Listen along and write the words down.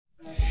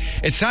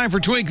It's time for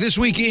Twig This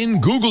Week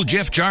in Google.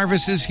 Jeff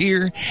Jarvis is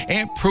here.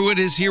 Aunt Pruitt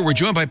is here. We're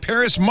joined by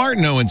Paris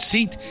Martineau in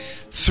seat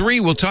 3.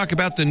 We'll talk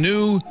about the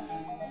new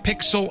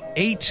Pixel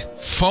 8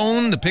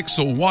 phone, the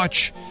Pixel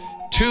Watch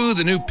 2,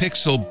 the new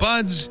Pixel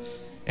Buds,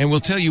 and we'll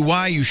tell you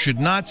why you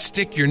should not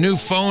stick your new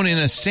phone in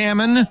a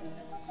salmon.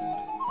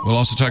 We'll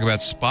also talk about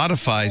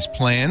Spotify's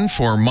plan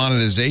for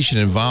monetization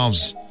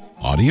involves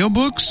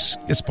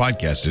audiobooks. Guess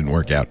podcasts didn't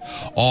work out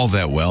all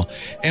that well.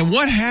 And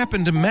what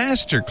happened to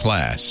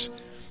Masterclass?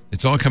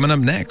 It's all coming up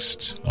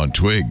next on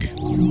Twig.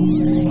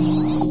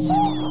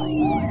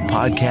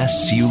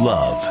 Podcasts you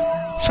love.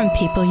 From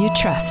people you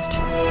trust.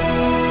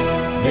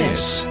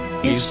 This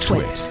is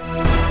Twig.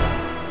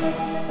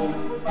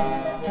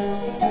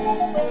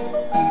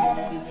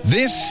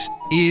 This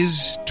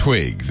is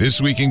Twig.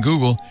 This Week in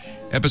Google,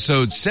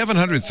 episode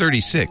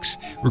 736,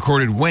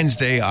 recorded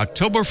Wednesday,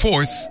 October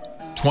 4th,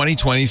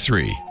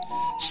 2023.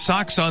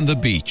 Socks on the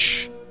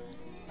beach.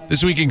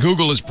 This Week in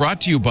Google is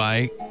brought to you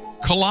by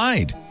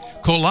Collide.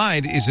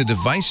 Collide is a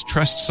device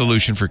trust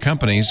solution for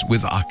companies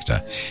with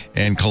Okta.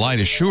 And Collide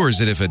assures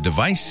that if a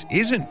device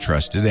isn't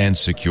trusted and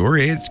secure,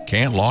 it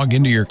can't log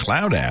into your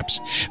cloud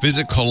apps.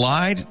 Visit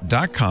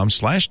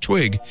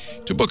collide.com/twig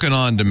to book an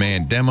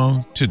on-demand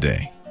demo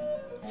today.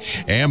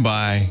 And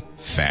by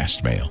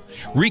Fastmail.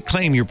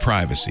 Reclaim your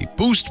privacy,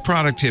 boost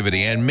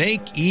productivity, and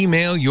make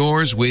email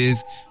yours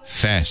with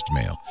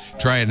Fastmail.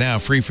 Try it now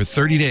free for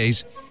 30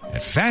 days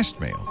at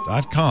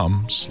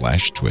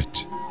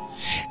fastmail.com/twit.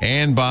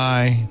 And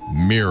by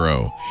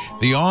Miro,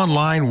 the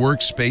online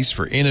workspace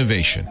for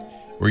innovation,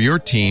 where your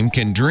team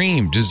can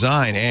dream,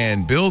 design,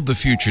 and build the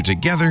future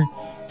together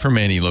from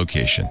any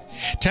location.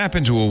 Tap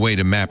into a way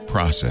to map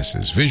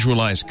processes,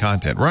 visualize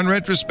content, run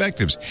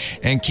retrospectives,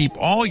 and keep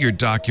all your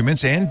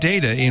documents and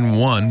data in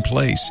one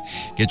place.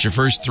 Get your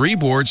first 3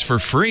 boards for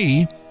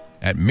free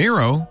at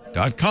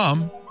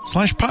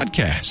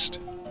Miro.com/podcast.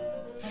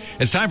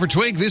 It's time for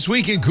Twig This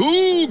Week in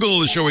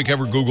Google, the show we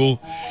cover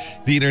Google,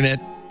 the internet,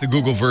 the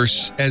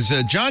Googleverse. As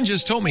John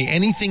just told me,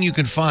 anything you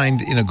can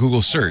find in a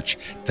Google search.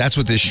 That's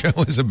what this show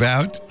is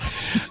about.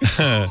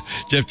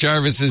 Jeff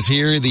Jarvis is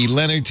here, the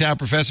Leonard Tao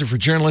Professor for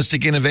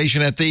Journalistic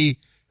Innovation at the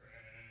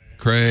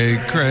Craig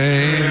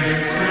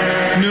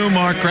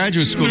Newmark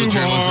Graduate School of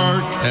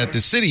Journalism at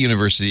the City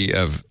University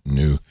of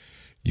New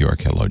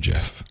York. Hello,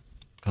 Jeff.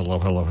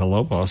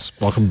 Hello, boss.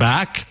 Welcome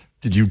back.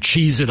 Did you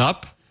cheese it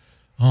up?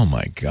 Oh,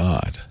 my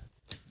God.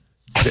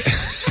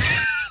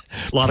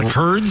 A lot of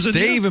curds in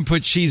They there? even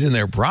put cheese in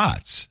their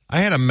brats.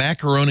 I had a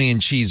macaroni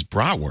and cheese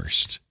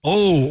bratwurst.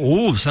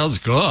 Oh, sounds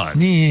good.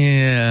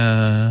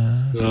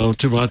 Yeah. No,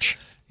 too much.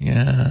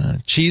 Yeah.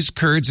 Cheese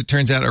curds, it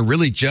turns out, are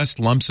really just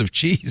lumps of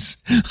cheese.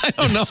 I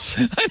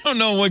don't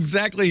know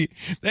exactly.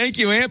 Thank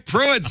you. Aunt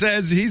Pruitt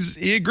says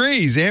he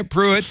agrees. Aunt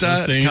Pruitt.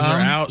 Those things are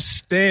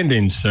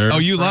outstanding, sir. Oh,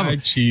 you love Fried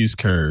them. Cheese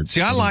curds.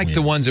 See, I like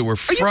the ones that were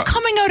Are you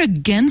coming out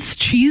against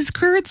cheese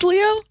curds,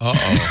 Leo?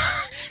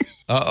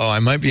 I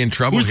might be in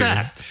trouble Who's here.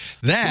 that?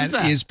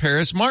 That is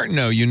Paris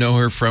Martineau. You know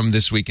her from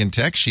This Week in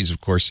Tech. She's,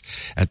 of course,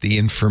 at The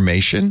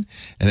Information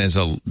and has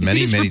many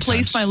you just times.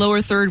 replace my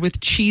lower third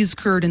with cheese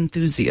curd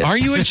enthusiast. Are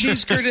you a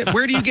cheese curd?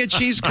 Where do you get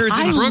cheese curds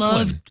in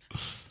Brooklyn?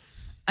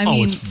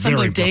 Some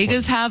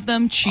bodegas have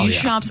them, cheese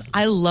shops.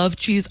 I love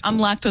cheese. I'm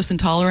lactose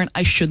intolerant.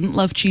 I shouldn't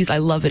love cheese. I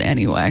love it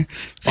anyway.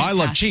 I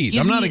love cheese.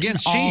 Give I'm not me it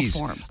against in all cheese.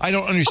 forms. I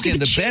don't understand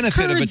the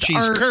benefit of a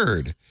cheese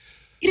curd.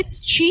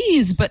 It's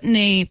cheese, but in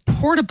a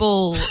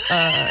portable,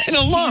 in a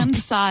lump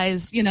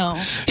size. See,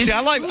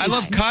 I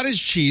love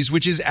cottage cheese,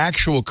 which is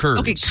actual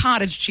curds. Okay,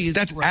 cottage cheese.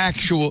 That's gross.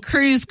 actual.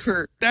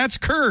 Curd. That's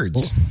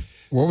curds.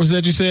 What was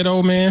that you said,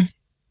 old man?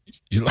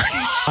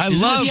 I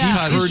love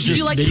cottage Do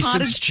you like basic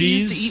cottage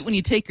cheese to eat when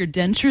you take your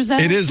dentures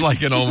out? It is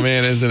like an old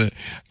man, isn't it?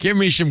 Give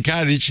me some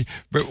cottage.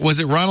 But was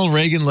it Ronald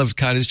Reagan loved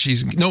cottage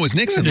cheese? No, it was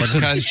Nixon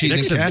loved cottage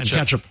cheese and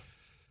ketchup.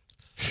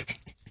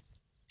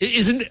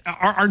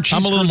 Aren't cheese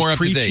I'm a little curds more up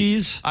to date.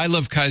 pre-cheese? I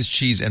love cottage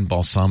cheese and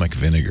balsamic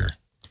vinegar.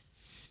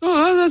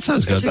 Oh, that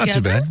sounds good. It's not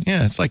too bad.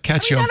 Yeah, it's like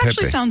cacio that pepe.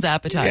 actually sounds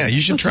appetizing. Yeah,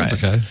 you should try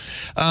it. Okay.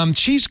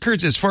 Cheese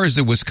curds, as far as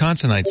the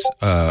Wisconsinites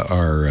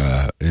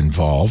are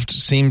involved,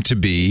 seem to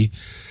be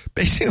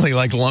basically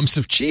like lumps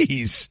of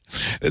cheese.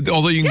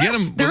 Although you can get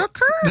them. They're a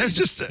curd. That's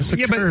just It's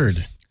a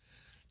curd.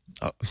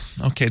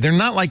 Okay, they're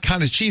not like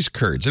cottage cheese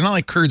curds. They're not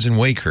like curds and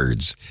whey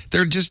curds.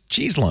 They're just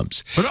cheese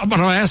lumps. But I'm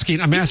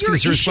asking a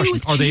serious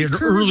question. Are they an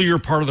earlier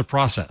part of the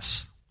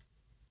process?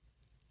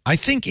 I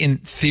think in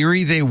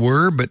theory they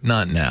were, but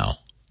not now.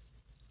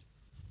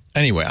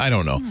 Anyway, I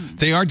don't know.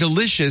 They are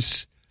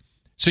delicious.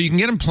 So you can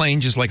get them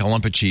plain, just like a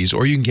lump of cheese,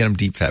 or you can get them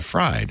deep fat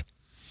fried.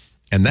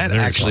 And that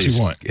actually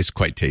is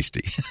quite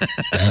tasty.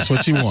 That's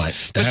what you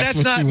want. But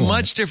that's not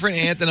much different,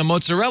 Ant, than a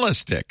mozzarella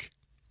stick.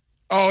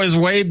 Oh, it's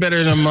way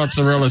better than a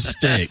mozzarella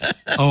stick.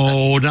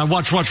 Oh, now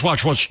watch.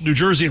 New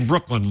Jersey and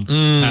Brooklyn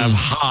have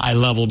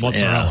high-level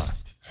mozzarella. Yeah.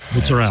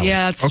 Mozzarella.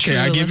 Yeah, it's okay, true.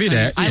 I'll give you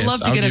that. I Yes,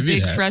 love to I'll get a give you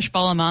big that. fresh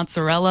ball of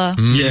mozzarella.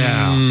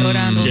 Yeah. Go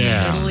down to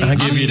Yeah. Italy. I'll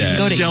give you that.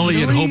 Go to Deli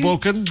in Italy.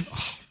 Hoboken.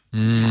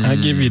 I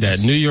give you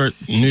that. New York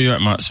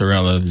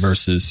mozzarella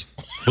versus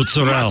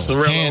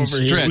Mozzarella. Hand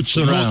stretch.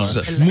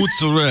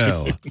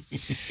 Mozzarella.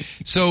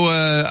 So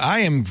I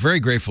am very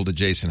grateful to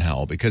Jason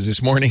Howell because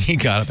this morning he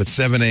got up at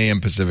 7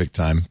 a.m. Pacific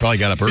time. Probably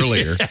got up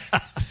earlier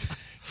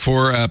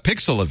for a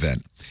Pixel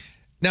event.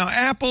 Now,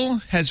 Apple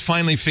has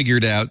finally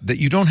figured out that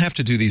you don't have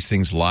to do these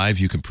things live.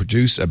 You can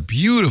produce a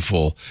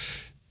beautiful,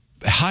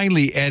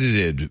 highly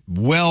edited,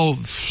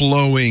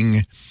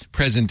 well-flowing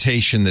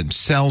presentation that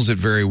sells it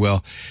very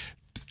well.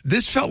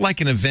 This felt like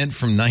an event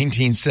from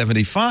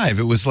 1975.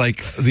 It was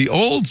like the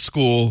old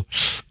school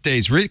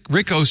days. Rick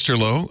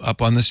Osterloh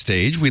up on the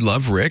stage. We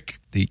love Rick.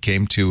 He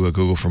came to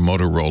Google from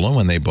Motorola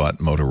when they bought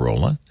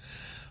Motorola.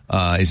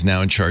 He's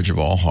now in charge of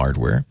all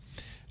hardware.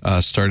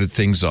 Started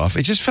things off.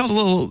 It just felt a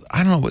little,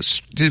 I don't know,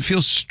 did it feel,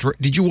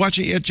 did you watch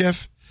it yet,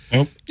 Jeff?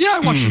 Nope. Yeah, I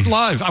watched it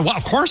live.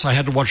 Of course, I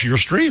had to watch your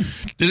stream.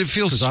 Did it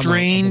feel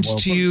strange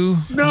to you?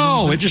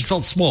 No, it just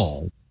felt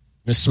small.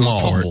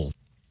 Small.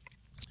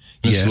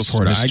 Yes,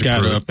 Laporta, Mr. I got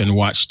Pruitt. up and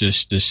watched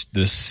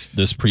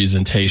this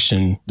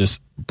presentation this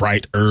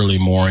bright early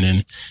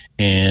morning,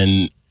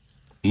 and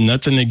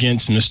nothing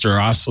against Mr.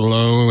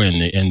 Osterloh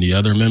and the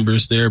other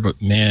members there,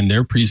 but man,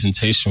 their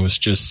presentation was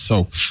just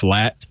so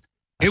flat.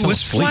 I It fell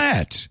was asleep.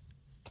 flat.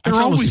 I They're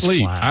fell always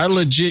asleep. flat. I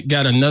legit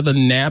got another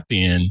nap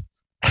in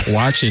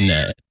watching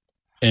that,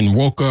 and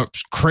woke up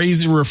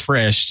crazy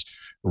refreshed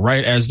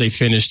right as they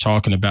finished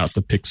talking about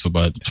the Pixel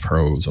Buds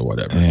Pros or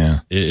whatever.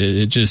 Yeah.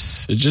 It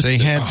just They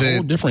had a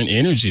whole different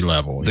energy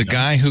level. The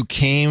guy who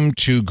came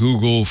to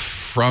Google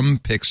from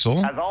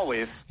Pixel. As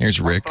always, Here's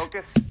Rick. Our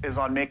focus is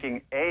on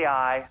making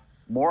AI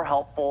more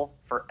helpful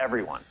for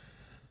everyone.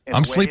 in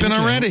I'm ways sleeping that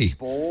are already.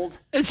 Bold.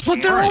 It's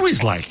what they're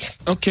always like.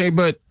 Okay,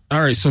 but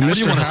all right. So, do Mr.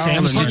 you want, a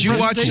Howell, Samsung Did you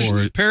watch this?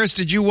 presentation? Paris,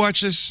 did you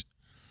watch this?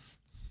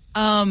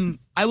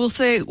 I will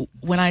say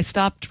when I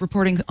stopped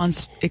reporting on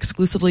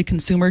exclusively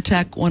consumer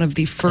tech, one of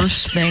the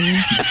first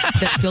things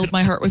that filled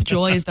my heart with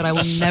joy is that I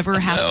will never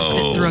have to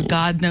sit through a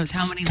God knows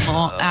how many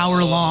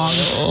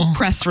hour-long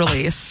press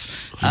release.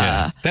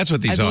 That's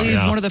what these I are. believe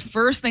Yeah. one of the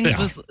first things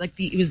was like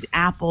it was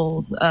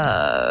Apple's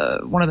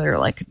one of their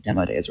like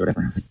demo days or whatever.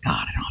 And I was like,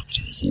 God, I don't have to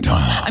do this anymore.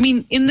 I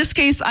mean, in this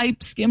case, I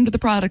skimmed the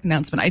product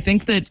announcement. I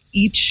think that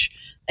each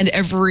and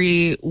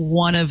every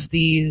one of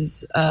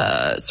these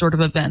sort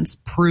of events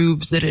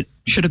proves that it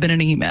should have been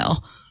an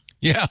email.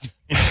 Yeah.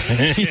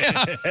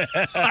 Yeah.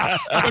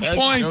 Good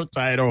point. No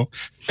title.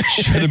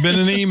 Should have been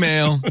an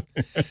email.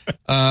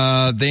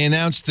 They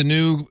announced the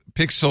new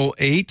Pixel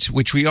 8,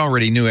 which we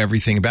already knew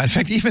everything about. In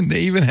fact,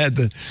 they even had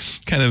the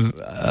kind of,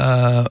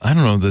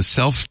 the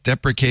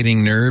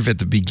self-deprecating nerve at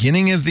the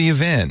beginning of the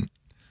event.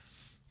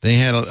 They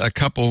had a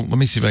couple, let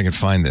me see if I can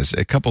find this,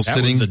 a couple That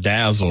sitting was the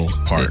dazzle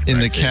part in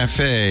the right there.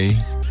 cafe.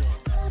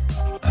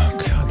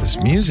 Oh, God,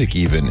 this music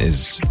even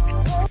is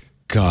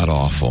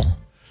god-awful.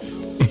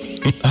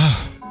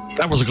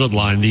 That was a good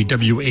line. The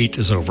W8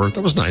 is over.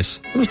 That was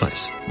nice. It was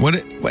nice. What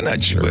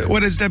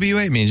does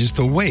W8 mean? Just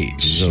the wait.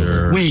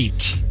 Sure.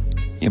 Wait.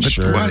 Yeah, but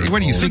Sure.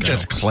 what do you think? Okay.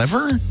 That's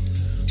clever?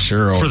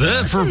 Sure. For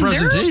okay. for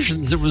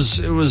presentations, it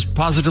was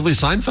positively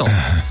Seinfeld.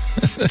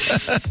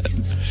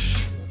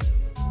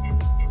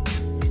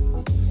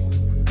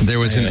 There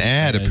was an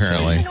ad,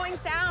 apparently. Annoying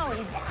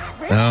sound.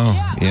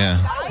 Oh,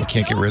 yeah. You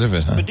can't get rid of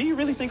it, huh? But do you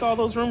really think all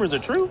those rumors are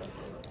true?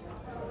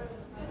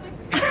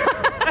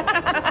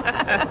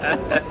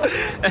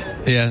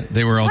 Yeah,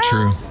 they were all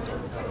true.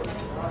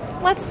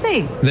 Let's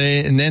see.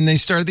 And then they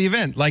started the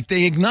event. Like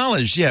they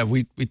acknowledged,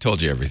 we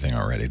told you everything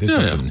already. There's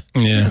nothing.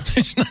 Yeah.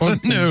 There's nothing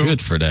new.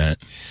 Good for that.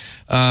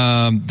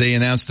 They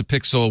announced the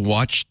Pixel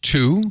Watch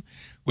 2,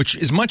 which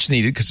is much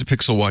needed because the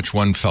Pixel Watch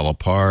 1 fell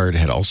apart,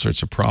 had all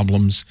sorts of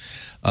problems.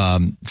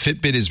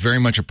 Fitbit is very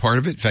much a part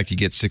of it. In fact, you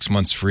get 6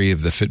 months free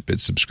of the Fitbit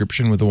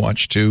subscription with the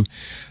Watch 2.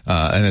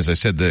 And as I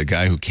said, the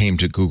guy who came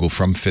to Google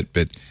from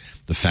Fitbit,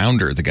 the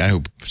founder, the guy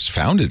who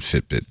founded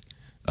Fitbit,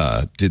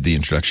 did the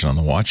introduction on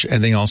the watch.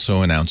 And they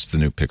also announced the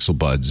new Pixel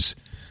Buds.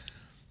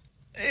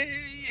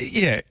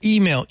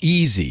 Email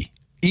easy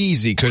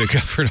could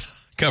have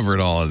covered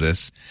all of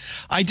this.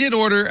 I did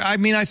order. I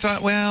mean, I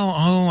thought,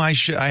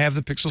 I have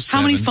the Pixel 7.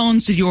 How many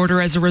phones did you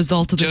order as a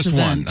result of this Just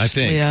event? one, I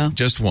think. Yeah.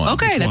 Just one.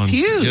 Okay, that's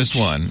huge. Just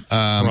one.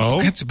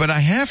 Pro? But I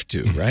have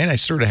to, right? I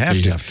sort of have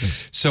You to. have to.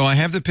 So I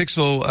have the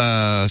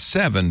Pixel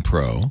 7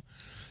 Pro.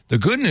 The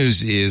good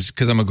news is,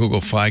 because I'm a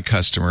Google Fi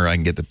customer, I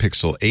can get the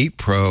Pixel 8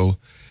 Pro.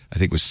 I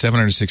think it was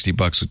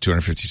 $760 with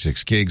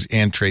 256 gigs,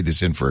 and trade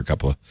this in for a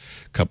couple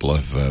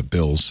of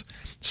bills.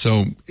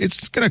 So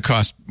it's going to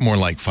cost more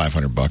like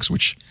 $500,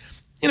 which,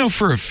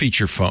 for a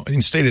feature phone,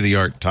 state of the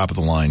art, top of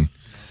the line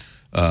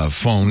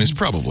phone is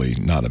probably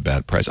not a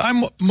bad price.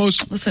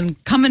 Listen,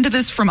 come into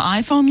this from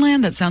iPhone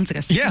land. That sounds like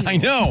a steal. Yeah, I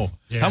know.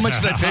 Yeah. How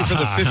much did I pay for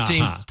the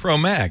 15 Pro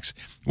Max?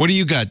 What do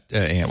you got,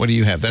 Ant? What do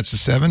you have? That's the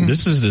 7?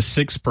 This is the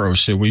 6 Pro.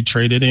 Should we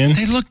trade it in?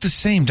 They look the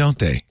same, don't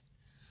they?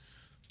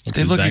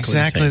 They look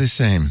exactly the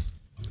same.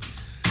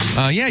 You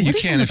What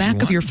is can on the if you back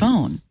want. of your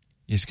phone?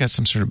 It's got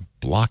some sort of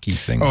blocky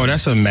thing. Oh,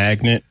 that's a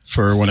magnet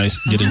for when I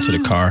get into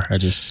the car. I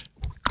just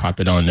pop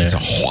it on there. It's a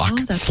thwack.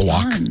 Oh, that's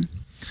thwack. fun.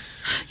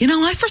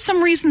 I for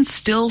some reason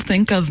still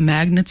think of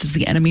magnets as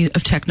the enemy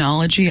of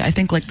technology. I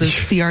think like the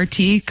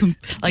CRT,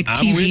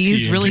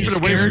 TVs really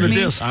scared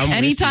me.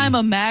 Anytime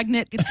a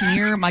magnet gets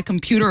near my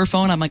computer or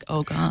phone, I'm like,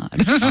 oh God.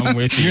 I'm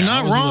with you. You're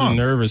not wrong. I was a little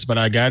nervous, but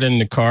I got in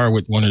the car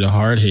with one of the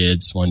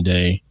hardheads one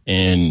day,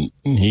 and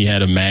he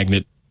had a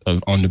magnet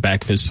on the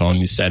back of his phone.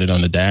 He set it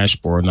on the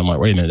dashboard, and I'm like,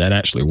 wait a minute, that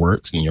actually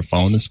works, and your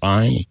phone is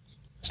fine?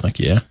 It's like,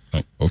 yeah.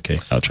 Like, okay,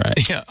 I'll try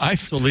it. Yeah,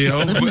 So,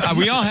 Leo,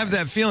 we all have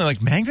that feeling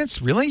like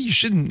magnets. Really, you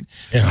shouldn't.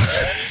 Yeah.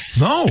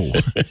 No.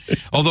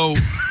 Although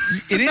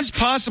it is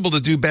possible to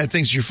do bad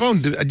things to your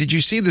phone. Did you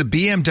see the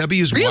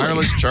BMW's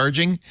wireless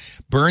charging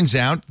burns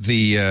out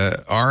the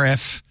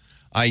RFID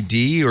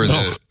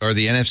or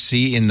the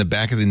NFC in the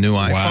back of the new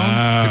iPhone?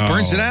 Wow. It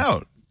burns it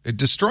out. It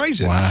destroys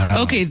it.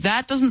 Wow. Okay,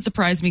 that doesn't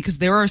surprise me because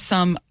there are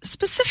some,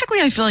 specifically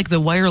I feel like the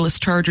wireless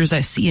chargers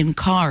I see in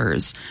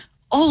cars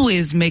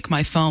always make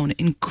my phone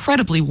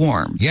incredibly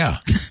warm. Yeah.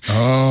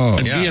 Oh.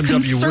 and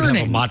BMW would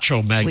have a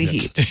macho magnet.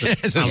 Heat.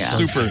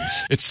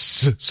 It's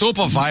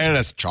super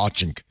wireless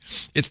charging.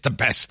 It's the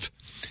best.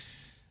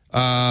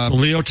 So,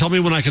 Leo, tell me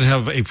when I can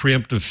have a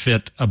preemptive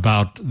fit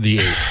about the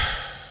 8.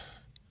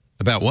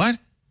 About what?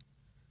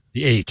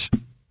 The 8.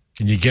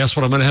 Can you guess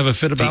what I'm going to have a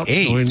fit about? The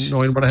 8?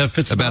 Knowing what I have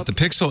fits About the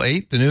Pixel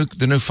 8,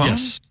 the new phone?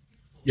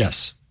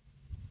 Yes.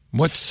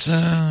 What's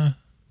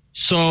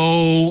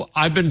So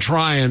I've been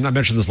trying, I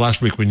mentioned this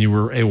last week when you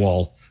were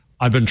AWOL,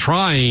 I've been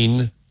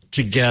trying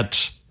to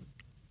get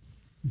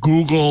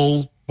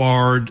Google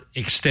Bard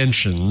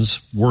extensions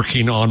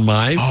working on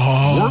my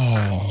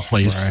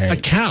workplace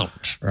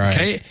account. Right.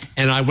 Okay.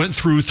 And I went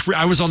through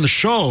I was on the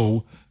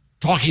show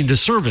talking to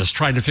service,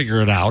 trying to figure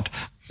it out.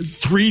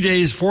 4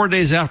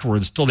 days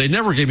afterwards, still they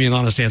never gave me an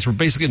honest answer.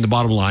 Basically, the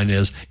bottom line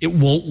is it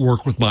won't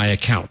work with my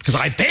account because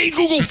I pay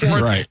Google for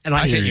it Right. and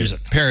I can't use it.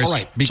 Paris, All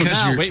right.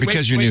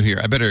 because you're new here,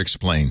 I better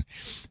explain.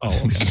 Oh,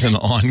 okay. This is an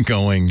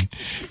ongoing.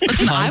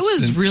 Listen, I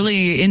was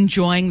really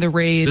enjoying the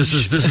rage. This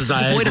is devoid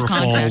Niagara of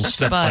Falls context,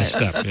 step by but-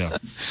 step. Yeah.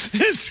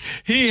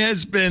 He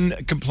has been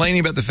complaining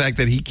about the fact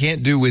that he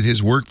can't do with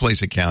his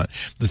workplace account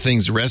the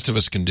things the rest of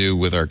us can do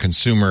with our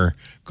consumer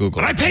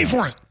Google. But I pay for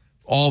accounts. it.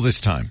 All this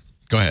time.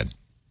 Go ahead.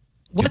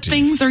 What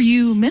Continue. things are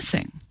you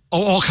missing?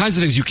 All kinds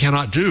of things you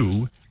cannot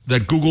do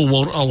that Google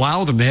won't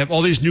allow them. They have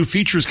all these new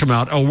features come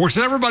out. Oh, it works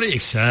on everybody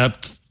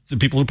except the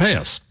people who pay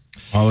us.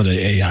 All of the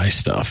AI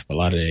stuff. A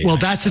lot of AI. Well,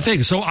 that's the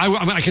thing. So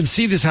I can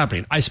see this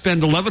happening. I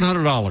spend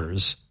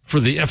 $1,100 for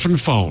the effing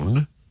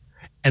phone.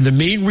 And the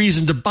main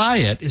reason to buy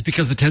it is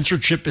because the Tensor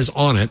chip is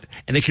on it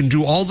and it can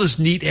do all this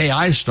neat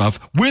AI stuff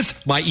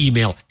with my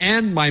email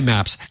and my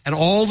maps and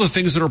all the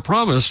things that are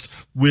promised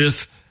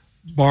with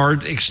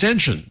Bard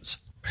extensions.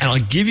 And I'll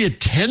give you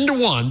 10 to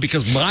 1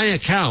 because my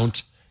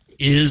account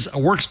is a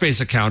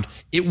workspace account.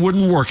 It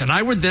wouldn't work. And I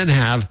would then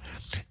have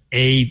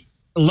a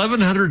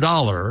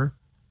 $1,100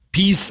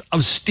 piece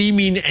of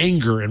steaming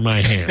anger in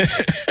my hand.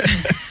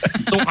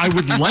 So I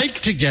would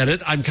like to get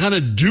it. I'm kind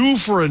of due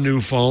for a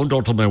new phone.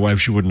 Don't tell my wife,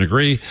 she wouldn't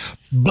agree.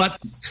 But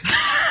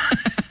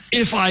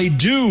if I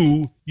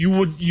do,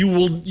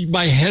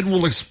 my head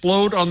will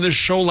explode on this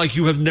show like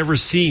you have never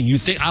seen. You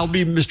think I'll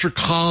be Mr.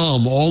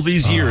 Calm all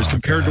these years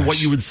compared to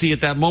what you would see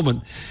at that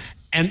moment.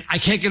 And I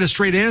can't get a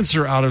straight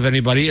answer out of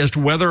anybody as to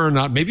whether or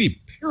not, maybe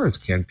Paris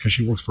can, because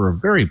she works for a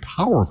very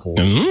powerful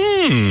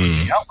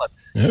outlet.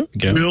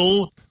 Yeah.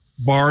 Will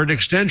Bard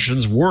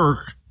extensions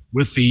work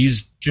with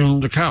these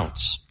tuned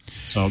accounts?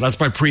 So that's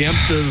my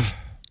preemptive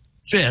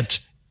fit.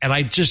 And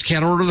I just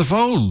can't order the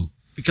phone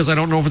because I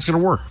don't know if it's going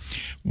to work.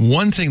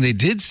 One thing they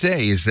did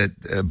say is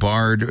that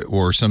Bard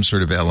or some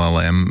sort of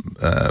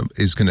LLM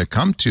is going to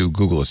come to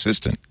Google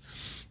Assistant.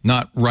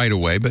 Not right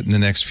away, but in the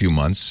next few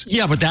months.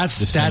 Yeah, but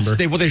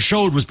what they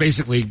showed was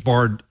basically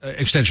Bard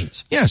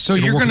extensions. Yeah, so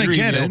It'll you're work going to with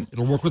your get email. it.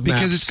 It'll work with because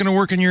Maps. it's going to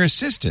work in your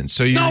assistant.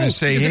 So you're going to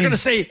say, they're hey, going to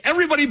say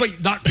everybody,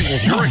 but not people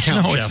with your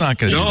account. No, it's not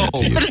going to do that to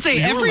you. I'm going to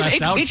say You were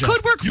left out, it Jeff.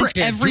 could work You for can't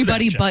do that,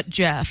 everybody Jeff. but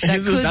Jeff.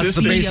 That could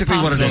That's be basically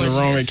a what it is. on the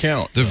possibility. wrong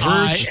account. The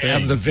Verge, I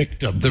am the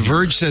victim. The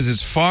Verge says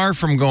it's far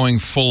from going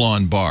full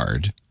on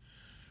Bard,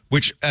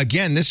 which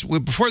again,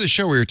 before the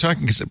show we were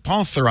talking because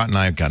Paul Thurrott and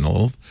I have gotten a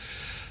little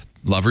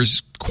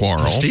lovers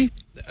quarrel. Testy?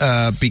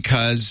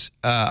 Because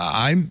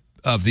I'm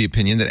of the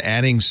opinion that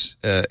adding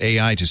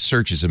AI to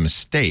search is a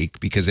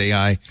mistake because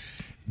AI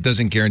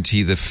doesn't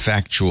guarantee the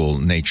factual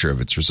nature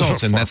of its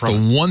results. And that's the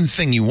one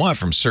thing you want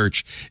from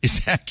search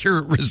is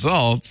accurate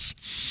results.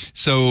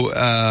 So,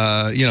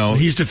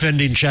 he's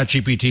defending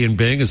ChatGPT and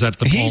Bing. Is that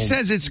the he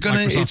says it's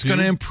going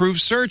to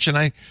improve search. And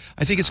I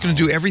think it's going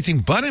to do everything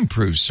but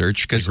improve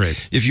search because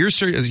if your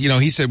search,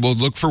 he said, well,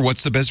 look for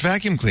what's the best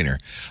vacuum cleaner.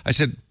 I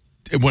said,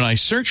 when I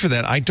search for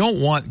that, I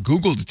don't want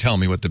Google to tell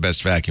me what the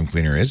best vacuum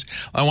cleaner is.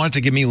 I want it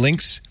to give me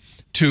links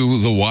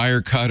to the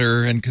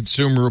Wirecutter and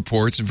Consumer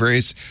Reports and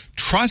various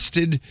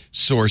trusted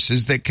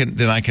sources that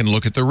I can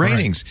look at the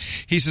ratings.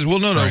 Right. He says, well,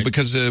 no,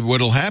 because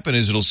what'll happen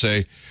is it'll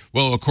say,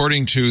 well,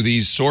 according to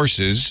these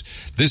sources,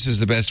 this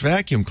is the best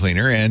vacuum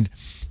cleaner. And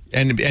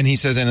And he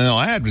says, and they'll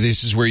add,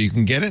 this is where you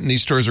can get it, and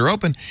these stores are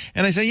open.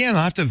 And I say, yeah, and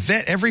I'll have to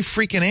vet every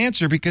freaking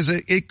answer because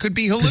it could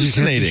be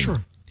hallucinating.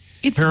 Sure.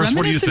 It's Paris,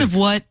 reminiscent of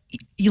what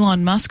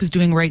Elon Musk is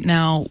doing right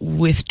now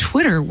with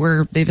Twitter,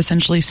 where they've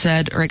essentially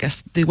said, or I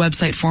guess the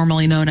website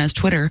formerly known as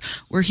Twitter,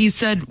 where he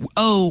said,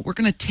 oh, we're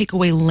going to take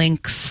away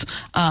links,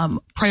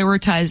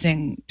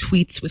 prioritizing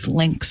tweets with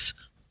links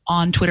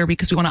on Twitter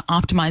because we want to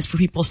optimize for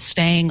people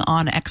staying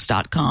on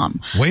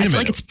X.com. Wait a minute. I feel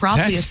like it's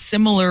probably a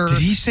similar... Did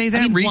he say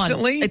that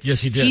recently?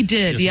 Yes, he did. He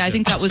did. Yes, I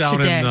think that was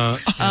today.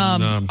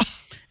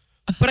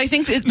 But I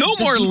think that no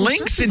more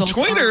links in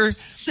Twitter.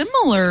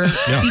 Similar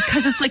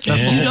because it's like you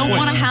don't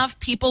want to have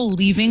people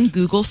leaving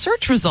Google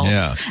search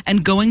results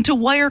and going to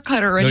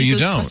Wirecutter and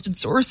those trusted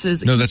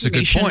sources. No, that's a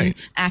good point.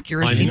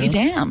 Accuracy be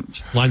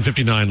damned. Line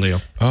 59, Leo.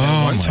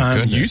 Oh, one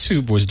time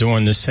YouTube was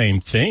doing the same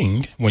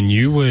thing. When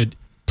you would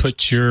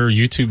put your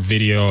YouTube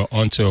video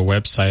onto a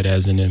website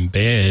as an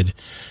embed,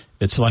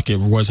 it's like it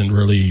wasn't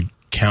really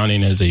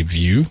counting as a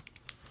view.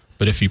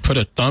 But if you put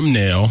a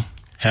thumbnail,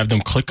 have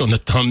them click on the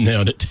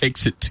thumbnail that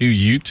takes it to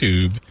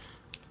YouTube,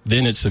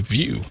 then it's a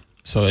view.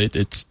 So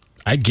it's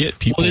I get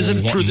people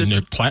wanting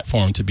their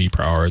platform to be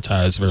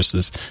prioritized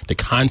versus the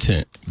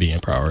content being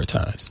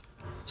prioritized.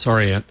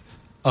 Sorry, Ant.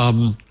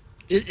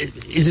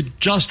 Is it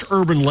just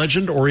urban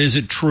legend, or is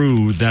it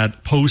true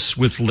that posts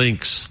with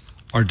links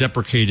are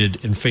deprecated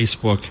in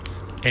Facebook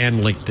and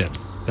LinkedIn?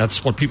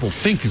 That's what people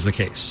think is the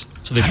case.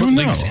 So they put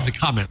links in the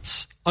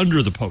comments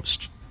under the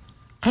post.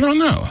 I don't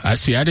know. I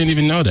didn't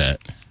even know that.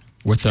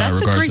 With That's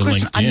regards a great to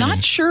question. LinkedIn. I'm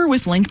not sure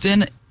with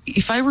LinkedIn.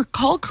 If I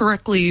recall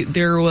correctly,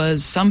 there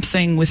was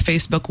something with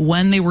Facebook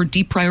when they were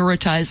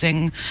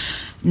deprioritizing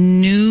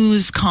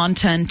news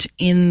content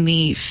in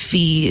the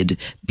feed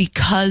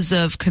because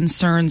of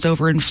concerns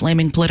over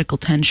inflaming political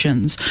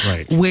tensions,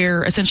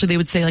 where essentially they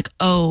would say like,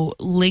 oh,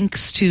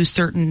 links to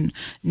certain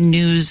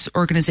news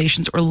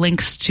organizations or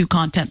links to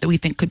content that we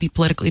think could be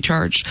politically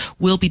charged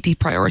will be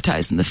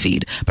deprioritized in the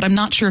feed. But I'm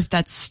not sure if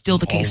that's still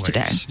the case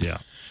today. Yeah.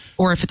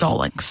 Or if it's all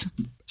links.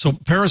 So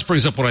Paris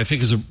brings up what I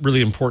think is a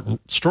really important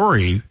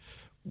story,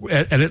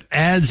 and it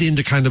adds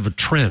into kind of a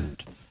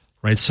trend,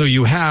 right? So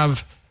you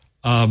have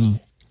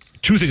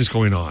two things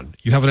going on.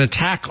 You have an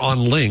attack on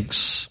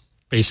links,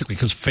 basically,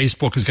 because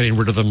Facebook is getting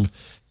rid of them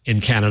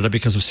in Canada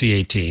because of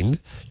C-18.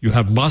 You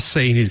have Musk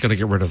saying he's going to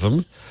get rid of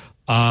them.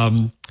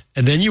 And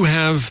then you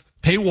have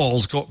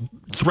paywalls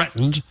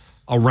threatened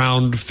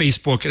around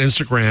Facebook and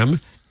Instagram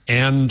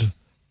and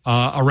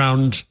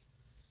around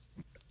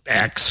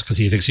X, because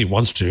he thinks he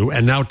wants to,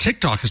 and now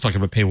TikTok is talking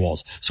about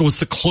paywalls. So it's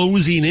the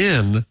closing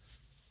in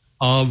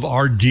of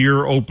our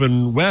dear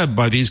open web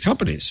by these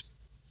companies.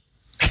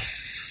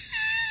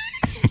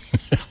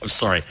 I'm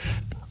sorry.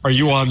 Are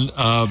you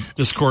on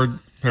Discord,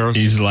 Paris?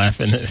 He's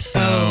laughing.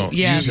 Oh,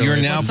 yes.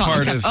 You're now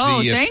part of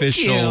the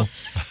official.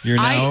 You're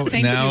now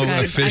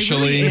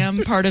officially. I really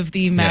am part of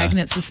the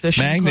Magnet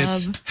Suspicion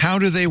Magnets. Club. How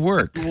do they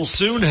work? You will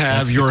soon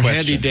have your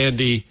handy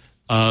dandy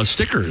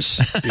stickers.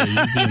 Yeah,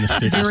 you're doing the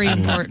stickers. Very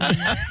important.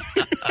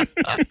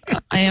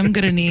 I'm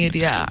going to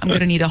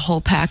need a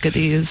whole pack of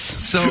these.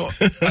 So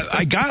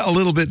I got a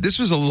little bit, this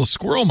was a little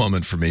squirrel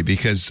moment for me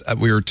because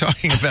we were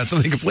talking about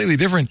something completely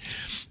different.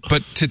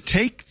 But to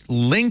take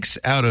links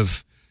out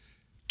of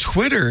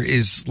Twitter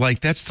is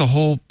like, that's the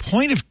whole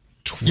point of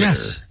Twitter.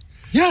 Yes.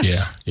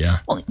 Yeah.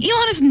 Well,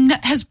 Elon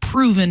has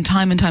proven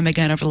time and time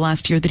again over the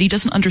last year that he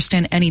doesn't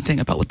understand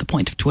anything about what the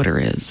point of Twitter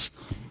is.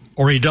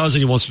 Or he does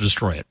and he wants to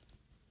destroy it.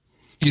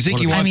 You think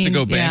he wants to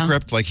go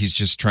bankrupt like he's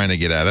just trying to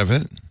get out of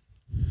it?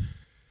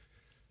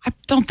 I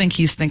don't think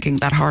he's thinking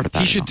that hard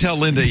about it. He should tell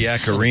Linda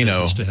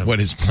Yaccarino what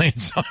his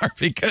plans are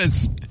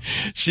because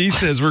she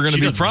says we're going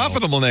to be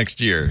profitable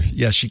next year.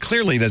 Yeah, she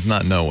clearly does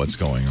not know what's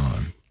going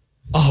on.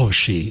 Oh,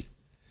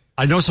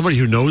 I know somebody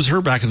who knows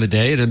her back in the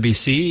day at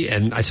NBC,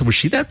 and I said, was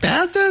she that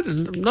bad then?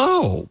 And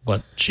no,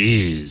 but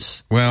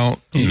geez. Well,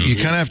 you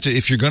kind of have to,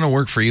 if you're going to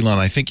work for Elon,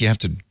 I think you have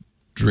to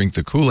drink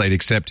the Kool-Aid,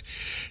 except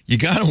you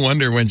got to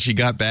wonder when she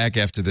got back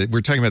after we're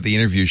talking about the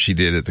interview she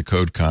did at the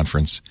Code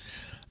Conference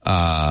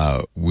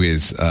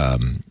with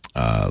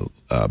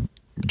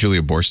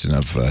Julia Boorstin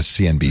of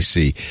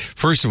CNBC.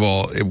 First of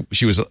all,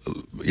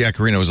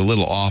 Yaccarino was a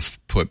little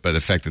off-put by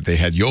the fact that they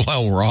had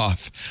Yoel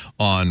Roth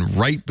on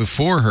right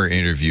before her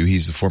interview.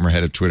 He's the former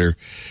head of Twitter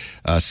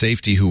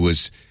safety who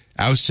was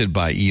ousted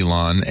by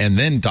Elon and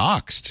then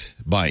doxxed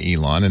by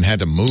Elon and had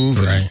to move.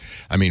 Right.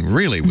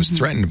 Really was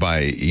threatened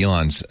by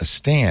Elon's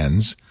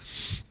stands.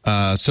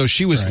 So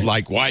she was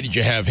like, why did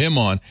you have him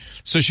on?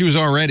 So she was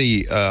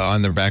already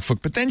on their back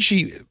foot. But then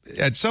she,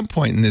 at some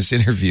point in this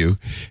interview,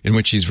 in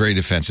which she's very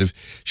defensive,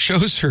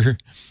 shows her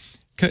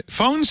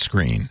phone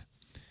screen.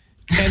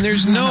 And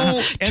there's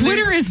no...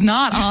 Twitter is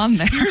not on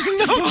there.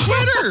 There's no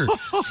Twitter.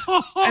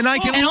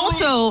 And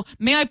also,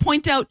 may I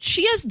point out,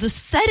 she has the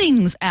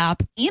settings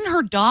app in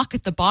her dock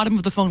at the bottom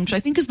of the phone, which I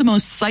think is the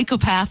most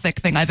psychopathic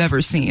thing I've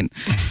ever seen.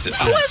 Who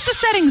has the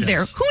settings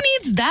there? Who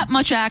needs that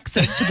much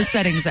access to the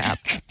settings app?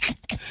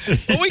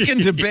 Well, we can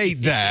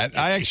debate that.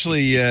 I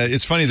actually,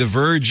 it's funny, The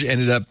Verge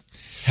ended up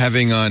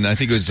having on, I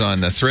think it was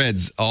on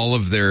Threads, all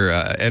of their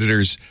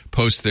editors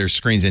post their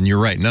screens, and you're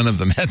right, none of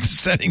them had the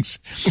settings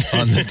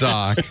on the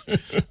dock.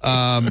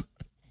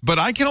 But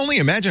I can only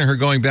imagine her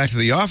going back to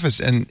the office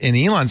and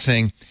Elon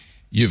saying,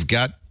 "You've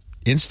got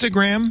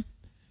Instagram,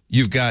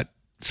 you've got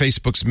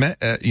Facebook's,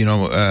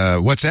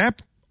 WhatsApp,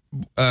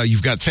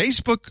 you've got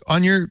Facebook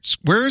on your.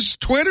 Where's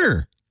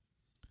Twitter?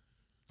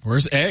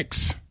 Where's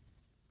X?"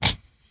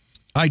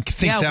 I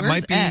think that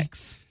might be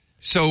X?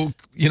 So.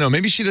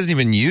 Maybe she doesn't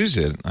even use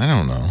it. I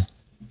don't know.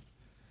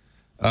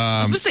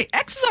 I was going to say,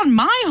 X is on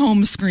my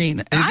home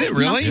screen. Is it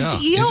really? I'm not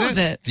the CEO of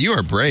it. You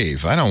are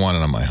brave. I don't want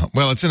it on my home.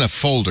 Well, it's in a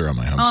folder on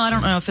my home. I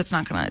don't know if it's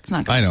not gonna.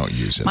 I don't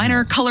use it. Mine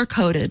are color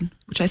coded,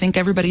 which I think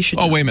everybody should.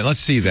 Oh, wait a minute. Let's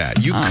see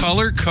that. You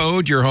color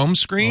code your home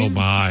screen? Oh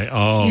my!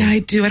 Oh, yeah, I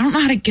do. I don't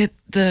know how to get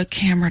the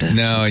camera to.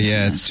 No,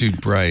 yeah, it's too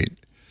bright.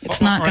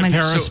 It's not going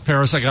to.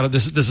 Paris, I got it.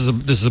 This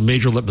is a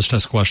major litmus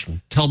test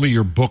question. Tell me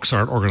your books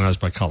aren't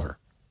organized by color.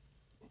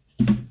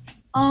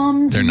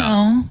 They're not.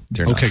 No.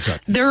 They're not. Okay,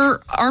 good. There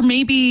are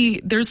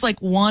there's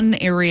like one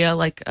area,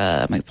 like,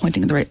 am I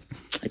pointing in the right?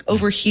 Like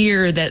over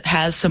here that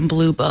has some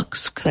blue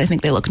books because I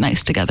think they look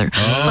nice together.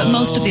 But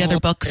most of the other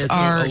books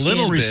are a little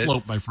slippery bit.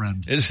 slope, my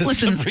friend.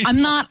 Listen,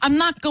 I'm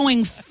not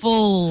going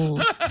full,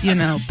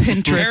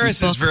 Pinterest.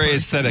 Paris is very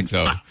aesthetic,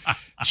 though.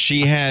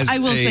 She has. I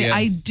will say,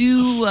 I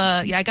do.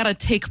 I got to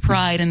take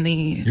pride in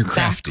the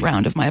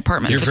background of my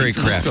apartment. You're very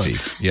crafty.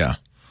 Yeah.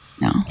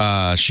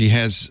 No. She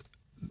has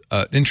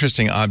an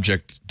interesting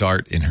object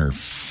dart in her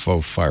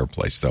faux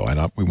fireplace, though.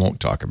 We won't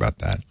talk about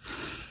that.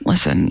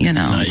 Listen,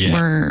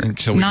 we're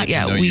Until we not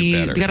get to yet. know you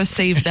better. We got to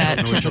save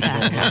that to the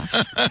back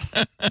half.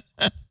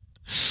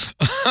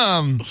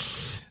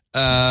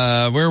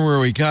 Where were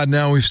we? God,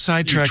 now we've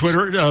sidetracked.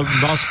 Twitter,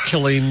 mouse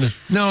killing.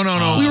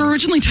 No. We were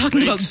originally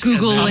talking about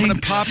Google I'm links.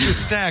 going to pop the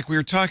stack. We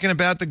were talking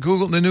about the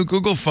new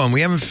Google phone. We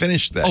haven't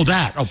finished that. Oh,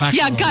 that. Oh, back.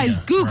 Guys,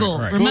 Google.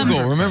 Right.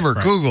 Remember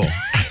Google.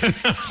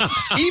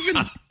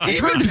 Even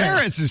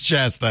Paris is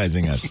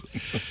chastising us.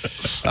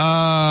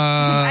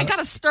 I got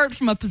to start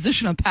from a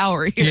position of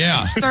power here.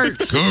 Yeah.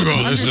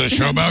 Google. This is a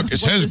show about. It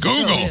says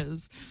Google.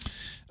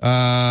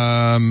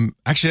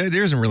 Actually,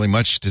 there isn't really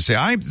much to say.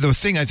 I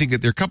think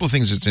that there are a couple of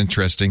things that's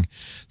interesting.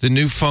 The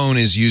new phone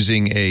is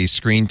using a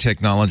screen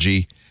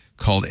technology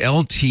called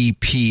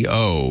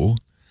LTPO,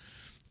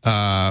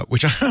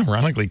 which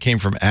ironically came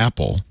from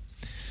Apple.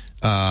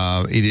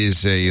 It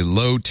is a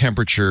low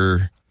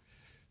temperature.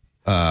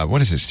 What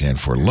does it stand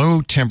for?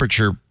 Low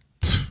temperature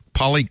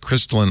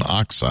polycrystalline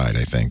oxide,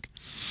 I think.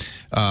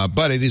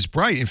 But it is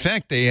bright. In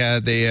fact, they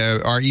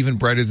are even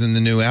brighter than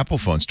the new Apple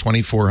phones.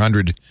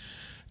 2,400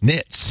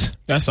 nits.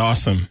 That's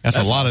awesome. That's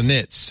a lot of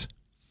nits.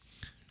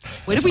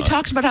 Wait, have we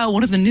talked about how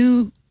one of the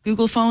new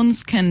Google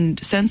phones can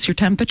sense your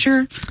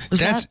temperature?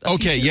 That's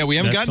okay. Yeah, we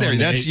haven't gotten there.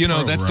 That's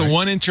that's the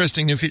one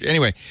interesting new feature.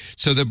 Anyway,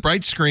 so the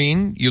bright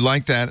screen, you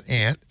like that,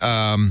 Ant?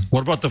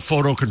 What about the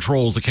photo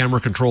controls, the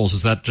camera controls?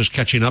 Is that just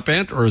catching up,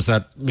 Ant, or is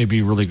that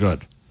maybe really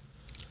good?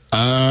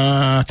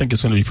 I think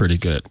it's going to be pretty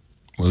good.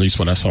 Well, at least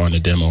what I saw in the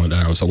demo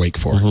that I was awake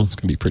for. It's going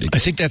to be pretty good. I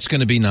think that's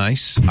going to be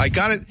nice. I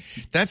got it.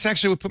 That's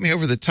actually what put me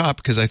over the top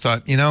because I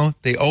thought,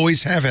 they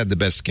always have had the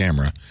best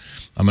camera.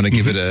 I'm going to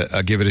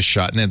give it a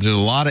shot. And there's a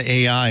lot of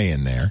AI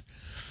in there.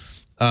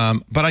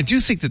 But I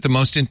do think that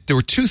there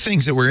were two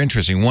things that were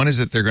interesting. One is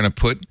that they're going to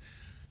put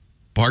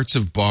parts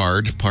of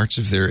Bard, parts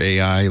of their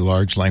AI,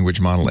 large language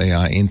model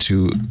AI,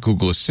 into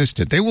Google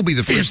Assistant. They will be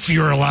the first. If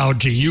you're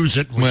allowed to use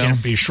it, we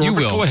can't be sure. You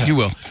will. Go ahead. You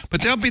will.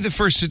 But they'll be the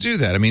first to do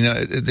that. I mean,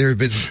 there have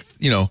been,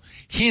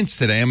 hints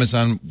that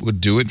Amazon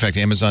would do it. In fact,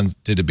 Amazon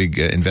did a big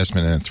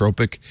investment in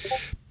Anthropic,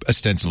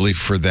 ostensibly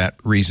for that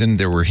reason.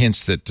 There were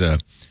hints that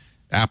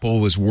Apple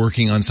was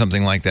working on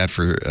something like that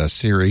for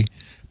Siri.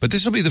 But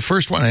this will be the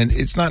first one, and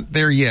it's not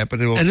there yet, but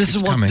it'll. And this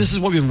is coming. This is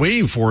what we've been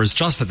waiting for. Is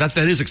just that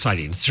is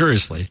exciting.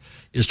 Seriously,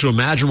 is to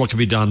imagine what can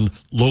be done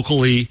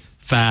locally,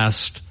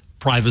 fast,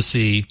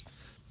 privacy.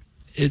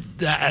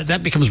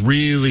 That becomes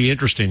really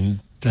interesting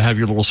to have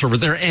your little server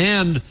there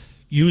and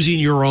using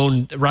your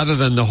own rather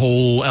than the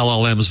whole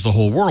LLMs of the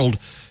whole world,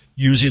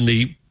 using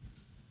the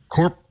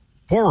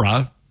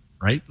corpora,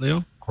 right,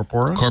 Leo?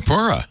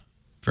 Corpora,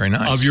 very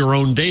nice of your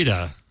own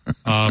data.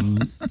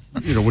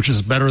 Which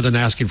is better than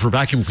asking for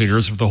vacuum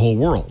cleaners of the whole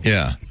world.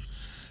 Yeah.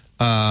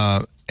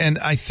 And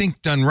I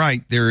think done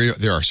right,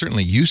 there are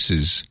certainly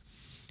uses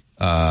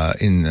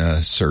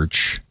in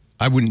search.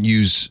 I wouldn't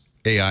use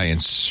AI in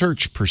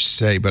search per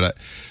se, but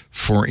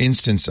for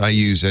instance, I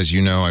use, as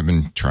you know, I've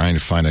been trying to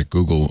find a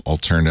Google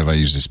alternative. I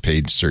use this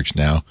paid search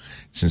now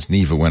since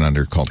Neva went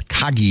under called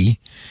Kagi.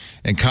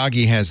 And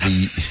Kagi has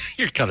the...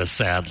 You're kind of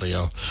sad,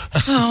 Leo.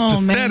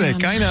 Oh,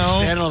 pathetic, man. I know.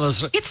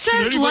 It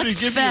says,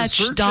 let's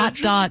fetch ... But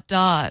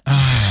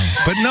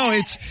no,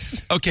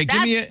 it's... Okay,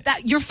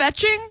 you're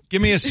fetching?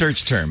 Give me a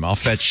search term. I'll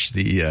fetch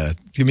the...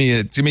 Give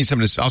me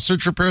something to... I'll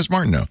search for Paris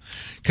Martineau.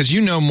 Because you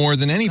know more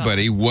than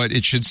anybody what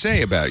it should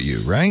say about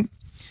you, right?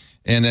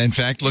 And in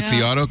fact, look,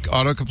 the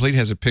autocomplete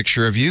has a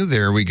picture of you.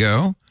 There we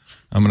go.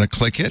 I'm going to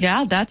click it.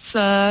 Yeah, that's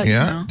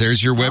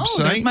There's your Oh, website.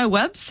 there's my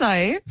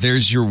website.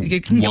 There's your You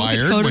can go get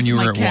Wired photos when you of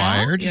were my at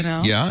cat, Wired. you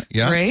know.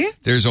 Yeah. Right?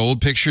 There's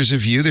old pictures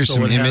of you. There's So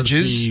some it has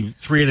images. the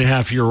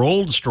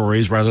 3.5-year-old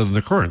stories rather than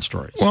the current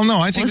stories. Well, no,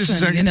 I think this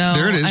is Listen,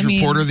 there. It is. I mean-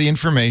 Reporter of the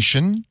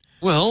information.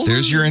 Well,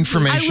 There's your I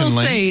information will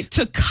link. say,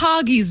 to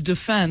Kagi's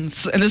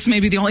defense, and this may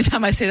be the only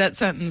time I say that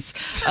sentence,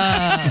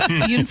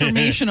 the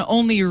information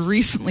only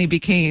recently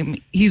became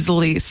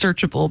easily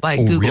searchable by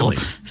Google. really?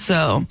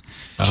 So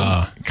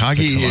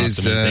Kagi Took some is.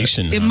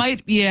 optimization, it huh?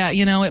 might,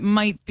 it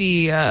might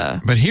be.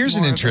 But here's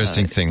an more of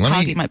interesting a- thing.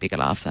 Kagi might be good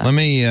off that. Let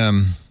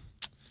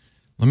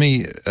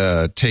me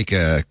take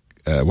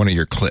one of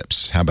your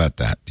clips. How about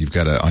that? You've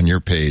got on your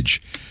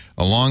page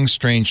a long,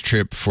 strange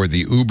trip for the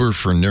Uber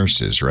for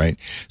nurses, right?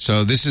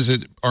 So this is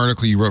an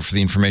article you wrote for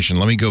the information.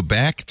 Let me go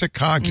back to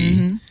Kagi.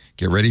 Mm-hmm.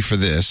 Get ready for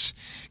this,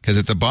 because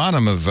at the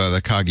bottom of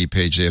the Kagi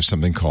page, they have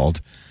something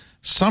called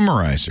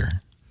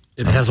Summarizer.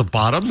 it has a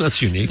bottom.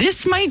 That's unique.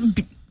 This might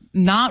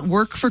not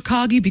work for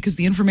Kagi because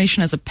the information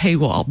has a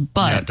paywall,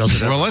 but Yeah, it doesn't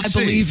have- Well, let's I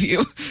see. believe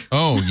you.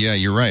 Oh, yeah,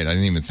 you're right. I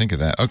didn't even think of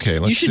that. Okay,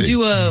 let's You should see.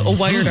 do a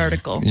Wired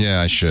article.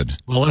 Yeah, I should.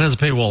 Well, it has a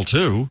paywall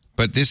too.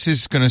 But this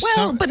is going to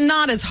Well, but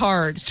not as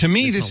hard. To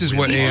me, this is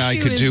what The AI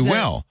issue could is do that-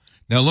 well.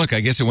 Now, look, I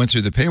guess it went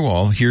through the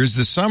paywall. Here's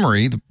the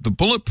summary, the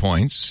bullet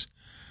points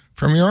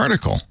from your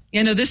article.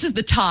 Yeah, no, this is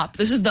the top.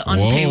 This is the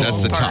unpaywall. That's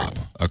the part. top.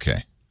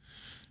 Okay.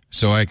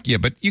 So,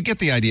 but you get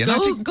the idea. And I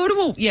think Go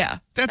to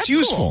that's cool.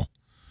 useful,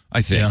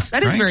 I think. Yeah.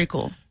 That is right? very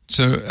cool.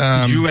 So,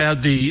 Did you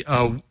add the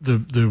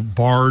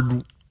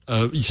Bard?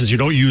 Since you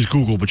don't use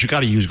Google, but you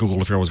got to use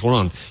Google if you know what's going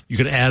on. You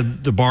could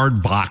add the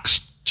Bard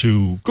box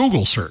to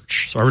Google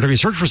search. So every time you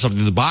search for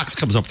something, the box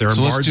comes up there, and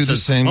So let's Bard do the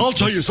says, same- "I'll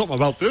tell you let's- something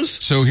about this."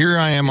 so here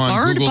I am on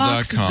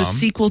Bardbox is the Google.com.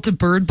 sequel to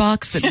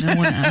Birdbox that no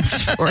one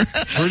asked for.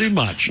 Pretty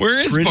much. Where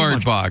is Pretty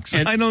much. Bardbox?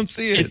 And I don't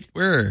see it.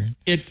 Where?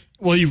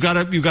 Well, you've got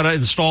to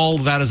install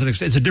that as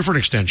it's a different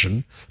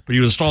extension, but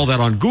you install that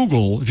on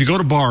Google. If you go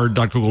to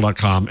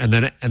bard.google.com and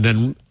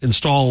then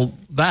install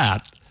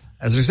that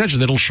as an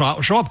extension, it'll show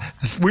up.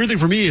 The weird thing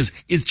for me is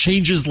it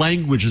changes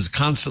languages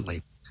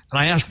constantly. And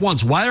I asked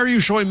once, "Why are you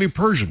showing me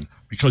Persian?"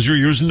 "Because you're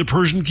using the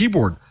Persian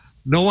keyboard."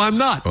 "No, I'm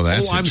not." Oh,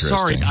 that's I'm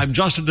sorry. interesting. I'm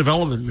just a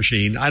development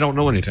machine. I don't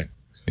know anything.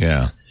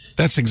 Yeah.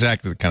 That's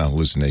exactly the kind of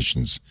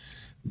hallucinations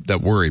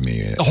that worry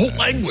me. The whole in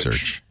language.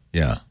 search.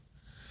 Yeah.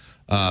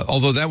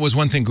 Although that was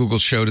one thing Google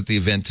showed at the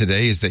event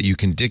today is that you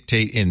can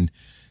dictate in,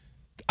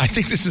 I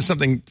think this is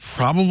something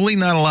probably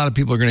not a lot of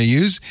people are going to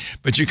use,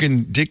 but you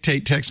can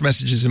dictate text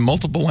messages in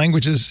multiple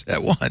languages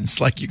at once.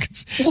 Like you can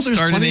Well, there's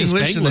start in plenty of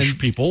English and Spanglish then,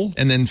 people.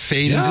 and then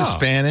fade into Yeah.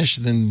 Spanish,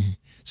 and then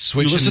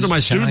switch You listen into to my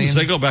students; Italian.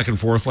 they go back and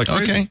forth like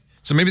crazy. Okay.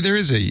 So maybe there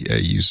is a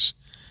use.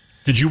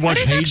 Did you watch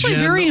That is Hey actually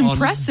Jen very on-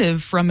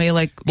 impressive from a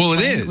Well,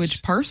 it is.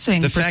 language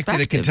parsing The fact that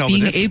it can tell the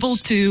being difference. able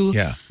to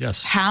Yeah.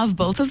 Yes. have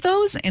both of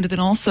those and then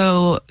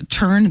also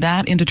turn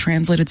that into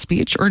translated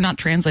speech, or not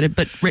translated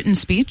but written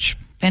speech.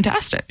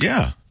 Fantastic.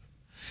 Yeah.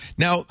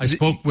 Now, I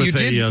spoke with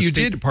you a State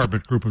did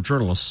Department group of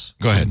journalists.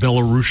 Go ahead.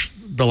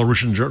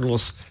 Belarusian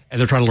journalists, and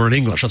they're trying to learn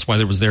English. That's why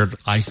there was there.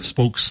 I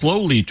spoke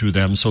slowly to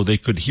them so they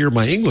could hear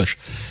my English.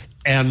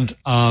 And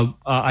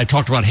I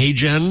talked about Hey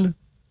Jen,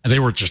 and they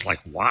were just like,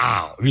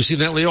 wow. Have you seen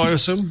that, Leo, I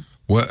assume?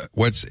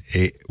 What's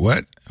a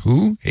what?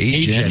 Who?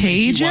 Hey Jen.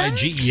 Hey Jen?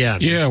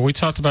 H-E-Y-G-E-N. Yeah, we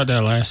talked about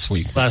that last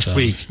week. with,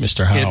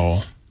 Mr.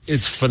 Howell.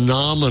 It's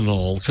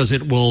phenomenal because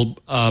it will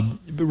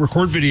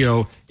record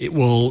video. It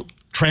will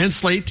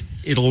translate.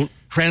 It'll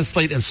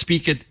translate and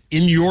speak it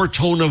in your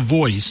tone of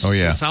voice. Oh,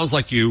 yeah. It sounds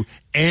like you,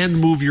 and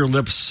move your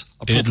lips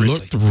It appropriately.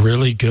 looked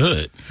really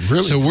good.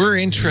 Really. So good. we're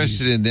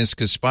interested in this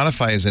because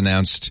Spotify has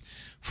announced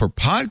for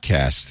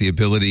podcasts the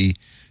ability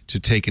to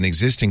take an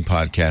existing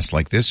podcast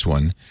like this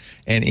one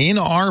and in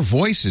our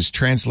voices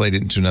translate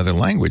it into another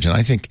language. And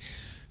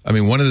I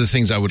mean, one of the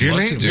things I would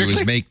love to do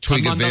is make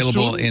Twig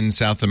available in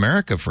South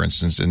America, for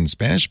instance, in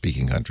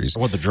Spanish-speaking countries. I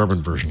want the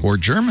German version. Or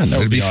German. That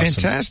would be be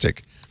awesome.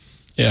 fantastic.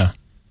 Yeah.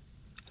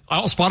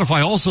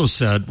 Spotify also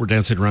said, we're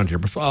dancing around here,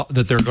 but,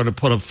 that they're going to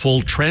put up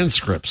full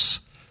transcripts,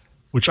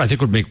 which I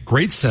think would make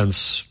great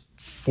sense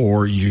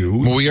for you.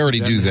 Well, we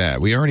already do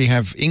that. We already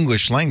have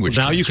English language.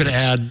 Now you can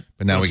transcripts. add,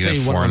 But now we can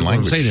have foreign what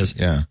language. I'm saying is,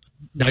 yeah.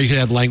 now you can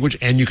add language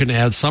and you can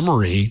add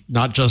summary,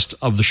 not just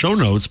of the show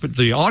notes, but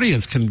the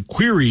audience can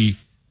query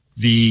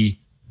the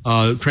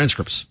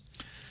transcripts.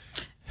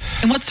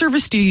 And what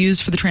service do you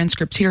use for the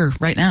transcripts here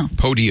right now?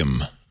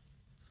 Podium.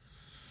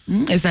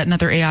 Is that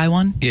another AI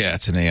one? Yeah,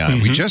 it's an AI.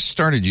 We just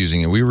started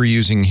using it. We were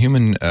using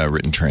human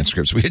written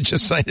transcripts. We had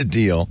just signed a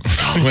deal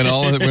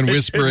when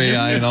Whisper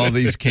AI and all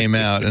these came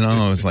out, and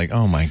I was like,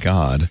 oh my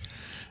god.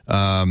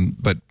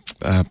 But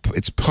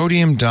it's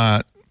Podium.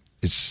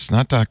 It's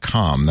not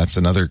 .com. That's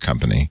another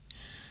company.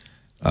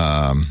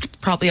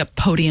 Probably a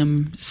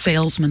Podium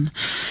salesman.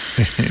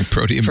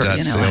 Podium For,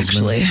 salesman.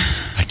 actually.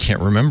 I can't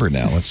remember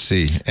now. Let's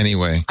see.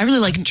 Anyway, I really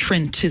like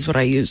Trent is what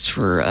I use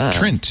for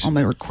Trent. all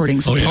my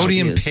recordings. Oh, and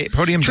yeah. interviews.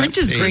 Podium. Trent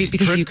is great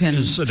because Trent you can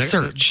is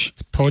search.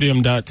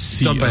 Podium.co.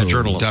 Done by a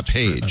journalist.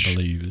 .page. I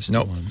believe is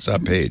Nope, the one. it's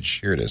 .page.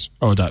 Here it is.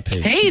 Oh,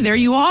 .page. Hey, there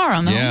you are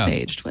on the Yeah.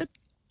 homepage. Twit.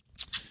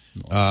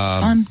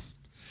 Fun.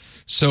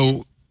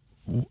 So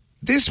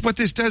what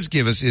this does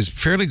give us is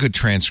fairly good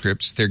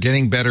transcripts. They're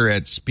getting better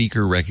at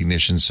speaker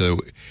recognition. So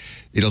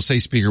it'll say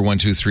speaker 1,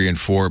 2, 3, and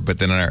 4, but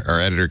then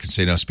our editor can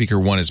say, no, speaker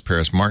 1 is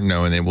Paris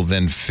Martineau, and it will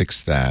then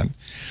fix that.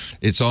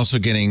 It's also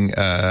getting,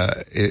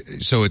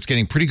 so it's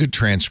getting pretty good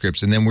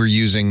transcripts. And then we're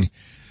using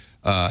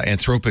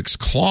Anthropic's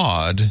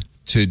Claude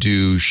to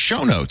do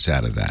show notes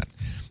out of that.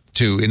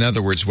 In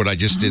other words, what I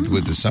just did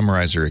with the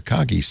summarizer at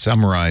Kagi,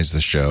 summarize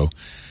the show.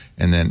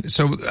 And then,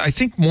 so I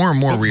think more and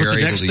more we are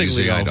able to use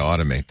AI to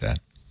automate that.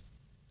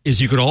 Is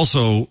you could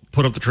also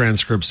put up the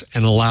transcripts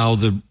and allow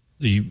the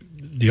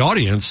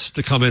audience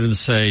to come in and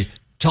say,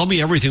 tell me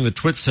everything that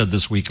Twit said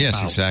this week.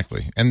 Yes,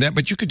 exactly.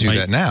 But you could do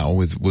that now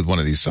with one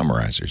of these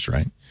summarizers,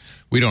 right?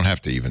 We don't have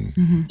to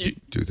even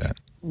do that.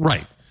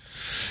 Right.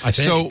 I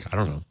think. I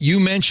don't know. You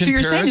mentioned So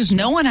you're Paris. saying is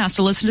no one has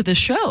to listen to this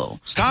show.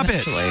 Stop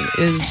it.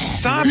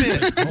 Stop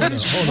it. What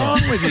is wrong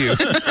with you?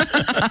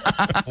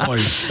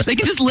 They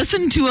can just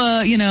listen to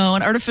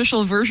an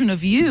artificial version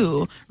of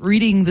you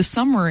reading the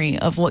summary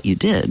of what you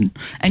did,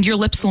 and your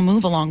lips will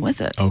move along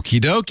with it. Okie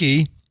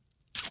dokie.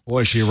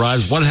 Boy, she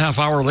arrives 1.5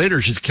 hours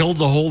later. She's killed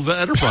the whole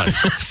enterprise.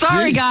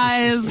 Sorry,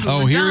 guys.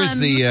 Oh, here is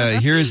the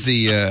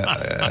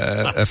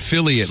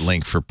affiliate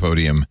link for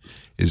Podium.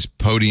 Is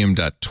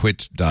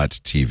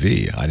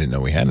podium.twit.tv. I didn't know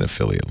we had an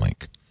affiliate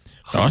link.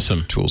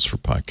 Awesome. Tools for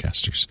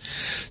podcasters.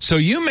 So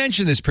you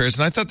mentioned this, Paris,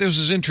 and I thought this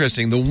was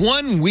interesting. The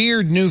one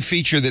weird new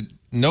feature that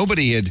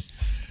nobody had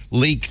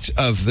leaked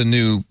of the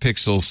new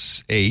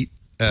Pixel 8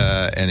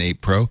 and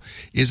 8 Pro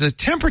is a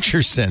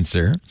temperature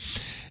sensor.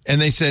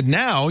 And they said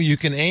now you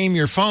can aim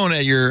your phone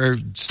at your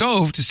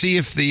stove to see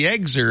if the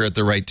eggs are at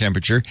the right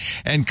temperature.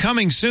 And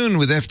coming soon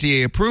with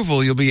FDA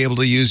approval, you'll be able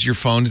to use your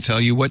phone to tell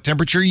you what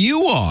temperature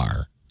you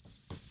are.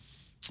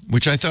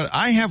 Which I thought,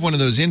 I have one of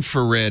those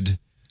infrared,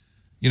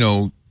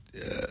 looks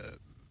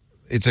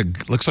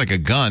like a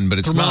gun, but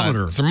it's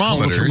not.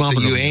 Thermometers that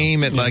you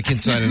aim at like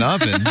inside an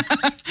oven.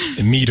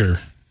 A meter.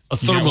 A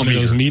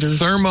thermometer.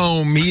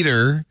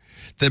 Thermometer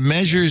that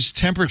measures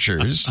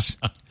temperatures.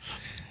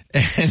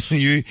 And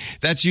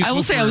that's useful. I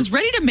will say I was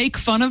ready to make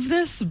fun of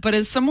this, but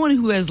as someone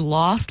who has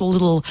lost the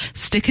little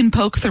stick and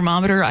poke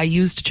thermometer I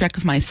use to check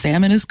if my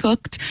salmon is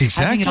cooked,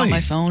 having it on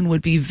my phone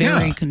would be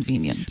very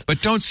convenient.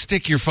 But don't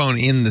stick your phone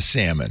in the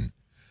salmon.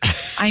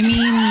 I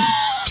mean,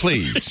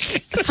 please.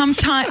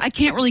 Sometimes I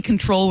can't really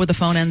control where the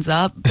phone ends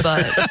up,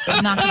 but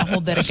I'm not going to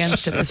hold that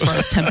against it as far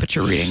as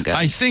temperature reading goes.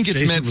 I think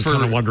it's Jason meant was for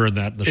kind of wondering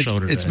that in the show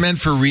today. It's meant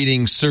for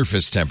reading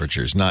surface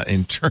temperatures, not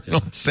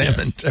internal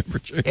salmon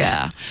temperatures.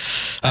 Yeah.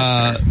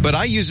 But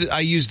I use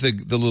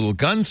the little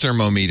gun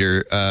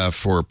thermometer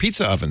for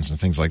pizza ovens and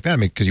things like that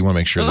because you want to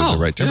make sure they're the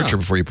right temperature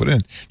before you put it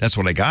in. That's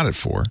what I got it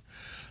for.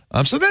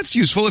 So that's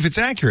useful if it's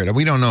accurate.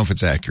 We don't know if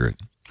it's accurate.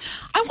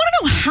 I want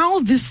to know how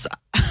this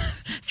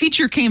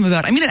feature came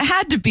about. I mean, it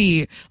had to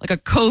be like a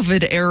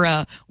COVID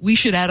era. We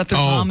should add a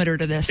thermometer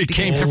to this. It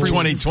came from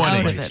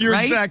 2020. You're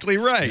right? exactly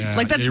right. Yeah,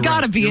 like that's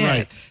got to be it.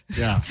 Right.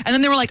 Yeah. And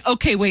then they were like,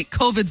 okay, wait,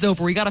 COVID's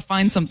over. We got to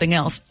find something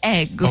else.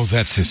 Eggs. Oh,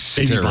 that's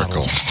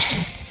hysterical.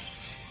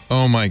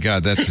 Oh my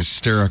God, that's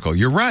hysterical.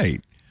 You're right.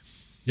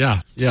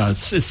 Yeah.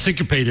 It's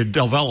syncopated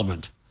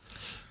development.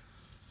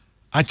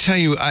 I tell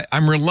you,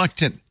 I'm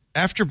reluctant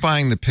after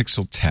buying the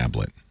Pixel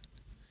tablet.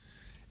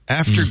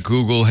 After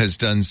Google has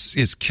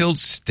killed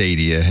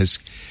Stadia,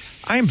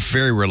 I am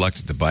very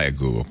reluctant to buy a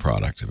Google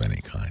product of any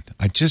kind.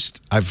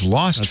 I've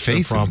lost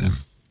faith in them.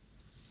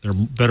 They're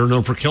better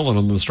known for killing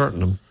them than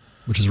starting them,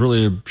 which is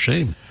really a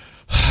shame.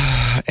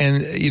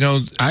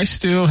 And, I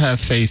still have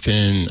faith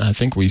in, I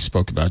think we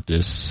spoke about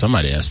this.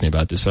 Somebody asked me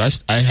about this.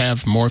 But I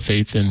have more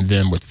faith in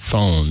them with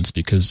phones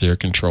because they're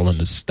controlling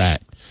the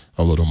stack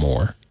a little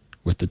more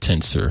with the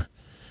Tensor.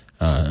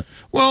 Look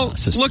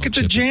at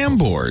the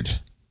Jamboard,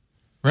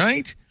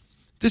 right?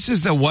 This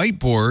is the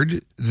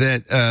whiteboard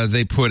that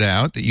they put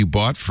out that you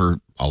bought for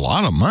a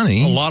lot of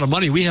money. A lot of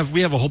money. We have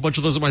a whole bunch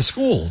of those at my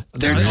school.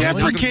 They're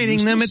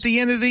deprecating them at the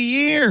end of the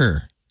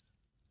year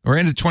or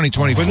end of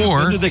 2024.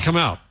 When did they come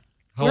out?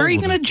 Where are you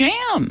going to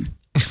jam?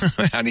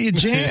 How do you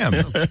jam?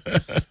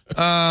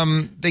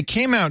 They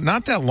came out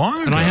not that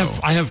long ago. And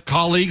I have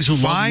colleagues who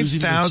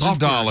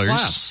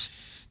 $5,000.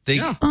 They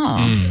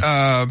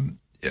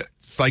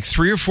like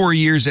 3 or 4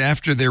 years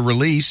after their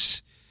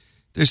release,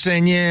 they're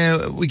saying,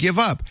 "Yeah, we give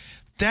up."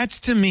 That's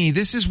to me.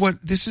 This is why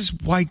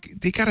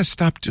they got to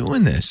stop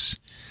doing this.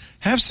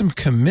 Have some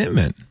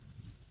commitment.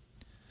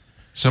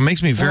 So it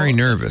makes me very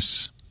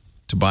nervous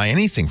to buy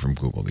anything from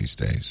Google these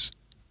days.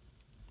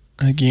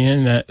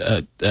 Again,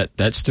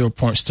 that still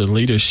points to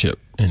leadership,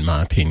 in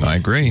my opinion. I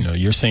agree.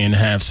 You're saying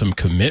have some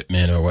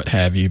commitment or what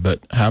have you, but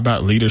how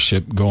about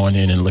leadership going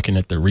in and looking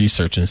at the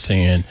research and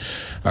saying,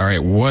 all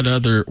right, what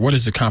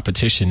is the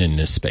competition in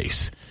this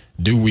space?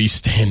 Do we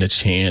stand a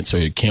chance,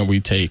 or can we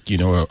take,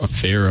 a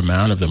fair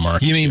amount of the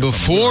market? You mean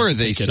before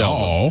they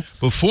sell them?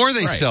 Before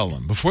they sell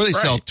them? Before they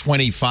sell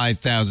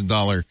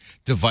 $25,000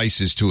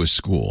 devices to a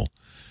school?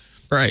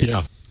 Right.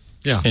 Yeah.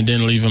 And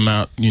then leave them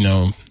out,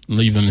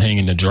 leave them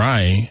hanging to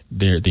dry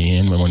there at the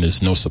end when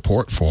there's no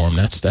support for them.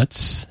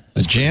 That's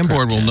The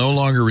Jamboard will no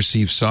longer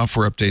receive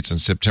software updates on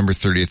September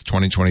 30th,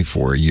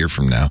 2024, a year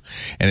from now,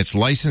 and its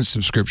license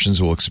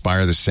subscriptions will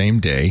expire the same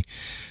day.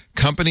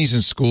 Companies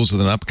and schools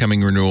with an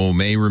upcoming renewal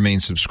may remain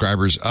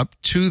subscribers up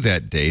to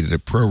that date at a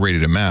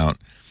prorated amount.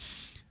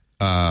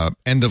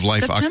 End of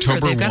life September,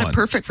 October 1. They've got it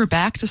perfect for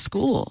back to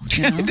school.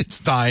 You know? It's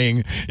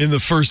dying in the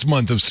first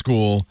month of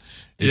school.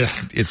 It's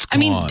gone. I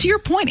mean, to your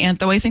point, Ant,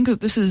 though, I think that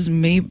this is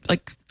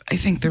I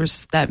think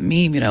there's that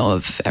meme,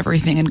 of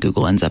everything in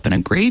Google ends up in a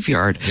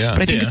graveyard. Yeah.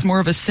 But I think it's more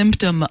of a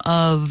symptom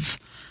of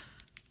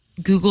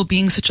Google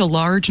being such a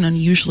large and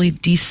unusually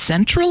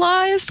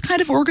decentralized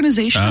kind of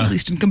organization, at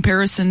least in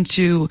comparison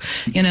to,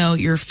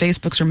 your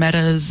Facebooks or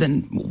Metas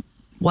and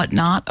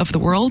whatnot of the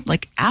world.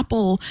 Like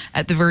Apple,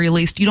 at the very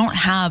least, you don't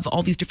have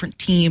all these different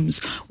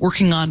teams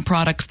working on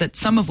products that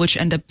some of which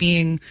end up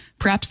being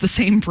perhaps the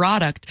same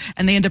product,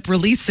 and they end up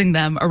releasing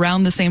them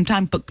around the same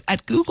time. But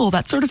at Google,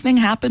 that sort of thing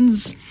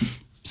happens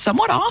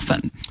somewhat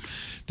often.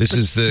 This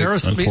is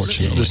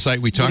the site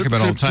we talk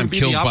about all the time,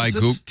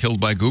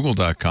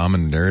 killedbygoogle.com,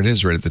 and there it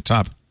is right at the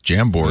top,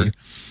 Jamboard,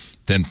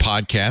 then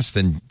podcast,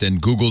 then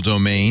Google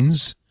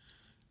Domains,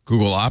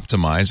 Google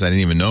Optimize. I didn't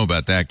even know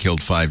about that,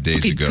 killed 5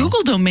 days ago.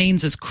 Google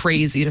Domains is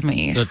crazy to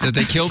me. Did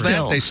they kill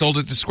that? They sold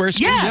it to Squarespace?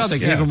 Yes. Yeah, they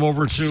gave them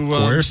over to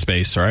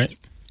Squarespace, right?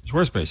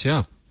 Squarespace,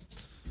 yeah.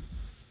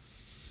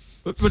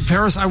 But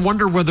Paris, I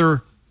wonder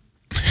whether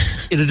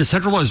in a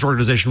decentralized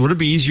organization, would it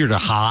be easier to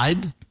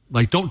hide?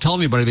 Like, don't tell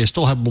anybody they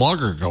still have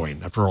Blogger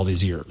going after all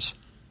these years.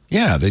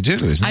 Yeah, they do.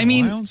 Isn't that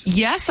wild?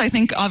 Yes, I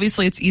think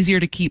obviously it's easier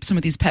to keep some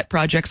of these pet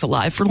projects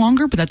alive for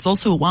longer, but that's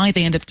also why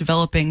they end up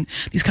developing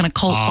these kind of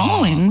cult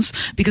followings,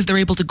 because they're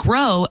able to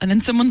grow. And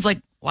then someone's like,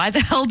 why the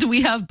hell do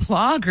we have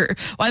Blogger?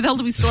 Why the hell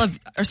do we still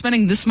are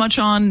spending this much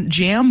on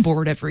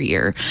Jamboard every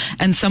year?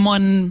 And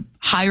someone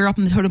higher up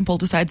in the totem pole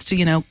decides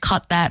to,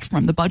 cut that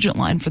from the budget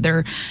line for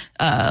their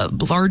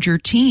larger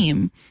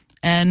team.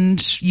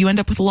 And you end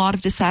up with a lot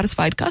of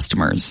dissatisfied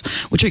customers,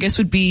 which I guess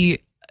would be,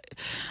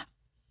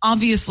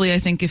 obviously, I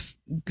think if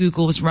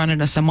Google was run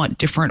in a somewhat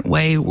different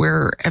way,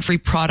 where every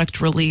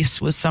product release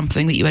was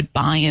something that you had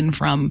buy-in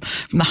from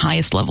the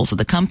highest levels of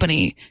the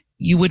company,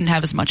 you wouldn't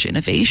have as much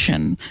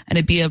innovation, and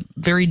it'd be a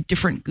very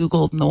different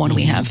Google than the one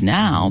we have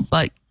now,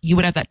 but you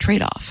would have that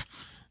trade-off.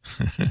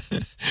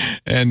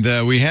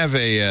 And we have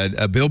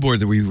a billboard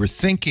that we were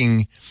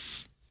thinking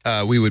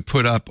we would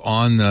put up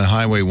on the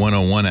Highway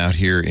 101 out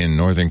here in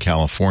Northern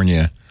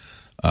California,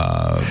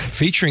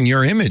 featuring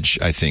your image,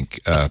 I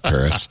think,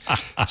 Paris.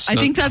 I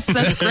think that's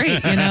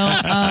great,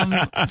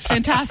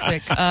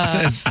 fantastic.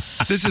 Says,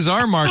 this is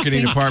our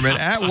marketing department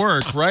at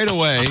work right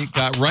away,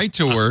 got right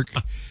to work.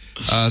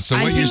 So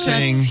what you're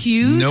saying,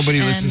 huge, nobody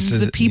listens to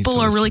the people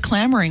are really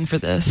clamoring for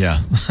this. Yeah.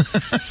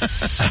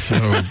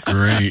 So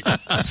great.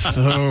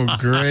 So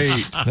great.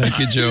 Thank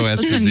you, Joe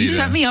Esposito. Listen, you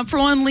set me up for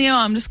one, Leo.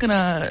 I'm just going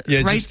to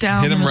write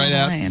down. Hit him right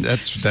out. line.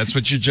 That's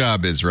what your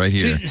job is right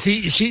here.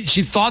 See,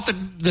 she thought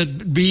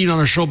that being on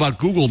a show about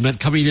Google meant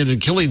coming in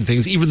and killing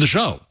things, even the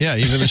show. Yeah,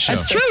 even the show.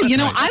 That's true.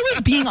 I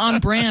was being on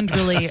brand,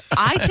 really.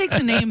 I take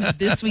the name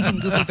This Week in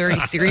Google very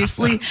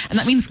seriously, and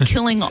that means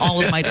killing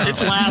all of my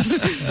darlings. It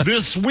lasts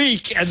this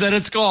week, and then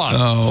it's gone.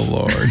 Oh,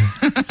 Lord.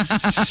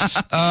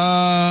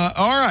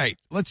 All right.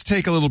 Let's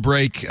take a little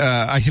break.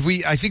 I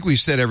think we've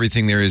said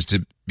everything there is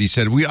to be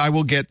said. I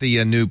will get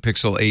the new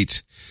Pixel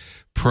 8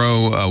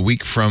 Pro a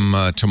week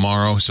from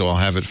tomorrow, so I'll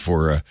have it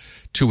for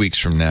 2 weeks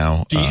from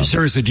now.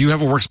 Seriously, do you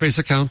have a Workspace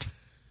account?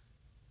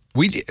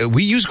 We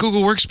use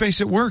Google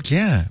Workspace at work,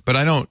 yeah, but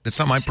I don't. It's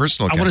not my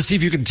personal account. I want to see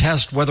if you can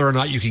test whether or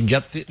not you can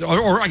get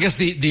or I guess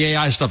the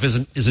AI stuff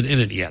isn't in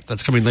it yet.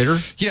 That's coming later.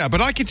 Yeah,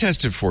 but I can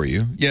test it for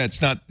you. Yeah,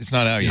 it's not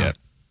out yet.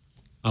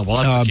 Oh,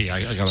 well, that's the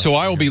key. So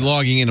I will be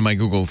logging into my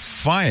Google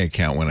Fi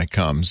account when it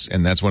comes,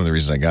 and that's one of the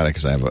reasons I got it,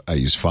 because I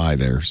use Fi,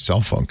 their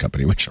cell phone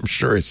company, which I'm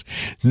sure is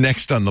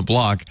next on the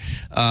block.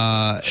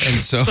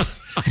 And so,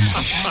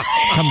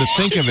 come to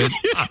think of it,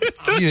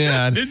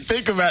 yeah, I didn't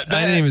think about that.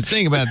 I didn't even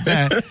think about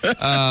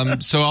that.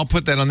 So I'll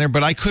put that on there,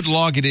 but I could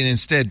log it in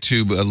instead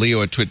to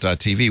Leo at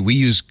twit.tv. We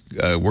use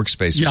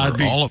Workspace for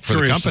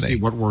the company. To see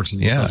what works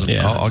and what yeah, doesn't.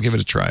 I'll give it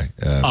a try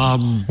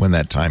when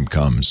that time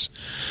comes.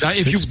 Now,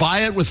 if you buy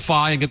it with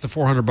Fi and get the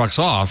 $400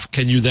 off,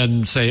 can you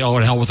then say, "Oh,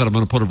 and hell with it, I'm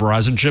going to put a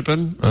Verizon chip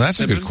in"? Well,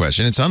 that's a good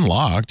question. It's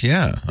unlocked.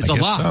 Yeah, it's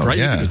unlocked, right?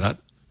 Yeah. You can do that.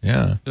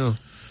 Yeah.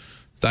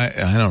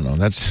 I don't know.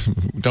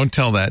 Don't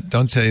tell that.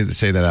 Don't say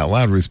that out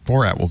loud. Ruth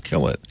Porat will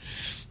kill it.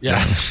 Yeah.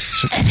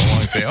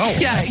 Say, oh,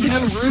 yeah.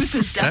 Ruth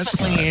is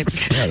definitely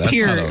that's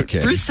here. Not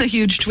okay. Ruth's a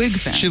huge Twig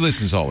fan. She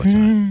listens all the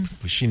time.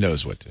 She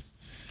knows what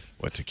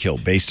to kill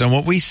based on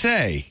what we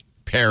say.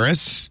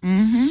 Paris.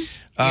 Mm-hmm.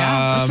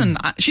 Yeah, listen,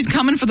 she's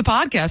coming for the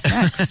podcast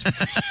next.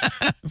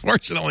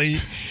 Fortunately,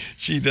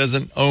 she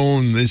doesn't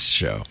own this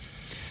show.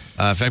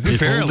 In fact,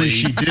 apparently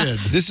she did.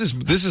 This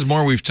is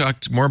more. We've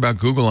talked more about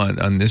Google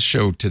on this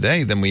show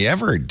today than we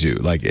ever do,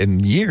 like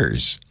in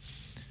years.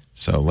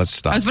 So let's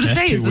stop. I was about to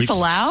say, is this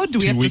allowed? Do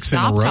we have to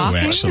stop talking?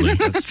 Actually.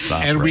 Let's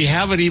stop. And right we now.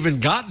 haven't even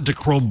gotten to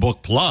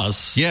Chromebook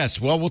Plus. Yes,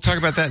 well, we'll talk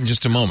about that in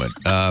just a moment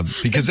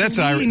because that's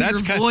your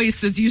kind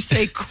voice as you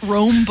say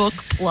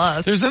Chromebook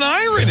Plus. There's an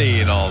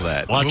irony in all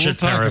that. Watch We'll it,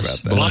 talk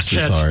Paris. about that. Watch Bless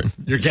his it. heart.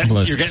 You're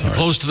getting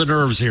close to the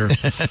nerves here.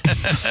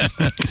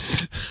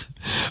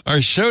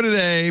 Our show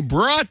today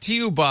brought to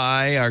you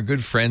by our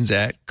good friends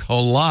at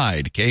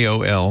Kolide,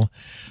 Kolide.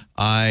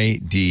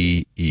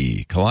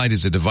 Kolide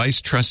is a device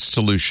trust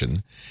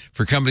solution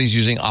for companies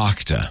using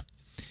Okta.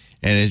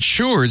 And it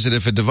ensures that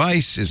if a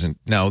device isn't,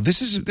 now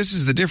this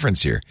is the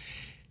difference here.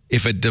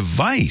 If a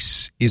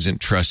device isn't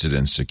trusted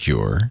and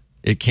secure,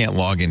 it can't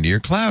log into your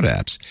cloud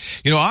apps.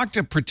 You know,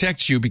 Okta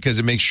protects you because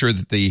it makes sure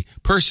that the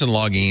person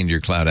logging into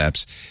your cloud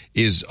apps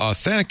is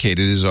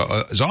authenticated, is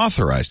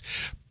authorized.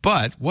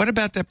 But what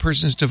about that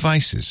person's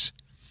devices?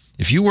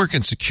 If you work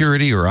in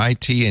security or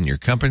IT and your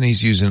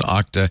company's using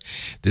Okta,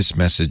 this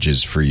message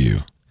is for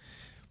you.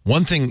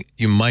 One thing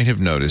you might have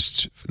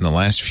noticed in the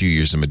last few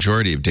years, the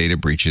majority of data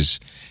breaches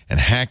and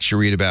hacks you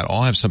read about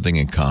all have something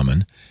in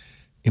common.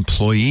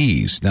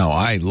 Employees. Now,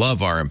 I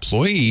love our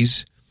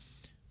employees,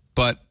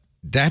 but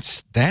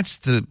that's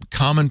the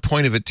common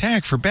point of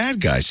attack for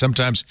bad guys.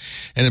 Sometimes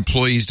an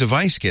employee's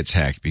device gets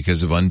hacked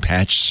because of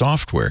unpatched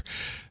software.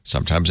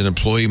 Sometimes an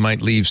employee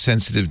might leave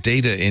sensitive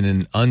data in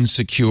an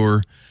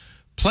unsecure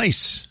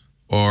place.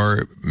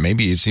 Or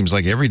maybe it seems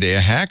like every day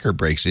a hacker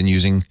breaks in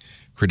using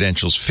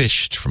credentials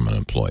phished from an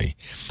employee.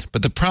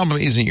 But the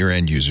problem isn't your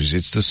end users.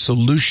 It's the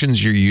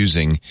solutions you're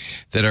using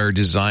that are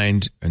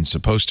designed and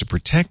supposed to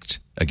protect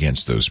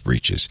against those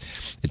breaches.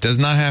 It does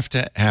not have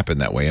to happen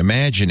that way.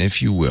 Imagine,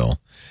 if you will,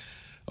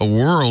 a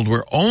world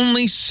where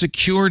only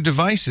secure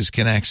devices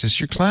can access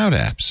your cloud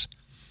apps.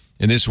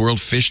 In this world,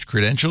 phished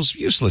credentials,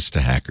 useless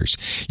to hackers.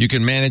 You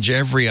can manage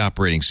every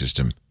operating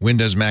system,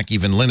 Windows, Mac,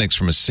 even Linux,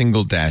 from a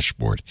single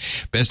dashboard.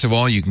 Best of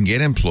all, you can get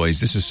employees,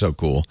 this is so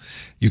cool,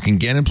 you can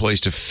get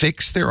employees to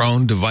fix their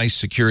own device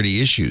security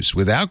issues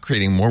without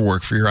creating more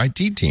work for your IT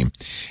team.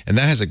 And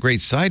that has a great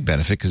side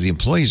benefit because the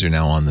employees are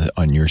now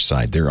on your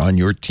side. They're on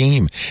your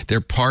team. They're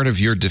part of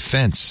your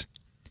defense.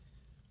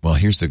 Well,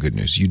 here's the good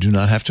news. You do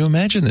not have to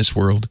imagine this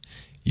world.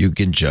 You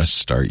can just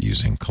start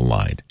using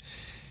Kolide.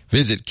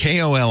 Visit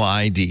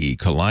Kolide,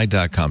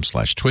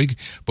 Kolide.com/twig.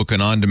 Book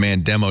an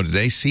on-demand demo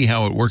today. See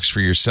how it works for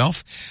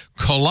yourself.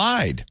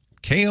 Kolide,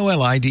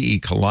 Kolide,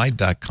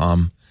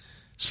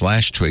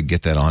 Kolide.com/twig.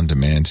 Get that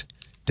on-demand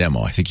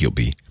demo. I think you'll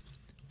be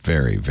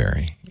very,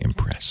 very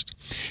impressed.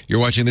 You're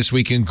watching This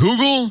Week in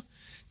Google.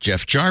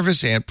 Jeff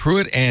Jarvis, Ant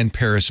Pruitt, and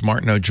Paris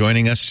Martineau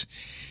joining us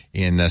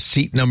in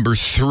seat number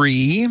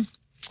 3.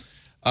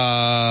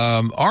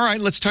 All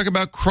right, let's talk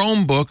about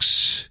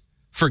Chromebooks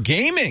for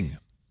gaming.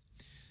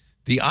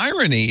 The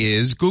irony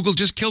is Google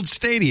just killed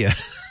Stadia.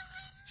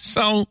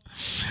 So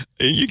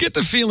you get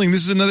the feeling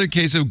this is another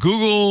case of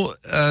Google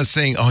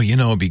saying, oh, you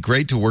know, it'd be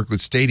great to work with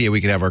Stadia.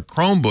 We could have our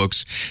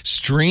Chromebooks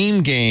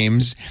stream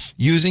games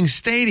using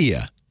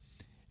Stadia.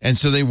 And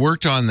so they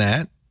worked on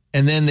that,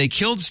 and then they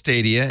killed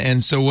Stadia.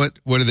 And so what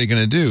are they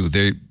going to do?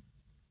 They're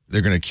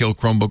going to kill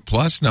Chromebook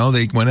Plus? No,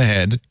 they went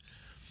ahead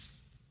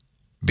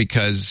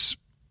because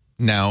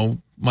now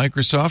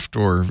Microsoft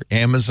or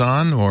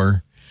Amazon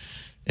or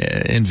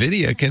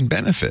NVIDIA can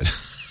benefit.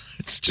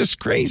 It's just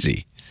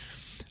crazy.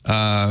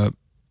 Are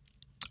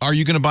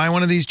you going to buy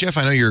one of these, Jeff?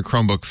 I know you're a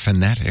Chromebook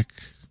fanatic.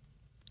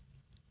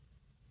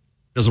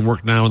 Doesn't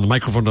work now, and the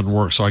microphone doesn't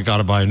work, so I got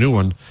to buy a new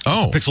one.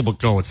 Oh. It's a Pixelbook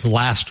Go. It's the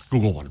last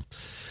Google one.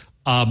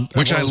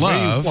 Which I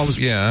love.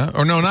 Yeah.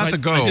 Or no, not the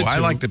Go. I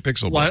like the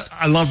Pixelbook. Well,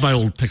 I love my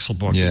old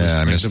Pixelbook. Yeah,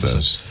 I miss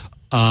those.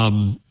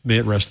 May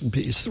it rest in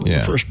peace. They were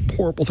the first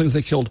horrible things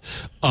they killed.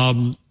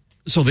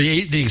 So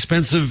the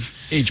expensive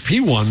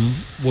HP one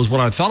was what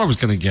I thought I was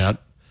going to get.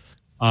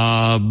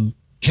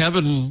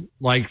 Kevin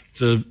likes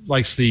the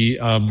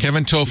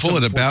Kevin Toffel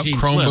at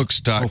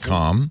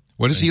aboutchromebooks.com.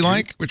 What does he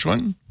like? Which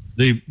one?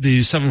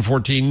 The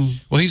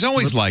 714. Well, he's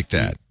always like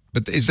that.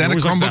 But is that a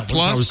Chromebook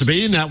Plus? I was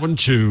debating that one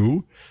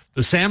too.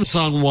 The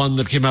Samsung one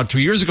that came out 2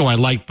 years ago I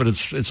liked, but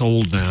it's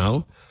old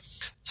now.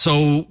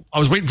 So I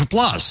was waiting for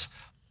Plus.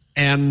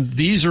 And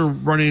these are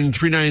running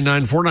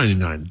 $399,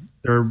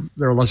 $499.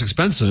 They're less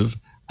expensive.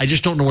 I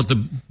just don't know what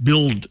the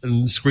build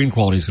and screen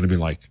quality is going to be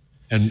like,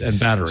 and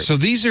battery. So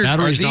these are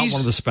battery's these, not one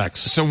of the specs.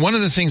 So one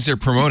of the things they're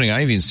promoting,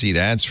 I even see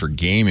ads for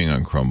gaming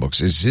on Chromebooks.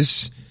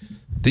 These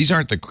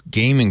aren't the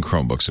gaming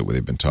Chromebooks that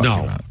they've been talking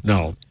about.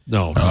 No.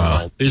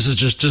 This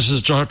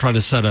is trying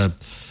to set a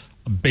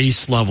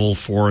base level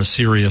for a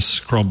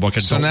serious Chromebook.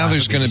 And so now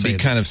there's going to be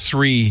kind of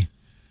 3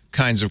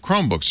 kinds of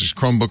Chromebooks. There's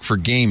Chromebook for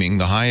gaming,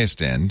 the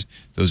highest end.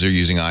 Those are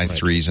using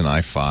i3s and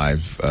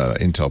i5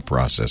 Intel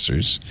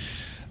processors.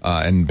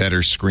 And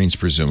better screens,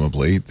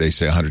 presumably. They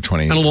say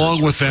 120. And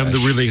along with them, the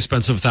really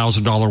expensive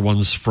 $1,000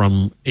 ones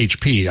from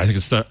HP. I think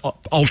it's the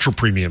ultra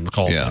premium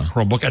called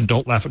Chromebook. And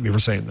don't laugh at me for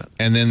saying that.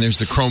 And then there's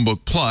the Chromebook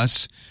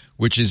Plus,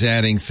 which is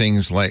adding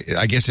things like,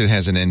 I guess it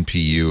has an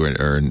NPU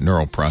or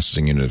neural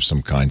processing unit of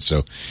some kind.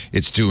 So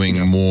it's doing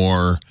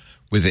more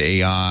with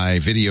AI.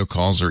 Video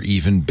calls are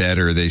even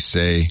better, they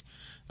say.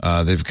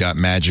 They've got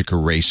Magic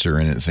Eraser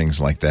in it, things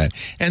like that.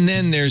 And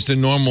then there's the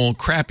normal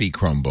crappy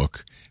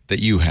Chromebook that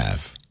you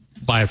have.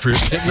 Buy it for your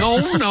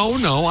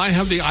No. I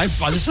have this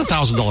is a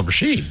 $1,000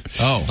 machine.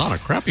 Oh. Not a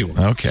crappy one.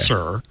 Okay.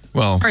 Sir.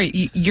 Well, All right,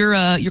 your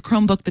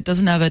Chromebook that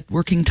doesn't have a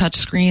working touch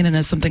screen and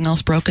has something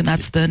else broken,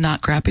 that's the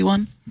not crappy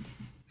one?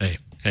 Hey.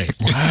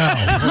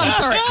 I'm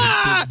sorry.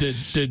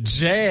 The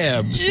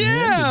jabs.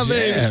 yeah, the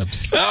baby.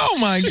 jabs. Oh,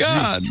 my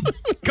God.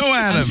 Go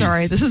at him. I'm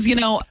sorry. This is, I'm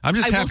just I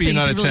will happy say you're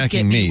not you did really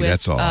attacking get me. with,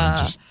 That's all. I'm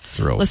just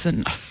thrilled.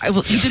 Listen,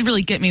 you did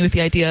really get me with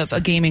the idea of a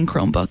gaming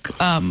Chromebook.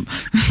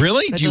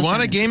 Really? That Do you does want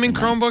a sound gaming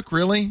interesting, Chromebook?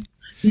 Really?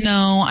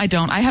 No, I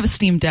don't. I have a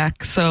Steam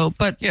Deck,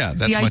 but Yeah,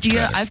 that's the much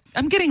idea. better.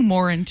 I'm getting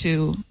more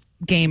into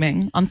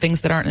gaming on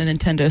things that aren't a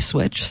Nintendo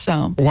Switch.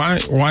 So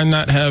Why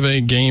not have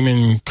a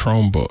gaming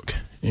Chromebook?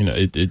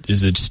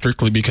 Is it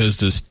strictly because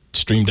this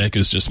Stream Deck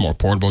is just more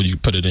portable? You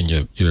put it in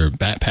your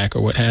backpack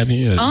or what have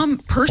you?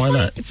 Personally,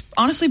 Why not? it's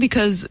honestly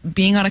because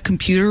being on a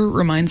computer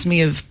reminds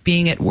me of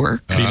being at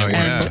work. Oh, yeah.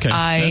 And Okay,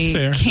 that's I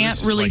fair. This can't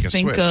is really like a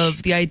think Switch.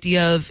 of the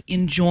idea of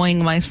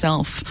enjoying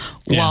myself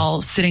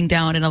while sitting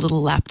down in a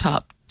little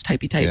laptop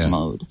typey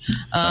mode.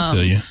 I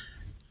feel you.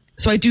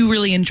 So I do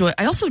really enjoy.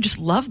 I also just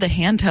love the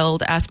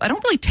handheld aspect. I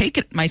don't really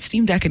take my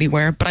Steam Deck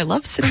anywhere, but I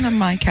love sitting on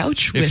my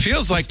couch. It with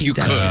feels the like Steam you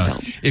Deck could.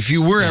 handheld. If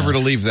you were ever to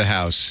leave the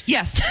house.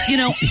 Yes,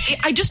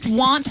 I just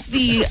want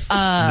the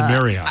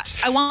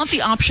Marriott. I want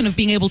the option of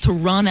being able to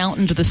run out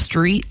into the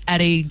street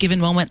at a given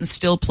moment and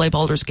still play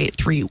Baldur's Gate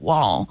 3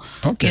 while,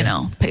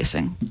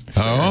 pacing.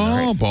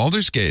 Oh,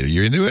 Baldur's Gate. Are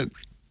you into it?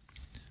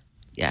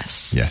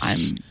 Yes. Yes.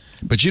 I'm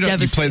But you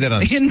play that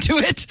on into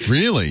it.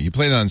 Really? You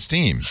play that on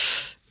Steam?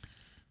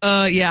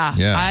 Yeah.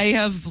 Yeah. I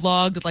have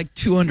logged like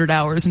 200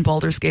 hours in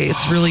Baldur's Gate.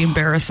 It's really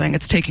embarrassing.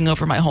 It's taking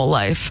over my whole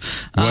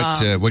life.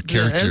 What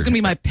character? It's gonna be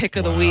my pick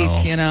of the week.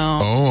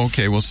 Oh,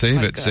 okay. We'll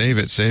save it. Save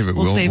it.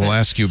 We'll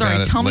ask you Sorry,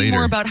 about it tell later. me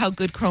more about how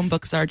good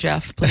Chromebooks are,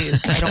 Jeff,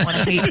 please. I don't want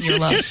to hate your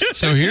love.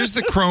 So here's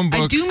the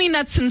Chromebook. I do mean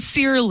that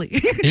sincerely.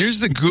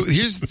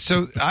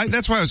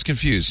 That's why I was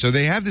confused. So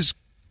they have this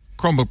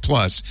Chromebook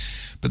Plus,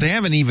 but they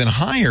have an even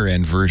higher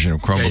end version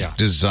of Chromebook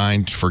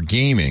designed for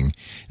gaming.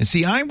 And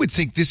see, I would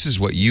think this is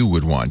what you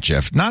would want,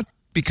 Jeff, not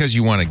because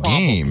you want a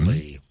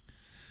game,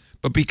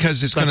 but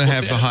because it's going to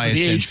have the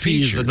highest end HP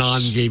features. is the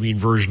non-gaming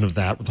version of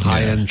that with the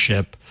high-end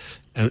chip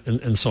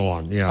and so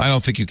on. Yeah, I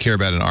don't think you care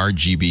about an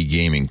RGB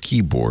gaming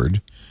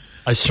keyboard.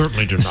 I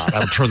certainly do not. I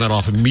would turn that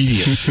off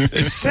immediately.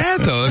 It's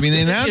sad, though. I mean,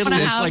 they announced You're going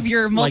to this. have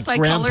your like multicolors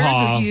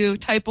Grandpa. as you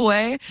type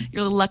away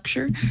your little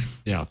lecture.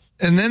 Yeah.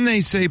 And then they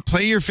say,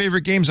 play your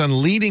favorite games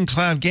on leading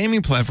cloud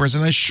gaming platforms.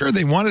 And I'm sure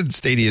they wanted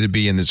Stadia to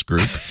be in this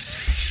group,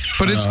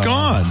 but it's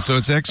gone. So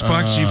it's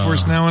Xbox,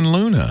 GeForce Now, and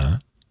Luna.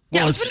 Yeah,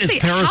 Well, I was it's going to say,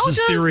 Paris's how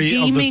does theory of the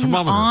gaming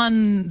thermometer.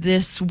 on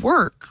this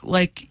work?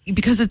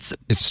 Because it's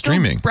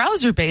streaming.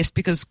 browser based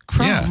because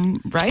Chrome,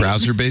 right? It's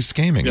browser-based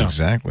gaming, Yeah.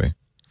 exactly.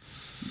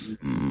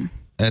 And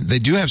they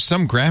do have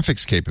some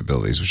graphics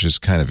capabilities, which is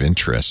kind of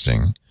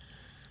interesting.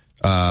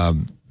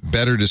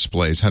 Better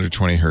displays,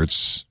 120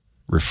 hertz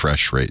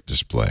refresh rate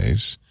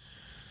displays,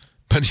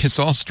 but it's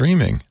all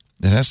streaming.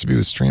 It has to be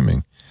with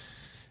streaming.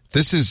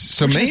 This is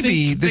so. Which I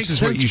Maybe think this makes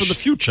is what sense you for the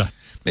future.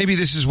 Maybe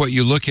this is what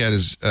you look at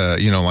as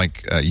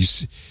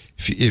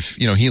if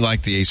he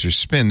liked the Acer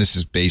Spin. This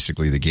is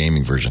basically the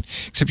gaming version,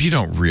 except you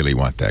don't really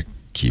want that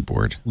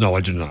keyboard. No,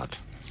 I do not.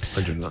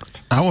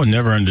 I will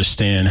never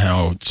understand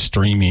how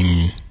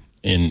streaming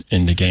in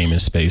the gaming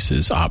space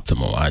is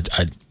optimal.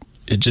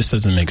 It just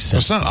doesn't make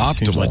sense. Well, it's not It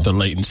seems optimal. like the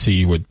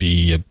latency would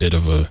be a bit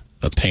of a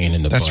pain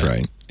in the That's butt.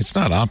 right. It's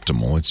not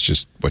optimal. It's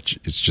just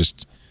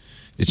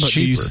it's But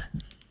cheaper.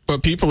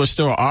 But people are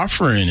still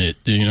offering it.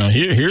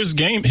 Here's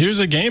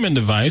a gaming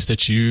device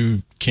that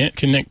you can't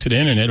connect to the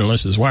internet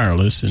unless it's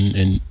wireless,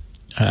 and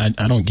I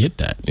don't get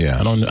that. Yeah.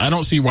 I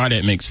don't see why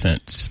that makes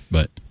sense.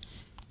 But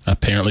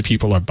apparently,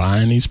 people are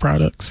buying these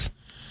products.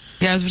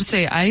 Yeah, I was going to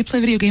say, I play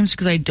video games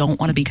because I don't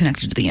want to be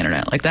connected to the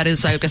internet. Like, that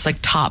is, I guess,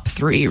 top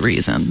 3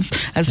 reasons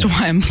as to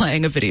why I'm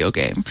playing a video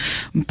game.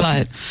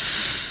 But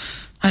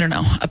I don't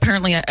know.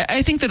 Apparently,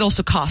 I think that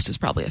also cost is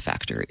probably a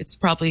factor. It's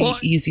probably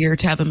easier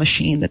to have a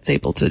machine that's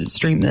able to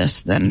stream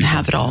this than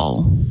have it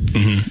all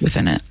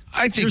within it.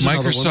 I think Here's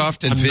another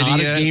Microsoft, one. I'm not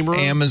a NVIDIA, gamer.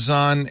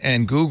 Amazon,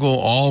 and Google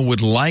all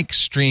would like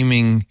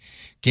streaming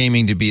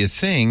gaming to be a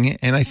thing,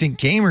 and I think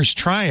gamers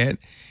try it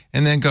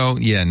and then go,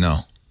 yeah, no.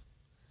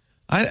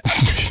 I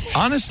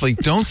honestly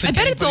don't think.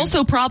 I bet it's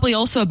also probably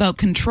also about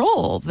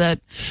control that,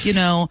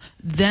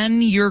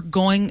 then you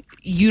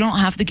don't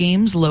have the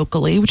games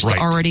locally, which is Right.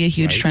 already a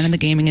huge Right. trend in the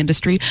gaming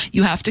industry.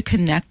 You have to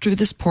connect through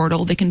this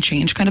portal. They can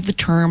change kind of the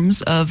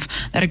terms of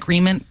that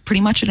agreement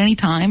pretty much at any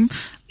time.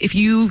 If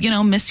you,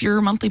 miss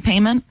your monthly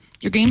payment,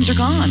 your games are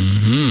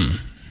gone.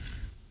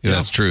 Yeah,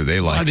 that's true.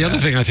 They like The that. other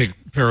thing I think,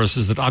 Paris,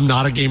 is that I'm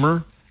not a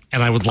gamer,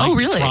 and I would like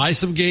really? to try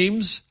some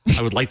games.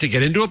 I would like to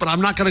get into it, but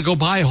I'm not going to go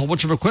buy a whole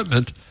bunch of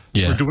equipment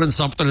for doing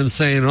something and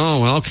saying, oh,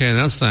 well, okay,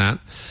 that's that.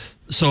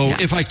 So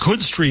if I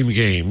could stream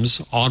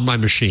games on my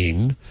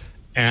machine,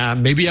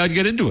 maybe I'd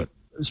get into it.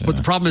 But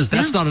the problem is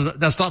that's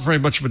not very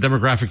much of a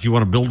demographic you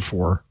want to build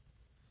for.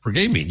 for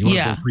gaming. You want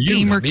to go for you,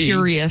 gamer not me.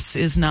 curious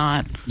is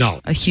not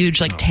No. a huge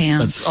TAM.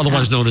 That's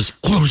otherwise known as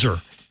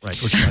loser. Right,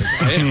 which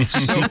I am.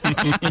 So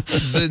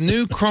the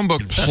new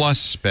Chromebook Plus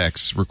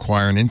specs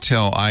require an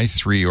Intel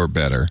i3 or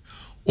better,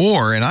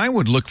 and I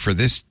would look for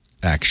this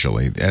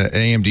actually,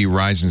 AMD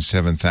Ryzen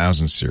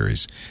 7000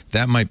 series.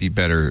 That might be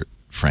better,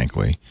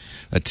 frankly.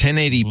 A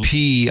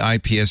 1080p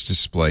IPS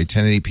display,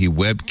 1080p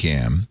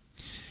webcam,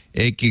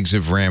 8 gigs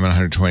of RAM and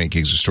 128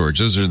 gigs of storage.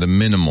 Those are the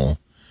minimal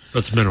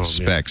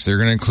specs. They're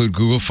going to include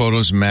Google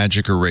Photos,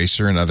 Magic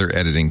Eraser, and other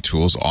editing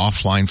tools,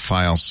 offline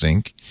file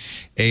sync,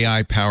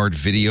 AI-powered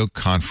video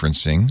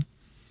conferencing,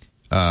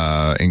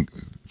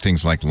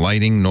 things like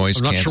lighting,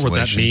 noise cancellation. I'm not sure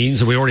what that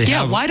means. We already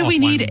have. Why do we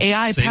need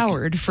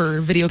AI-powered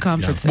for video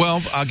conferencing? Yeah.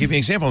 Well, I'll give you an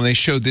example. And they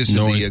showed this at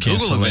the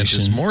Google event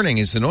this morning.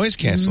 Is the noise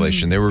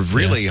cancellation. They were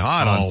really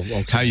hot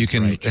on how you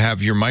can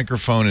have your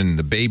microphone and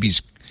the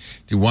baby's.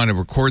 You want to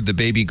record the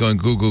baby going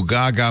goo goo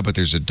gaga, but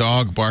there's a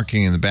dog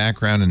barking in the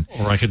background,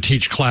 or I could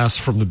teach class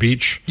from the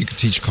beach. You could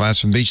teach class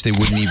from the beach. They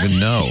wouldn't even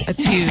know.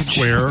 That's huge.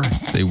 Where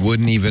they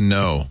wouldn't even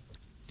know,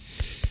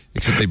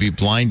 except they'd be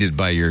blinded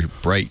by your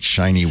bright,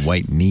 shiny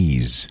white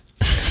knees.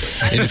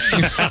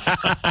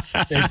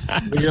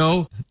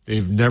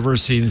 They've never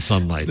seen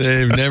sunlight.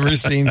 They've never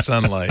seen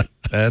sunlight.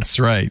 That's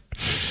right.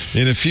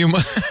 In a few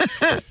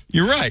months,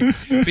 you're right,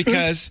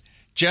 because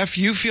Jeff,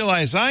 you feel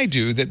as I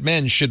do that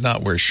men should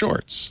not wear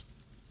shorts.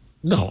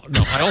 No.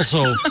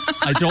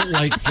 I don't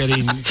like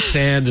getting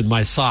sand in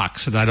my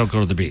socks, and I don't go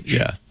to the beach.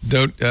 Yeah.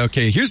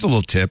 Okay, here's a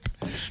little tip.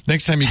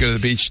 Next time you go to the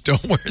beach,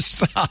 don't wear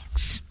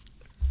socks.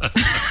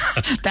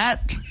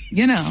 But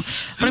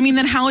I mean,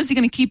 then how is he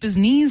going to keep his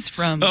knees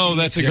from? Oh,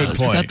 that's a good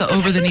point. Without the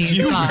over the knee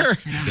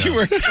socks. Do you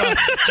wear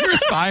socks? Do you wear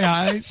thigh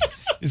highs?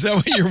 Is that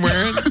what you're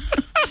wearing?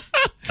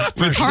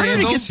 It's harder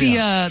to get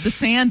the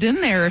sand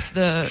in there if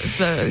the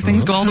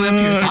things go all the way up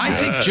to your thighs. I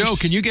think, Joe,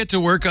 can you get to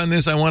work on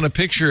this? I want a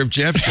picture of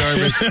Jeff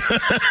Jarvis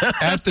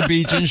at the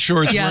beach in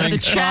shorts wearing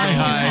thigh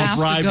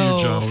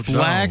highs.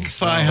 Black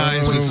thigh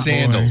highs with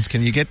sandals.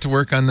 Can you get to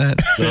work on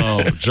that?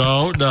 No,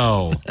 Joe,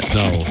 no.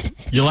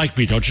 You like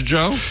me, don't you,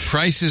 Joe?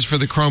 Prices for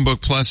the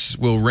Chromebook Plus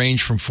will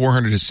range from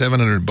 $400 to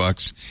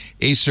 $700.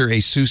 Acer,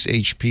 Asus,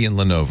 HP, and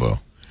Lenovo.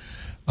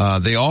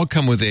 They all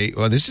come with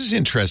this is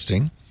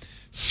interesting,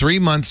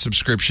 3-month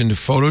subscription to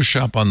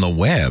Photoshop on the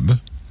web.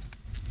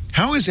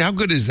 How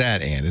good is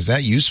that, Ann? Is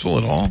that useful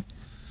at all?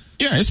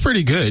 Yeah, it's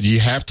pretty good.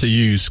 You have to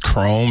use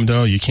Chrome,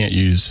 though. You can't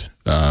use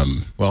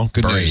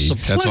good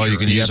news. That's all you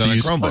can use on a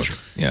Chromebook.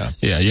 Yeah,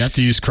 you have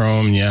to use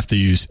Chrome. You have to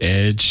use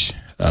Edge.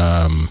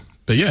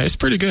 But yeah, it's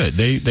pretty good.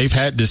 They've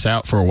had this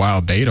out for a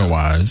while,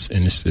 beta-wise,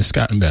 and it's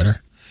gotten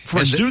better.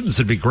 For students,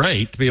 it'd be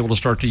great to be able to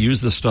start to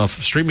use this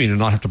stuff streaming and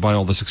not have to buy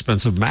all this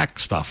expensive Mac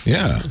stuff.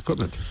 Yeah,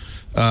 equipment.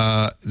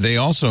 They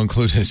also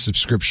include a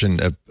subscription,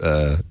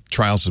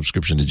 trial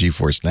subscription to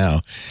GeForce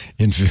Now,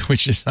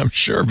 which is, I'm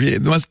sure,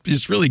 it must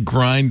just really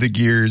grind the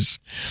gears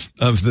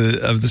of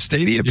the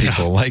Stadia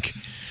people. Yeah. Like,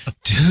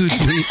 dudes,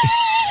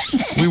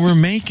 we were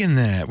making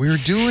that, we were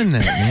doing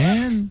that,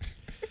 man.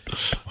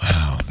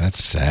 Wow,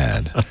 that's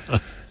sad.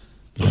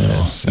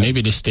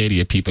 Maybe the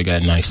Stadia people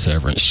got nice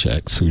severance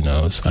checks. Who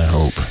knows? I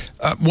hope.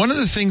 One of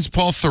the things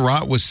Paul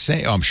Thurrott was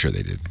saying, I'm sure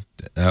they did.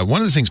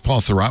 One of the things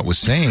Paul Thurrott was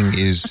saying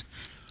is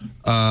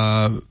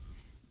that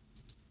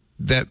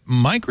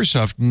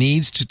Microsoft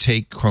needs to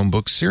take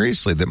Chromebooks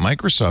seriously, that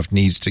Microsoft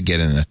needs to get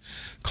in the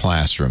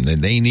classroom,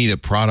 that they need a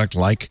product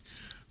like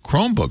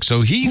Chromebook.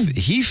 So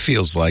he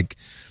feels like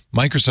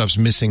Microsoft's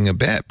missing a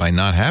bet by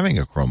not having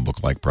a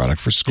Chromebook-like product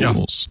for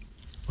schools. Yeah.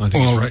 I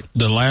think that's right.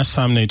 The last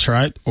time they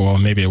tried, or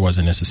maybe it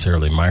wasn't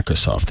necessarily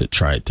Microsoft that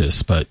tried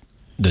this, but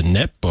the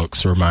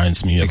netbooks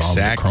reminds me of all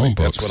the Chromebooks.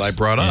 That's what I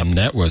brought up. And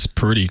that was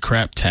pretty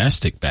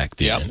craptastic back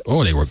then. Yep.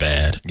 Oh, they were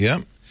bad.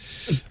 Yep.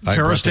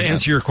 Paris, to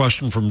answer your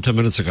question from 10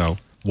 minutes ago,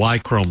 why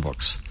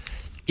Chromebooks?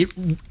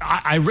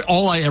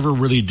 All I ever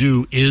really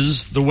do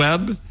is the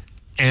web,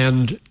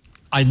 and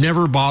I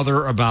never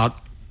bother about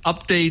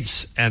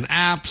updates and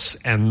apps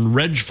and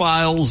reg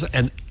files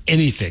and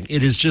anything.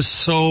 It is just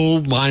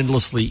so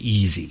mindlessly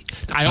easy.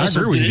 I also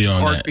agree with you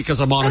on that.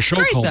 Because I'm on a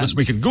show called This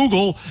Week in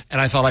Google, and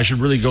I thought I should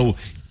really go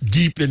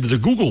deep into the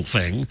Google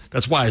thing.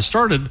 That's why I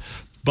started,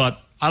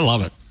 but I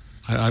love it.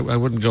 I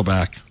wouldn't go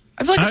back.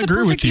 I feel like it's a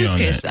perfect use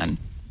case then.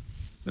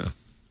 Yeah.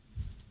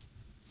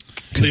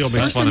 A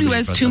person who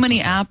has too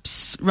many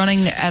apps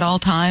running at all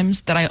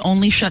times that I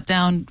only shut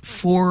down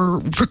for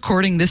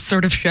recording this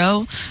sort of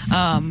show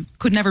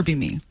could never be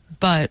me.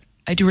 But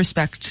I do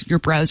respect your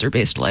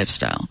browser-based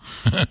lifestyle.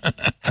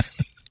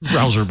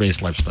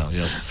 Browser-based lifestyle,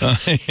 yes.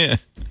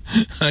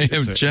 I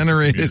have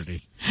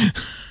generated...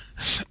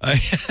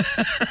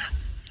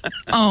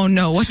 Oh,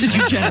 no. What did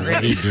you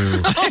generate?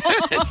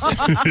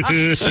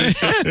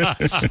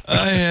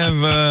 I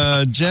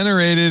have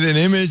generated an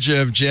image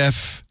of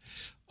Jeff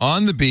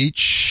on the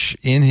beach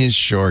in his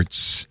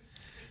shorts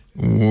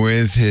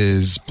with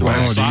his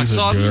black socks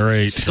on.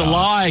 Great. It's a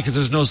lie because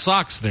there's no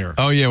socks there.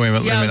 Oh, yeah, wait a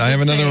minute. I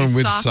have another one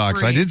with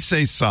socks. I did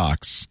say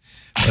socks.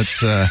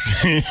 Let's 1,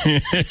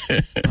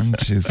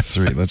 2,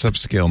 3. Let's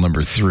upscale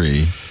number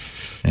 3.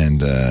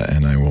 and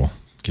I will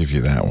give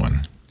you that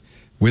one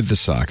with the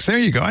socks. There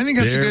you go. I think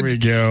that's there a good. We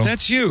go.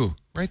 That's you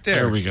right there.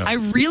 There we go. I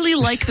really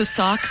like the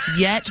socks,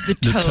 yet the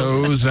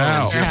toes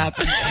out. Well,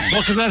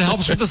 Well, because that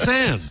helps with the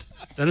sand.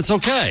 Then it's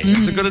okay.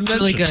 It's a good invention.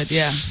 really good,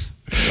 yeah.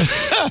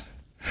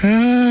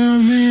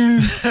 Oh,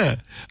 man.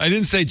 I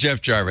didn't say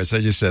Jeff Jarvis. I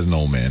just said an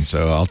old man.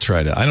 So I'll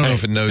try to. I don't know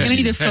if it knows. I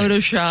need you. to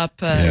Photoshop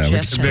Yeah, we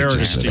Jeff. can compare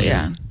it to you.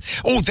 Yeah.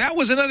 Oh, that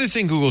was another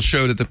thing Google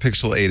showed at the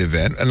Pixel 8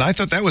 event, and I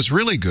thought that was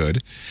really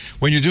good.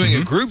 When you're doing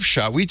a group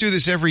shot, we do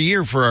this every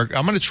year for our.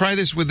 I'm going to try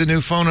this with the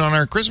new phone on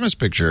our Christmas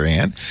picture,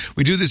 Ann.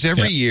 We do this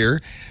every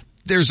year.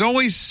 There's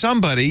always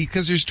somebody,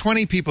 because there's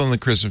 20 people in the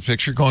Christmas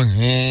picture going,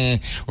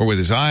 or with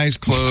his eyes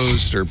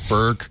closed, or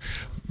Burke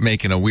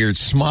making a weird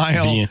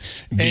smile.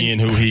 Being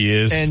who he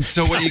is. And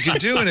so what you can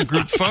do in a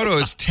group photo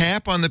is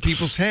tap on the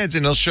people's heads,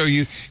 and it'll show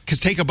you, because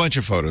take a bunch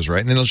of photos,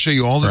 right? And then it'll show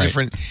you all the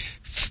different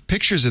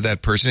pictures of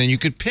that person, and you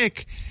could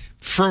pick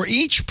for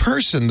each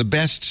person the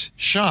best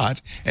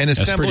shot and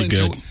assemble it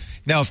into. Good.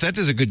 Now, if that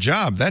does a good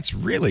job, that's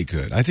really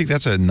good. I think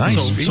that's a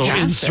nice feature. So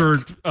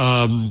insert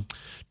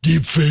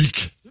deep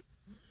fake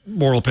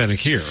moral panic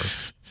here.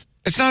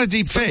 It's not a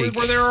deep fake.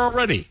 We're there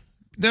already.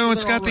 No,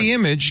 it's got the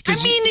image. I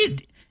mean,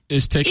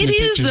 It's taking the it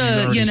pictures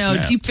is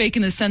snapped. deep fake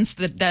in the sense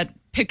that that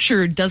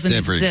picture doesn't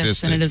Never exist,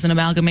 existed. and it is an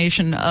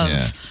amalgamation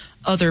of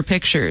other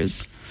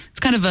pictures. It's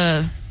kind of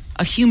a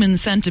human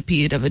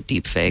centipede of a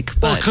deep fake.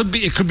 Well, But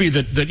it could be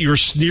that you're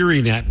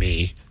sneering at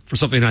me for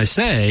something I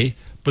say,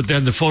 but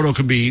then the photo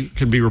can be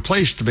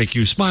replaced to make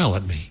you smile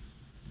at me.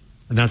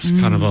 And that's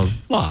kind of a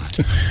lie.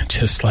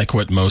 Just like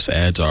what most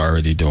ads are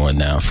already doing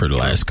now for the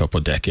last couple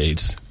of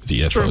decades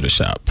via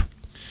Photoshop.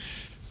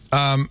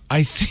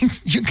 I think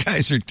you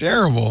guys are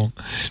terrible.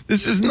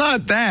 This is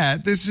not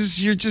that. This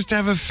is you just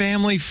have a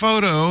family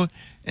photo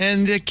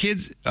and the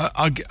kids.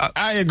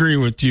 I agree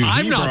with you.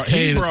 I'm not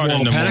saying it's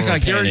moral panic. I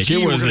guarantee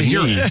you we're going to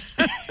hear it.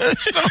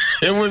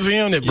 It was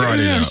him that brought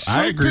it You're up. so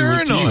I agree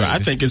with paranoid. you. I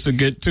think it's a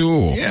good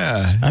tool.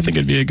 Yeah. I think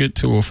it'd be a good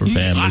tool for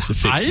families to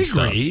fix this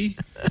I agree.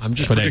 I'm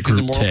just stuff. For that predicting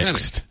group the moral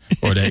text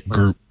or that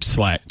group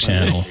Slack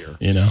channel,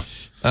 you know.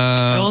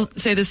 I will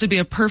say this would be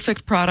a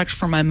perfect product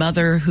for my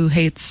mother, who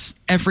hates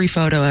every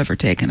photo ever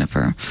taken of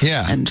her.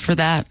 Yeah. And for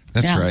that.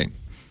 That's yeah. right.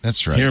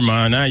 That's right. Here,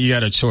 Mom, now you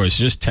got a choice.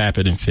 Just tap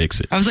it and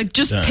fix it. I was like,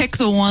 just Done. pick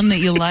the one that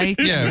you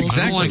like. Yeah, and we'll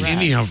exactly. do I don't the like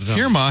any rest. of them.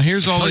 Here, Ma,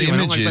 here's all the I don't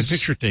images. like my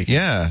picture taken.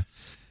 Yeah.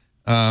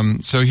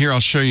 So here, I'll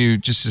show you.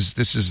 Just as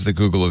this is the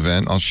Google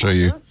event, I'll show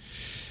you.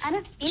 And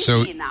it's easy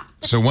So, enough.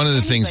 so one of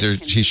the things there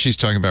she's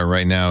talking about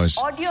right now is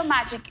Audio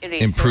Magic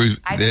Eraser improve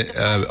the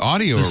identifies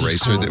audio the eraser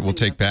sounds that will in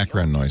take the video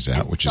background noise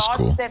out, and which is sorts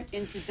cool. them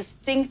into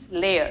distinct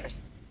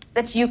layers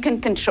that you can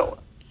control.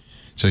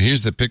 So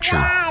here's the picture.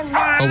 Oh,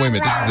 wait a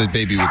minute. This is the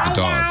baby with the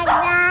dog.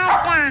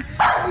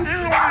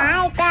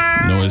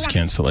 Noise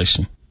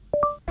cancellation.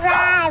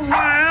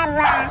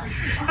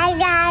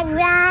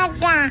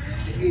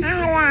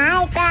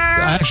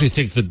 I actually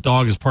think the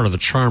dog is part of the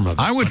charm of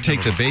it. I would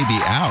take the baby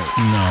out.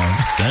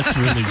 No, that's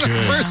really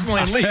good.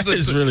 Personally, leave That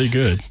is really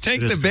good.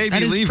 Take the baby,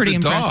 That is leave pretty the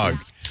impressive.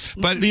 dog.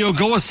 But Leo,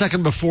 go a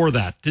second before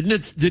that. Didn't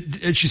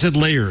it? And she said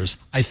layers.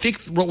 I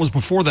think what was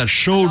before that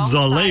showed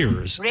the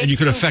layers, and you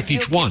could affect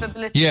each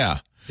one. yeah.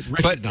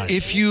 But Recognize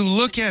if you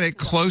look at it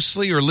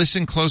closely or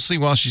listen closely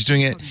while she's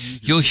doing it,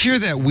 you'll hear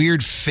that weird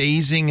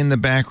phasing in the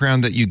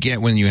background that you get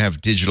when you have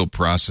digital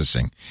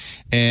processing.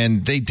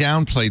 And they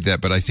downplayed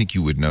that, but I think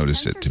you would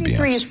notice it, to be Tensor G3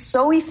 honest. is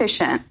so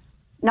efficient.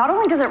 Not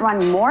only does it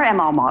run more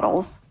ML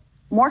models,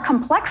 more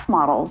complex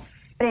models,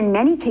 but in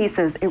many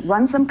cases, it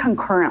runs them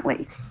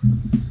concurrently.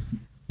 This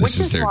Which is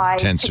is their why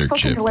Tensor Pixel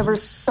chip. can deliver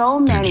so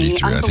Their many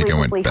G3. I think I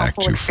went unbelievably back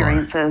helpful too far.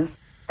 experiences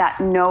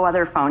that no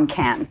other phone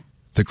can.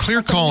 The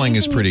clear calling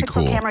is pretty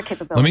cool.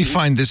 Let me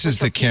find, this is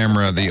the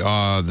camera,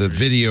 the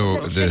video,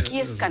 The the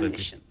trickiest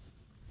conditions.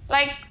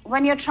 Like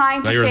when you're trying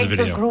Now to you're in take the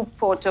the video. group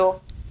photo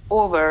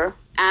over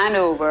and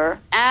over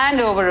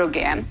and over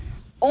again,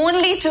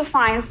 only to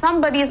find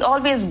somebody is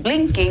always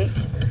blinking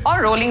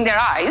or rolling their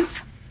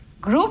eyes.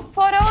 Group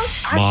photos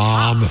are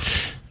Mom.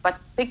 tough, but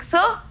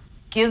Pixel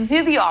gives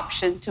you the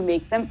option to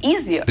make them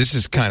easier. This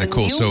is kind of With the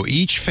cool. new So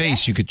each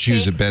face you could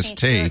choose a best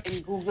feature take.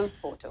 in Google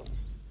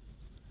Photos.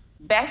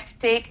 Best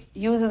Take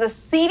uses a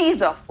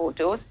series of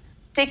photos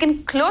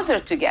taken closer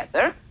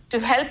together to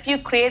help you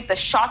create the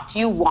shot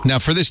you want. Now,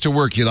 for this to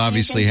work, you'll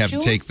obviously You can have to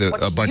choose take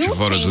what a bunch you of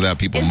photos think without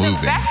people is moving.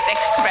 The best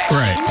expression.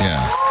 Right.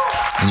 Yeah.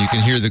 And you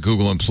can hear the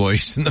Google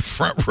employees in the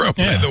front row,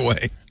 by Yeah. the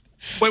way.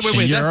 Wait. And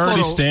you're That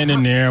already photo,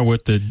 standing there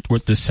with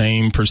the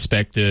same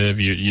perspective.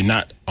 You're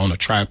not on a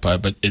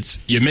tripod, but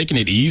you're making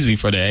it easy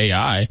for the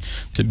AI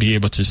to be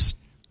able to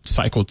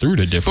cycle through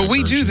the different. But we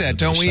do versions that, of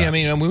don't those we? I shots,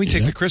 mean, when we you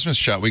take know? the Christmas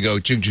shot, we go,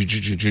 choo, choo, choo,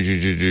 choo, choo,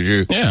 choo, choo, choo,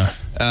 choo. Yeah.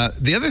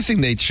 The other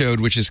thing they showed,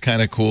 which is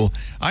kind of cool,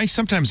 I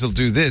sometimes will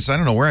do this. I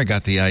don't know where I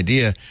got the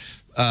idea,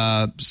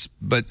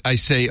 but I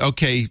say,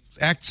 okay,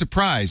 act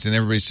surprised, and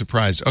everybody's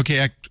surprised. Okay,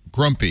 act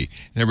grumpy,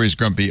 and everybody's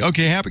grumpy.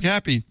 Okay,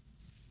 happy,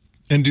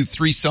 and do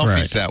 3 selfies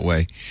Right. that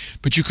way.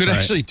 But you could Right.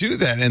 actually do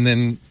that and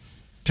then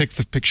pick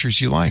the pictures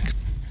you like.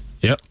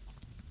 Yep.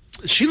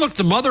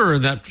 the mother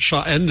in that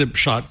end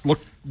shot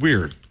looked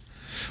weird.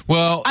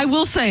 Well, I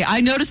will say,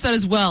 I noticed that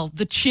as well.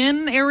 The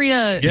chin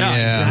area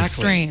is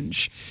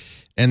strange.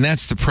 And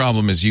that's the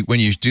problem is when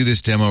you do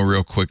this demo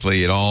real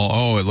quickly, it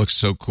looks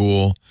so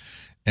cool.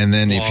 And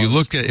then if you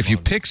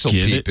pixel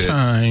peep it,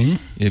 time.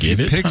 If you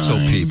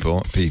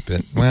pixel peep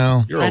it,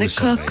 well, let it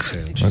cook.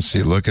 Let's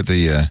see. Let's look at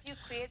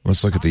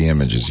the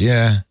images.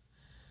 Yeah,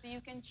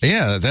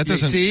 that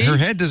doesn't. Her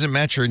head doesn't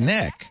match her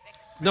neck.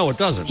 No, it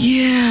doesn't.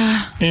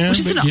 Yeah. Which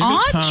is an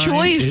odd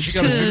choice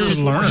to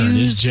learn.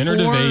 It's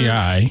generative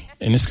AI,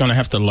 and it's going to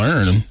have to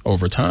learn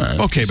over time.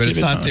 Okay, but it's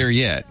not there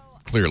yet.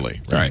 Clearly,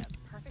 right?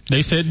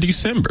 They said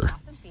December.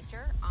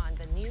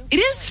 It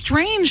is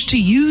strange to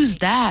use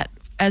that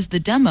as the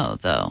demo,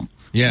 though.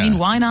 Yeah. I mean,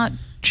 why not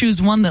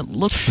choose one that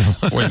looks...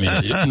 Wait a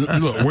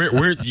minute. Look,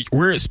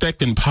 we're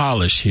expecting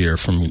polish here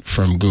from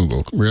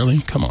Google.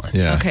 Really? Come on.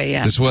 Yeah. Okay,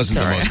 yeah. This wasn't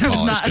Sorry. the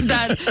most polished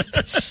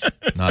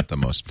event. Not the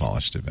most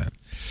polished event.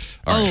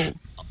 All right.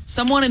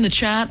 Someone in the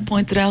chat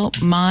pointed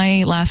out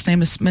my last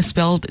name is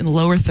misspelled in the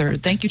lower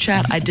third. Thank you,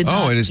 chat. I did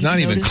not. Oh, it is not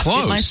even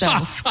close.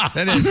 Myself.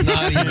 That is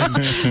not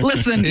even.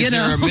 Listen, is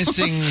there a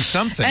missing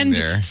something and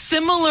there? And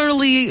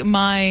similarly,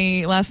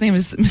 my last name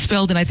is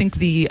misspelled in, I think,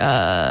 the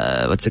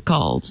what's it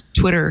called?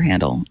 Twitter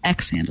handle,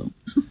 X handle.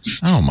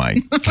 Oh my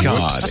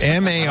God!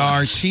 Martineau.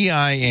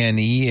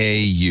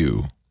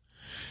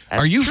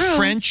 Are you true.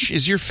 French?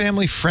 Is your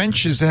family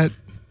French? Is that?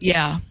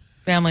 Yeah,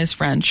 family is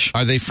French.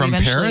 Are they from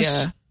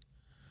Paris?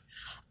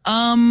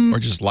 Or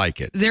just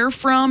like it? They're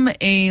from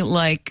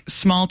a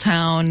small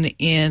town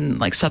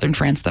in southern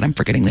France that I'm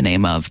forgetting the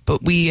name of.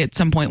 But we at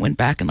some point went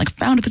back and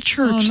founded the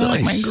church. Oh,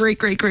 nice. So my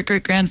great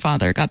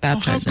grandfather got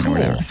baptized in or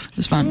whatever. It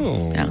was fun.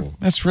 Oh, yeah,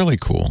 that's really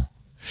cool.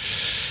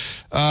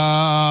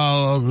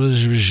 All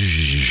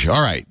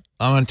right,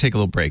 I'm going to take a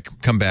little break.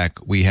 Come back.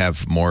 We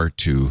have more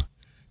to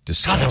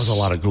discuss. God, that was a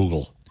lot of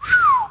Google.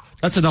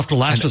 That's enough to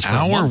last us for an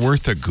hour a month.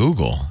 worth of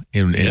Google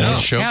in a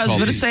show. Yeah, I was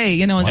going to say,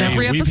 is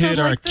every episode we've hit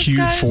our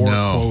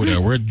Q4 quota.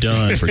 We're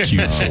done for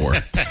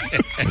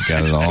Q4. We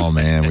got it all,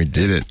 man. We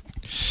did it.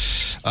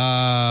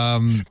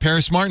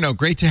 Paris Martineau,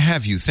 great to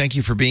have you. Thank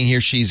you for being here.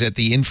 She's at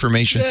the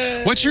Information.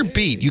 Yay. What's your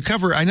beat?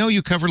 I know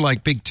you cover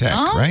big tech,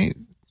 right?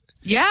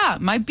 Yeah,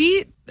 my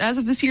beat as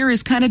of this year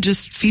is kind of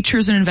just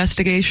features and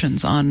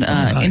investigations on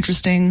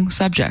interesting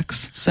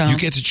subjects. So you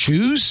get to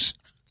choose?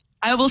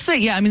 I will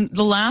say,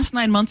 the last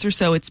 9 months or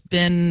so, it's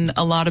been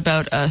a lot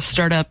about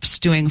startups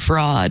doing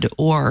fraud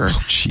or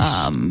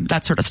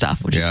that sort of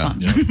stuff, which is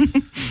fun. Yeah.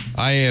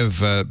 I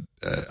have.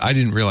 I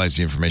didn't realize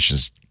the Information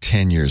is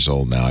 10 years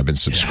old now. I've been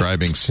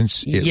subscribing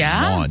since it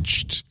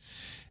launched,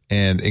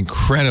 and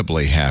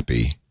incredibly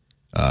happy.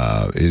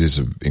 It is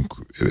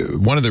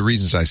one of the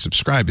reasons I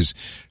subscribe is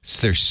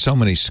there's so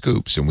many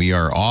scoops, and we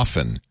are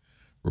often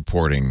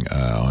reporting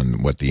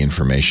on what the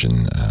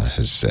Information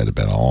has said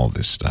about all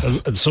this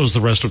stuff. And so is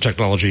the rest of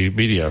technology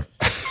media.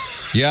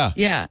 Yeah.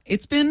 Yeah.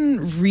 It's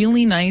been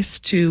really nice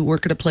to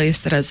work at a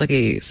place that has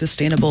a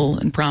sustainable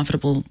and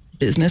profitable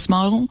business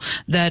model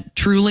that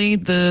truly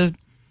the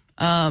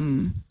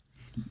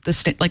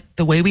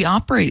way we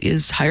operate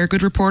is hire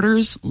good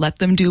reporters, let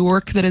them do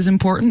work that is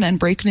important and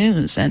break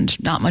news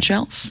and not much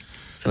else.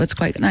 So it's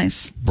quite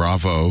nice.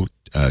 Bravo.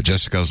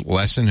 Jessica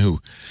Lesson, who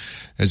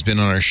has been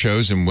on our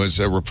shows and was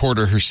a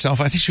reporter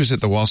herself. I think she was at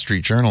the Wall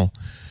Street Journal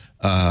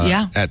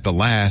at the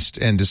last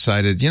and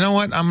decided, you know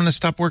what, I'm going to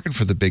stop working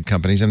for the big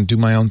companies and do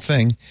my own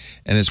thing,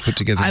 and has put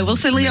together. I will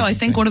say, Leo, I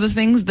think one of the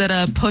things that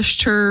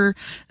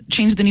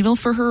changed the needle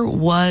for her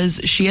was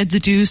she had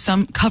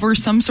to cover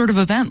some sort of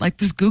event, like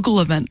this Google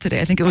event today.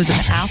 I think it was an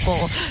Apple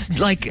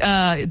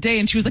day,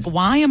 and she was like,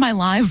 why am I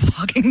live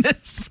blogging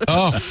this?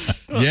 Oh,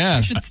 yeah.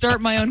 I should start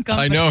my own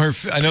company.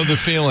 I know the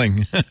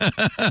feeling.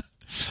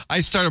 I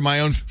started my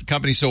own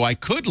company so I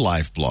could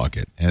live blog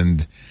it,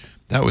 and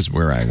that was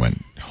where I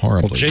went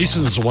horribly. Well,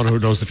 Jason's the one who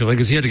knows the feeling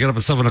because he had to get up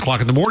at 7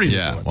 o'clock in the morning.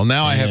 Yeah. Well,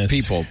 now I have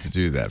people to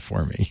do that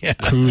for me. Yeah.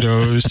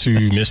 Kudos to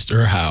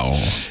Mr. Howell.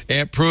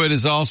 Aunt Pruitt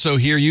is also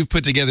here. You've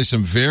put together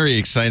some very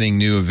exciting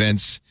new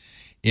events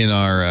in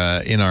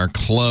our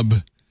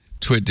club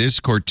Twit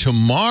Discord.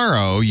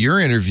 Tomorrow,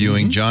 you're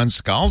interviewing John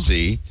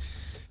Scalzi,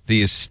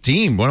 the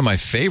esteemed, one of my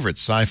favorite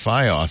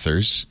sci-fi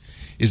authors.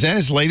 Is that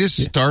his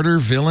latest Starter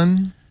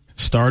Villain?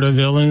 Starter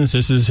Villains.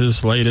 This is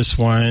his latest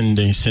one.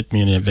 They sent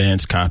me an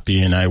advance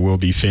copy, and I will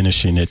be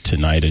finishing it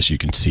tonight. As you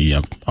can see,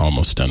 I'm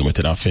almost done with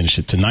it. I'll finish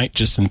it tonight,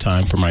 just in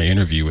time for my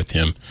interview with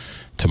him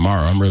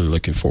tomorrow. I'm really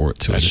looking forward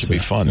to it. That should be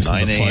fun. This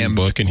 9 is a fun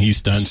book, and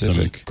he's done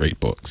Pacific. some great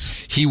books.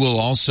 He will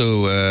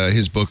also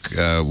his book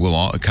will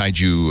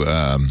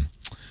Kaiju.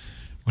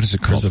 What is it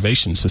called?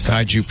 Preservation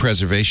Society. Kaiju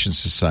Preservation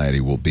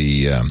Society will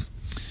be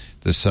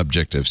the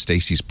subject of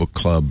Stacy's book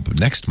club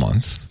next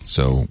month.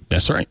 So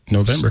that's right,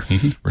 November.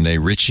 Renee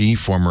Ritchie,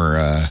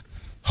 former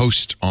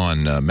host on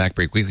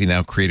MacBreak Weekly,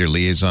 now creator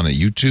liaison at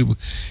YouTube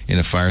in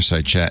a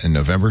fireside chat in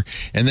November.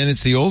 And then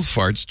it's the old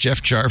farts,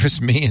 Jeff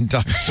Jarvis, me, and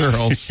Doc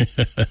Searles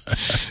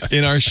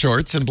in our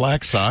shorts and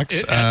black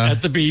socks.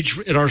 At the beach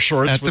in our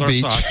shorts at with the our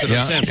beach. socks. And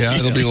Yeah,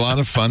 it'll be a lot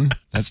of fun.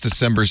 That's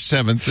December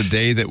 7th, the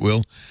day that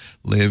will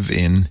live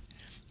in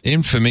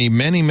infamy.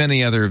 Many,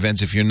 many other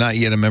events. If you're not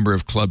yet a member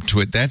of Club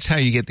Twit, that's how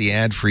you get the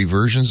ad-free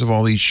versions of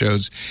all these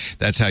shows.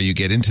 That's how you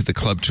get into the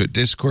Club Twit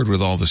Discord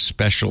with all the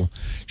special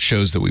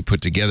shows that we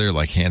put together,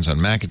 like Hands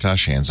on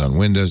Macintosh, Hands on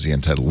Windows, the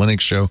Untitled Linux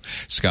Show,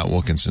 Scott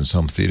Wilkinson's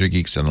Home Theater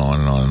Geeks, and on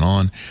and on and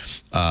on.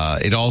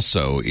 It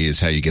also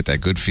is how you get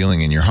that good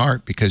feeling in your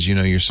heart because you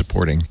know you're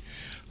supporting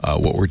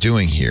what we're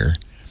doing here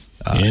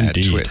at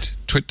Twit.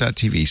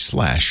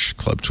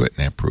 Twit.tv/Club Twit.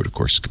 Nat Pruitt, of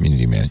course,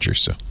 community manager,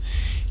 so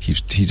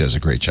he does a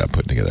great job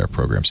putting together our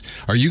programs.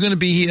 Are you going to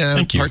be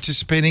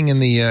participating in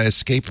the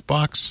escape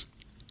box?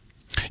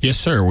 Yes,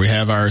 sir. We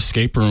have our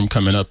escape room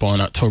coming up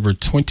on October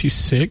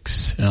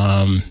 26th.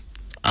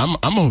 I'm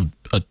a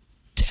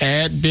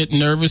tad bit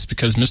nervous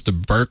because Mr.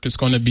 Burke is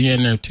going to be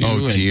in there too.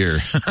 Oh dear!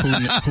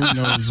 Who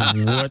knows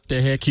what the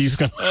heck he's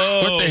going?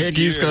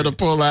 He's going to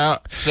pull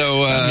out?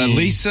 So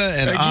Lisa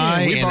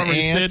and we've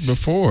already said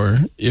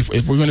before, if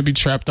we're going to be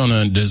trapped on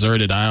a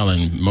deserted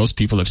island, most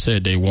people have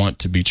said they want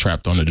to be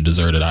trapped on a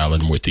deserted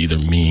island with either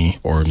me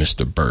or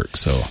Mr. Burke.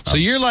 So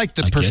you're like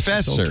the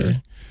professor.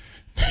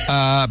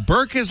 Okay.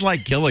 Burke is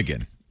like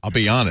Gilligan. I'll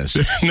be honest.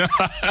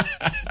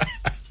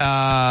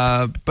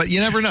 But you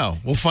never know.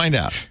 We'll find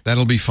out.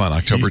 That'll be fun.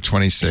 October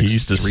 26th.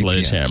 He's the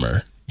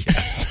sledgehammer.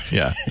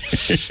 Yeah.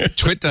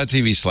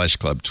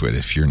 Twit.tv/Club Twit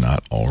if you're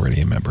not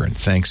already a member. And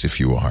thanks if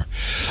you are.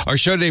 Our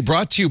show today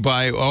brought to you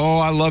by,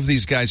 I love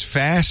these guys,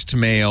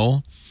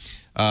 Fastmail.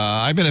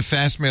 I've been a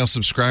Fastmail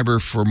subscriber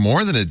for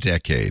more than a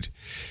decade.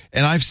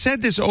 And I've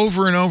said this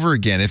over and over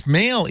again. If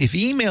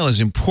email is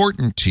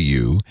important to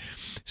you,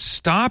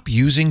 stop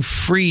using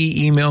free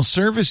email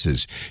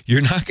services.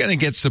 You're not going to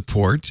get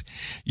support.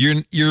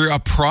 You're a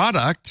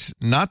product,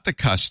 not the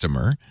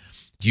customer.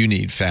 You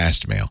need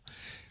Fastmail.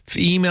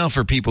 Email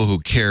for people who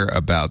care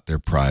about their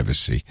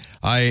privacy.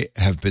 I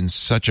have been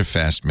such a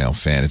Fastmail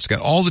fan. It's got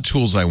all the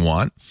tools I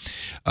want.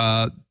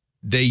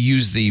 They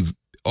use the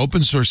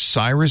open source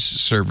Cyrus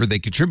server. They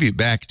contribute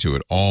back to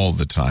it all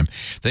the time.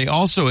 They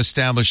also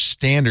establish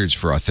standards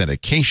for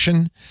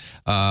authentication.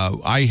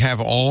 I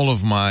have all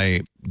of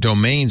my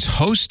domains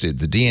hosted,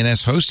 the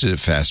DNS hosted at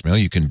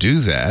Fastmail. You can do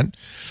that.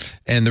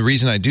 And the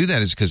reason I do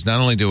that is because not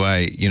only do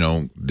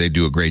they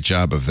do a great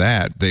job of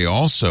that, they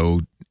also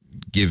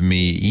give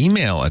me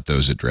email at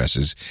those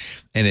addresses,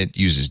 and it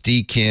uses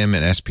DKIM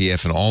and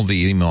SPF and all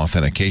the email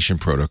authentication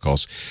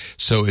protocols.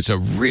 So it's a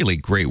really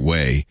great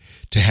way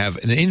to have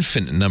an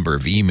infinite number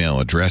of email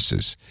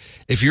addresses.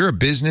 If you're a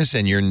business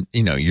and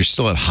you're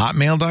still at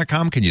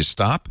hotmail.com, can you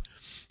stop?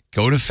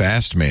 Go to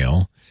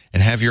Fastmail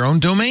and have your own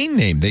domain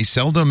name. They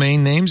sell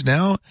domain names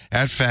now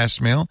at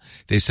Fastmail.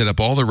 They set up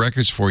all the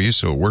records for you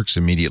so it works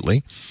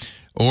immediately.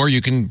 Or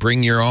you can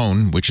bring your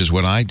own, which is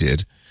what I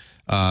did.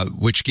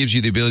 Which gives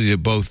you the ability to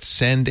both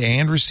send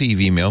and receive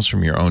emails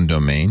from your own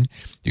domain.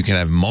 You can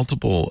have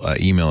multiple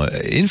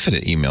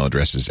infinite email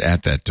addresses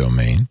at that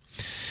domain.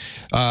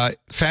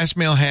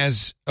 Fastmail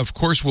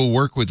will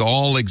work with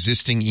all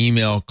existing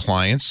email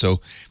clients,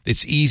 so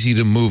it's easy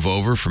to move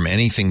over from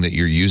anything that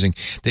you're using.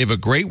 They have a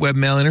great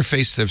webmail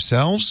interface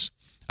themselves.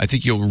 I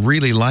think you'll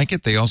really like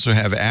it. They also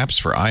have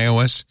apps for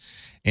iOS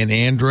and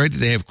Android.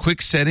 They have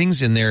quick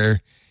settings in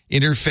their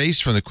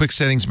interface from the quick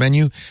settings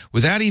menu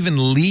without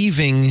even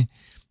leaving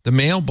the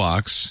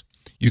mailbox.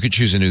 You can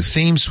choose a new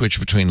theme, switch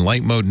between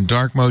light mode and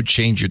dark mode,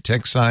 change your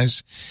text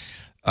size.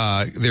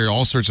 There are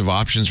all sorts of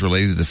options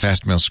related to the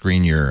Fastmail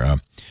screen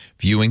you're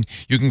viewing.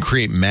 You can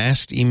create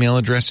masked email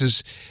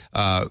addresses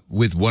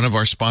with one of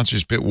our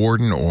sponsors,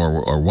 Bitwarden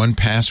or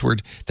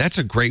 1Password. That's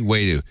a great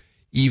way to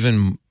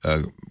even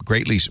more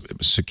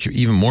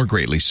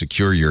greatly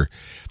secure your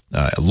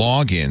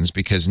logins,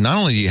 because not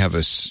only do you have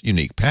a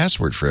unique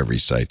password for every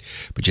site,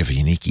 but you have a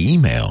unique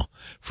email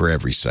for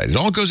every site. It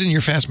all goes in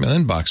your Fastmail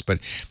inbox, but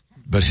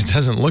it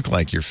doesn't look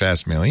like your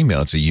Fastmail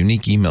email. It's a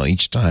unique email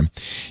each time.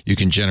 You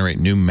can generate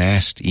new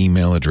masked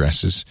email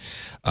addresses.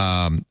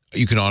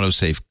 You can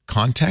autosave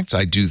contacts.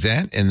 I do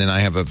that, and then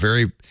they have a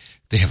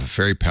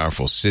very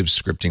powerful Civ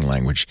scripting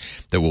language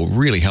that will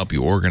really help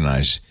you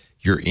organize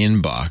your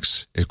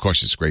inbox. Of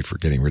course, it's great for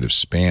getting rid of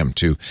spam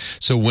too.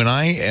 So when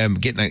I am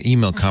getting an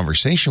email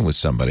conversation with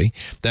somebody,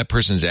 that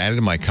person's added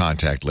to my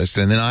contact list.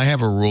 And then I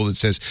have a rule that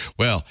says,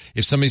 well,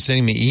 if somebody's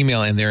sending me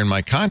email and they're in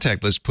my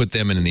contact list, put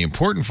them in the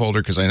important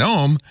folder because I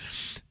know them.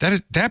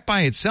 That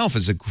by itself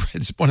is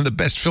it's one of the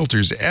best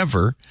filters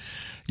ever.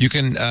 You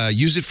can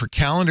use it for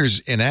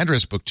calendars and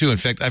address book too. In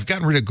fact, I've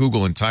gotten rid of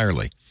Google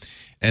entirely,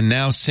 and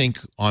now sync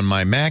on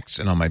my Macs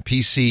and on my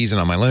PCs and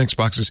on my Linux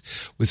boxes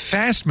with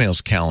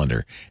Fastmail's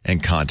calendar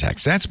and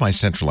contacts. That's my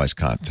centralized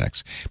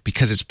contacts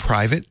because it's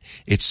private,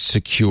 it's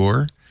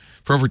secure.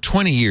 For over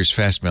 20 years,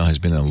 Fastmail has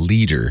been a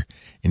leader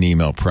in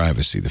email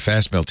privacy. The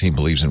Fastmail team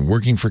believes in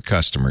working for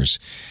customers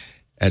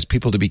as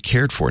people to be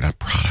cared for, not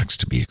products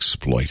to be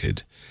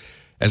exploited.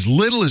 As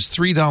little as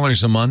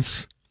 $3 a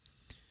month.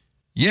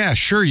 Yeah,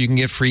 sure, you can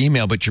get free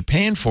email, but you're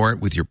paying for it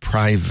with your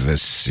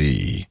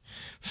privacy.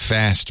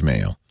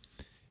 Fastmail.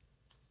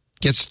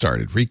 Get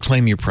started.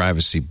 Reclaim your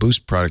privacy.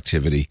 Boost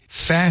productivity.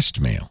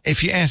 Fastmail.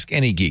 If you ask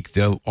any geek,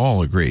 they'll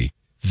all agree.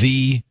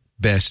 The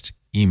best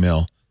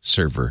email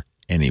server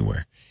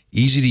anywhere.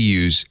 Easy to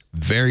use.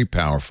 Very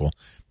powerful.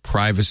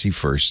 Privacy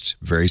first.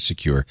 Very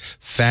secure.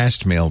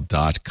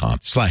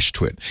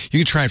 Fastmail.com/twit. You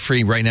can try it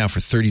free right now for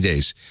 30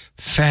 days.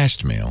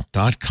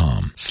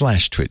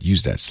 Fastmail.com/twit.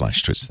 Use that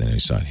 /twit so they know you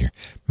saw it here.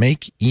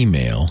 Make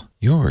email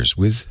yours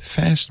with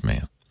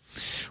Fastmail.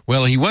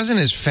 Well, he wasn't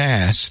as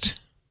fast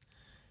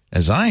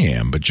as I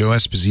am, but Joe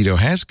Esposito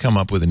has come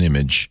up with an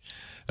image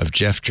of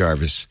Jeff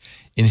Jarvis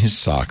in his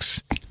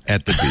socks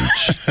at the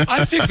beach.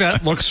 I think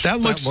that looks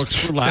relaxed.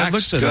 That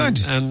looks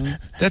good. And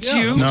that's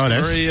you. No,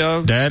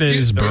 that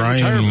is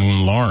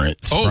Brian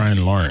Lawrence. Oh.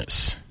 Brian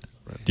Lawrence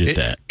did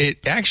that.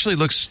 It actually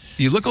looks.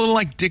 You look a little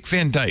like Dick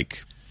Van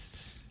Dyke.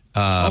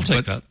 I'll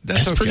take that.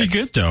 That's okay. Pretty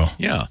good, though.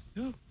 Yeah.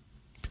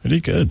 Pretty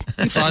good.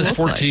 Size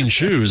 14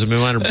 shoes. I mean,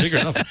 mine are big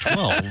enough for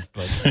 12.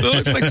 But. It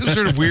looks like some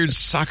sort of weird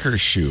soccer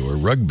shoe or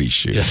rugby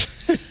shoe. Yeah.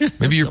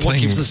 Maybe you're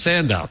playing. What keeps the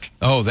sand out?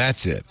 Oh,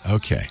 that's it.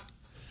 Okay.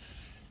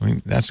 I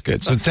mean, that's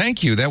good. So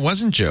thank you. That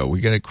wasn't Joe. We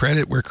got to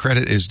credit where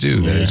credit is due.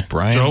 Yeah. That is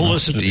Brian Joe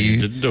listened to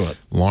me. Didn't do it.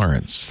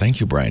 Lawrence. Thank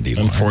you, Brian D.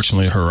 Lawrence.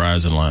 Unfortunately,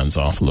 Horizon line's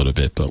off a little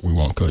bit, but we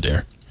won't go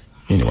there.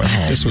 Anyway,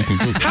 this we can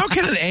Google. How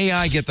can an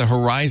AI get the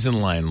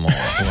horizon line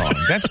wrong?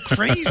 That's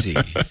crazy.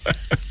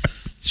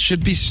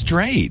 Should be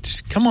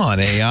straight. Come on,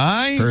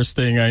 AI. First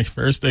thing I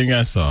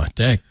saw.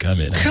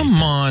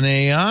 Come on,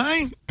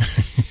 AI.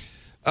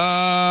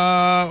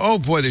 Oh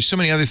boy, there's so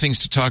many other things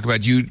to talk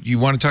about. You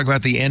want to talk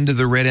about the end of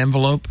the red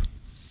envelope?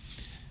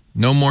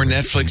 No more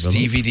Netflix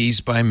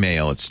DVDs by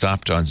mail. It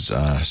stopped on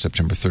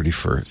September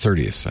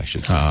 30th, I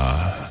should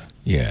say.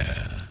 Yeah.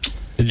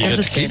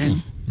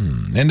 Devastating.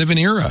 End of an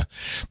era.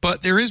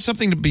 But there is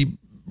something to be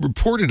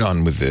reported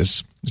on with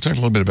this. We talked a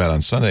little bit about it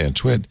on Sunday on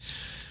Twit.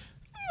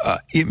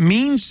 It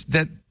means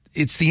that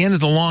it's the end of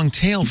the long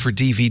tail for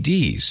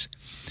DVDs.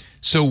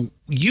 So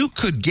you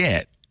could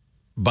get,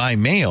 by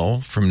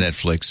mail from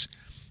Netflix,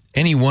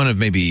 any one of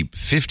maybe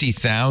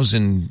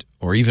 50,000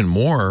 or even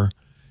more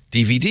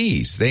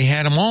DVDs. They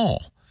had them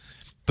all.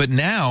 But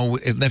now,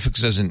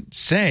 Netflix doesn't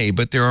say,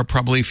 but there are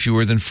probably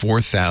fewer than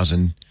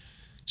 4,000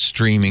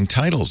 streaming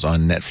titles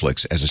on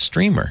Netflix as a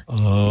streamer.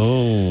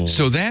 Oh.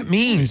 So that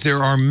means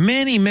there are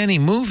many, many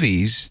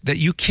movies that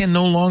you can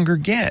no longer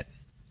get.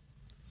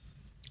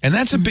 And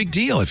that's a big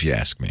deal, if you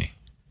ask me.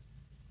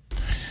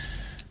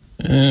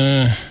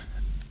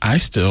 I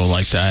still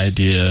like the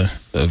idea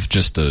of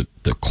just the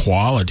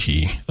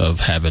quality of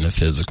having a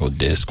physical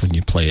disc when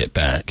you play it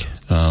back.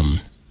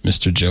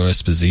 Mr. Joe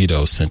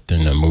Esposito sent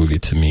in a movie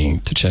to me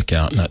to check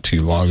out not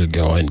too long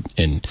ago,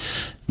 and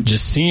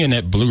just seeing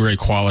that Blu-ray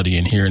quality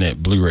and hearing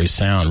that Blu-ray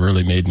sound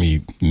really made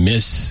me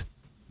miss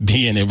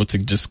being able to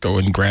just go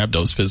and grab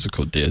those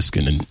physical discs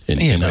and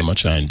how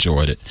much I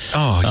enjoyed it.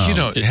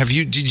 Oh,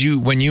 did you,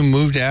 when you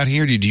moved out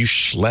here, did you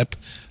schlep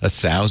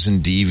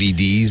 1,000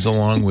 DVDs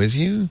along with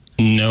you?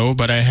 No,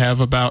 but I have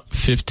about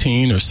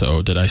 15 or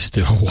so that I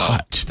still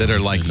watch. That are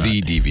like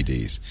the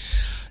DVDs.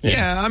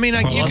 Yeah, I mean,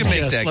 you can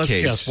make that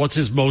case. Guess. What's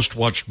his most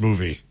watched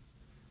movie?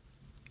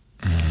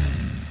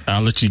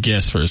 I'll let you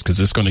guess first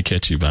because it's going to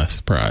catch you by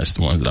surprise.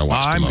 The ones that I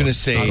watched. I'm going to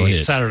say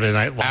Saturday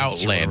Night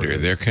Lights. Outlander.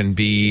 There can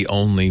be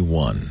only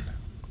one.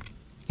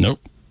 Nope.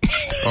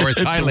 Or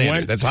it's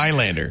Highlander. That's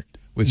Highlander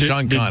with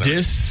Sean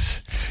Connery.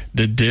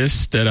 The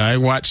disc that I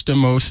watched the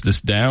most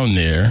that's down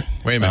there.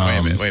 Wait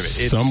a minute.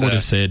 Some would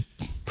have said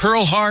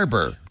Pearl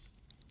Harbor.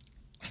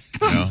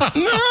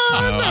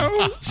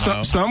 No.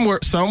 Some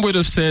would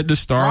have said the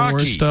Star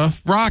Wars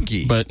stuff.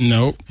 Rocky. But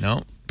no.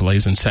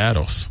 Blazing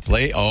Saddles.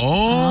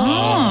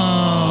 Oh.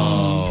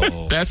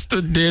 That's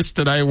the disc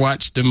that I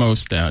watched the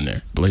most down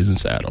there. Blazing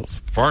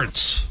Saddles.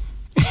 Farts.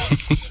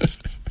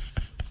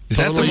 Is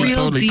that the real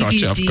totally DVD caught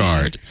you off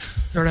guard?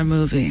 Sort of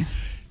movie.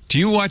 Do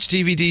you watch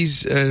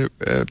DVDs,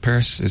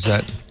 Paris? Is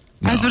that?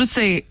 No. I was about to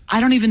say, I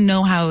don't even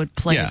know how I would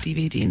play a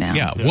DVD now.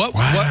 Yeah. Where would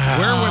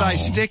I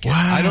stick it? Wow.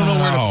 I don't know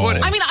where to put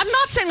it. I mean, I'm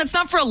not saying that's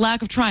not for a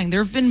lack of trying.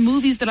 There have been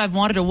movies that I've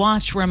wanted to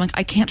watch where I'm like,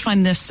 I can't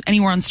find this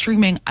anywhere on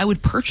streaming. I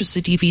would purchase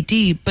a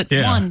DVD. But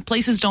one,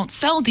 places don't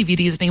sell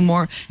DVDs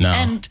anymore. No.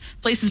 And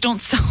places don't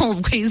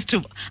sell ways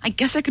to, I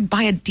guess I could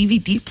buy a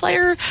DVD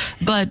player,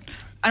 but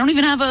I don't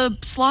even have a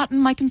slot in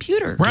my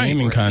computer. Right.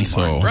 Gaming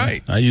console.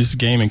 Right. I use the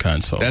gaming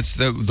console. That's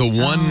the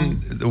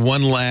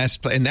one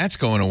last, and that's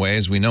going away.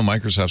 As we know,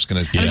 Microsoft's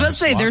going to. I was about to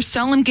say, they're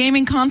selling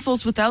gaming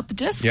consoles without the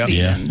discs. Yep.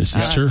 Yeah, this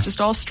is true. It's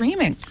just all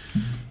streaming.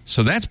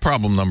 So that's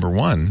problem number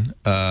one.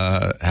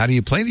 How do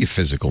you play the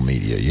physical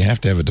media? You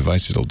have to have a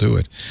device that'll do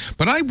it.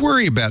 But I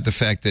worry about the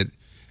fact that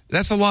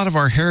that's a lot of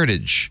our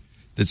heritage.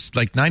 That's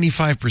like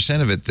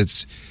 95% of it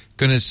that's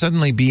going to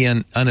suddenly be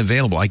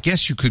unavailable. I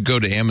guess you could go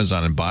to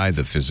Amazon and buy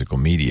the physical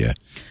media.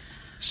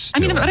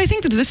 Still. I mean, but I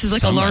think that this is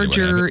like a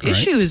larger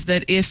issue, is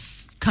that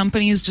if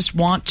companies just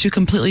want to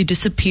completely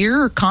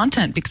disappear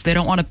content because they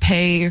don't want to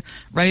pay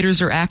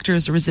writers or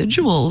actors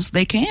residuals,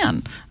 they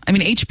can. I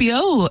mean,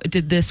 HBO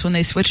did this when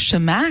they switched to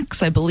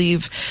Max, I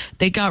believe.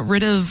 They got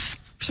rid of,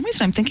 for some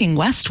reason I'm thinking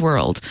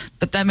Westworld,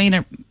 but that may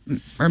not,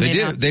 or They may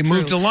did. not be They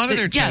moved true. a lot of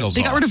their titles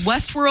they got rid of off.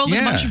 Westworld and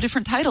a bunch of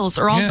different titles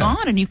are all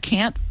gone, and you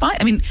can't find.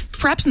 I mean,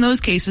 perhaps in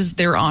those cases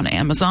they're on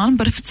Amazon,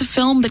 but if it's a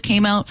film that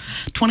came out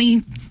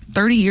 20,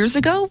 30 years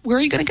ago, where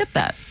are you going to get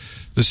that?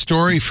 The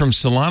story from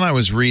Salon I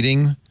was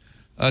reading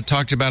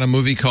talked about a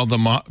movie called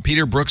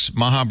Peter Brook's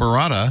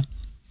Mahabharata,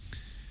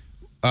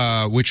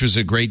 which was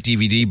a great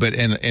DVD, but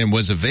and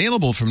was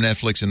available from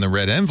Netflix in the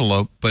red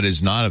envelope, but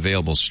is not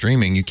available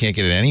streaming. You can't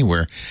get it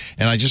anywhere.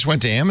 And I just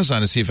went to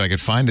Amazon to see if I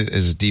could find it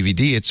as a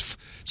DVD.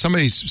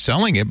 Somebody's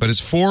selling it, but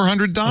it's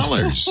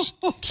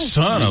 $400.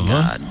 Son of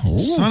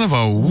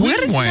a What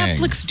is wing-wang.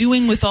 Netflix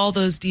doing with all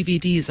those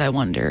DVDs, I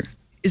wonder?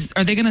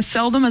 Are they going to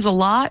sell them as a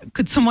lot?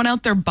 Could someone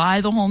out there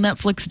buy the whole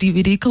Netflix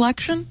DVD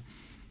collection?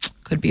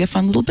 Could be a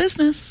fun little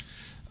business.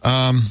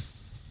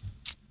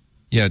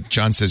 Yeah,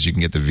 John says you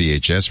can get the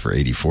VHS for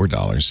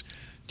 $84.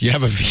 Do you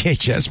have a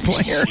VHS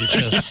player?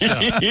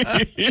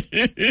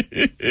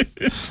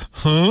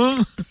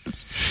 Huh?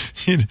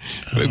 You'd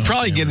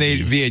probably get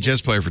a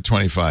VHS player for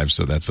 $25,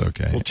 so that's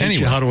okay. We'll teach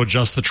you how to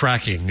adjust the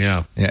tracking.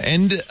 Yeah.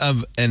 End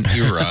of an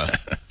era.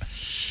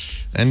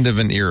 End of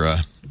an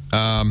era.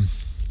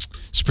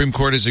 Supreme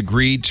Court has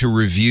agreed to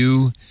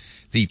review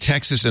the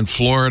Texas and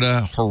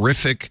Florida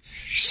horrific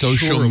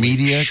social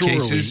media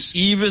cases.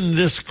 Even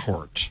this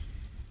court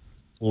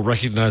will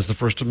recognize the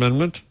First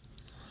Amendment.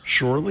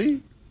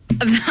 Surely?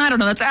 I don't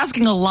know. That's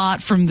asking a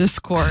lot from this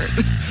court.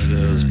 It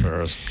is,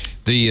 Paris.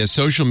 The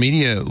social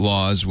media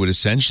laws would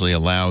essentially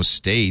allow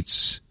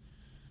states,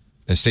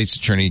 a state's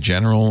attorney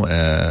general,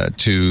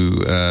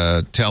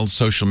 to tell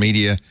social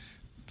media,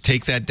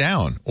 take that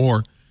down.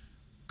 Or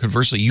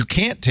conversely, you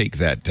can't take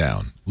that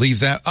down.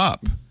 Leave that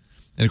up.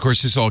 And, of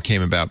course, this all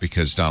came about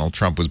because Donald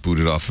Trump was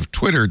booted off of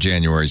Twitter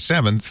January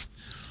 7th.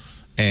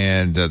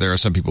 And there are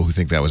some people who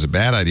think that was a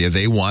bad idea.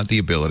 They want the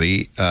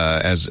ability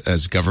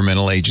as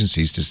governmental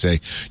agencies to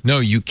say, no,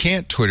 you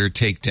can't Twitter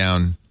take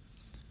down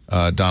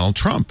Donald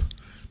Trump.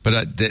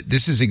 But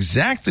this is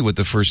exactly what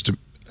the First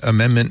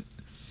Amendment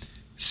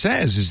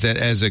says, is that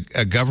as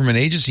a government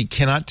agency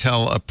cannot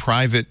tell a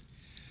private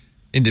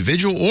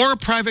individual or a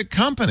private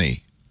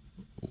company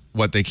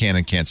what they can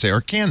and can't say,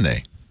 or can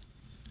they?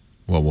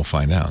 Well, we'll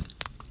find out.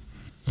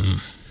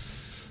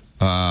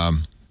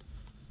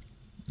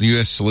 The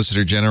U.S.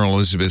 Solicitor General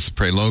Elizabeth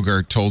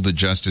Prelogar told the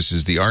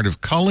justices the art of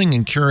culling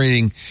and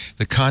curating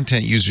the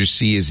content users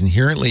see is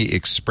inherently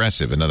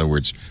expressive. In other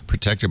words,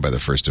 protected by the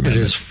First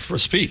Amendment. It is for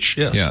speech,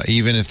 yes. Yeah,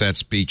 even if that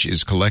speech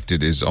is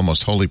collected, is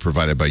almost wholly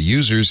provided by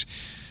users,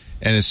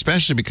 and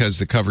especially because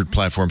the covered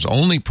platforms'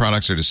 only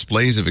products are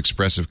displays of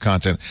expressive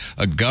content,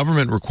 a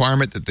government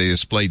requirement that they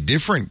display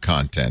different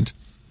content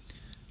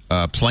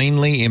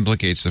plainly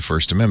implicates the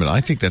First Amendment. I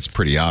think that's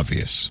pretty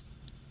obvious.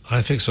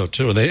 I think so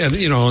too.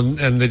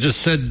 And they just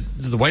said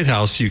to the White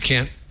House, you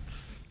can't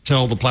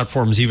tell the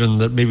platforms even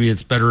that maybe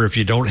it's better if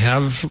you don't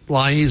have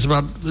lies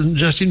about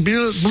ingesting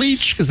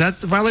bleach because that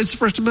violates the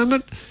First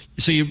Amendment.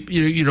 So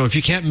you know if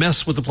you can't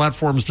mess with the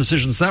platform's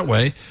decisions that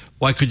way,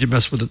 why could you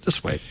mess with it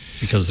this way?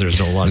 Because there's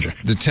no logic.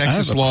 The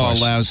Texas law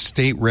allows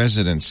state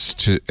residents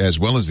to, as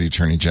well as the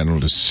Attorney General,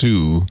 to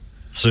sue.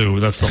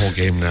 That's the whole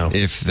game now.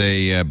 If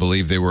they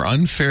believe they were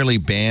unfairly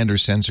banned or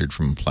censored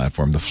from a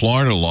platform. The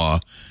Florida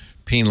law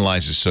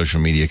penalizes social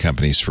media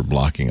companies for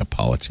blocking a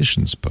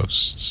politician's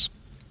posts.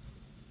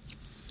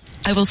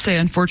 I will say,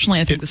 unfortunately,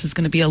 I think this is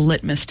going to be a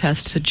litmus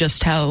test to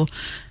just how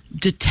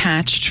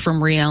detached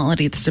from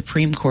reality the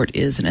Supreme Court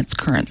is in its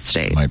current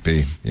state. Might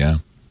be, yeah.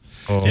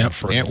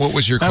 And what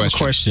was your question? I have a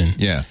question.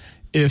 Yeah.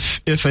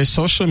 If a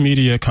social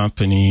media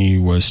company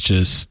was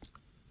just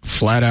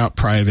flat out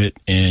private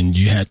and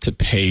you had to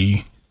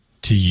pay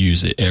to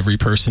use it, every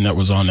person that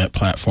was on that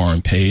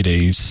platform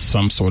paid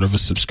some sort of a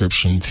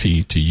subscription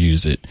fee to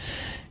use it,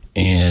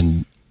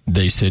 and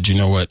they said, you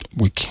know what,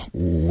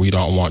 we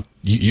don't want,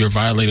 you're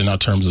violating our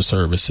terms of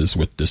services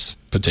with this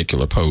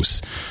particular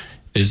post.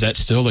 Is that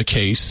still the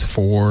case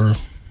for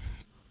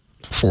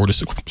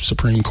the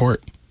Supreme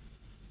Court?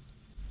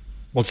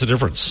 What's the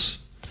difference?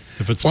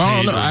 If it's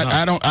well, no,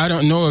 I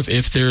don't know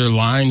if there are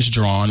lines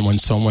drawn when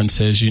someone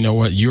says, you know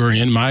what, you're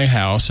in my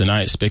house and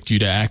I expect you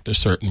to act a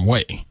certain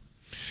way.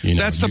 You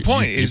know, that's the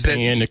point. Is that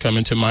to come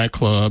into my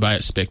club? I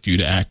expect you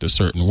to act a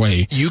certain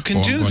way. You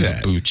can do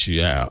that. Boot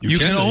you out. You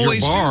can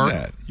always do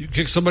that. You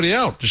kick somebody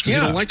out just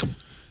because you don't like them.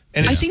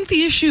 And I think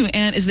the issue,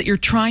 Ann, is that you're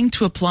trying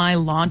to apply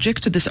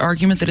logic to this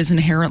argument that is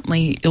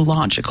inherently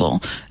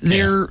illogical.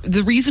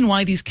 The reason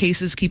why these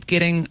cases keep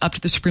getting up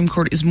to the Supreme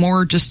Court is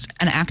more just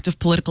an act of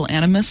political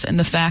animus, and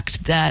the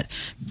fact that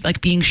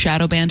like being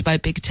shadow banned by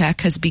big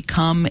tech has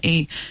become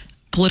a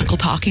political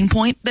talking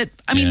point that,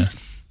 I mean,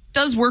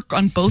 does work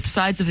on both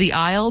sides of the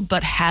aisle,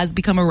 but has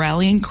become a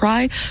rallying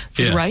cry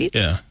for the right.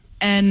 Yeah.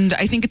 And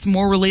I think it's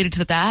more related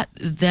to that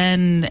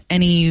than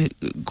any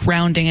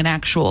grounding in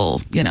actual,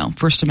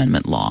 First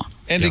Amendment law.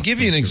 And to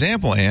give you an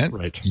example,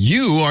 Ant,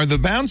 you are the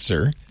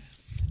bouncer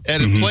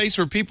at a place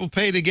where people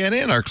pay to get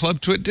in, our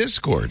Club Twit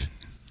Discord.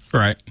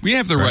 Right. We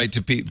have the right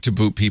to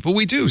boot people.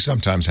 We do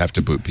sometimes have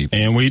to boot people.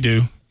 And we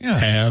do. Yeah.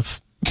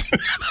 Have.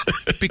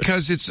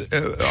 Because it's,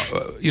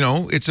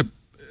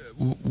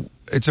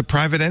 it's a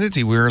private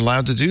entity. We're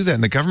allowed to do that.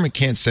 And the government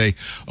can't say,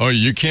 oh,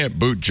 you can't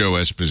boot Joe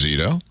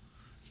Esposito.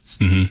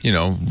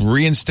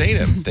 Reinstate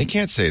him. They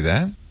can't say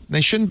that.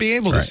 They shouldn't be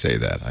able to say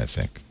that, I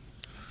think.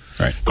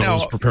 Right. I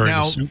was preparing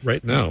a suit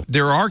right now.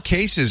 There are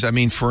cases. I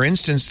mean, for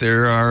instance,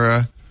 there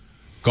are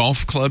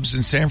golf clubs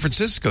in San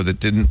Francisco that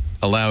didn't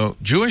allow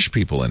Jewish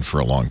people in for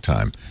a long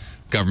time.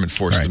 Government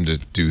forced them to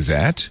do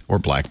that, or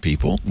black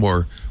people,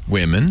 or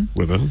women.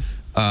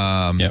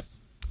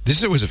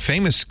 This was a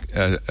famous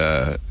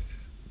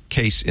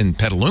case in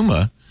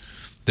Petaluma.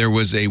 There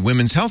was a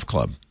women's health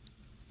club.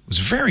 It was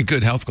a very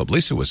good health club.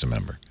 Lisa was a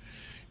member.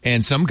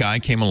 And some guy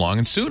came along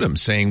and sued him,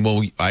 saying,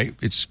 well,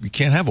 you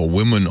can't have a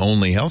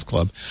women-only health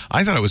club.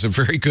 I thought it was a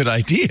very good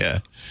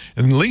idea.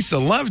 And Lisa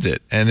loved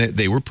it. And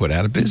they were put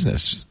out of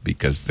business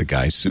because the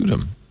guy sued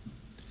him.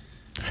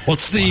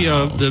 What's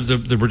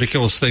the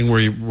ridiculous thing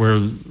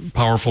where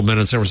powerful men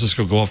in San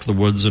Francisco go off to the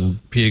woods and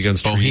pee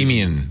against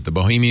trees? The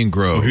Bohemian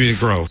Grove. Bohemian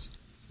Grove.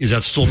 Is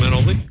that still men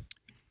only?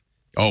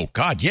 Oh,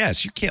 God,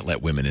 yes. You can't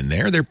let women in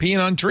there. They're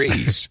peeing on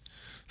trees.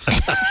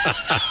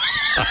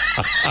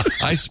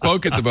 I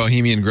spoke at the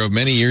Bohemian Grove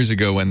many years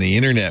ago when the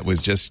internet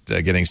was just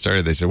getting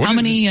started. They said, how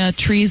many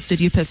trees did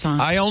you piss on?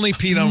 I only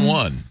peed on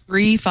one.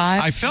 3,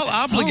 5? I felt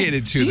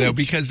obligated to, though,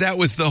 because that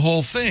was the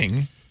whole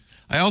thing.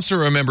 I also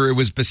remember it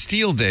was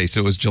Bastille Day,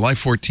 so it was July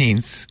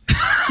 14th.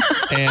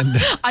 And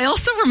I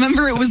also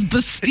remember it was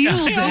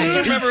Bastille Day. I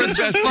also remember it was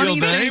Bastille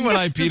Day when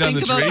I peed on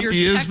the tree.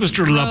 He is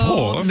Mr.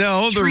 Laporte.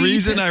 No, the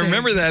reason I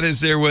remember that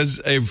is there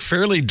was a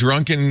fairly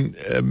drunken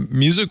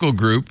musical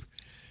group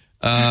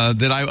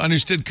that I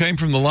understood came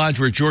from the lodge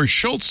where George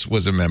Schultz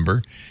was a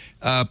member,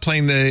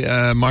 playing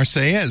the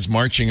Marseillaise,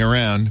 marching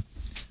around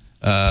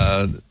while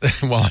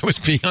I was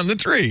peeing on the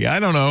tree. I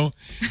don't know.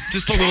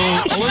 Just a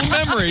little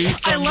memory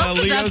from I love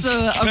Leo's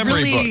that's a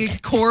memory really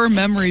book. core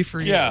memory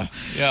for you. Yeah,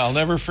 I'll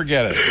never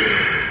forget it.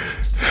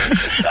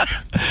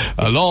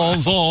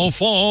 Allons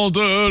enfants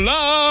de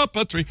la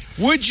patrie.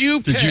 Would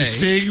you pay? Did you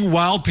sing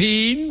while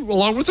peeing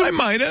along with him? I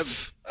might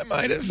have.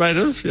 Might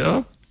have,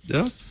 yeah.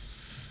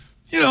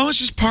 It's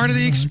just part of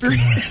the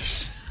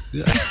experience.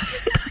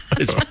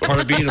 It's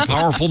part of being a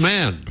powerful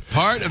man.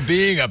 Part of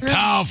being a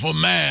powerful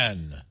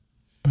man.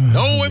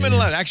 No women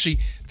allowed. Actually,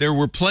 there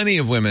were plenty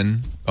of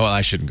women. Oh, I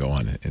shouldn't go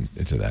on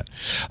into that.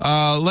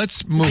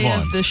 Let's move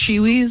on. The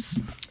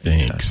shiwis?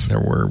 Thanks. There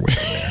were women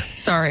there.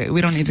 Sorry, we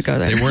don't need to go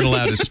there. They weren't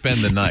allowed to spend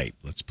the night.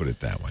 Let's put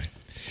it that way.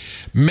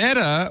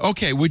 Meta,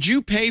 okay, would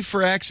you pay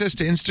for access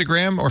to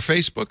Instagram or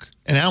Facebook?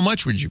 And how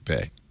much would you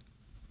pay?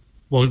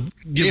 Well,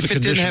 if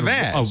it didn't have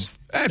ads.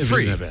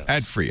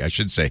 Ad-free, I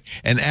should say.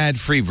 An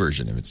ad-free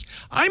version of it.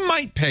 I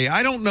might pay.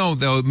 I don't know,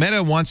 though.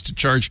 Meta wants to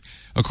charge,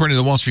 according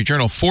to the Wall Street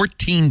Journal,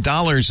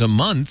 $14 a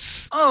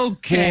month.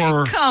 Okay,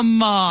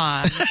 come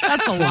on.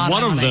 That's a lot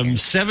one of money. them,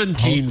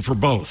 17 for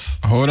both.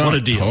 Hold on. What a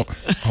deal.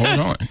 Hold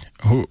on.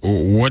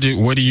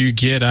 What do you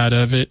get out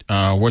of it?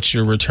 What's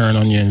your return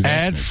on your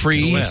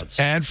investment?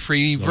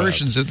 Ad-free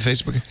versions of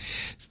Facebook.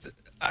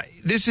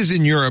 This is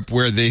in Europe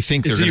where they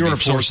think they're going to be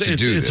forced to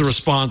do this. It's a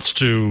response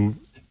to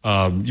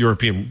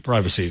European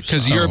privacy.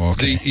 Because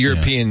the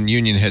European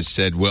Union has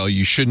said, well,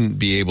 you shouldn't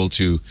be able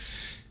to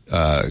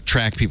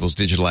track people's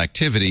digital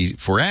activity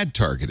for ad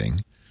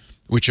targeting,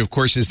 which, of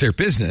course, is their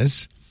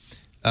business.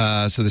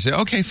 So they say,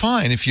 okay,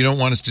 fine. If you don't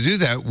want us to do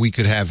that, we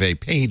could have a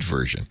paid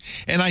version.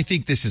 And I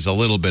think this is a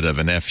little bit of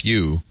an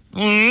FU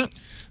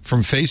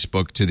from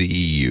Facebook to the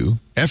EU.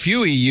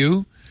 FU,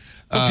 EU.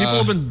 Well, people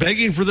have been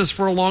begging for this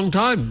for a long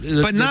time.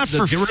 But not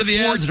for get rid of the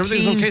ads and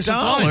everything's okay, so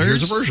fine.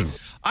 Here's a version.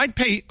 I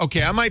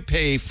might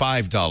pay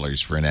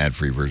 $5 for an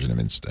ad-free version of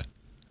Insta.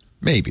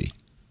 Maybe.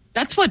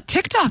 That's what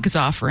TikTok is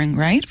offering,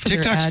 right? For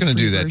TikTok's going to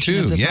do that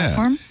too. Yeah.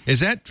 Platform. Is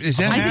that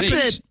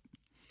happening?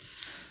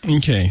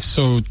 Okay,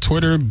 so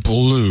Twitter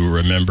Blue,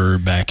 remember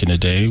back in the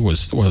day,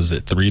 was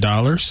it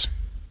 $3?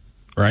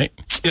 Right?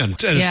 Yeah, and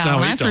it's now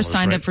when I first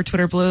signed up for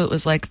Twitter Blue, it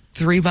was like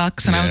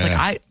 $3, and I was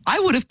like, I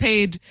would have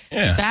paid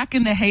back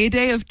in the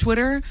heyday of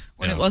Twitter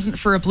when it wasn't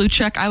for a blue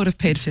check. I would have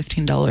paid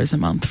 $15 a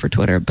month for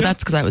Twitter, but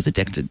that's because I was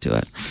addicted to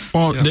it.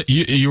 Well,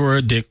 you were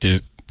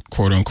addicted,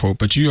 quote unquote,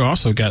 but you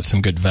also got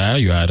some good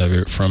value out of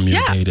it from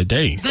your day to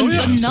day.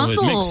 The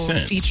Nuzzle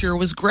feature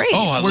was great,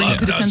 where you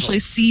could essentially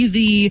see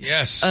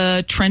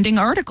the trending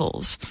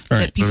articles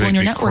that people in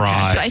your network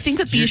had. But I think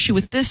that the issue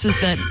with this is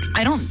that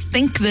I don't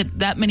think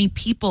that many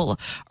people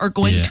are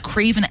going to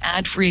crave an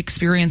ad-free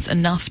experience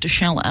enough to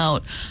shell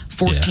out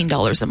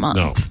 $14 a month.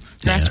 No.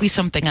 There has to be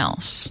something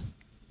else.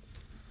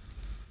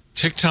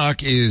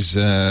 TikTok is,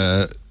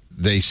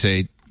 they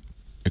say,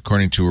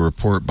 according to a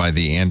report by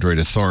the Android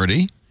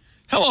Authority.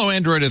 Hello,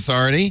 Android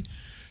Authority.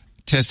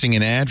 Testing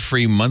an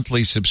ad-free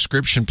monthly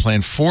subscription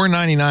plan,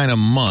 $4.99 a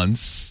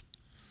month.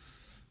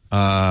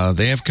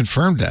 They have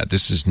confirmed that.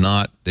 This is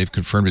not, they've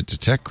confirmed it to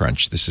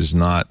TechCrunch. This is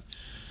not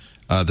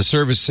The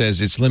service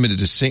says it's limited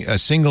to a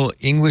single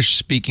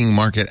English-speaking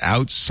market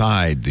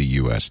outside the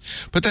U.S.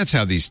 But that's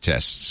how these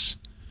tests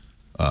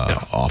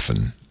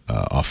often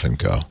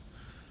go.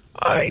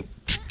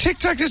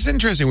 TikTok is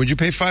interesting. Would you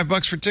pay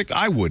 $5 for TikTok?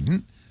 I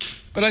wouldn't.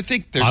 But I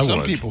think there's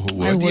some people who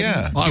would.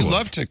 Yeah. You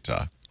love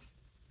TikTok.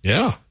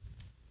 Yeah.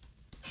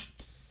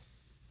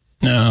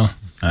 No,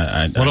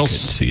 I couldn't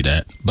see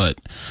that. But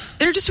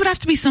there just would have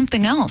to be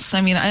something else. I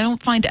mean, I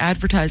don't find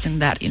advertising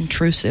that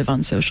intrusive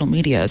on social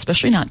media,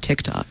 especially not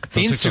TikTok.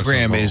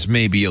 Instagram is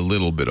maybe a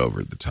little bit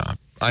over the top.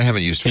 I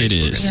haven't used Facebook. It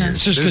is. Yeah.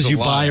 It's just because you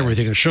buy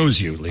everything it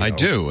shows you, Leo. I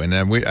do, and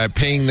I'm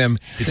paying them.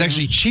 It's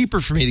actually cheaper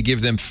for me to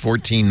give them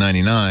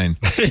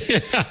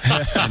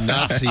 $14.99 and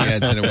not see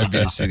ads than it would be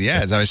to see the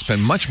ads. I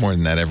spend much more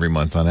than that every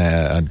month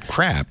on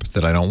crap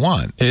that I don't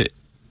want.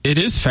 It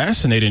is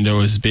fascinating,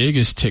 though, as big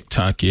as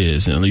TikTok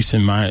is, and at least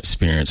in my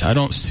experience, I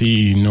don't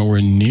see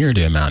nowhere near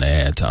the amount of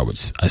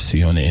ads I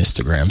see on the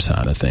Instagram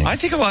side of things. I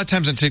think a lot of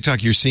times on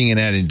TikTok you're seeing an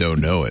ad and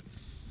don't know it.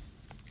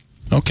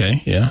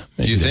 Okay, yeah.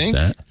 Do you think?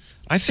 That.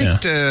 I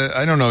think,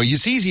 I don't know,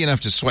 it's easy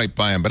enough to swipe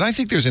by them, but I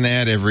think there's an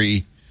ad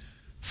every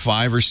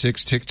 5 or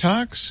 6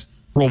 TikToks.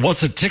 Well,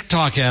 what's a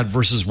TikTok ad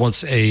versus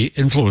what's a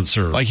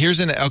influencer? Like here's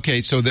so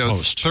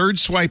the third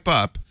swipe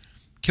up,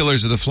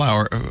 Killers of the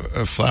Flower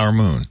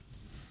Moon,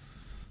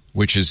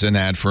 which is an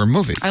ad for a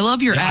movie. I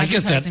love your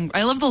advertising.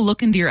 I love the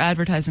look into your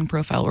advertising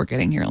profile we're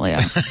getting here, Leo.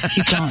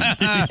 Keep going.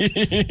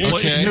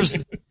 Okay.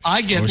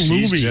 I get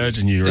Lumi. She's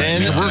judging you right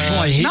now. Commercial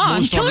I hate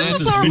most Killers of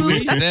the Flower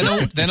Moon.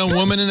 Then a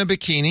woman in a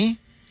bikini.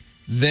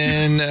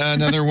 Then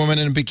another woman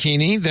in a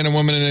bikini. Then a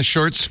woman in a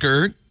short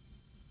skirt.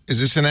 Is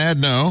this an ad?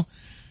 No.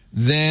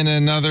 Then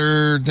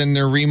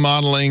they're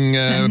remodeling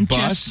a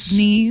bus.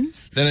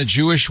 Then a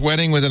Jewish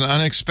wedding with an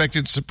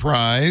unexpected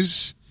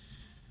surprise.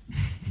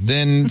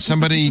 Then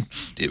somebody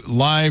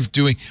live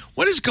doing...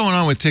 What is going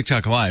on with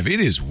TikTok Live? It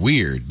is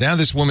weird. Now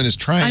this woman is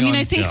trying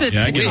I think that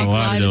TikTok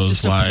Live is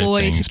just a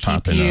ploy to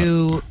keep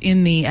you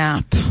in the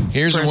app.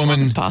 Here's for a woman as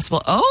long as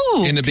possible.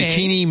 Oh, in a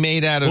bikini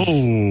made out of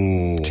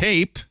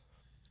tape.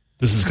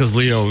 This is because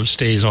Leo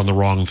stays on the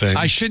wrong thing.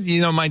 I should,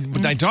 my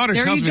daughter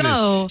tells me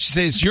this. She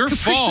says, your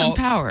fault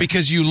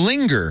because you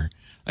linger.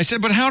 I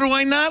said, but how do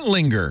I not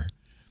linger?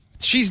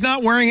 She's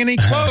not wearing any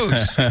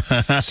clothes.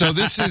 So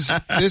this is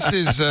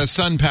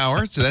Sun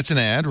Power. So that's an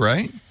ad,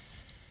 right?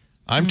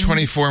 I'm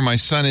 24. My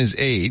son is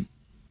 8.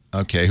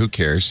 Okay, who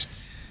cares?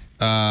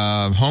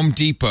 Home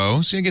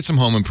Depot. So you get some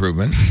home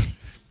improvement.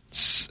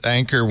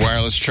 Anchor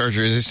wireless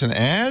charger. Is this an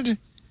ad?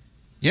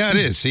 Yeah, it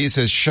is. See, it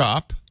says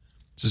shop.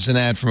 This is an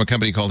ad from a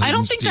company called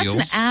Hidden Steals. I don't think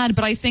that's an ad,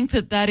 but I think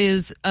that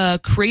is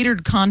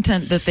created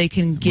content that they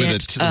can get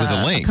with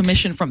a link. A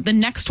commission from. The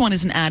next one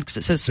is an ad because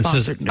it says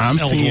sponsored. I'm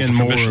seeing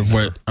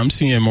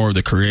more of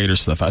the creator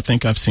stuff. I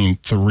think I've seen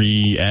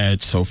 3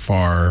 ads so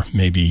far,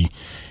 maybe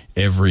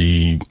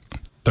every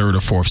 3rd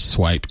or 4th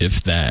swipe,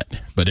 if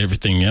that. But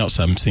everything else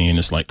I'm seeing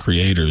is like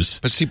creators.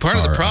 But see, part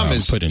of the problem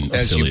is,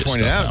 as you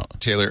pointed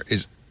out,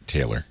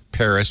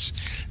 Paris,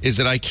 is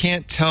that I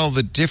can't tell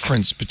the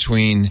difference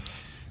between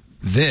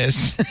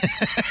this,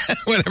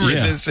 whatever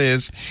this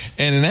is,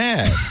 and an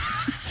ad.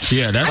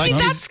 Yeah, that's. I mean,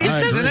 it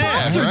says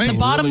sponsored, right? The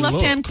bottom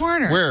left-hand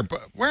corner.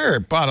 Where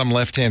bottom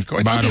left-hand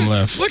corner? Bottom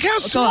left. Look how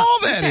small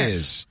that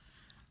is.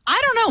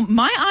 I don't know.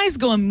 My eyes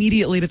go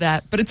immediately to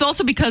that, but it's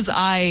also because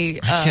I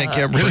can't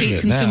get rid of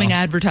it consuming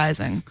now.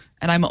 Advertising,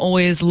 and I'm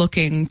always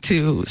looking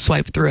to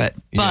swipe through it.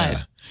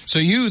 But so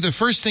the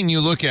first thing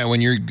you look at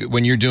when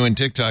you're doing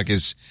TikTok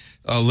is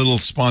a little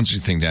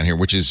sponsored thing down here,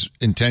 which is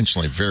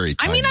intentionally very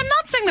tiny. I mean, I'm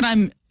not saying that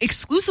I'm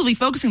exclusively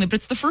focusing on it, but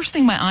it's the first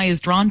thing my eye is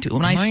drawn to.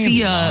 When I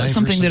see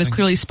something that is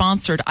clearly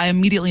sponsored, I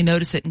immediately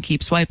notice it and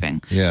keep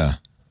swiping. Yeah.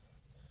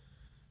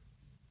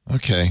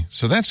 Okay,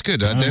 so that's good.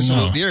 There's a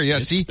little there. Yeah,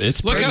 see,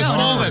 look how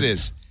small that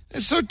is.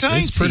 It's so tiny.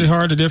 It's pretty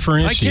hard to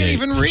differentiate. I can't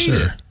even read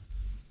it.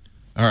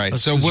 All right,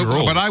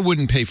 but I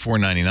wouldn't pay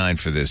 $4.99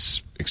 for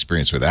this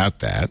experience without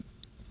that.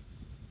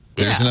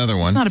 There's another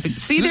one. It's not a big.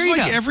 See, there you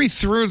go. Every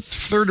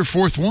third or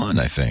fourth one,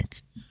 I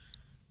think.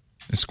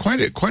 It's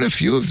quite a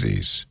few of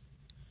these.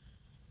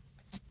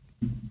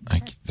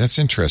 That's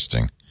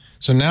interesting.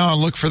 So now I'll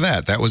look for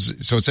that.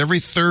 So it's every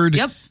third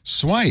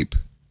swipe.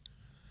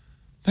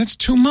 That's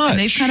too much. And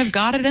they've kind of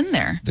got it in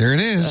there. There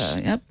it is.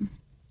 Yep.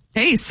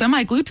 Hey,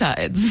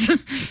 semi-glutides.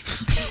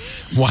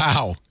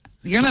 Wow.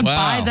 You're going to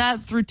buy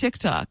that through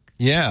TikTok.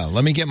 Yeah.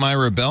 Let me get my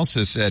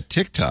Rebelsis at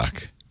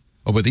TikTok.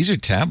 Oh, but these are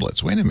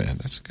tablets. Wait a minute.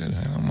 That's good.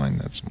 I don't mind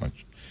that so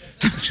much.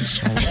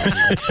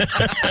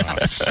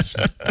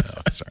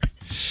 Sorry.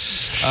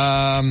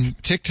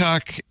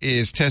 TikTok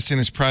is testing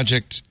this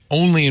project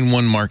only in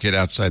one market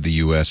outside the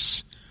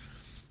U.S.,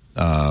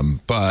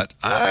 but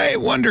I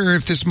wonder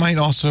if this might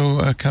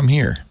also come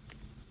here.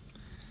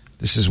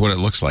 This is what it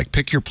looks like.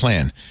 Pick your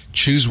plan.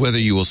 Choose whether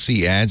you will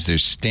see ads.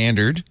 There's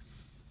standard,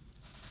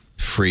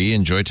 free,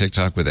 enjoy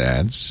TikTok with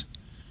ads.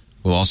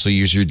 We'll also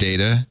use your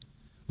data.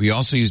 We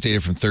also use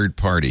data from third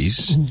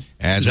parties.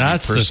 Ads will be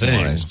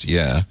personalized.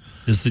 Yeah.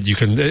 Is that you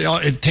can,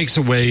 it takes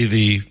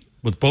away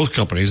with both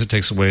companies, it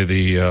takes away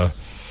the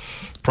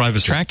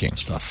privacy tracking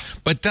stuff.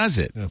 But does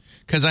it?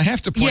 Because I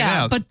have to point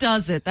out. But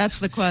does it? That's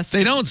the question.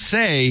 They don't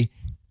say,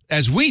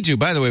 as we do,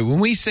 by the way, when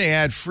we say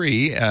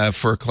ad-free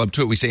for Club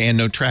Twit, we say and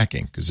no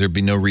tracking because there'd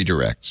be no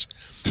redirects.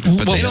 But well,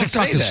 they don't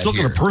TikTok say is that still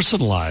going here. to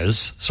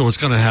personalize, so it's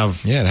going to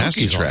have it has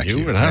to cookies track on you.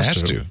 you. It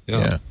has to.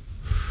 Yeah.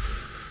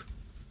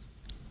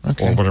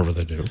 Okay. Or whatever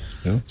they do.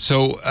 Yeah.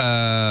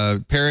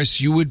 So,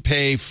 Paris, you would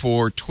pay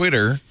for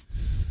Twitter,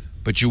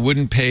 but you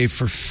wouldn't pay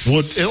for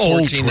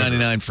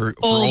 $14.99 for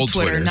old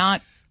Twitter.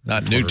 not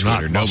new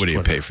Twitter. Nobody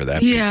would pay for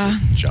that piece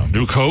of junk.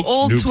 New Coke,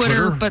 old new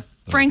Twitter, but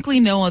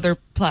frankly, no other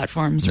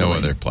platforms. No really.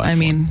 other platform. I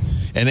mean,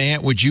 and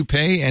Ant, would you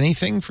pay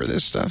anything for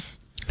this stuff?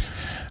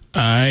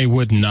 I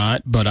would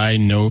not, but I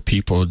know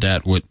people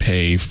that would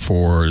pay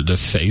for the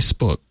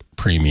Facebook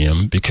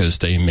premium because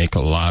they make a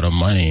lot of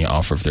money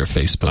off of their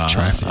Facebook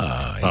traffic.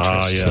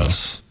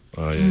 Yes.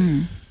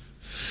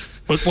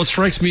 But what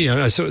strikes me,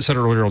 I said it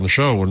earlier on the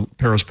show when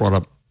Paris brought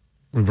up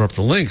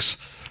the links,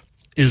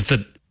 is that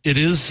it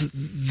is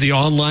the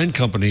online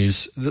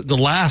companies, the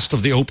last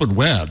of the open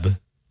web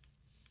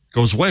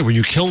goes away. When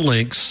you kill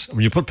links,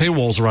 when you put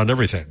paywalls around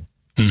everything,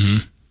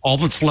 all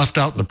that's left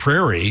out in the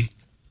prairie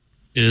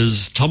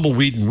is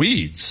tumbleweed and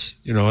weeds.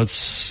 You know,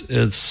 it's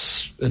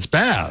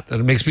bad.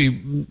 And it makes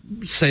me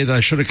say that I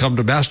should have come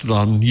to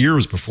Mastodon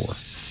years before.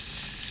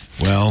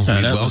 Well,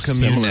 we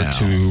welcome you now.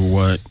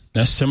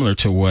 That's similar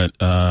to what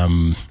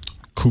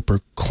Cooper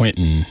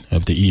Quinton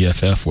of the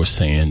EFF was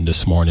saying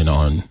this morning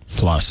on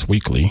Floss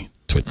Weekly,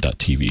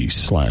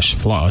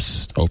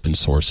 twit.tv/Floss, open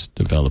source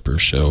developer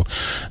show,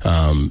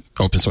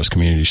 open source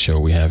community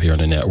show we have here on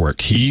the network.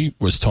 He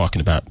was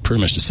talking about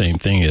pretty much the same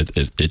thing.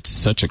 It's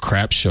such a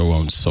crap show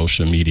on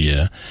social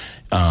media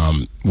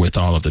with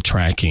all of the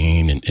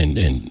tracking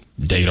and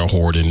data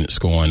hoarding that's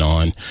going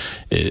on.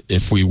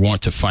 If we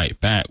want to fight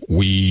back,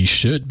 we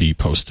should be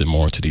posting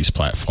more to these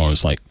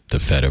platforms like the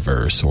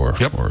Fediverse or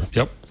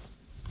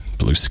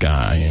Blue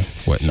Sky and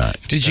whatnot.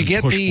 Did you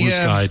get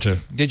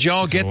Did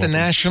y'all get the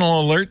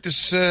national alert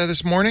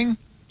this morning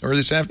or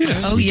this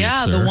afternoon?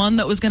 Yes, the one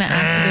that was going to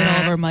activate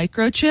all of our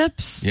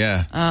microchips.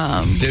 Yeah.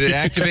 Did it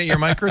activate your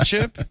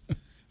microchip?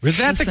 Was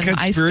that the conspiracy?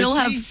 I still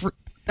have.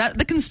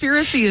 The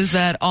conspiracy is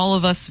that all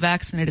of us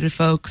vaccinated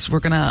folks were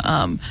going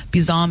to be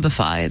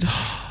zombified,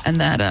 and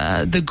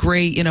that the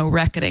great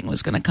reckoning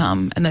was going to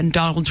come, and then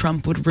Donald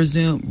Trump would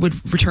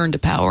return to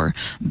power.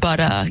 But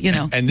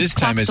and this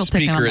time as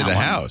Speaker of the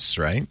House,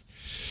 right?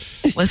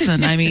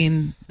 Listen, I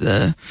mean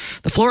the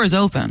floor is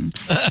open.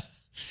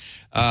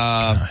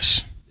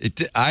 Gosh.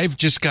 I've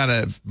just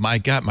got my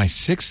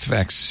sixth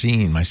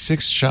vaccine, my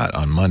sixth shot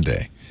on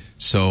Monday,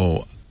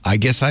 so I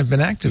guess I've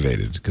been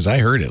activated because I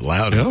heard it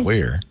loud and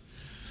clear.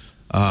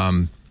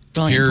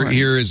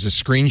 Here is a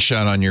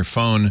screenshot on your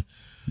phone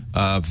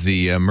of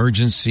the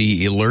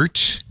emergency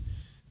alert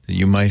that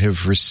you might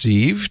have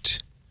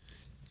received.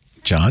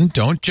 John,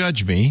 don't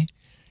judge me.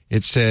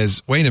 It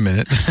says, wait a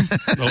minute.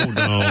 Oh,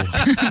 no.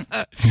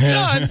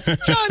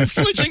 John,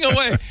 switching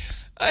away.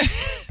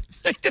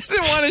 He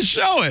doesn't want to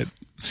show it.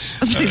 I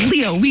was going to say,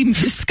 Leo, we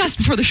discussed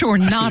before the show we're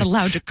not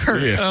allowed to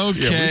curse.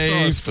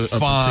 Okay, we saw a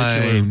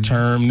particular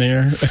term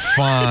there.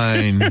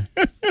 Fine.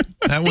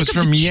 That was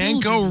from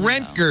Yanko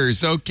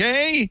Rentgers,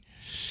 okay?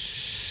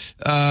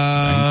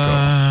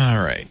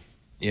 All right.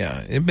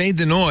 Yeah, it made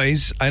the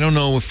noise. I don't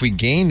know if we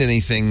gained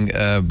anything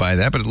by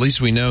that, but at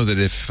least we know that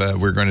if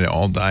we're going to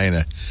all die in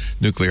a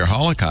nuclear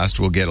holocaust,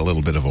 we'll get a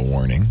little bit of a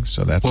warning.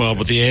 So that's good.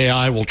 But the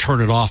AI will turn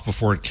it off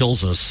before it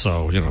kills us.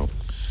 So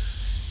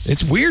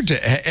it's weird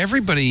to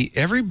everybody.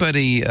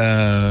 Everybody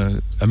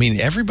in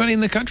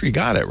the country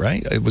got it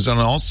right. It was on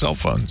all cell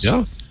phones.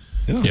 Yeah.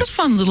 It was a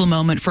fun little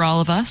moment for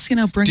all of us,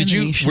 bringing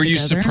the nation Were you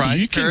together.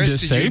 surprised, You can Paris?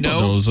 disable Did you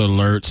know? those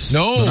alerts.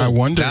 No, but I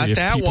wonder not if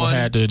that people one.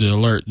 had the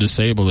alert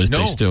disabled if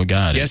they still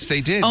got it. Yes,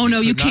 they did. Oh,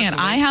 no, you could not can't.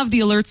 delete. I have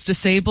the alerts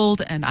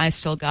disabled, and I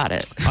still got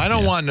it. I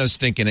don't want no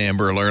stinking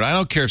Amber Alert. I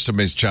don't care if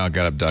somebody's child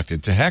got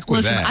abducted. To heck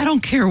with Listen, that. I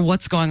don't care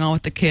what's going on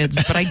with the kids,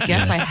 but I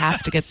guess I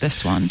have to get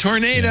this one.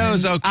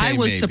 Tornadoes, okay, I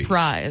was maybe.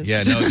 surprised.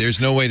 Yeah, no,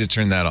 there's no way to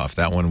turn that off.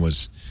 That one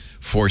was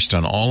forced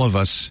on all of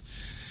us.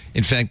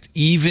 In fact,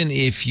 even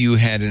if you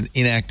had an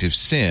inactive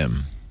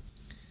SIM,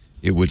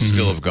 it would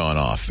still have gone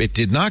off. It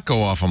did not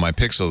go off on my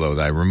Pixel, though.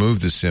 I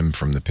removed the SIM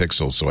from the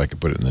Pixel so I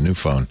could put it in the new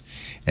phone,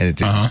 and it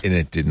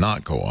did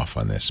not go off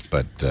on this.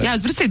 But I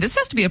was going to say, this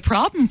has to be a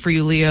problem for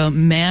you, Leo.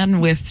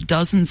 Man with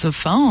dozens of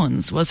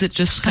phones. Was it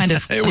just kind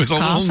of it was a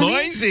little cacophony?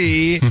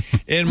 noisy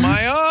in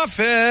my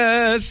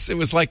office. It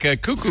was like a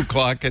cuckoo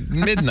clock at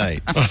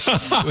midnight.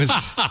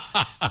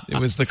 It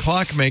was the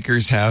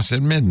clockmaker's house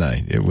at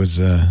midnight. It was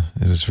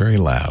very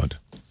loud.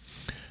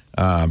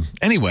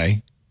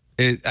 Anyway.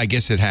 I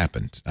guess it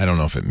happened. I don't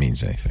know if it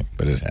means anything,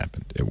 but it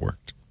happened. It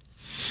worked.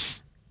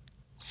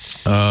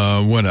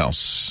 What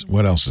else?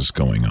 What else is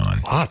going on?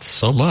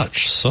 So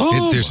much.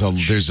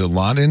 There's a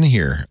lot in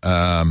here.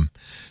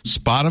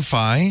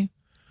 Spotify,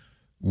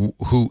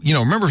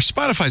 remember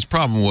Spotify's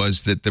problem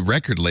was that the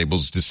record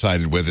labels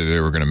decided whether they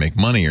were going to make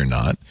money or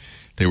not.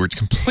 They were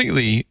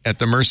completely at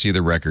the mercy of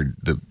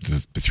the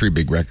three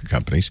big record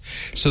companies.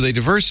 So they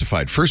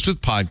diversified, first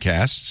with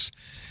podcasts,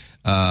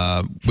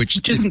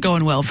 which isn't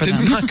going well for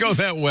them. Did not go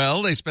that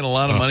well. They spent a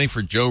lot of money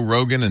for Joe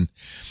Rogan and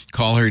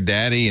Call Her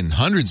Daddy and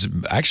hundreds,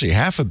 actually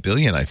 $500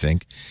 million, I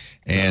think.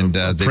 And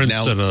they've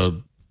Prince now...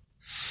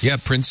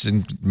 Prince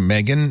and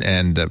Meghan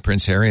and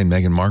Prince Harry and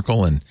Meghan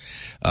Markle and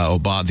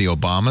the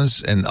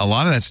Obamas. And a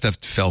lot of that stuff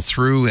fell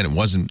through, and it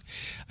wasn't.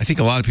 I think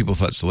a lot of people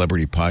thought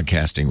celebrity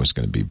podcasting was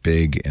going to be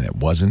big, and it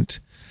wasn't.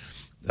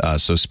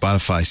 So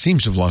Spotify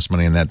seems to have lost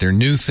money on that. Their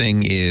new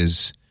thing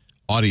is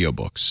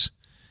audiobooks.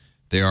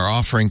 They are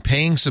offering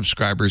paying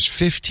subscribers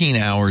 15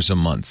 hours a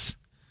month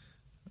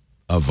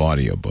of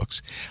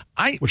audiobooks.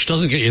 Which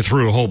doesn't get you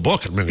through a whole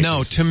book in many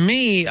cases. To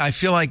me, I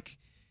feel like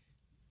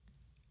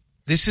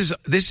this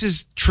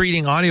is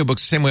treating audiobooks the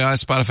same way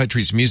Spotify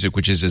treats music,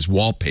 which is as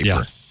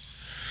wallpaper.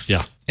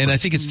 Yeah. And I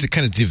think it's the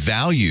kind of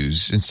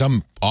devalues, and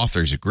some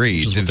authors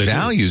agree,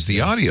 devalues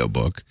the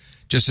audiobook,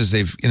 just as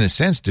they've, in a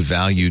sense,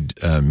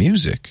 devalued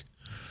music.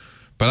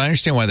 But I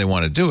understand why they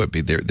want to do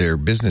it. Their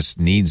business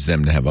needs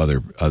them to have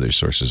other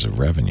sources of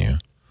revenue.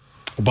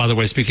 By the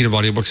way, speaking of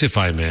audiobooks, if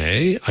I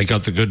may, I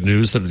got the good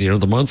news that at the end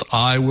of the month,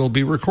 I will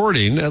be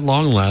recording, at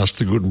long last,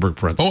 the Gutenberg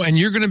Parentheses. Oh, and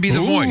you're going to be the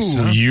voice,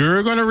 huh?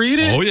 You're going to read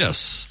it? Oh,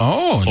 yes.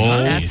 Oh,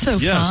 nice.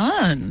 That's so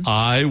fun.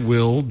 I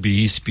will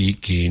be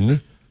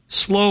speaking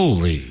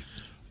slowly.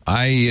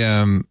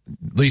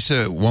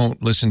 Lisa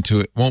won't listen to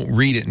it, won't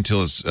read it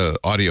until it's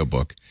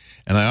audiobook.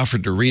 And I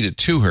offered to read it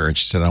to her, and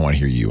she said, I want to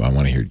hear you. I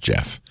want to hear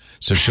Jeff.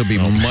 So she'll be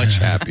much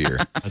happier.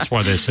 That's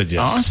why they said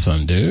yes.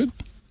 Awesome, dude.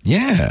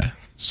 Yeah.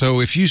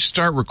 So if you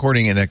start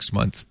recording it next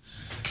month,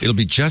 it'll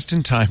be just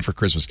in time for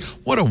Christmas.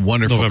 What a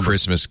wonderful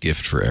Christmas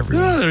gift for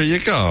everyone. Oh, there you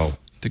go.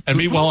 I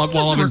mean, while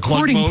I'm in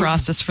recording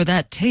process for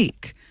that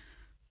take?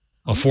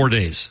 4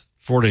 days.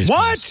 4 days.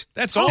 What? Please.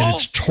 That's all? And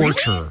it's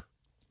torture. Really?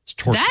 It's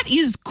torture. That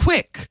is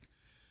quick.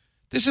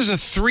 This is a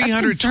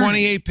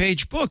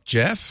 328-page book,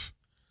 Jeff.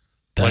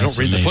 Well, I don't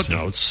read the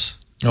footnotes.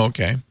 Oh,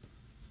 okay.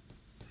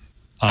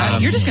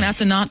 You're just going to have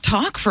to not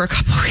talk for a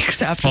couple of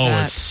weeks after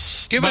that.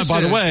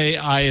 By the way,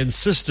 I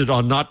insisted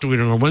on not doing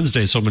it on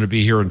Wednesday, so I'm going to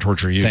be here and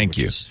torture you. Thank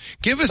you.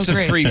 Give us a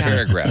free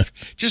paragraph.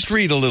 Just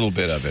read a little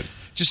bit of it,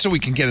 just so we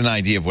can get an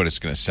idea of what it's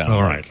going to sound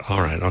like. All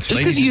right. Okay.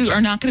 Just because you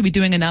are not going to be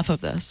doing enough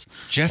of this.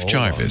 Jeff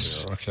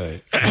Jarvis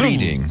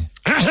reading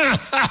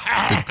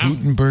the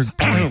Gutenberg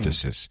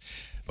Parenthesis.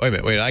 Wait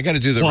a minute. I got to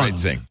do the right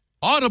thing.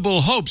 Audible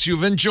hopes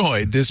you've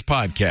enjoyed this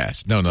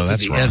podcast. No,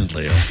 that's wrong. End,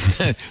 Leo.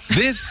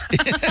 This.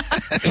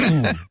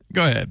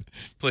 Go ahead,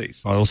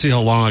 please. All right, we'll see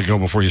how long I go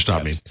before you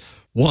stop me.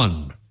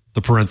 1, the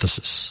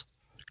parenthesis.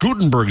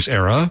 Gutenberg's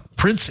era,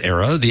 Prince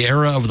era, the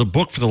era of the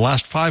book for the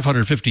last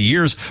 550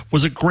 years,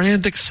 was a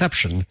grand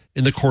exception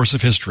in the course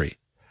of history.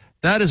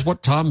 That is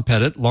what Tom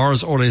Pettit,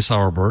 Lars Ole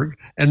Sauerberg,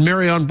 and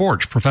Marion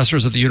Borch,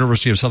 professors at the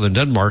University of Southern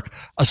Denmark,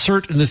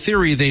 assert in the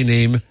theory they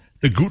name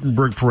the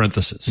Gutenberg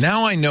parenthesis.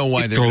 Now I know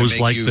why they're going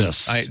to make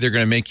this. They're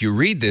going to make you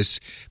read this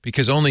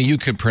because only you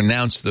can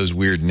pronounce those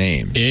weird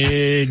names.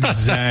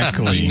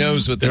 Exactly. He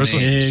knows what the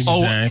names.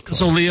 Exactly.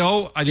 So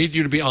Leo, I need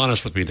you to be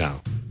honest with me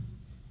now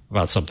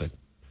about something.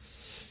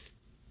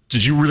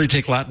 Did you really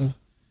take Latin?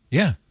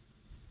 Yeah.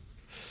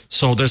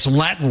 So there's some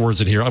Latin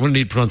words in here. I'm going to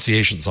need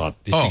pronunciations on.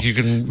 Do you think you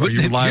can? Are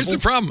you reliable? Here's the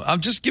problem. I'll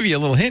just give you a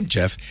little hint,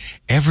 Jeff.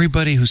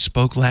 Everybody who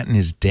spoke Latin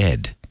is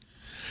dead.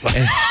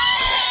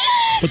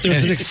 But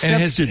there's an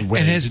accepted way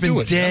and has to been do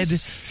it, dead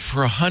for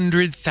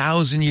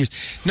 100,000 years.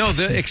 No,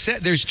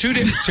 there's two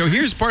different. So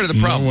here's part of the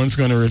problem. No one's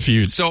going to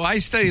refute. So I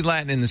studied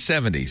Latin in the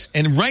 70s,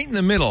 and right in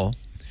the middle,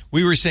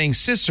 we were saying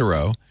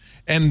Cicero,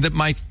 and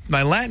my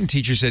Latin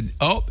teacher said,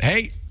 "Oh,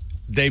 hey,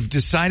 they've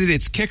decided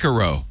it's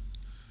Cicero."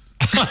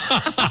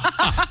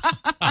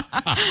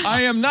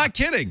 I am not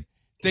kidding.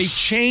 They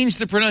changed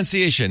the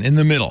pronunciation in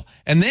the middle,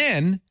 and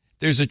then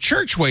there's a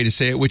church way to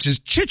say it, which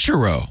is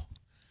Cicero.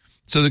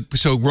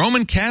 So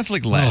Roman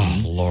Catholic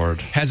Latin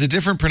has a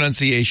different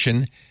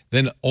pronunciation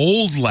than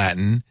Old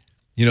Latin,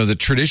 the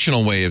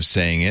traditional way of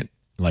saying it,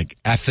 like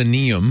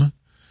Athenaeum.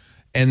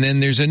 And then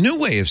there's a new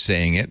way of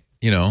saying it,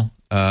 amo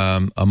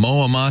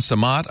ama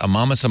samat,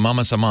 amama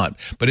samama samat.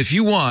 But if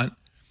you want,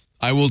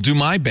 I will do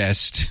my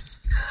best.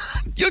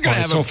 You're going to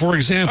have for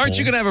example, aren't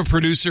you going to have a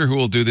producer who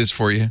will do this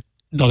for you?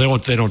 No, they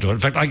won't. They don't do it. In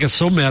fact, I get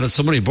so mad at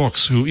so many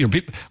books who,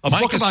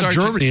 book about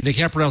Germany and they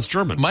can't pronounce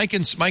German.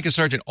 Micah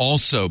Sargent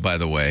also, by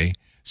the way,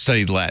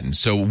 studied Latin,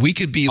 so we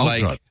could be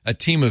a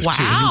team of two.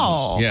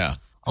 Wow. Yeah,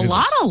 a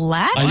lot of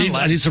Latin.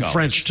 I need some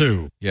French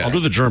too. Yeah. I'll do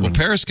the German. Well,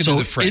 Paris can do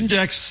the French.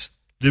 Index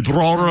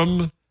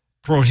librorum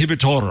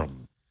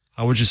prohibitorum.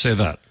 How would you say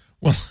that?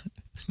 Well,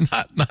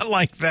 not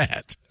like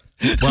that.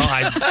 Well,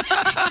 I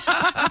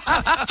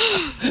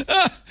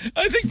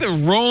think the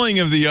rolling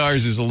of the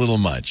R's is a little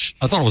much.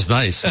 I thought it was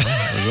nice.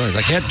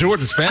 I can't do it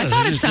in Spanish. I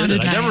thought it sounded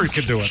nice. I never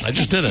could do it. I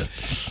just did it.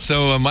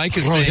 So Mike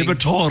is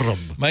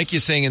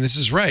saying, and this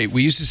is right,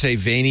 we used to say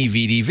Veni,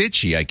 Vidi,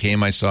 Vici. I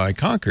came, I saw, I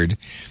conquered.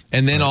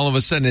 And then all of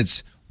a sudden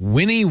it's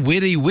Winnie,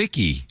 Witty,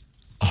 Wiki.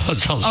 Oh, that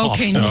sounds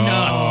okay, awful. No.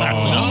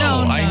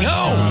 I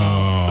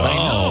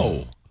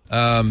know.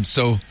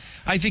 So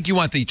I think you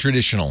want the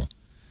traditional.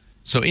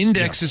 So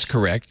index is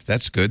correct.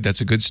 That's good.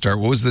 That's a good start.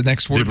 What was the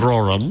next word?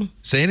 Librorum.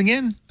 Say it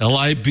again.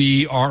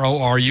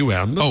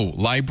 Librorum. Oh,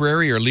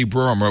 library or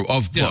Librorum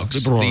of books.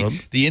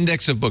 Librorum. The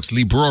index of books.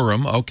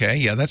 Librorum. Okay,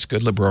 yeah, that's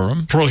good.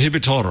 Librorum.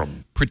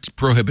 Prohibitorum.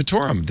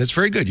 Prohibitorum. That's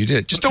very good. You did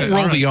it. Just don't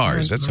roll the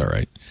R's. That's all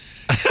right.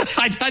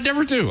 I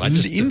never do.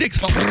 The index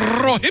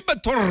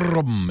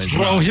prohibitorum.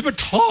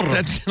 Prohibitorum.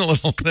 That's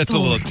a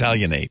little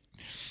Italianate.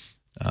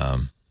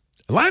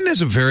 Latin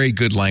is a very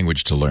good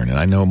language to learn, and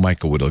I know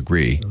Michael would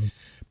agree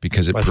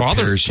because it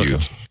prepares you.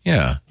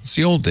 Yeah, it's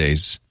the old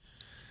days.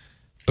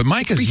 But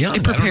Micah's young.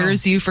 It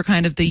prepares you for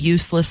kind of the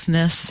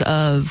uselessness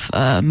of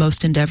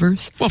most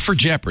endeavors. Well, for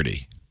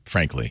Jeopardy,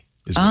 frankly,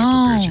 is what it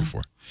prepares you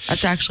for.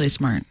 That's actually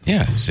smart.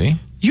 Yeah, see?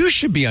 You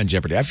should be on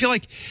Jeopardy. I feel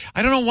like,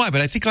 I don't know why,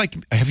 but I think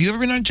have you ever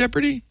been on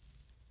Jeopardy?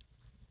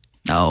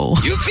 No.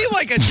 You feel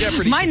like a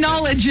Jeopardy. My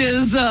knowledge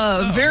is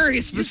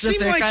very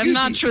specific. Like I'm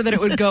not sure that it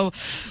would go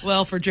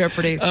well for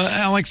Jeopardy.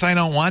 Alex, I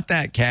don't want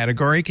that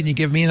category. Can you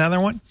give me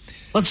another one?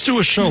 Let's do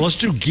a show. Let's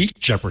do Geek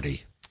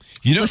Jeopardy.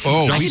 You know,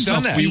 we've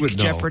done that. We would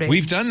know. Jeopardy.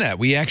 We've done that.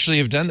 We actually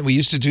have done that. We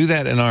used to do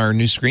that in our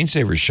new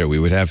Screensavers show. We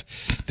would have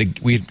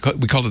we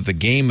called it the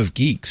Game of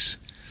Geeks.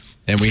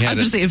 And we had I was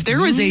going to say, if there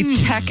was a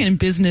tech and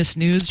business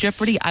news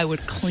Jeopardy, I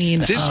would clean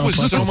This up. was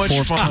so much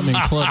fun.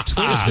 Club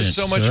Twitch This was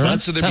so much fun.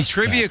 So there'd be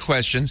trivia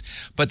questions.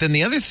 But then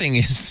the other thing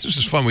is, this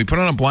was fun. We put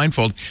on a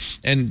blindfold,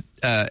 and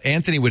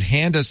Anthony would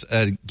hand us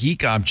a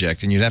geek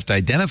object, and you'd have to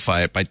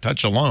identify it by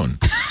touch alone.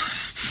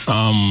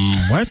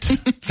 What?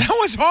 That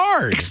was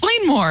hard.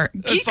 Explain more.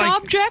 Geek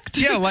object?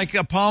 Yeah, like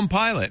a Palm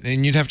Pilot.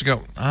 And you'd have to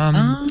go,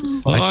 I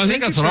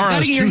think that's an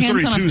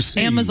RS-232C.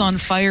 Amazon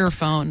Fire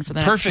phone for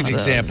that. Perfect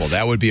example.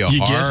 That would be a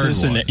hard one.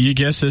 You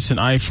guess it's an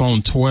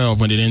iPhone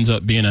 12 when it ends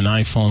up being an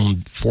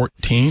iPhone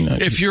 14?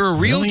 If you're a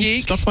real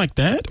geek. Stuff like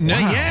that? No, Wow.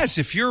 yes,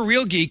 if you're a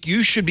real geek,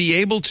 you should be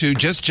able to,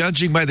 just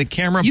judging by the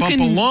camera bump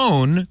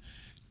alone,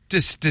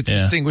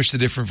 distinguish the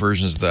different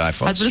versions of the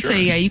iPhone. I was going to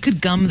say, yeah, you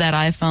could gum that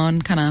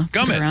iPhone, kind of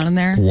gum it around in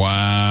there.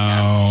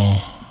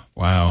 Wow.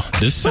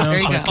 This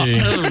sounds like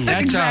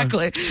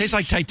exactly. Tastes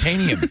like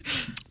titanium.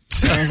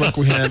 Sounds like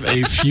we have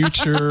a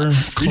future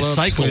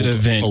Club Twit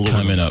event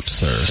coming up,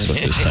 sir. That's what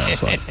this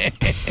sounds like.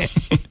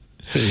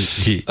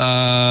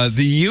 The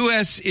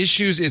U.S.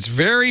 issues its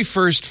very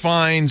first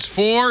fines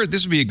for,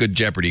 this would be a good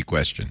Jeopardy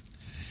question.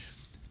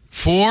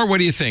 For, what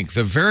do you think?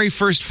 The very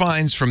first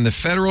fines from the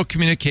Federal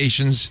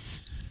Communications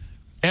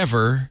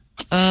ever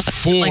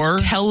for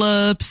like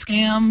tele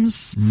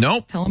scams.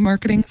 Nope.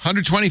 Telemarketing.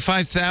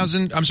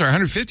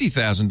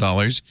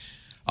 $150,000.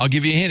 I'll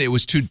give you a hint. It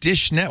was to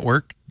Dish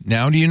Network.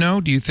 Now, do you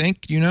know? Do you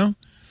think? Do you know?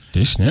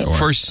 Dish Network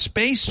for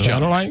space junk.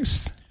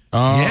 Satellites.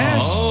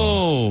 Yes.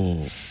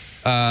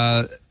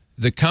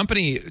 The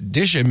company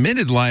Dish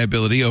admitted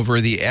liability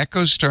over the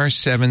EchoStar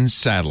 7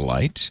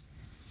 satellite,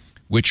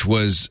 which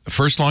was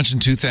first launched in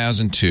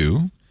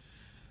 2002.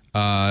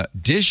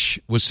 Dish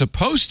was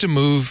supposed to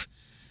move.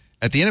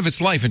 At the end of its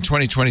life in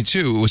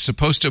 2022, it was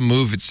supposed to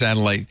move its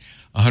satellite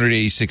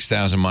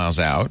 186,000 miles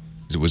out.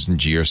 It was in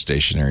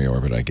geostationary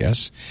orbit, I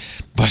guess.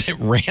 But it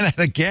ran out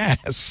of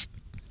gas,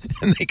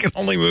 and they could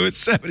only move it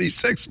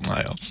 76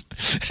 miles.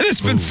 And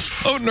it's been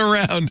floating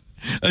around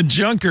a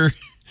junker,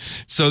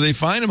 so they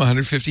fined him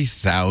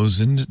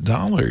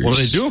 $150,000. What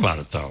do they do about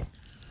it, though?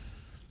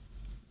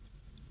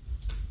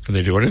 Can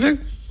they do anything?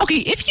 Okay,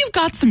 if you've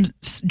got some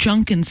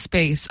junk in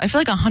space, I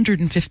feel like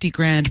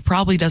 $150,000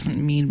 probably doesn't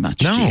mean much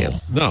to you.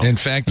 No. In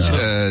fact,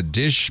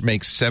 Dish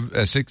made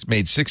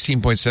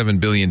 $16.7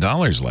 billion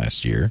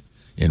last year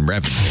in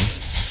revenue.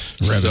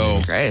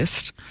 So,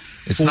 Christ.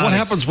 What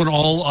happens when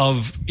all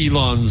of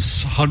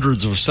Elon's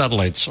hundreds of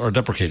satellites are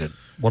deprecated?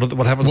 What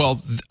happens?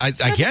 Well, I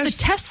guess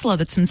the Tesla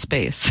that's in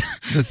space.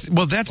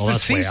 That's the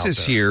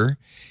thesis here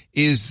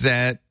is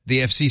that the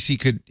FCC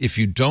could, if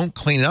you don't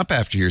clean up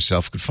after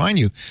yourself, could fine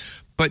you.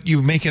 But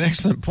you make an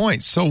excellent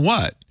point. So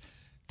what?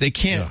 They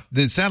can't. Yeah.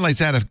 The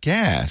satellite's out of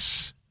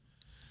gas.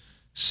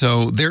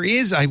 So there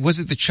is. Was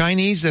it the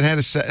Chinese that had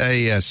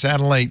a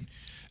satellite,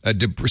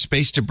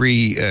 space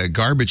debris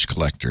garbage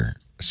collector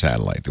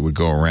satellite that would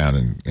go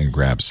around and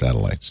grab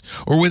satellites?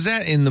 Or was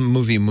that in the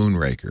movie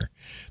Moonraker?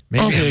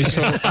 Maybe. Okay,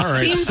 so all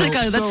right. Seems like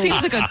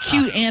a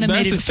cute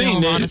animated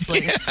film.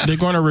 Honestly, they're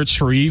going to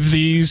retrieve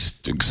these.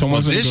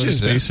 Someone's going to go to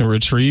space and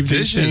retrieve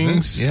these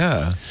things.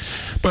 Yeah,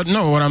 but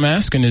no. What I'm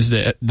asking is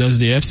that does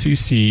the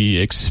FCC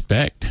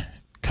expect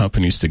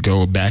companies to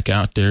go back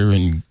out there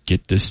and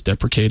get this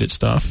deprecated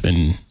stuff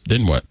and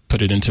then what?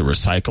 Put it into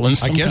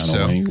recycling? I guess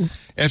so. Way?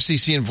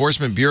 FCC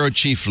Enforcement Bureau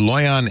Chief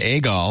Loyan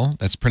Egal,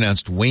 that's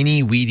pronounced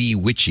Waney Weedy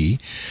Witchy,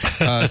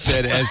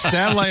 said, as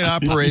satellite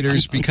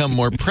operators become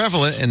more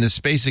prevalent and the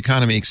space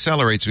economy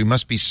accelerates, we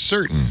must be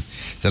certain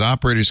that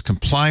operators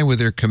comply with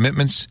their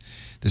commitments.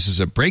 This is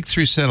a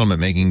breakthrough settlement,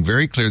 making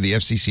very clear the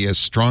FCC has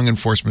strong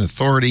enforcement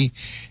authority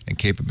and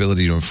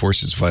capability to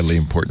enforce its vitally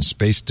important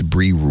space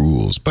debris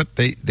rules. But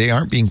they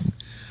aren't being...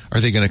 Are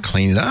they going to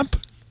clean it up?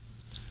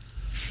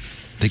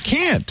 They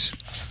can't.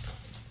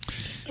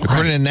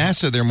 According to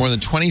NASA, there are more than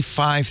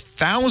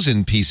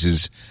 25,000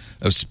 pieces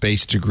of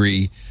space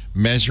debris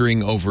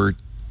measuring over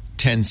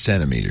 10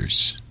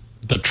 centimeters.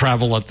 That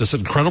travel at this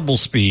incredible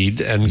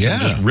speed and can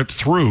just rip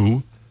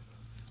through.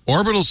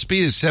 Orbital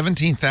speed is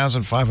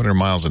 17,500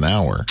 miles an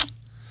hour.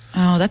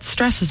 Oh, that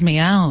stresses me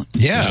out.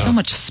 Yeah. There's so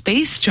much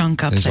space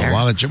junk up There's there. a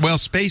lot of... Well,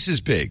 space is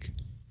big.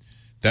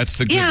 That's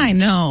the good Yeah, I news.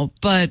 know,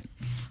 but...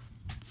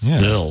 Yeah.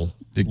 Bill,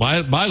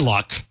 my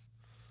luck.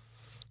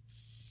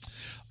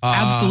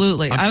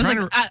 Absolutely. I'm I was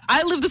trying like,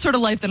 I live the sort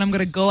of life that I'm going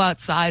to go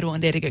outside one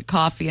day to get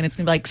coffee and it's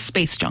going to be like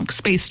space junk,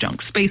 space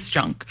junk, space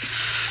junk.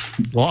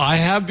 Well, I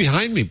have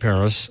behind me,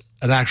 Paris,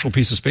 an actual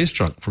piece of space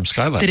junk from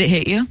Skylab. Did it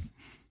hit you?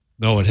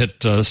 No, it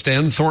hit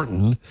Stan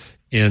Thornton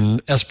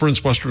in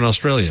Esperance, Western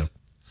Australia.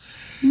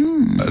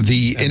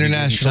 The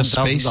International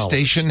Space $10,000.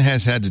 Station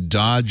has had to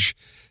dodge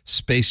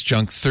space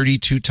junk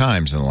 32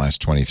 times in the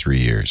last 23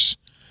 years.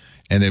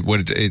 And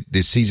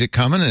it sees it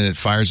coming and it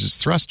fires its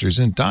thrusters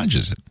and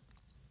dodges it.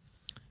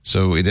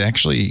 So it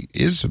actually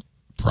is a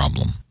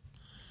problem.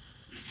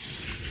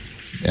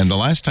 And the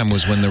last time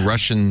was when the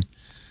Russian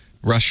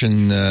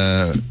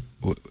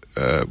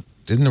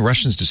didn't the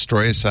Russians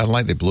destroy a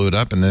satellite? They blew it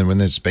up, and then when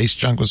the space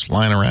junk was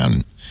flying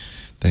around,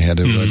 they had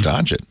to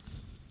dodge it.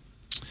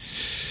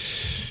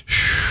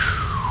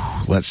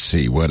 Let's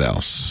see, what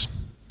else?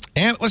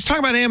 And let's talk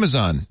about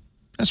Amazon.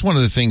 That's one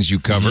of the things you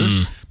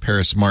cover,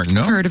 Paris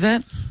Martineau. Heard of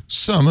it?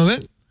 Some of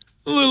it,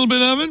 a little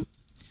bit of it.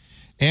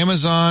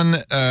 Amazon,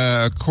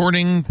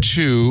 according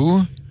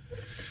to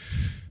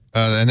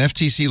an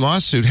FTC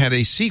lawsuit, had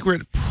a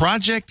secret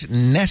Project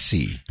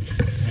Nessie.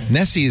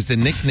 Nessie is the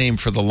nickname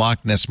for the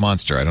Loch Ness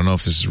Monster. I don't know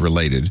if this is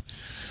related.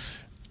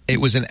 It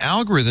was an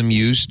algorithm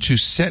used to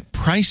set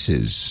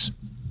prices.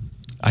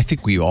 I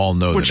think we all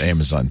know that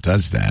Amazon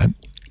does that.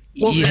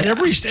 Well, and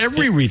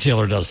every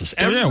retailer does this.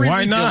 Every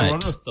why retailer not? on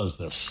Earth does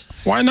this.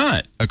 Why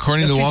not?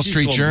 According to the Wall FTC's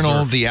Street Golden Journal,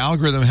 Reserve. the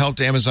algorithm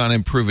helped Amazon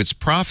improve its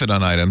profit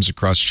on items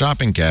across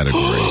shopping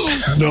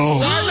categories. No.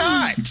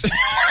 Why not?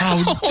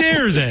 How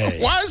dare they?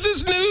 Why is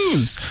this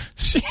news?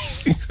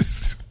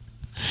 Jeez.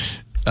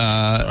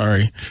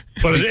 Sorry.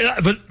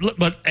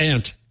 But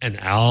an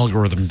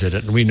algorithm did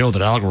it, and we know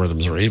that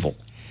algorithms are evil.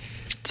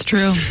 It's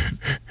true.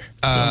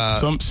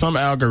 Some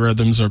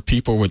algorithms are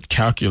people with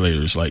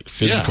calculators, like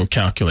physical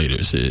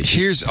calculators.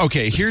 Here's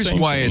same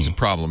why thing. it's a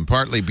problem.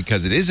 Partly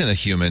because it isn't a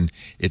human.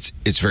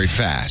 It's very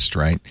fast,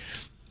 right?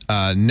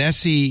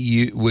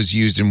 Nessie was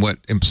used in what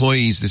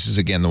employees, this is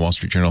again the Wall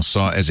Street Journal,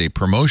 saw as a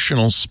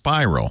promotional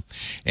spiral.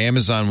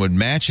 Amazon would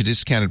match a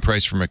discounted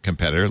price from a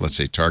competitor, let's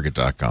say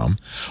Target.com.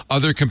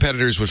 Other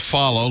competitors would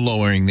follow,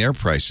 lowering their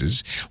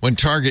prices. When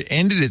Target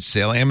ended its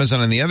sale,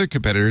 Amazon and the other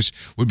competitors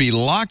would be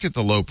locked at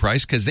the low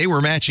price because they were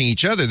matching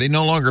each other. They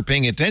no longer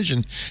paying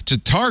attention to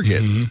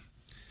Target.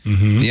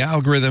 The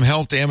algorithm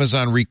helped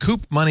Amazon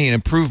recoup money and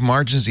improve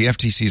margins. The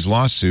FTC's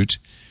lawsuit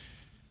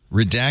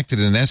redacted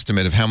an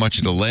estimate of how much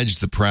it alleged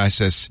the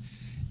process,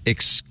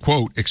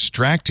 quote,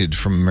 extracted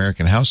from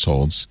American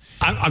households.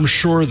 I'm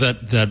sure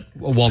that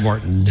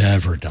Walmart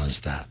never does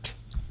that.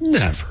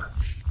 Never.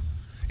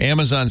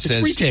 Amazon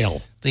says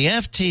retail. The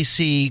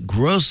FTC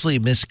grossly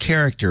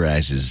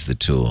mischaracterizes the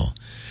tool.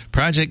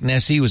 Project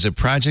Nessie was a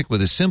project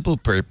with a simple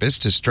purpose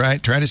to try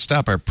to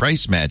stop our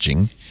price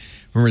matching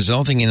from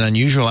resulting in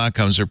unusual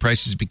outcomes where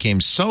prices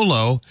became so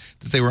low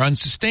that they were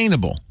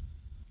unsustainable.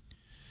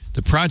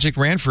 The project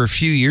ran for a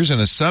few years on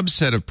a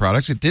subset of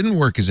products. It didn't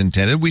work as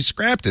intended. We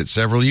scrapped it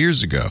several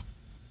years ago.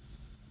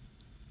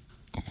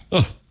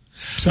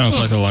 Sounds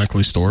like a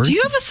likely story. Do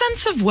you have a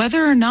sense of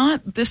whether or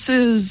not this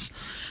is...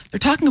 They're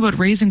talking about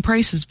raising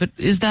prices, but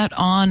is that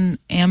on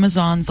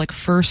Amazon's like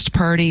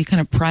first-party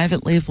kind of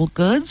private label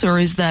goods, or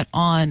is that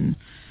on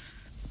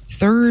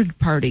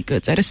third-party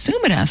goods? I'd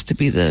assume it has to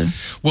be the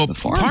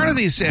former, part of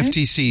this right?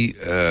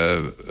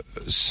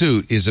 FTC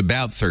suit is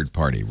about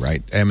third-party,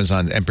 right?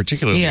 Amazon, and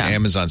particularly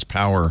Amazon's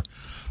power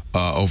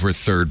over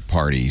third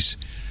parties,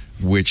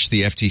 which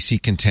the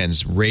FTC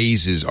contends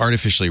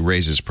artificially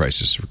raises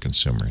prices for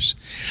consumers.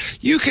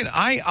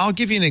 I'll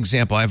give you an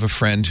example. I have a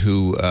friend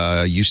who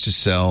used to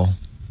sell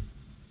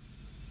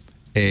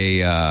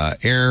a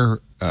air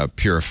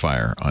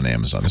purifier on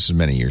Amazon. This was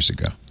many years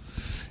ago.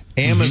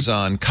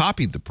 Amazon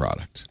copied the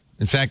product.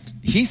 In fact,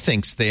 he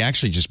thinks they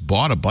actually just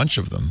bought a bunch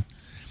of them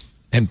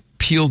and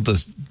peeled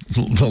the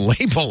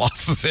label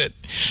off of it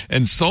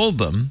and sold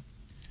them.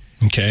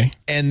 Okay.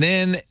 And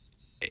then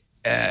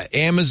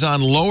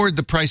Amazon lowered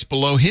the price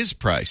below his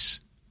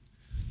price,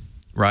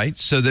 right?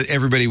 So that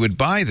everybody would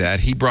buy that.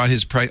 He brought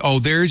his price. Oh,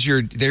 is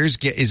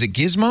it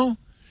Gizmo?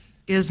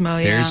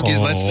 Gizmo, There's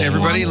let's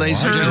everybody,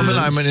 ladies and gentlemen,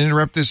 I'm going to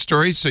interrupt this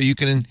story so you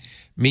can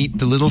meet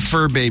the little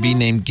fur baby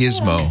named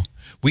Gizmo.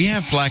 We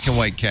have black and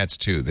white cats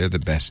too. They're the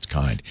best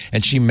kind,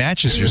 and she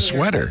matches your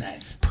sweater.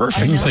 Perfect. I was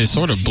going to say,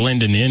 sort of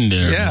blending in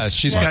there. Yeah,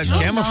 she's got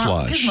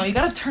camouflage. Gizmo, you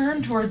got to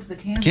turn towards the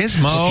camera.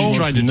 Gizmo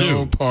Tried to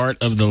no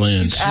part of the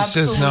lens. She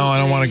says, "No, I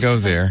don't want to go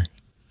there.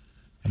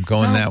 I'm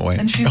going that way."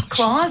 And she's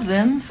claws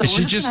in, so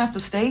we're just going to have to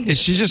stay here. Is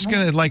she just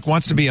going to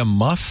wants to be a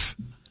muff?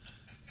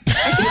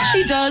 I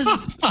think she does,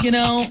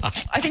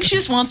 I think she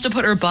just wants to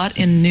put her butt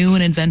in new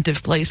and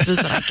inventive places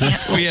that I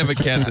can't. We have a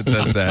cat that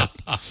does that.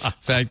 In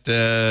fact,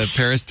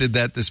 Paris did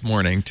that this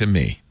morning to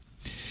me.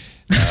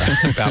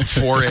 About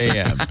 4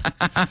 a.m.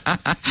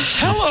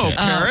 Hello,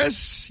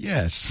 Paris.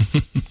 Yes.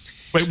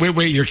 Wait.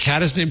 Your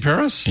cat is named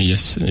Paris?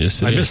 Yes, it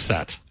is. I missed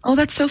that. Oh,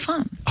 that's so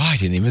fun. Oh, I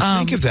didn't even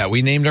think of that.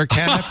 We named our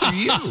cat after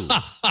you.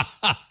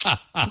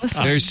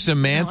 Listen, There's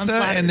Samantha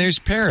and there's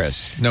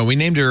Paris. No, we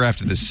named her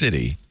after the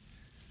city.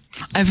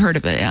 I've heard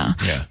of it, yeah.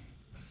 Yeah.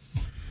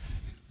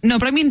 No,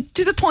 but I mean,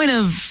 to the point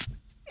of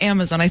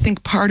Amazon, I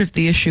think part of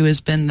the issue has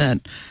been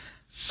that,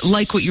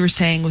 like what you were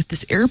saying with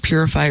this air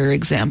purifier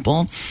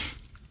example,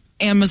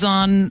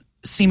 Amazon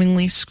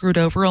seemingly screwed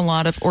over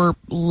or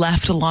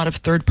left a lot of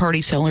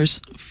third-party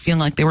sellers feeling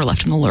like they were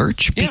left in the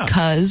lurch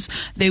because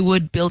they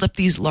would build up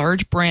these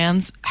large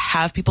brands,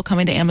 have people come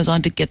into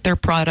Amazon to get their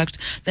product,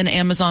 then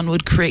Amazon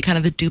would create kind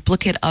of a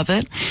duplicate of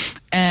it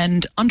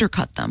and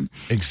undercut them.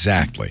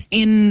 Exactly.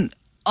 In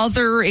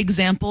other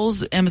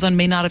examples, Amazon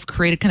may not have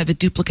created kind of a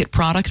duplicate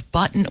product,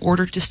 but in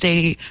order to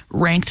stay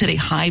ranked at a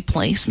high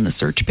place in the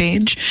search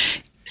page,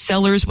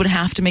 sellers would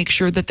have to make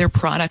sure that their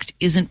product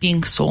isn't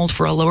being sold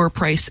for a lower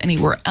price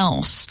anywhere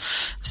else.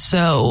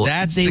 So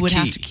they would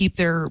have to keep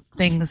their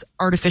things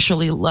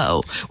artificially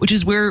low, which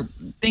is where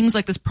things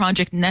like this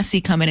Project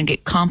Nessie come in and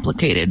get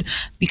complicated,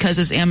 because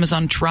as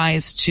Amazon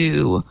tries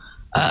to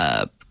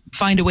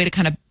find a way to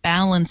kind of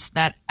balance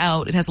that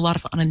out, it has a lot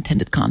of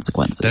unintended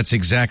consequences. That's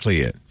exactly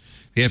it.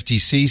 The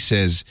FTC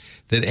says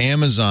that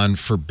Amazon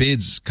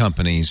forbids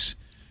companies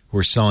who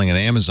are selling on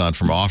Amazon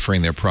from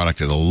offering their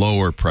product at a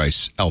lower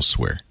price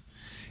elsewhere.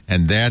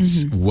 And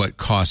that's what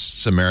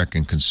costs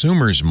American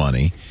consumers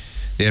money.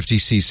 The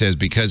FTC says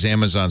because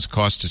Amazon's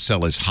cost to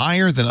sell is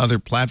higher than other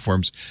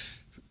platforms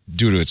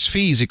due to its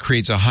fees, it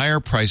creates a higher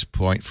price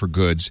point for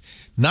goods,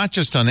 not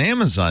just on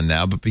Amazon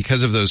now, but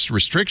because of those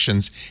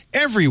restrictions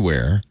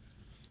everywhere.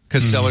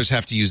 Because sellers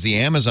have to use the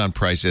Amazon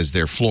price as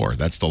their floor.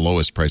 That's the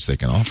lowest price they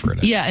can offer it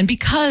at. Yeah, and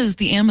because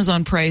the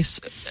Amazon price,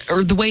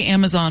 or the way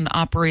Amazon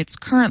operates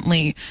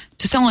currently,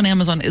 to sell on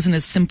Amazon isn't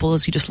as simple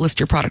as you just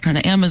list your product on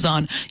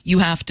Amazon. You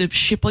have to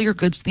ship all your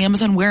goods to the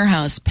Amazon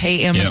warehouse,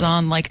 pay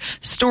Amazon like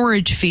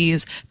storage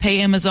fees,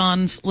 pay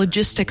Amazon's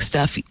logistic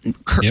stuff.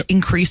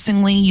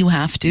 Increasingly, you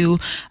have to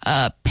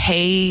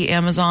pay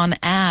Amazon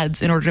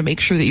ads in order to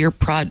make sure that your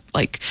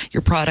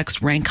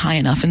products rank high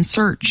enough in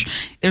search.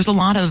 There's a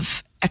lot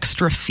of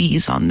extra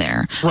fees on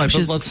there. Right,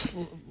 but let's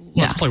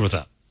play with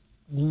that.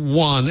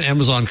 One,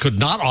 Amazon could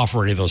not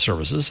offer any of those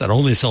services and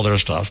only sell their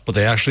stuff, but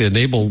they actually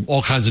enable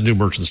all kinds of new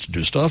merchants to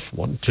do stuff.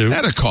 One, two.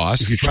 At a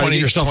cost. If you try to get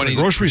your stuff in a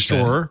grocery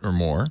store or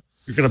more,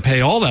 you're going to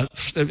pay all that.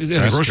 In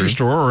a grocery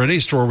store or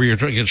any store where you're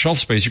trying to get shelf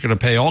space, you're going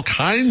to pay all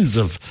kinds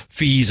of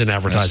fees and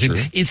advertising.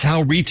 It's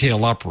how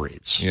retail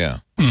operates. Yeah.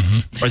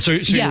 Right, so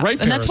you're right,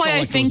 Paris, and that's why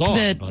I think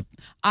that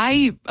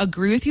I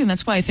agree with you, and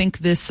that's why I think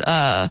this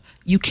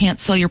you can't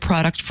sell your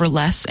product for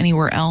less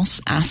anywhere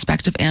else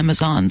aspect of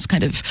Amazon's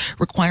kind of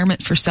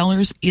requirement for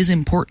sellers is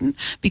important,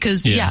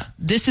 because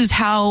this is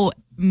how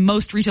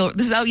most retailers,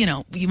 this is how,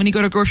 when you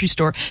go to a grocery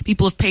store,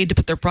 people have paid to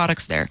put their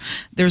products there.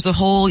 There's a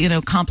whole,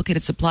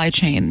 complicated supply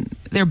chain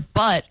there.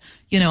 But,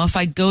 if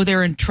I go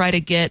there and try to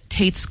get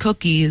Tate's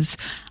cookies,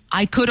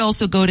 I could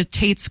also go to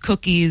Tate's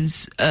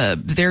Cookies,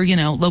 their,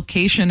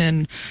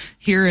 location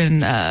here in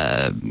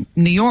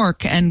New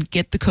York, and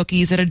get the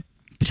cookies at a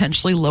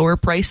potentially lower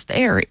price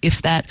there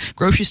if that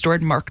grocery store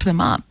had marked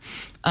them up.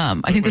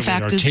 I think the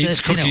fact is Tate's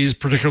that cookies,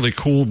 particularly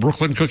cool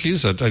Brooklyn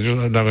cookies. I'm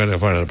not going to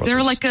find out about they're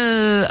this. like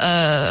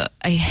a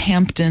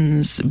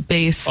Hamptons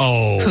based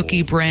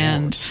cookie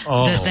brand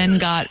that then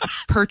got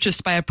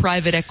purchased by a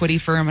private equity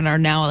firm and are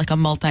now like a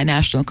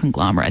multinational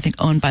conglomerate, I think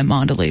owned by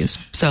Mondelez.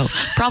 So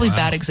probably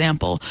bad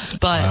example,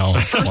 but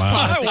first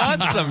product. I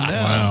want some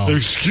now.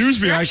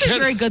 Excuse me, They're I actually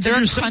can't. very good. They're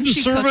Can you a send the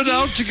crunchy servant cookie.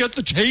 out to get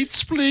the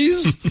Tates,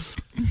 please?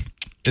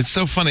 It's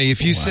so funny.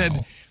 If you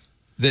said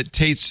that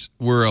Tate's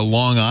were a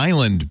Long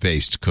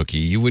Island-based cookie,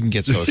 you wouldn't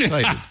get so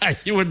excited.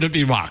 You wouldn't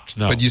be mocked,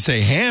 no. But you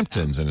say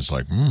Hamptons, and it's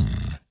like,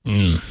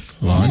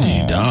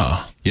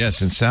 La-di-da.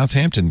 Yes, in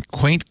Southampton,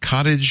 quaint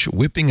cottage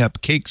whipping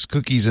up cakes,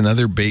 cookies, and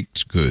other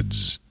baked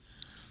goods.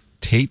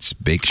 Tate's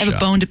Bake Shop. I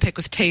have a bone to pick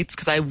with Tate's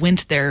because I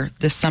went there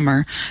this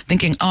summer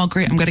thinking, oh,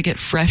 great, I'm going to get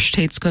fresh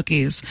Tate's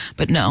cookies.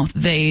 But no,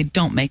 they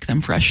don't make them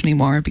fresh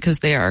anymore because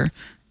they are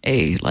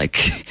they're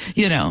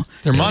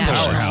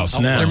Mondelez house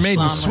now. They're made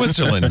in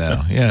Switzerland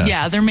now.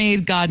 Yeah, they're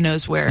made God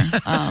knows where.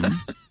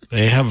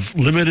 They have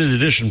limited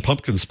edition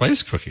pumpkin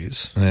spice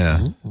cookies.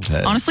 Yeah.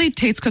 Honestly,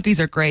 Tate's cookies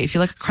are great. If you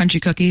like a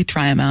crunchy cookie,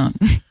 try them out.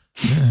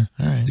 Yeah,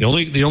 all right.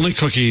 The only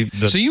cookie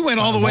that so you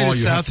went all the way to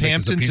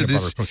Southampton to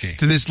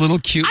this little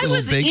cute little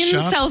bake shop? I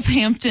was in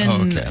Southampton.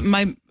 Oh,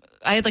 okay.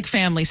 I had like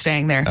family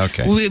staying there.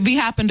 Okay. We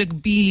happened to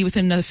be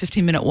within a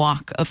 15-minute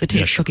walk of the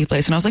Tate's cookie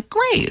place, and I was like,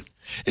 great.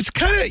 It's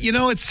kind of,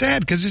 it's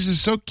sad because this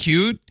is so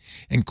cute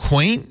and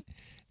quaint,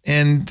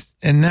 and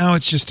now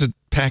it's just a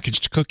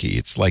packaged cookie.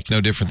 It's like no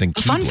different than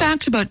A fun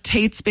fact about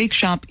Tate's Bake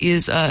Shop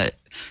is there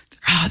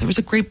was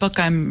a great book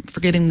I'm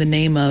forgetting the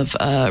name of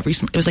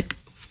recently. It was like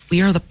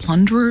We Are the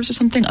Plunderers or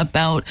something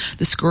about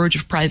the scourge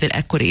of private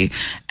equity.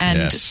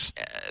 And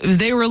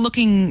they were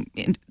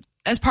looking,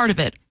 as part of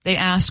it, they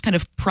asked kind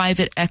of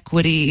private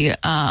equity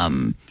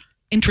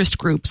interest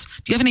groups,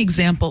 do you have any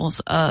examples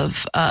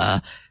of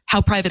how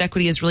private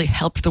equity has really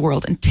helped the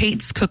world? And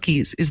Tate's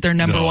Cookies is their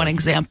number one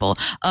example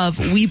of,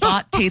 we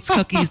bought Tate's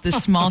Cookies,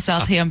 this small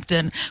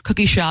Southampton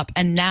cookie shop,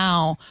 and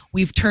now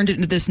we've turned it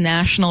into this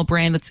national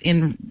brand that's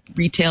in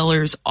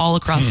retailers all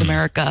across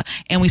America,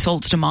 and we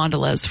sold it to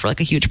Mondelez for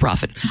like a huge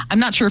profit. I'm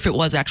not sure if it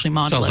was actually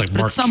Mondelez, like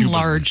but it's some Cuban.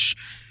 large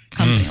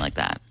company like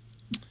that.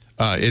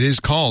 It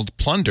is called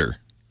Plunder.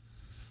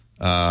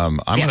 I'm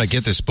going to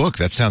get this book.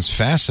 That sounds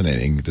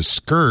fascinating. The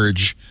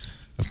Scourge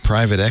of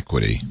Private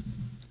Equity.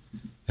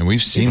 And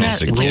we've seen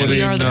this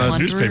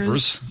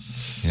newspapers.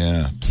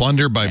 Yeah.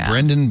 Plunder by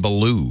Brendan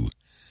Ballou.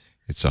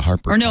 It's a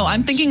HarperCollins. Or no,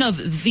 I'm thinking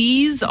of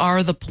These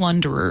Are the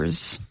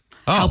Plunderers.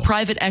 How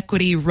Private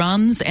Equity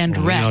Runs and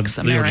Wrecks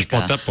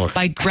America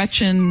by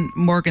Gretchen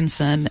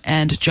Morgensen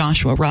and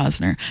Joshua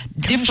Rosner.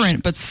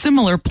 Different but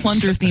similar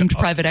plunder-themed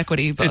private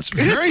equity book. It's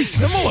very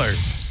similar.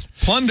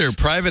 Plunder,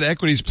 Private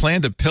Equity's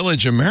Plan to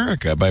Pillage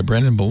America by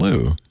Brendan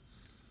Ballou.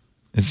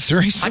 It's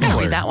very similar. I got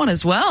to read that one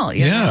as well.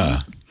 You know?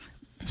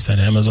 Is that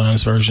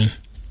Amazon's version?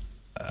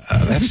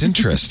 That's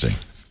interesting.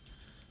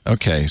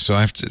 Okay,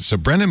 so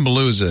Brendan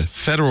Ballou is a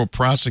federal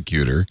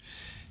prosecutor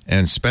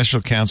and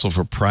special counsel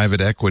for private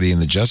equity in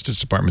the Justice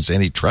Department's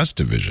Antitrust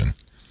Division.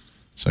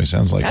 So he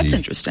sounds like That's he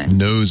interesting.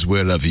 knows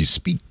whereof he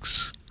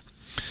speaks.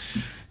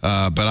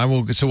 But I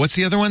will. So what's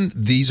the other one?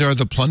 These Are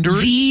the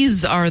Plunderers?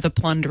 These Are the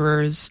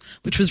Plunderers,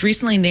 which was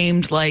recently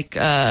named like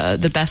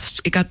the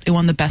best. It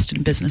won the Best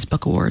in Business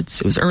Book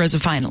Awards. It was, or as a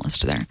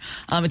finalist there.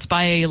 It's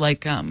by a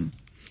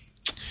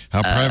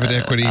How Private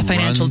Equity a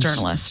financial runs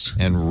journalist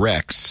and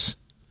wrecks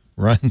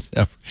runs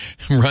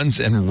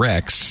and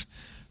wrecks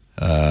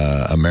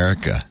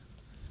America.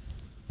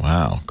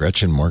 Wow,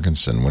 Gretchen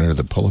Morgensen, winner of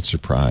the Pulitzer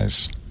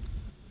Prize.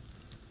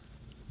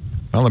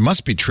 Well, it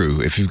must be true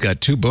if you've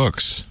got two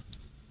books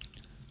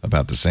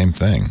about the same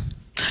thing.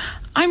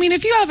 I mean,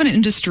 if you have an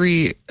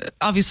industry,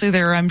 obviously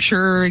there are, I'm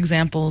sure,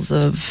 examples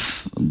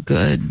of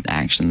good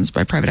actions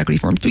by private equity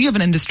firms, but you have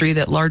an industry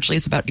that largely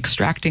is about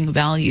extracting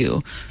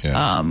value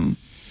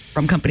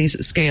from companies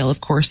at scale. Of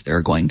course, there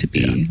are going to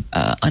be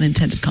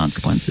unintended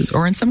consequences,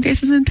 or in some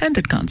cases,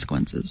 intended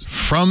consequences.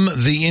 From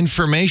The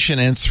Information,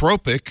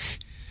 Anthropic,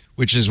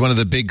 which is one of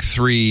the big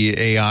three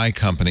AI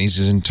companies,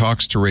 is in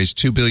talks to raise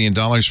 $2 billion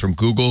from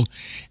Google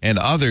and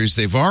others.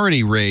 They've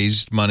already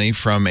raised money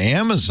from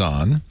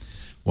Amazon,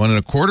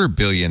 $1.25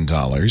 billion.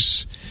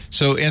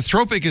 So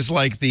Anthropic is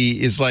like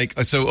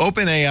so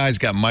OpenAI's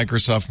got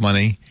Microsoft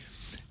money,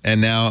 and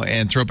now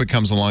Anthropic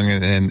comes along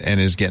and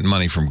is getting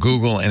money from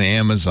Google and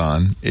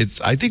Amazon.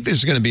 I think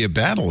there's going to be a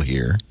battle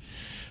here.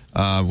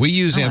 We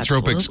use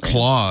Anthropic's absolutely.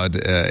 Claude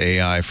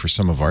AI for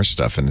some of our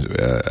stuff, and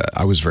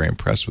I was very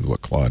impressed with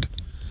what Claude.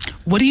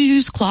 What do you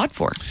use Claude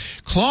for?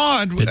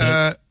 Claude,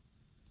 go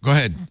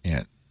ahead,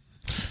 Ant.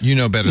 You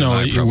know better than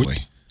I probably.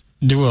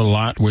 We do a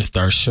lot with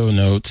our show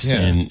notes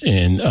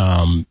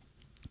and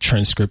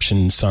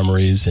transcription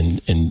summaries,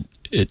 and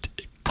it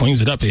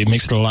cleans it up. It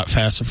makes it a lot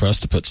faster for us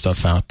to put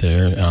stuff out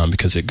there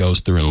because it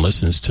goes through and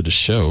listens to the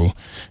show.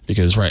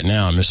 Because right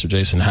now, Mr.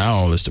 Jason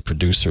Howell is the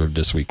producer of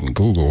This Week in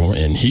Google,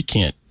 and he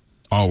can't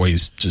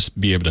always just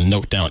be able to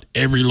note down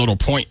every little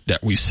point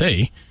that we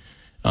say.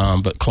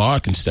 But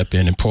Claude can step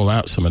in and pull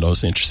out some of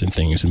those interesting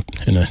things and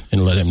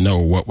let him know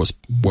what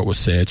was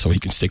said, so he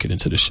can stick it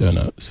into the show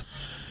notes.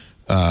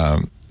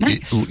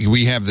 Nice.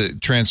 We have the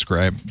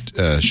transcribed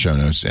show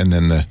notes, and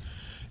then the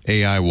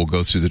AI will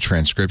go through the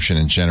transcription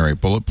and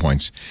generate bullet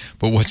points.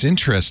 But what's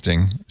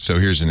interesting, so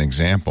here's an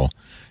example,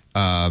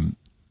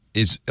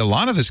 is a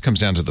lot of this comes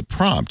down to the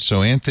prompt.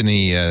 So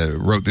Anthony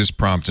wrote this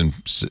prompt and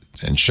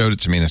showed it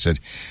to me, and I said,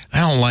 I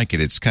don't like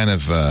it. It's kind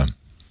of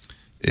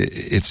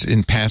it's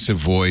in passive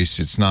voice.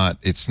 It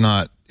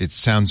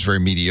sounds very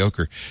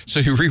mediocre.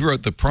 So he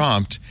rewrote the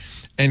prompt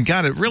and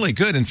got it really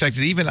good. In fact,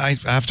 I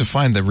have to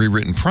find the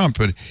rewritten prompt,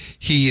 but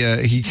he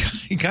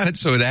got it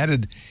so it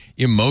added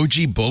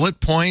emoji bullet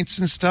points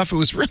and stuff. It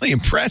was really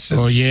impressive.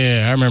 Oh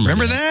yeah, I remember.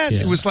 Remember that?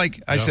 Yeah. It was like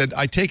I said,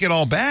 I take it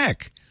all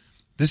back.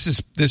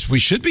 This we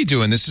should be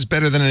doing. This is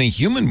better than any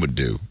human would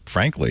do,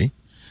 frankly.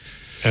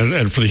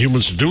 And for the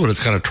humans to do it,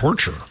 it's kind of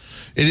torture.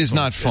 It is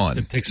not fun.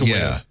 It takes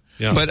away.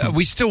 Yeah. But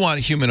we still want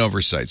human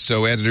oversight.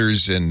 So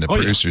editors and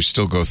producers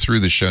still go through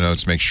the show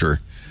notes, make sure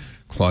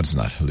Claude's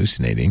not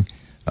hallucinating.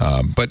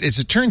 But as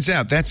it turns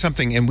out, that's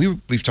something, and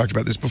we've talked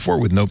about this before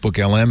with Notebook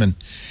LM and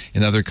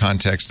in other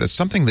contexts, that's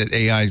something that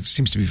AI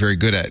seems to be very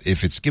good at.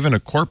 If it's given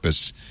a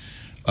corpus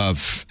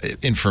of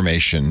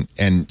information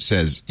and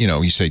says,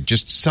 you say,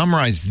 just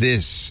summarize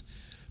this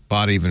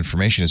body of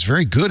information, it's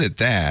very good at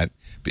that.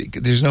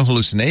 There's no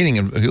hallucinating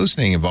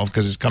involved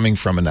because it's coming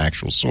from an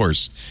actual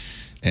source.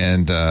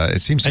 And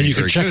it seems to be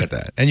very good at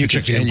that. And you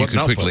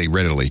can quickly,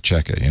 readily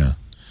check it, yeah.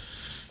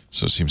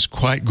 So it seems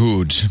quite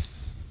good.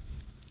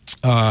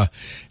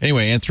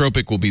 Anyway,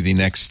 Anthropic will be the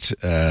next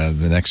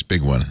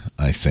big one,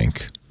 I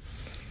think.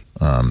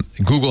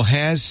 Google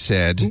has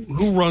said,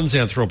 Who runs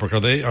Anthropic?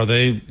 Are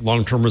they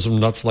long-termism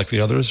nuts like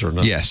the others or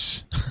not?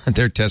 Yes,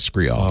 they're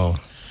TESCREAL. Oh,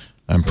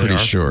 I'm pretty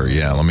sure.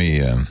 Yeah, let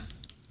me.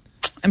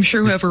 I'm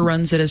sure whoever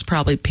runs it has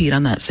probably peed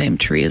on that same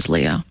tree as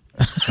Leo.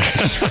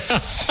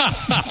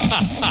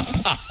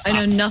 I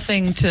know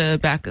nothing to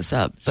back this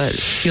up, but it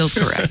feels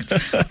correct.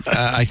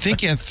 I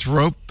think I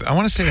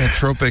want to say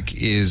Anthropic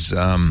is.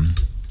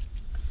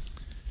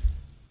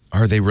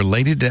 Are they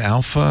related to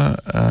Alpha?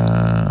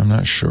 I'm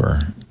not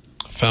sure.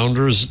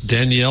 Founders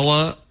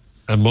Daniela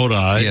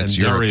Amodei and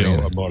Dario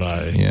European.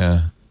 Amodei.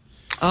 Yeah.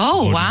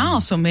 Oh, wow.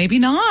 So maybe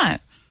not.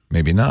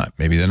 Maybe not.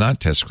 Maybe they're not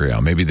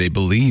TESCREAL. Maybe they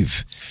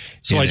believe.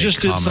 So I just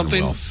did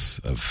something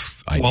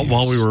of ideas.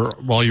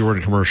 while you were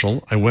in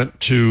commercial. I went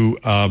to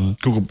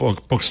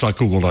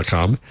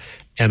books.google.com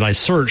and I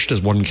searched,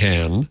 as one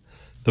can,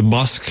 the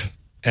Musk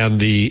and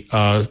the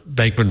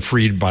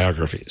Bankman-Fried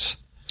biographies.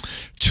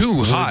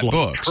 Two hot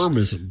books.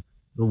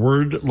 The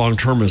word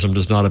long-termism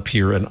does not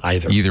appear in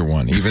either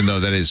one, even though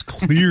that is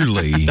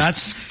clearly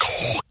that's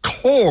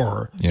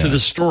core to the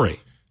story.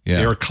 Yeah.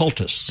 They are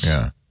cultists.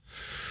 Yeah.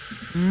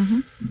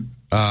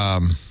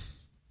 Mm-hmm.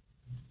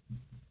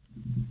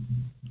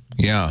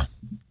 Yeah.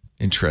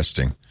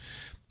 Interesting.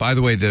 By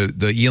the way,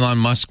 the Elon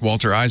Musk,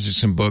 Walter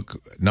Isaacson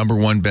book,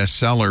 #1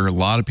 bestseller. A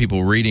lot of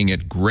people reading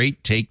it.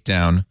 Great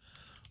takedown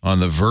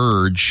on The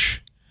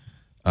Verge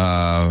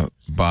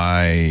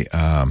by,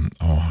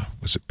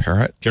 was it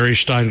Parrott? Gary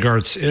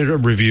Steingart's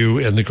review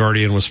in The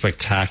Guardian was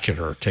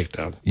spectacular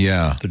takedown.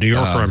 Yeah. The New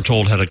Yorker, I'm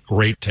told, had a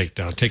great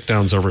takedown.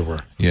 Takedowns everywhere.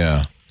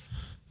 Yeah.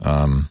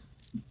 Let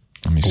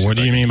me see. What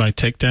do you mean by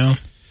takedown?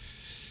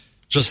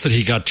 Just that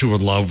he got too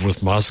in love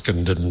with Musk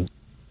and didn't.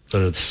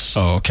 That it's.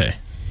 Oh, okay.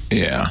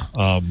 Yeah.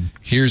 I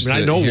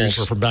know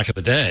Walter from back in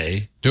the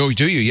day. Do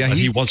you? Yeah.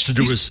 He wants to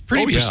do his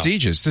pretty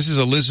prestigious. This is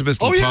Elizabeth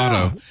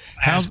Lopato.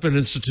 Aspen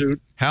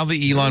Institute. How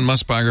the Elon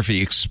Musk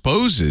biography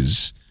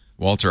exposes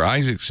Walter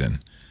Isaacson.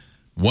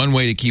 One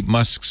way to keep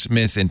Musk's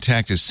myth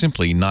intact is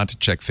simply not to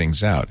check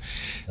things out.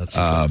 That's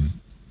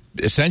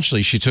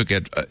essentially, he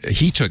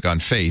took on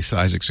faith,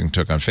 Isaacson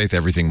took on faith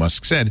everything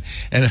Musk said.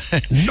 And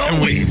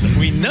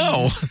we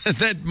know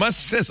that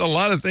Musk says a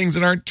lot of things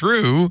that aren't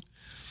true.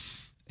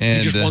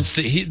 And he just wants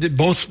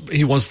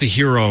he wants the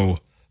hero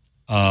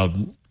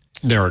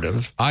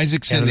narrative.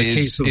 Isaacson and in the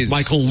case of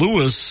Michael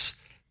Lewis,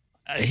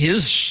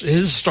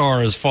 his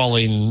star is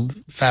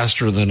falling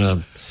faster than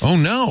a. Oh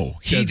no,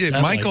 he did.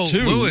 Michael too.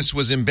 Lewis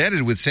was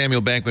embedded with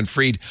Samuel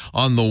Bankman-Fried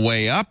on the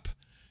way up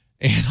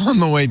and on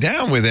the way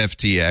down with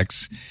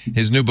FTX.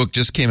 His new book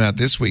just came out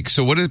this week.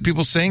 So what are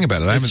people saying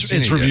about it? I haven't seen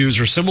it. Its reviews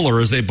are similar,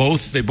 as they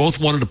both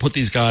wanted to put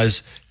these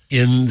guys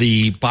in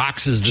the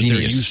boxes that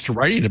they're used to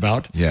writing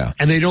about. Yeah.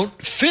 And they don't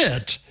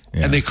fit,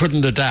 and they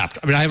couldn't adapt.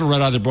 I mean, I haven't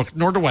read either book,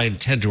 nor do I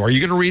intend to. Are you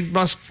going to read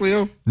Musk,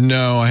 Leo?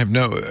 No, I have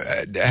no.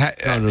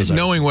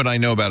 Knowing what I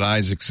know about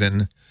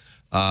Isaacson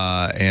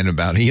and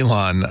about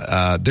Elon,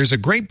 there's a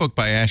great book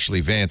by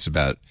Ashley Vance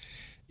about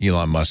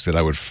Elon Musk that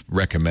I would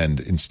recommend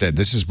instead.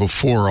 This is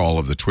before all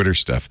of the Twitter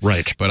stuff.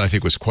 Right. But I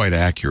think was quite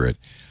accurate.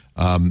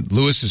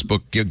 Lewis's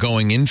book,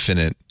 Going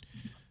Infinite,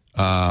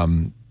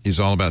 is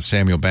all about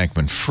Samuel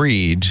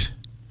Bankman-Fried.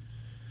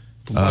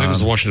 I think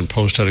the Washington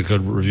Post had a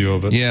good review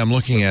of it. Yeah, I'm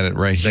looking at it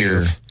right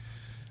here.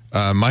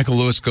 Michael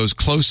Lewis goes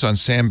close on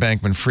Sam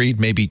Bankman-Fried,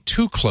 maybe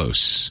too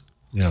close.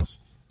 Yeah.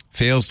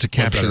 Fails to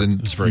capture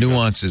the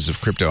nuances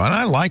of crypto. And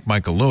I like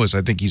Michael Lewis.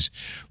 I think he's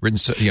written,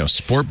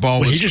 Sport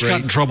Ball was he just great.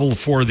 got in trouble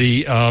for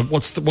the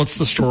what's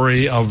the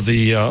story of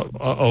the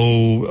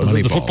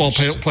football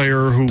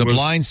player who The was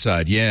Blind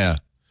Side, yeah.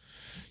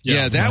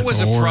 Yeah, that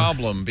was a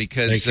problem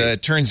because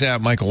it turns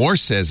out, Michael Orr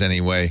says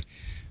anyway,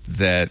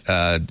 that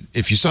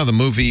if you saw the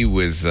movie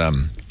with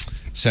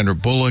Sandra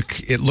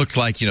Bullock, it looked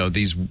like,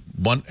 these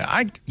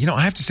I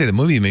have to say the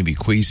movie made me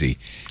queasy.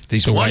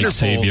 These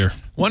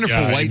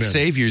wonderful white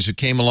saviors who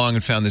came along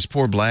and found this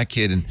poor black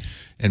kid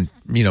and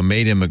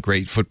made him a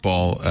great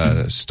football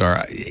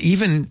star.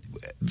 Even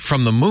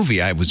from the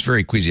movie, I was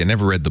very queasy. I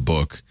never read the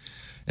book,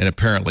 and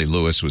apparently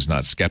Lewis was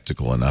not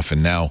skeptical enough,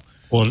 and now.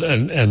 Well,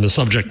 and the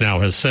subject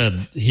now has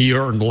said he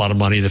earned a lot of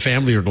money. The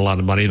family earned a lot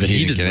of money that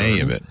he didn't get any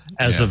of it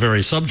as the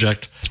very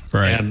subject.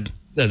 Right. And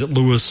that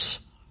Lewis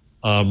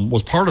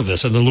was part of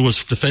this, and then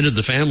Lewis defended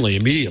the family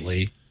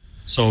immediately.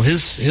 So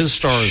his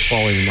star is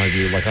falling, in my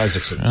view, like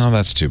Isaacson's. Oh,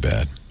 that's too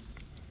bad.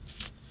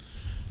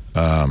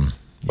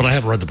 But I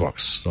haven't read the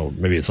books, so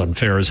maybe it's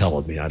unfair as hell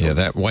of me.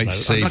 That white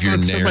savior I'm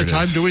not narrative. spend my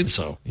time doing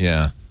so.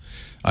 Yeah,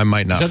 I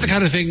might not. Is that the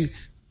kind of thing,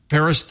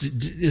 Paris?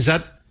 Is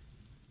that?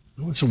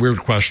 It's a weird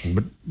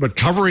question, but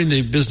covering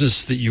the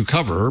businesses you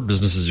cover,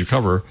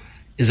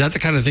 is that the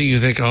kind of thing you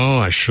think, oh,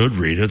 I should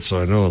read it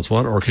so I know it's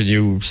what? Or can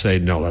you say,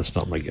 no, that's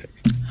not my gig?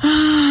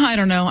 I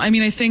don't know. I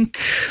mean, I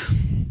think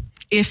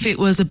if it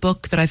was a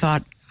book that I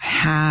thought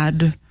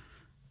had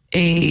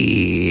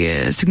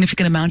a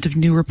significant amount of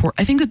new report,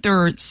 I think that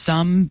there are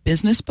some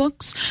business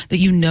books that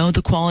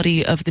the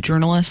quality of the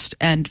journalist,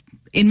 and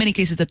in many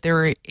cases that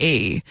they're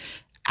a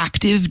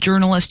active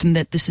journalist and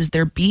that this is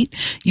their beat,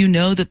 you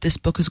know that this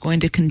book is going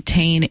to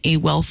contain a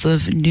wealth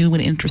of new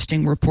and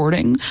interesting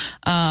reporting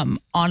on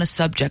a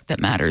subject that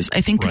matters.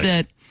 I think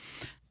that,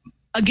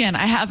 again,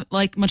 I have,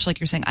 much like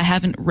you're saying, I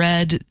haven't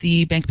read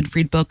the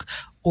Bankman-Fried book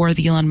or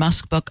the Elon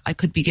Musk book. I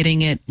could be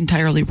getting it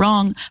entirely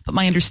wrong, but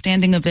my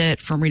understanding of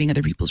it from reading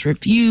other people's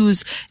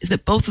reviews is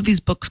that both of these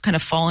books kind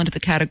of fall into the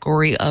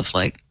category of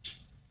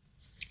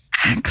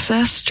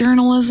access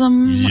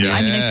journalism. Yes.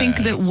 I mean, I think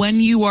that when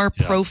you are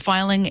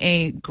profiling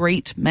a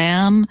great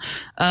man,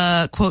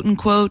 quote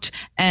unquote,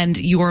 and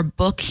your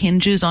book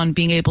hinges on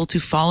being able to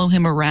follow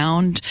him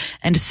around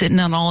and sit in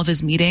on all of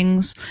his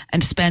meetings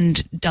and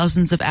spend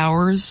dozens of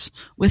hours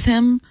with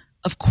him,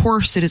 of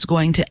course it is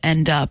going to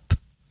end up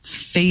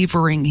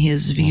favoring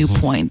his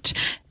viewpoint.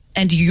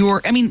 And you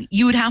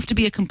would have to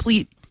be a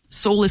complete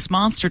soulless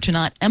monster to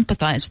not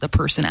empathize with a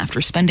person after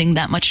spending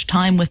that much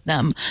time with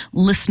them,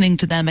 listening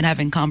to them and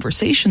having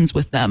conversations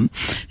with them.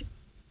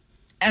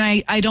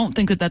 And I don't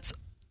think that that's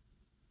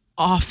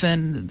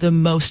often the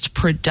most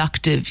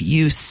productive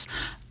use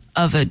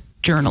of a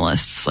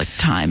journalist's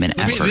time and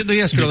effort. Let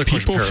me ask you another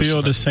question. People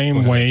feel the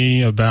same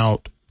way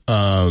about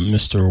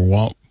Mr.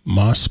 Walt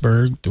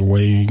Mossberg, the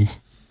way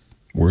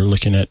we're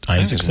looking at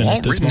Isaacson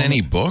at this moment.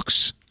 Any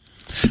books?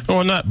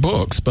 Well, not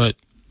books, but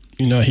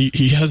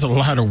he has a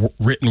lot of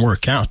written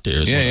work out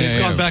there. He's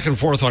gone back and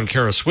forth on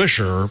Kara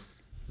Swisher,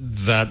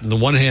 that on the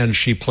one hand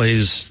she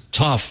plays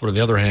tough, but on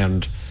the other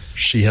hand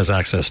she has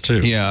access to.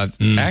 Yeah,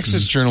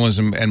 access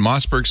journalism, and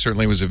Mossberg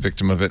certainly was a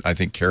victim of it. I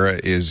think Kara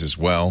is as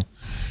well.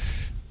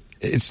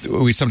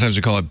 We sometimes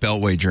call it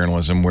beltway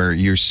journalism, where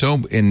you're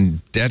so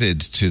indebted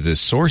to the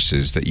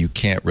sources that you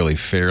can't really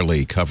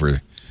fairly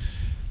cover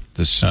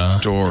the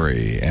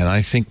story. And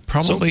I think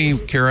probably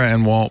Kara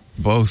and Walt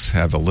both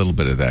have a little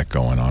bit of that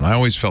going on. I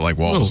always felt like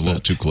Walt was a little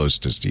too close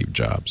to Steve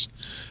Jobs,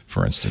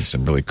 for instance,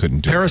 and really couldn't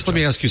do it. Paris, let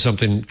me ask you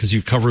something, because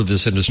you've covered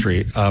this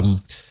industry.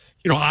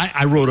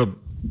 I wrote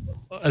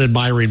an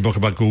admiring book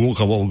about Google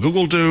called What Will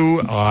Google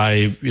Do?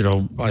 I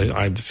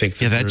think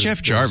that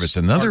Jeff Jarvis,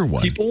 another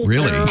one,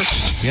 really,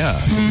 yeah,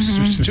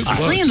 too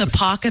close. Really in the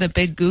pocket of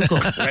big Google.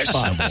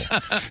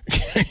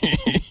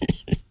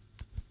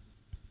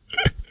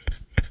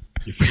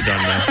 If you're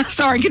done now.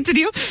 Sorry,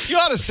 continue. You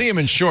ought to see him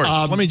in shorts.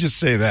 Let me just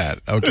say that.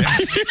 Okay.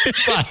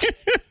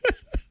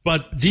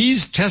 but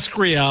these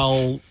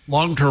TESCREAL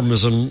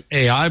long-termism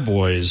AI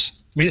boys,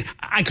 I mean,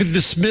 I could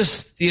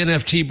dismiss the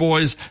NFT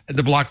boys and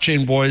the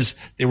blockchain boys.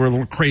 They were a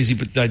little crazy,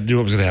 but I knew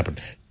it was going to happen.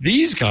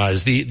 These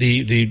guys,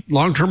 the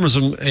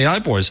long-termism AI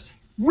boys,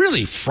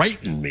 really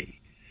frightened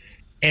me.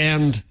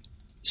 And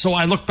so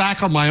I look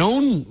back on my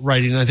own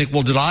writing and I think,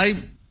 well, did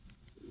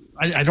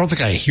I don't think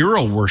I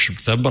hero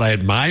worshipped them, but I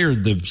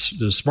admired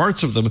the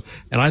smarts of them.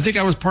 And I think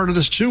I was part of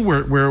this too,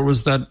 where it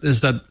was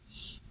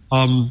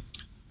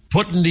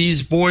putting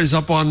these boys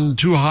up on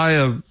too high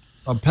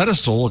a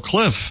pedestal, a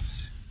cliff,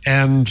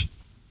 and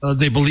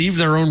they believe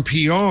their own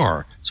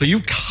PR. So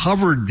you've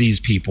covered these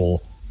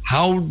people.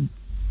 How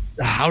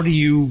do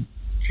you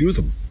view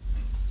them?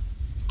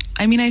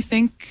 I mean, I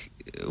think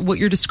what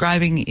you're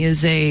describing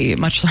is a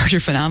much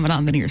larger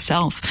phenomenon than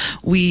yourself.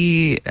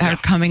 We are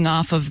coming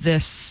off of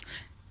this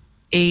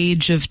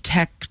age of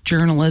tech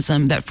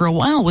journalism that for a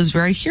while was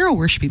very hero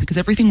worshipy because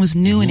everything was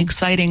new and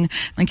exciting.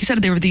 Like you said,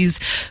 there were these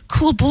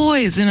cool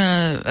boys in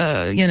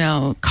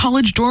a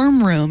college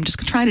dorm room just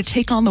trying to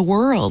take on the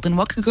world, and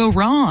what could go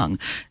wrong?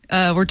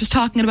 We're just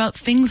talking about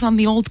things on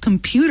the old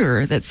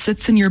computer that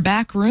sits in your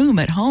back room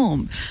at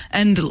home.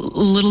 And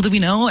little do we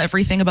know,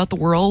 everything about the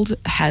world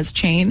has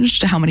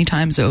changed how many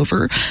times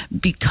over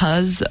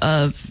because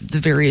of the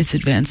various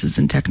advances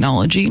in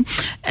technology.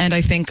 And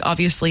I think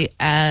obviously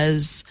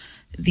as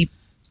the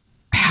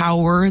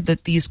power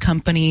that these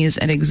companies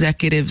and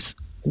executives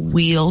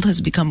wield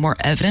has become more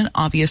evident,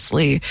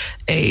 obviously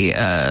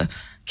a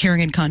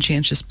caring and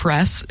conscientious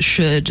press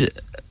should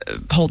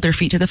hold their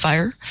feet to the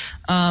fire.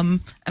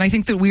 And I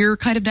think that we're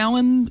kind of now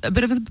in a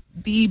bit of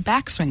the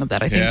backswing of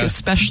that. I think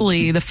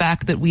especially the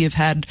fact that we have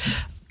had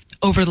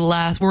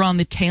we're on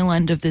the tail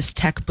end of this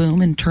tech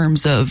boom in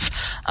terms of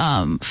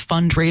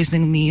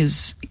fundraising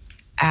these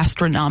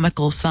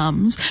astronomical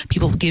sums,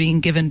 people being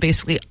given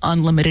basically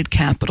unlimited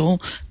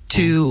capital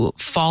to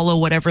follow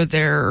whatever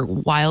their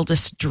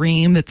wildest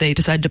dream that they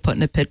decided to put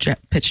in a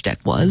pitch deck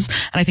was.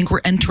 And I think we're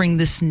entering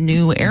this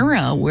new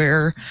era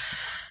where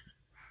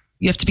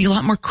you have to be a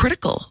lot more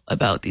critical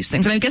about these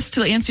things. And I guess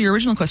to answer your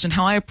original question,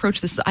 how I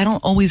approach this, I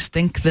don't always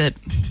think that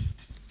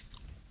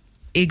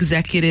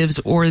executives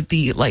or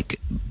the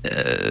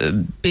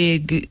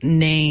big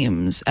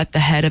names at the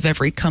head of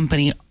every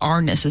company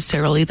are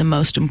necessarily the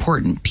most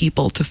important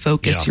people to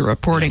focus your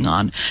reporting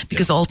on,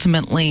 because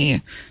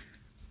ultimately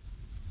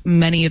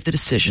many of the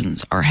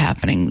decisions are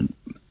happening,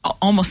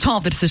 almost all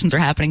of the decisions are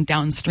happening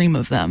downstream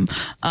of them.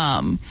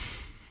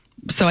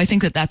 So I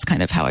think that's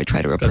kind of how I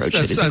try to approach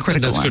it. Is a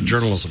critical That's lens. good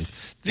journalism.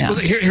 Yeah.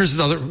 Here's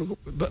another,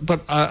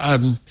 but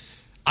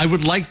I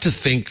would like to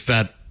think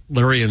that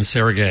Larry and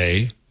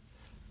Sergey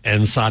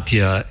and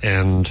Satya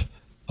and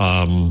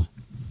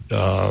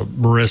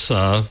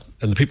Marissa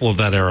and the people of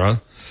that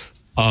era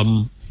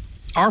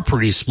are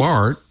pretty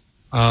smart,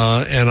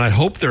 and I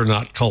hope they're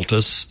not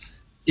cultists.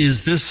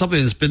 Is this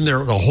something that's been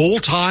there the whole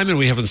time and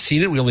we haven't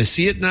seen it? We only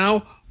see it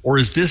now? Or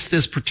is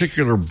this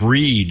particular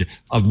breed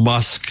of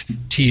Musk,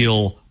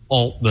 Thiel,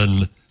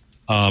 Altman,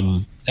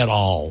 et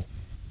al.,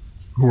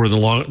 who are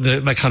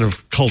that kind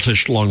of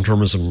cultish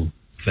long-termism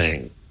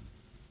thing?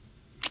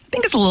 I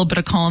think it's a little bit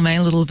of column A,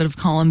 a little bit of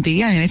column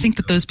B. I mean, I think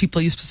that those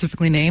people you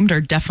specifically named are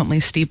definitely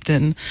steeped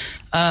in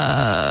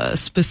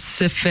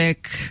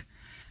specific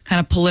kind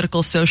of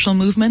political social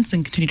movements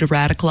and continue to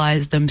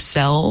radicalize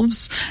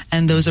themselves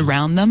and those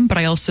around them. But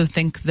I also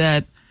think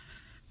that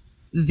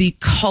the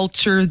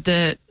culture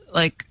that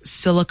like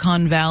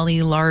Silicon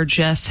Valley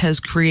largesse has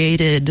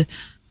created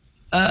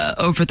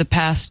over the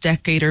past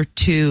decade or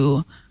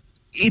two,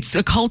 it's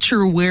a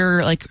culture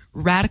where like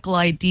radical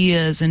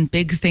ideas and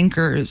big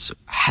thinkers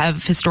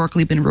have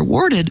historically been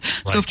rewarded.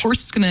 Right. So of course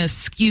it's going to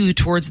skew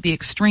towards the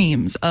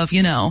extremes of,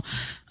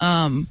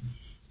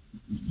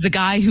 the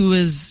guy who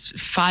was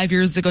 5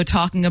 years ago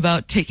talking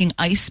about taking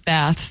ice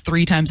baths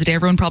 3 times a day.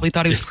 Everyone probably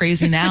thought he was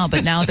crazy now,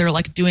 but now they're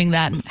like doing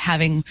that and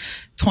having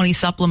 20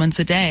 supplements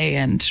a day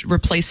and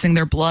replacing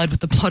their blood with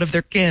the blood of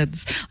their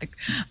kids.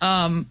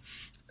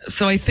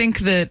 So I think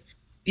that,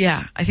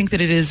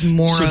 it is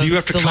more so of do you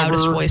have to the cover,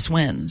 loudest voice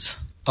wins.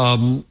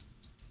 I'll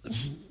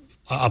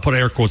put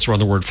air quotes around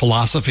the word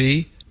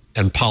philosophy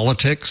and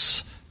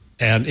politics,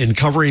 and in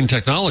covering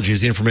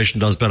technologies, the information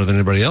does better than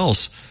anybody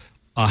else.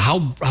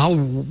 How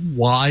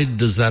wide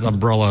does that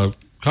umbrella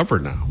cover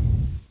now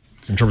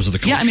in terms of the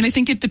culture? Yeah, I mean, I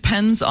think it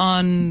depends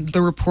on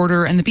the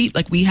reporter and the beat.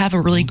 Like, we have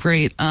a really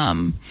great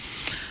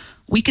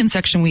weekend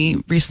section.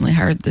 We recently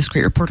hired this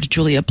great reporter,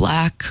 Julia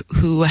Black,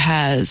 who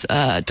has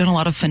done a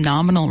lot of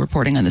phenomenal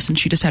reporting on this, and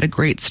she just had a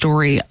great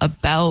story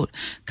about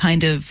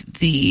kind of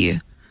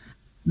the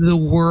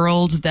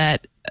world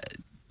that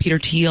Peter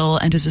Thiel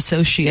and his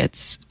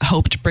associates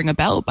hoped to bring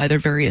about by their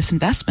various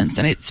investments.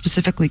 And it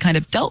specifically kind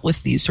of dealt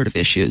with these sort of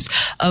issues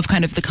of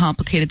kind of the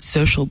complicated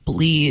social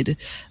bleed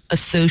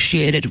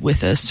associated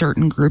with a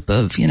certain group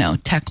of,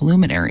 tech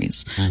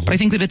luminaries. Mm-hmm. But I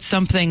think that it's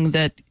something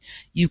that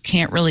you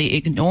can't really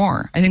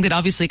ignore. I think that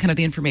obviously kind of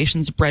the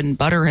information's bread and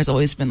butter has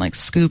always been like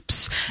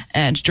scoops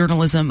and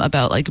journalism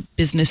about like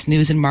business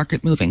news and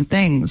market moving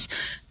things.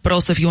 But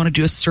also if you want to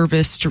do a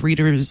service to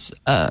readers,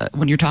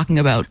 when you're talking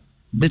about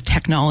the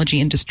technology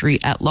industry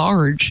at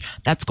large,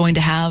 that's going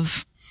to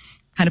have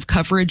kind of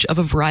coverage of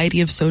a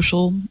variety of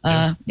social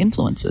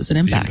influences and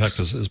impacts.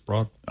 The impact is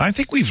broad. I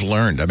think we've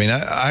learned. I mean,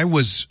 I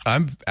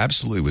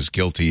absolutely was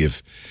guilty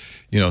of,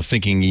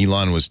 thinking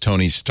Elon was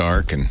Tony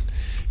Stark and,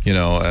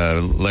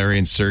 Larry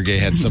and Sergey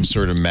had some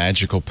sort of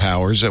magical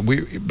powers.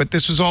 But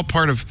this was all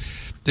part of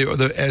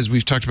as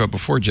we've talked about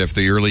before, Jeff,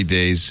 the early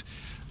days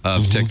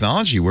of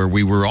technology, where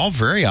we were all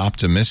very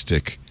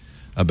optimistic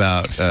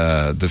about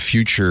the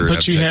future.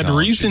 But you technology. Had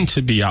reason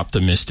to be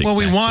optimistic. Well,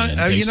 we want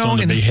based on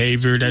the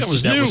behavior that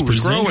was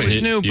presented. It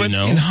was new, but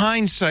in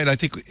hindsight, I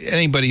think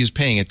anybody who's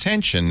paying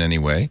attention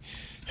anyway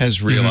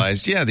has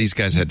realized, these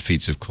guys had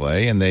feet of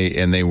clay, and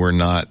they were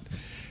not.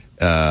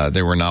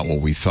 They were not what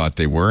we thought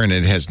they were, and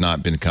it has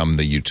not become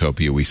the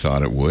utopia we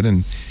thought it would.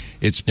 And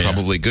it's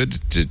probably good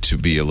to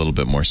be a little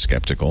bit more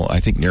skeptical. I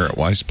think Neera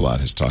Weisblad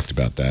has talked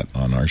about that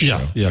on our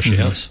show. Yeah, she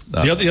has.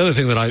 The other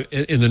thing that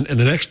in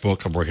the next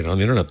book I'm working on,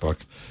 the internet book,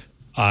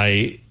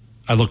 I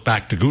look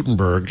back to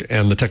Gutenberg,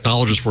 and the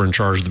technologists were in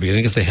charge at the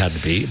beginning, as they had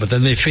to be, but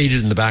then they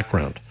faded in the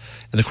background.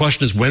 And the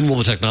question is, when will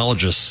the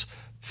technologists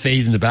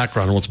fade in the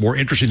background? And what's more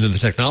interesting than the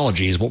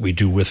technology is what we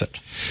do with it.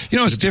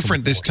 What's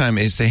different this time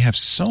is they have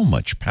so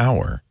much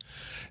power.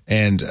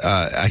 And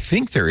I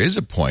think there is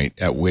a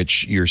point at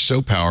which you're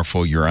so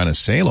powerful you're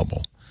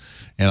unassailable.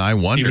 And I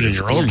wonder if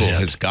Google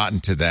has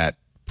gotten to that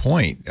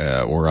point,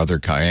 or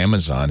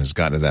Amazon has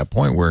gotten to that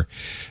point where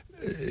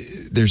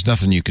there's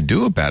nothing you can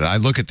do about it. I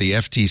look at the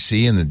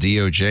FTC and the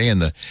DOJ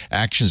and the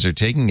actions they're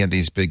taking at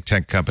these big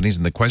tech companies,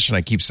 and the question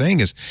I keep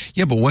saying is,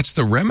 but what's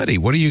the remedy?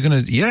 What are you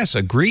going to... Yes,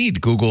 agreed,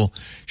 Google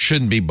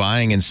shouldn't be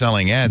buying and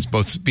selling ads,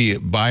 both be a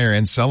buyer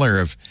and seller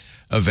of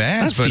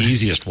ads. That's the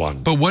easiest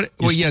one. But what?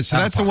 Well, so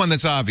that's the one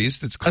that's obvious.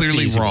 That's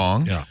clearly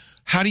wrong. Yeah.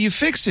 How do you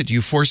fix it?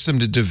 You force them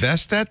to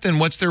divest that? Then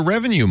what's their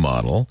revenue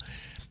model?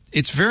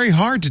 It's very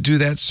hard to do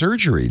that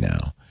surgery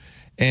now.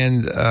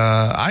 And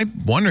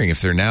I'm wondering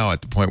if they're now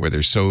at the point where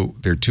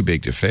they're too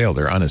big to fail.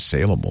 They're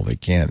unassailable. We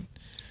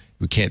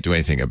can't do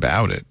anything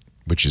about it,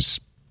 which is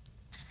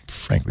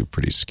frankly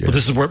pretty scary. But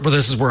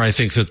this is where I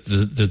think that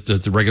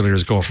the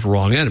regulators go after the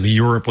wrong end. I mean,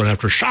 Europe went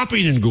after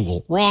shopping in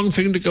Google, wrong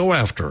thing to go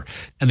after,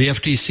 and the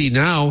FTC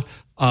now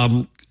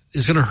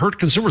is going to hurt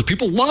consumers.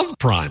 People love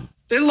Prime;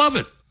 they love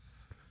it,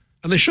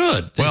 and they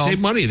should. They save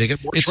money. They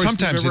get more choice.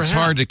 Sometimes it's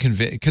hard to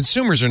convince.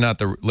 Consumers are not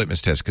the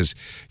litmus test because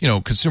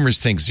consumers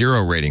think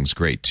 0 rating's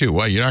great too.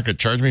 Well, you're not going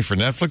to charge me for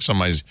Netflix on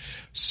my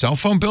cell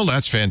phone bill?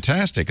 That's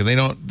fantastic, and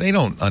they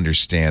don't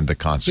understand the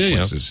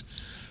consequences.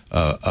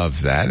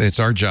 Of that.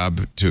 It's our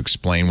job to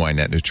explain why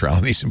net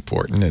neutrality is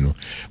important and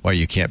why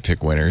you can't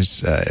pick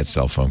winners at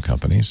cell phone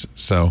companies.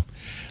 So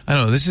I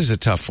don't know. This is a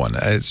tough one.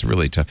 It's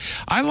really tough.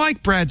 I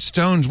like Brad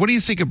Stone's. What do you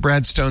think of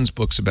Brad Stone's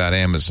books about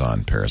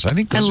Amazon, Paris?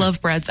 I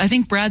love Brad. I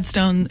think Brad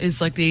Stone is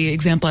like the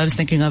example I was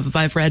thinking of.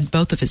 I've read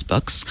both of his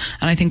books,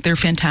 and I think they're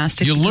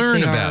fantastic. You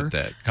learn about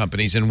that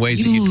companies in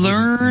ways that you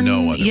learn.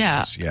 Know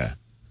otherwise. Yeah.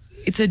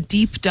 It's a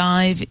deep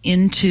dive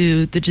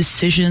into the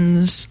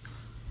decisions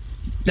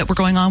that were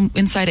going on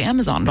inside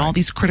Amazon and all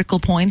these critical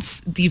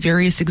points, the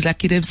various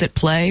executives at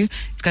play.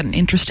 It's got an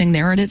interesting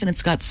narrative, and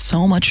it's got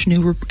so much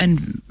new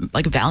and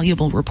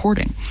valuable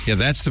reporting. Yeah,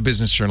 that's the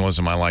business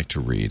journalism I like to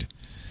read,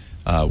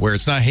 where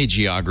it's not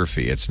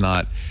hagiography. It's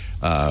not,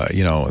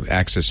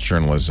 access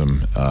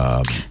journalism.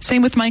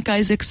 Same with Mike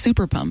Isaac's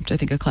Super Pumped, I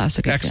think a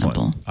classic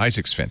example.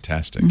 Isaac's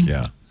fantastic,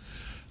 yeah.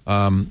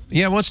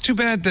 Well, it's too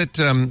bad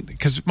that,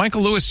 because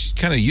Michael Lewis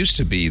kind of used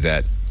to be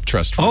that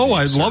trustworthy. Oh,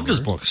 I loved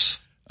his books.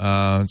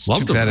 It's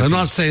loved too bad them. I'm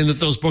not saying that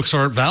those books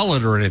aren't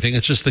valid or anything.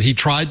 It's just that he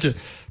tried to,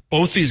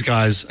 both these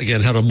guys, again,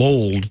 had a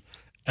mold,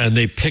 and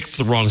they picked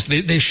the wrong,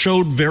 they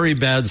showed very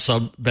bad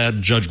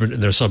judgment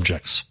in their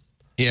subjects.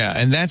 Yeah,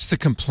 and that's the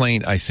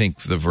complaint I think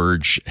The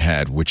Verge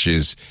had, which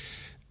is,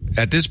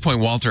 at this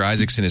point, Walter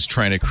Isaacson is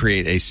trying to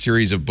create a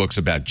series of books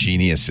about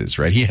geniuses,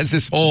 right? He has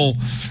this whole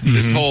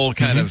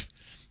kind of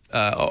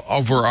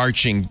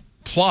overarching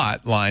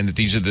plot line that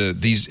these are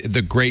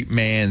the great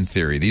man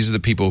theory. These are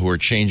the people who are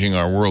changing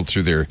our world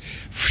through their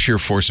sheer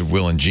force of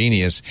will and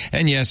genius.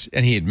 And yes,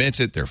 and he admits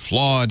it, they're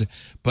flawed,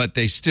 but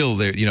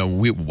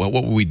what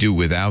would we do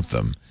without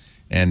them?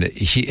 And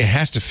it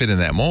has to fit in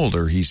that mold,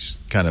 or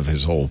he's kind of,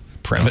 his whole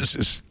premise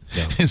is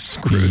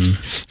screwed.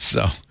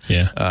 So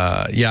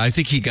I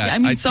think he got.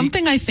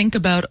 I think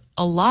about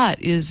a lot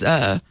is,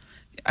 the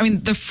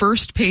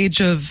first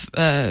page of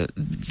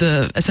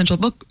the essential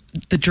book,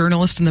 The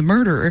Journalist and the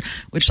Murderer,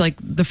 which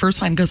the first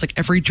line goes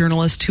every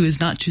journalist who is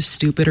not too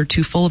stupid or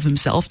too full of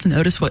himself to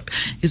notice what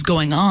is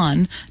going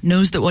on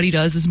knows that what he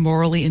does is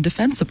morally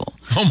indefensible.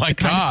 Oh my God!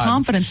 Kind of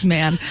confidence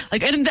man.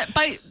 And that,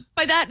 by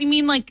that you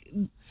mean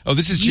oh,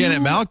 this is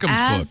Janet Malcolm's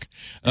book.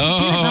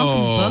 Janet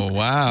Malcolm's book.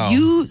 Wow!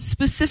 You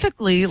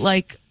specifically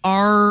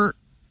your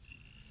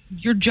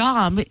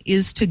job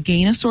is to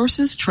gain a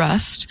source's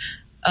trust,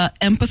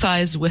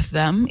 empathize with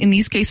them. In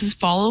these cases,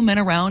 follow men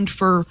around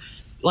for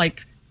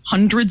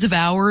hundreds of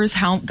hours,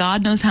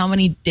 God knows how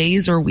many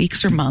days or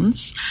weeks or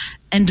months,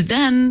 and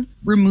then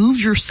remove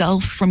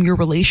yourself from your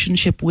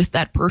relationship with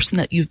that person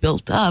that you've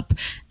built up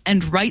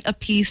and write a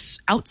piece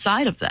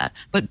outside of that,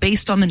 but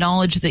based on the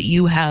knowledge that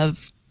you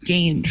have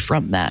gained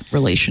from that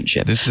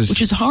relationship,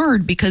 which is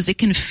hard because it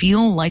can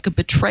feel like a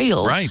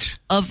betrayal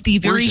of the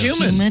very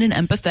human and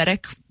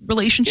empathetic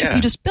relationship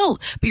you just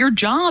built. But your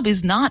job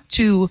is not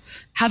to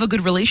have a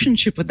good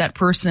relationship with that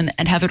person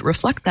and have it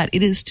reflect that.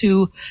 It is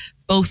to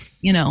both,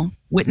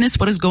 witness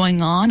what is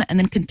going on and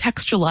then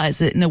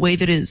contextualize it in a way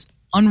that is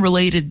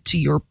unrelated to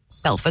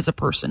yourself as a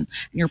person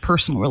and your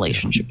personal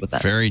relationship with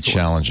that. Very source.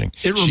 Challenging.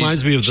 It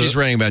reminds me of she's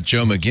writing about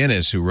Joe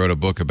McGinnis, who wrote a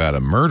book about a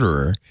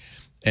murderer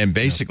and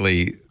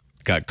basically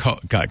got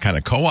kind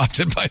of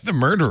co-opted by the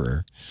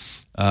murderer.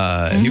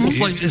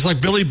 It's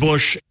like Billy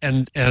Bush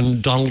and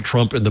Donald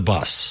Trump in the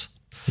bus.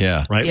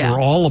 Yeah. Right? Yeah.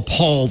 We're all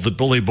appalled that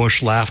Billy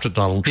Bush laughed at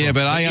Donald Trump. Yeah,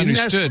 but I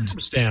understood.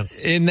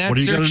 In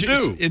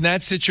that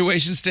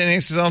situation, standing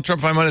next to Donald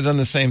Trump, I might have done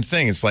the same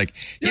thing. It's what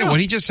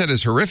he just said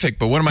is horrific,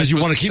 but what am I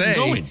supposed to say?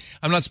 Going.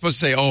 I'm not supposed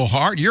to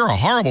say, you're a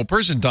horrible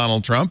person,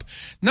 Donald Trump.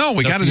 No,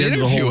 we got to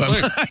interview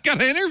him. I got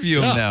to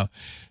interview him now.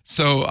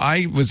 So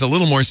I was a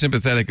little more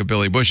sympathetic of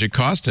Billy Bush. It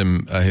cost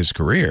him his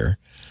career.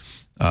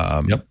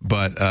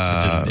 But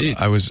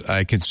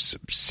I could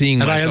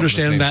seeing, and I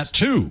understand that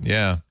too.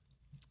 Yeah.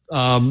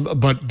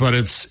 But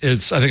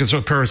it's I think it's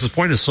what Paris's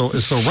point is so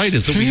right,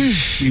 is that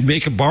we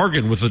make a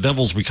bargain with the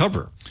devils we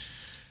cover.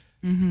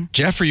 Mm-hmm.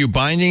 Jeff, are you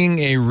binding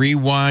a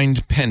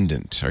Rewind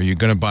pendant? Are you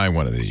going to buy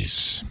one of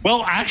these?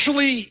 Well,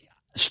 actually,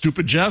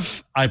 stupid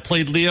Jeff, I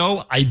played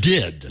Leo. I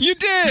did. You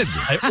did.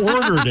 I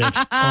ordered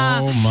it.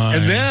 Oh my!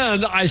 And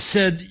then I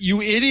said,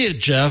 "You idiot,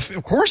 Jeff!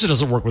 Of course it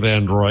doesn't work with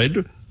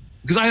Android."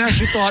 Because I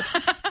actually thought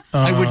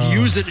I would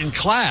use it in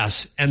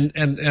class, and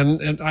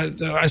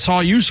I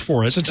saw a use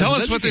for it. So tell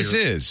us what this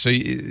is. So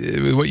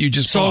what you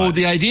just bought. So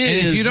the idea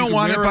is, if you don't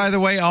want it, by the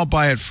way, I'll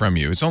buy it from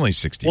you. It's only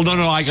 $60. Well,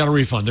 no, I got a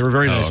refund. They were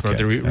very nice about it.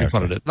 They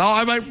refunded it. No,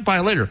 I might buy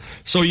it later.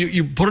 So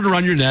you put it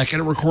around your neck, and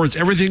it records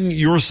everything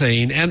you're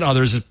saying and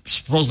others.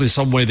 Supposedly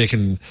some way they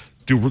can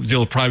deal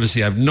with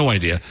privacy. I have no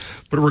idea.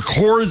 But it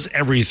records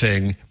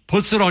everything,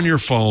 puts it on your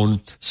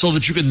phone so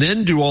that you can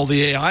then do all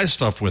the AI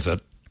stuff with it.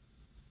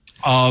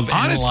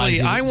 Honestly,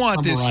 I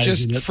want this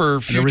just for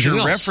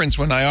future reference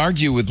when I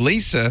argue with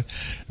Lisa,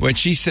 when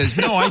she says,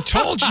 "No, I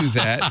told you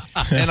that,"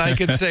 and I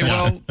could say,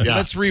 "Well,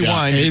 let's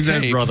rewind."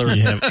 Amen, brother.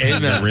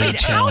 Amen.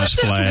 How does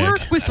this work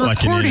with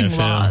recording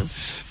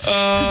laws?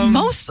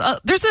 Because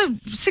there's a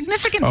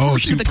significant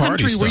portion of the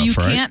country where you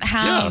can't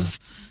have.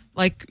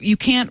 You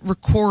can't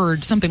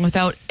record something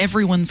without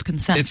everyone's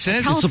consent. It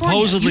says it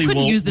supposedly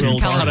will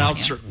cut out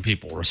certain certain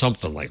people or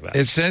something like that.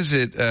 It says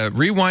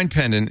Rewind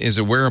Pendant is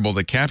a wearable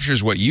that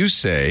captures what you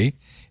say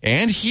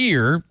and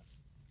hear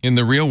in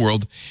the real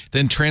world,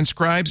 then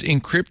transcribes,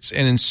 encrypts,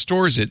 and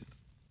stores it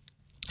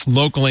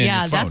locally on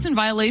your phone. That's in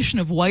violation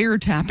of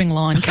wiretapping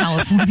law in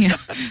California.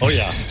 Oh,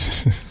 yeah.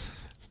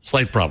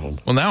 Slight problem.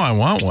 Well, now I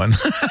want one.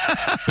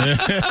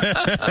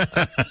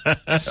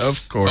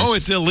 Of course. Oh,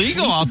 it's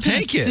illegal. I'll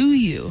take it. Sue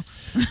you.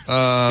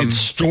 It's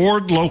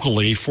stored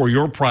locally for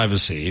your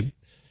privacy.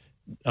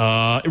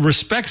 It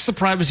respects the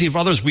privacy of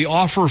others. We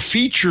offer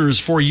features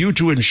for you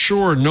to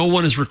ensure no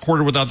one is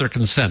recorded without their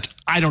consent.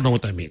 I don't know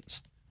what that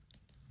means.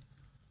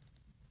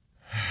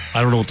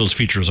 I don't know what those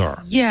features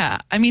are. Yeah.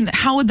 I mean,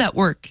 how would that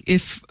work?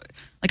 If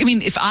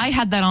I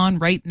had that on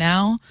right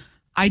now,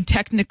 I'd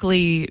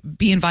technically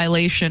be in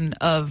violation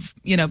of,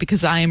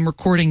 because I am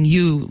recording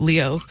you,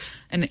 Leo,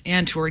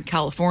 and who are in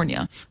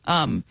California.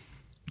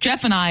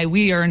 Jeff and I,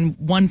 we are in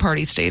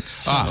one-party states.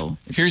 So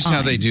here's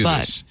how they do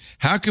this.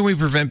 How can we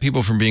prevent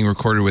people from being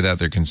recorded without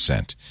their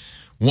consent?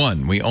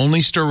 1, we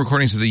only store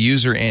recordings of the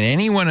user and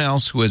anyone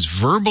else who has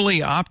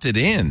verbally opted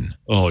in.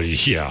 Oh,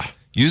 yeah.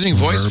 Using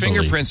voice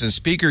fingerprints and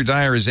speaker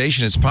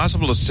diarization, it's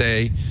possible to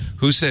say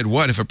who said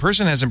what. If a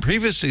person hasn't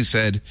previously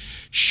said,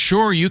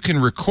 sure, you can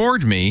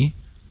record me,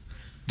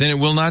 then it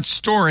will not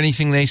store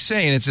anything they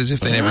say, and it's as if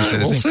they never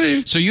said anything.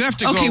 See. So you have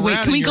to go around. Okay, wait,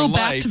 can we go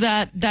back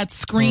to that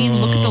screen?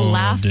 Look at the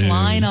last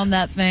line on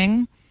that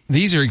thing.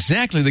 These are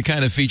exactly the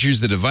kind of features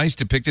the device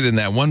depicted in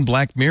that one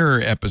Black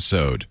Mirror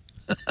episode.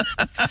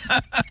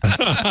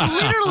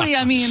 Literally,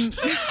 I mean,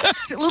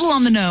 a little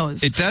on the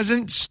nose. It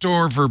doesn't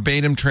store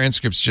verbatim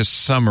transcripts,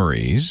 just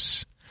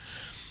summaries.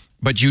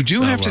 But you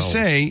do have to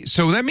say,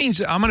 so that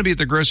means I'm going to be at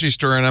the grocery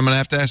store and I'm going to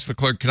have to ask the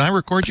clerk, can I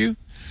record you?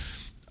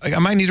 I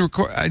might need to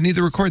record. I need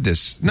to record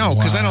this. No,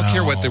 because I don't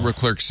care what the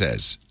clerk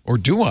says. Or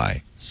do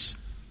I?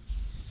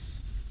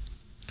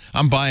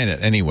 I'm buying it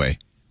anyway.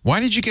 Why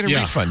did you get a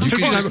refund?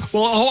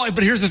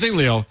 But here's the thing,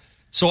 Leo.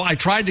 So I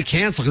tried to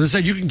cancel because it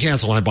said you can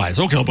cancel when I buy it.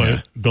 So, okay, I'll buy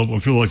it. I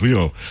feel like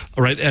Leo.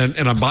 All right,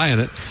 and I'm buying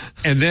it.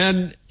 And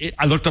then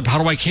I looked up,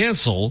 how do I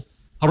cancel?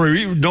 How do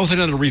I nothing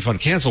other than a refund?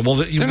 Cancel. Well,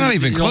 they're not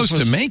even close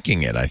to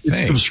making it, I think.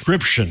 It's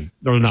subscription.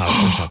 Or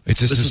not.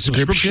 It's a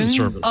subscription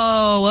service.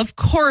 Oh, of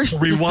course.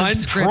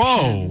 Rewind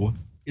Pro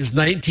is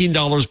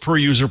 $19 per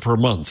user per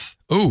month.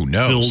 Oh,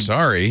 no. Billed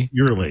sorry.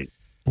 Yearly.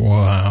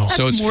 Wow.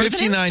 So it's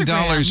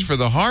 $59 for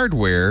the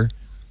hardware.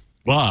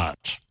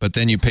 But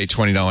then you pay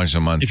 $20 a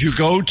month. If you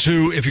go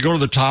to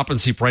the top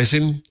and see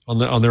pricing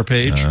on their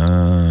page,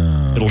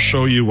 it'll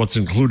show you what's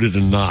included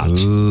and not.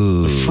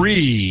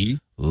 Free.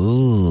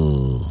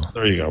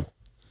 There you go.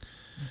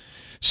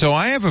 So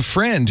I have a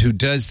friend who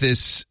does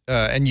this,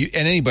 and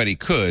anybody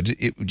could,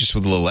 just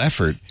with a little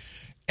effort,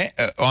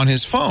 on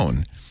his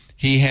phone.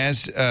 He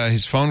has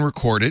his phone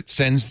recorded,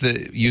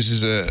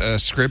 uses a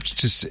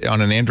script on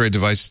an Android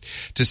device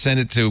to send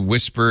it to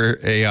Whisper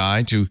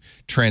AI to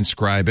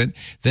transcribe it,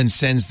 then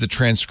sends the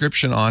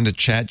transcription on to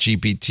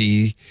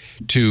ChatGPT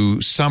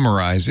to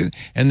summarize it,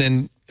 and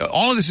then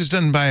all of this is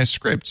done by a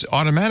script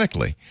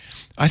automatically.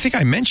 I think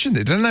I mentioned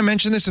it. Didn't I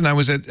mention this? And I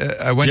was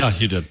yeah,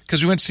 you did.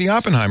 Because we went to see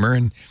Oppenheimer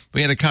and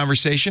we had a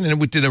conversation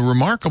and it did a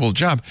remarkable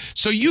job.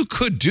 So you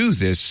could do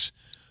this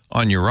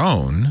on your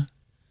own.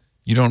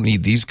 You don't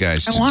need these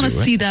guys to do it. I want to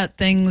see that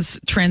thing's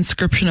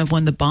transcription of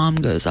when the bomb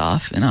goes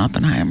off in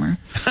Oppenheimer.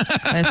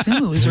 I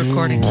assume it was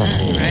recording that,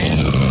 right?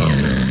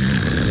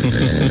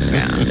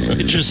 Yeah.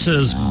 It just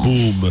says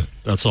boom.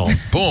 That's all.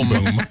 Boom.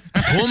 Boom,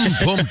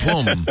 boom,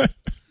 boom.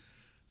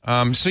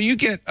 So you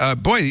get,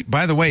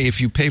 by the way,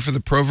 if you pay for the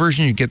pro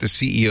version, you get the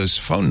CEO's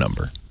phone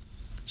number.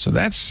 So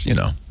that's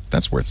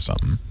worth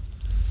something.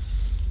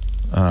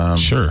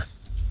 Sure.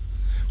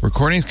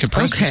 Recordings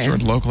compressed and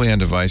stored locally on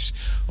device.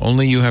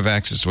 Only you have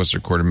access to what's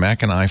recorded.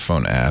 Mac and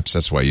iPhone apps.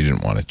 That's why you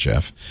didn't want it,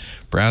 Jeff.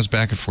 Browse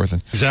back and forth.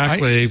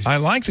 Exactly. I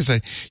like this.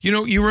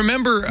 You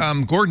remember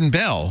Gordon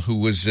Bell, who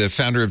was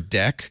founder of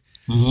DEC,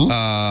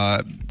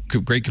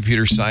 great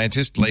computer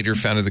scientist, later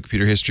founded the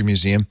Computer History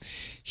Museum.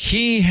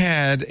 He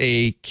had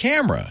a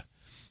camera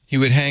he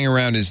would hang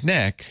around his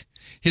neck.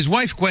 His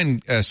wife,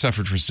 Gwen,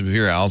 suffered from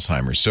severe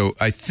Alzheimer's. So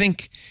I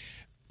think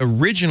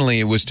originally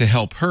it was to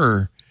help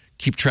her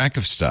keep track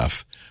of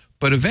stuff.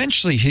 But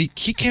eventually he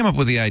came up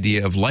with the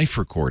idea of life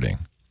recording,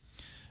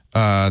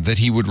 that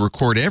he would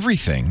record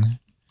everything.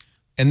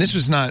 And this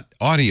was not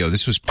audio.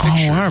 This was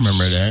pictures. Oh, I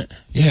remember that.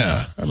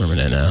 Yeah. I remember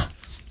that now.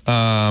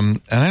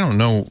 And I don't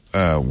know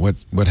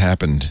what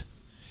happened.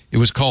 It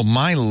was called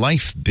My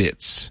Life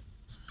Bits,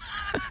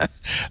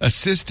 a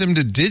system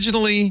to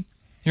digitally,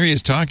 here he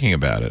is talking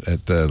about it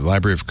at the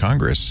Library of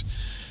Congress,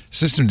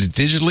 system to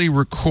digitally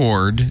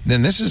record.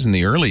 Then this is in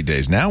the early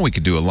days. Now we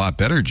could do a lot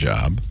better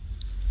job.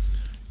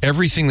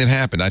 Everything that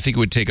happened. I think it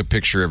would take a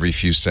picture every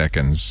few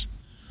seconds.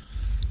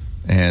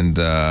 And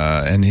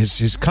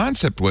his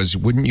concept was,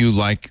 wouldn't you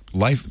like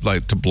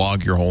to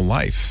blog your whole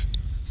life?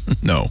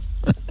 No.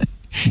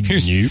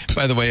 Here's,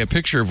 by the way, a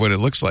picture of what it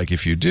looks like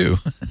if you do.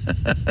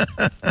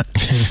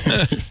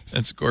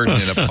 That's Gordon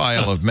in a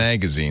pile of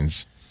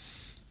magazines.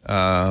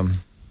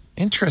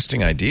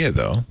 Interesting idea,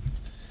 though.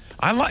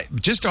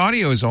 Just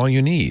audio is all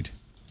you need.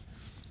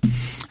 I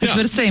was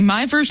about to say,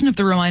 my version of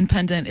the Rewind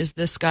pendant is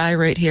this guy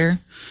right here.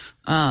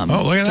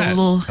 Look at that.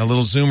 A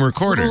little Zoom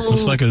recorder.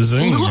 Looks like a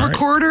Zoom. A little right?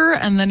 recorder,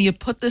 and then you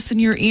put this in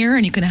your ear,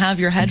 and you can have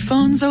your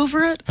headphones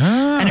over it,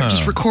 and it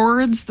just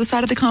records the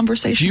side of the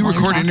conversation. Do you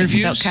record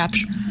interviews? Without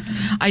capture.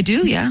 I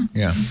do, yeah.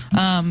 Yeah.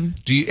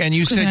 Do you? And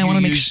you said you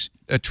use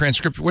a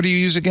transcript. What do you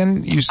use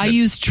again? I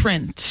use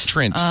Trint.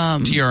 Trint.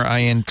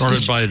 Trint.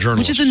 Started by a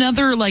journalist. Which is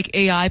another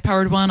AI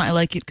powered one. I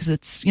like it because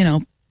it's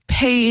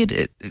paid.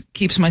 It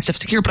keeps my stuff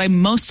secure, but I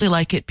mostly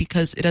like it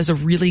because it has a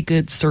really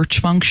good search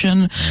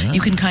function. Yeah.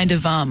 You can kind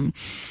of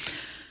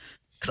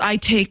because I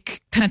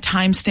take kind of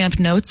timestamped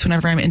notes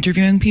whenever I'm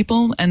interviewing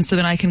people, and so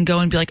then I can go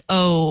and be like,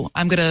 oh,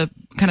 I'm gonna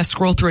kind of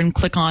scroll through and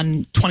click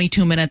on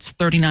 22 minutes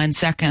 39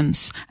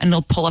 seconds, and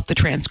it'll pull up the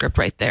transcript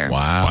right there.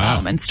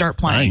 Wow. And start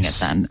playing it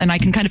then, and I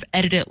can kind of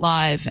edit it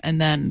live and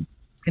then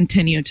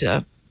continue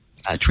to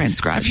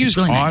transcribe. I've used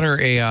really Otter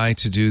nice. AI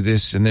to do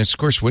this, and there's, of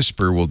course,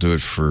 Whisper will do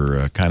it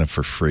for kind of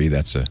for free.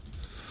 That's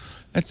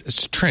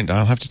Trint.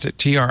 I'll have to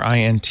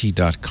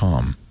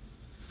TRINT.com.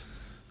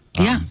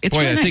 Yeah, it's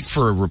really I nice. think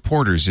for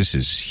reporters, this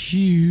is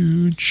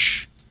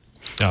huge.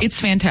 Yeah. It's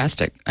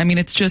fantastic. I mean,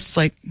 it's just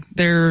like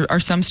there are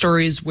some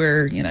stories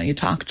where, you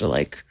talk to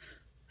like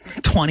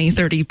 20,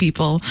 30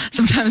 people,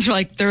 sometimes for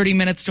like 30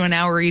 minutes to an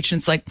hour each. And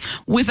it's like,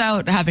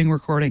 without having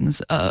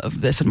recordings of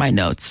this in my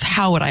notes,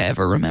 how would I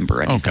ever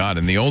remember anything? Oh, God.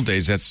 In the old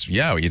days, that's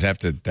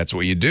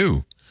what you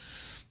do.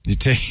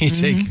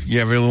 You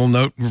have a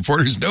little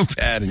reporter's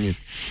notepad, and you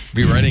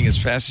be writing as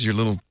fast as your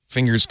little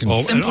fingers can.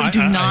 Simply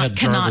cannot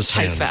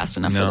type fast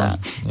enough for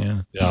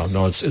that. Yeah.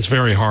 No, it's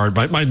very hard.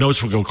 My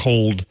notes would go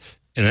cold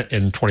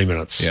in 20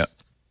 minutes. Yeah.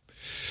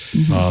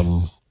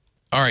 Mm-hmm.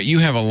 All right, you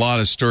have a lot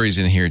of stories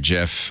in here,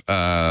 Jeff.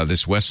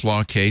 This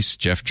Westlaw case,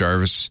 Jeff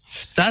Jarvis.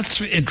 That's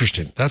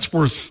interesting. That's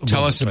worth.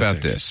 Tell us about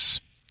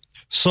this.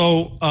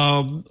 So,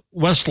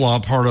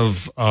 Westlaw, part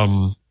of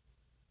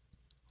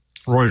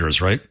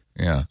Reuters, right?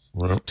 Yeah.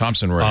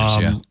 Thomson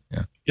Reuters.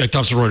 Yeah,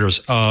 Thomson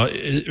Reuters.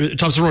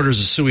 Thomson Reuters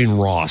is suing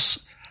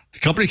Ross. The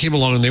company came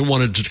along and they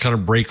wanted to kind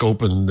of break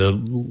open the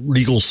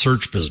legal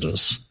search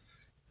business,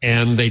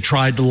 and they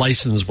tried to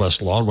license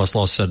Westlaw. And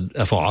Westlaw said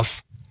F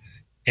off.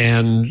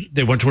 And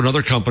they went to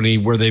another company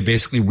where they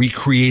basically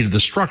recreated the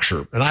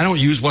structure. And I don't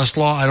use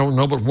Westlaw. I don't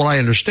know. But what I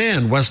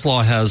understand,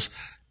 Westlaw has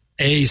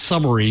A,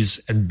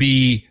 summaries, and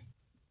B,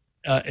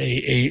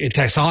 a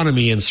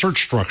taxonomy and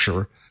search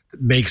structure that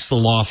makes the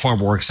law far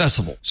more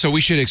accessible. So we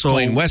should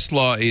explain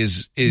Westlaw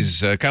is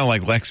kind of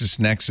like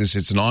LexisNexis.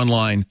 It's an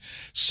online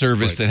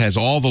service that has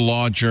all the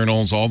law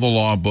journals, all the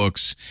law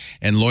books,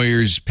 and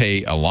lawyers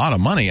pay a lot of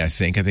money, I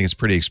think. I think it's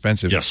pretty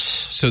expensive. Yes.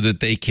 So that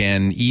they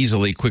can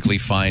quickly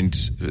find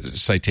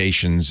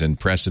citations and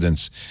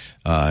precedents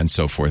and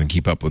so forth and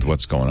keep up with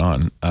what's going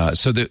on.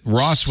 So that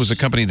Ross was a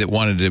company that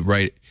wanted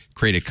to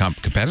create a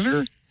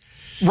competitor?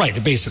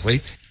 Right, basically.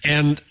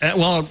 And,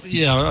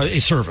 a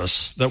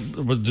service that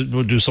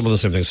would do some of the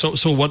same things.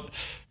 So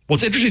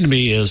what's interesting to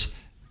me is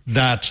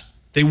that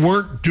they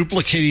weren't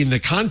duplicating the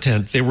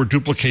content. They were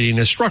duplicating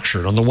a structure.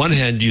 And on the one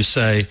hand, you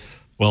say,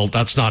 well,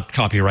 that's not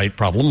copyright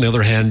problem. On the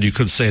other hand, you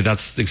could say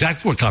that's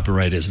exactly what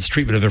copyright is. It's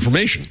treatment of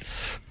information.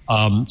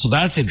 So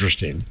that's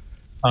interesting.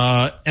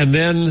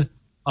 And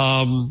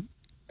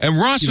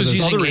Ross was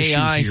using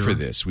AI for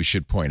this, we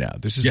should point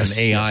out. This is an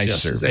AI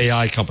service. It's an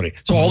AI company.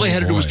 So all they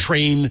had to do was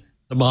train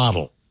the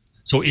model.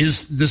 So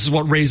this is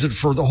what raised it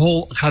for the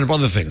whole kind of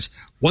other things.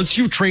 Once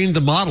you've trained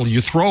the model, you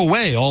throw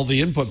away all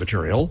the input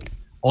material.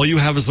 All you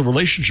have is the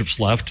relationships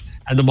left,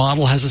 and the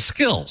model has a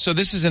skill. So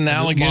this is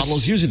analogous. The model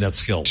is using that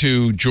skill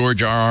to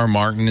George R.R.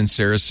 Martin and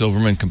Sarah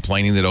Silverman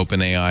complaining that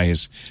OpenAI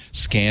has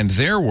scanned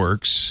their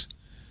works.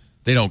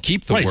 They don't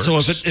keep the works. So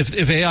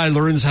if AI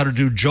learns how to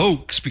do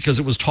jokes because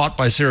it was taught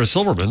by Sarah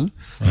Silverman,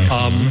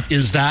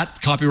 is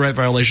that copyright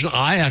violation?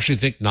 I actually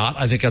think not.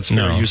 I think that's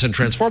fair use and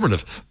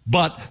transformative.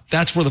 But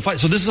that's where the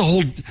fight. So this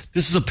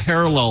is a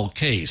parallel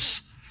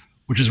case,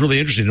 which is really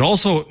interesting. It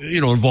also,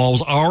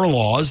 involves our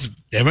laws.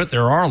 Damn it,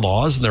 there are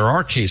laws and there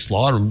are case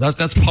law, and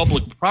that's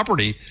public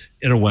property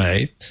in a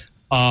way.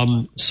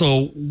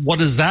 So what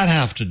does that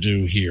have to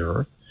do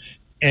here?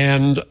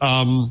 And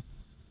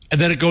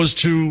then it goes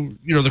to,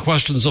 the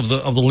questions of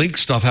the link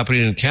stuff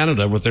happening in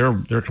Canada with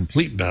their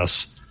complete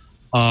mess.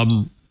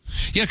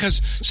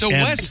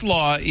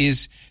 Westlaw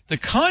is the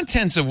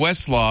contents of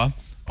Westlaw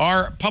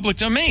are public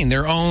domain.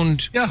 They're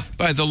owned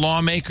by the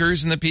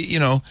lawmakers and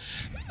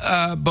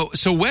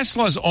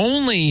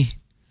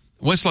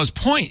Westlaw's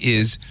point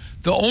is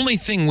the only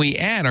thing we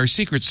add, our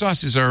secret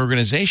sauce, is our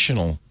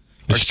organizational,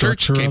 our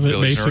search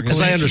capabilities. Because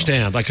I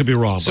understand, I could be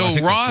wrong. So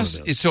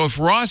if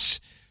Ross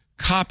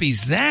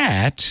copies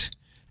that,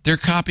 they're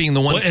copying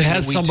the one thing it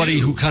has somebody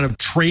who kind of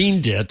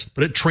trained it,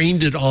 but it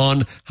trained it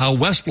on how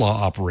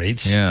Westlaw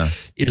operates. Yeah.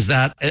 Is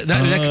that so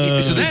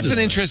that's an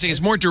interesting,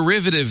 it's more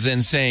derivative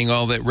than saying,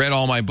 that read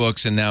all my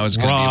books and now is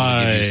going to be able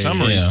to give you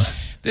summaries. Yeah.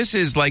 This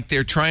is like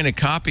they're trying to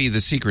copy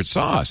the secret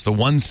sauce, the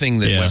one thing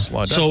that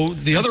Westlaw does. So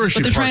the other issue,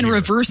 but they're trying to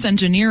reverse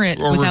engineer it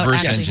without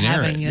actually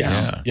having it.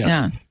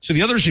 Yes. So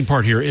the other interesting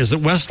part here is that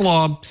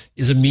Westlaw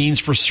is a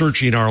means for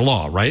searching our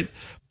law, right?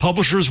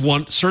 Publishers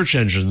want search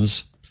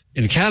engines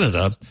in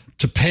Canada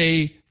to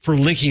pay for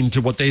linking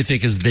to what they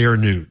think is their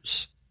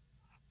news.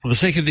 For the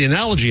sake of the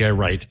analogy I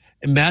write,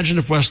 imagine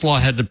if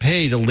Westlaw had to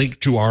pay to link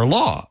to our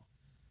law.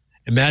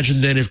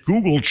 Imagine then if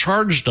Google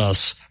charged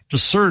us to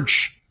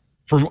search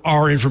for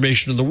our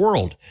information in the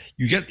world.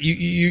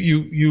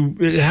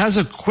 It has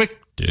a quick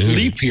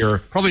leap here,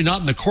 probably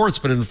not in the courts,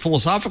 but in the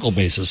philosophical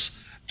basis,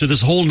 to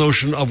this whole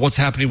notion of what's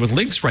happening with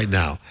links right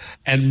now,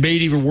 and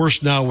made even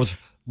worse now with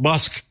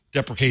Musk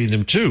deprecating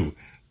them too.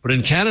 But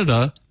in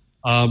Canada,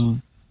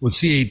 with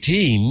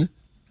C18,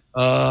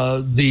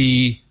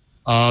 the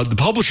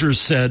publishers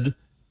said,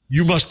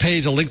 you must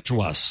pay to link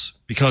to us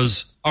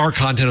because our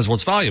content is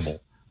what's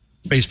valuable.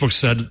 Facebook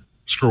said,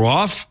 screw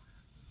off.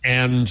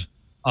 And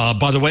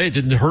by the way, it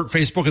didn't hurt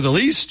Facebook in the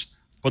least,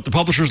 but the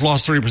publishers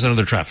lost 30% of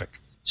their traffic.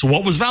 So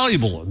what was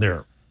valuable in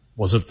there?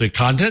 Was it the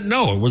content?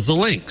 No, it was the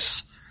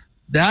links.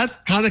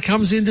 That kind of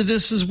comes into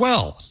this as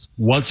well.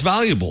 What's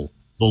valuable?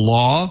 The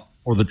law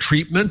or the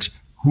treatment?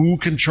 Who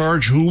can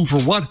charge whom for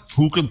what?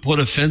 Who can put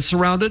a fence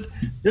around it?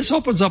 This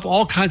opens up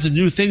all kinds of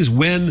new things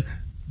when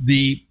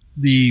the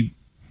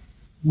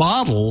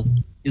model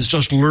is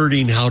just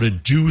learning how to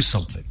do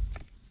something.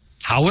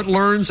 How it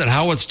learns and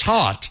how it's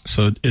taught.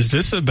 So is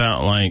this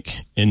about, like,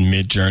 in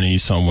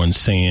Midjourney, someone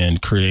saying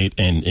create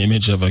an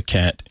image of a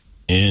cat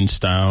in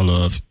style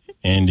of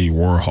Andy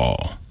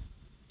Warhol?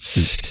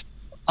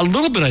 A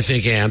little bit, I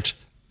think, Ant.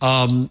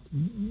 But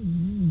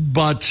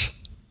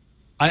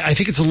I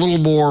think it's a little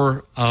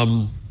more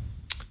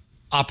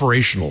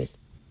operational,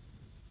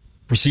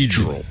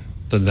 procedural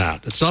than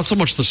that. It's not so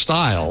much the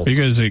style.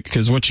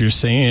 Because what you're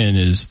saying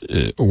is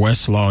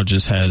Westlaw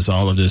just has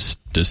all of this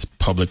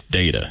public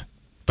data,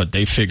 but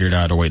they figured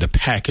out a way to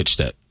package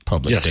that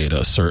public data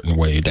a certain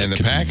way that and the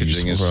could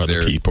packaging be is for other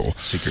their people.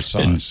 Secret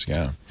sauce.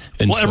 And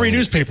well, every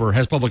newspaper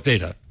has public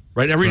data,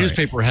 right? Every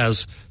newspaper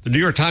has. The New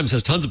York Times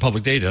has tons of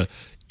public data.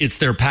 It's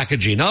their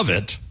packaging of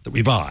it that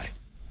we buy.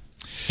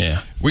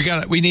 Yeah.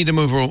 We need to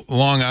move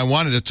along. I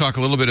wanted to talk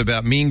a little bit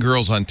about Mean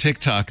Girls on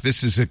TikTok.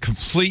 This is a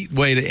complete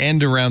way to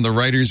end around the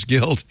Writers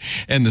Guild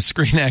and the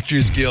Screen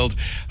Actors Guild.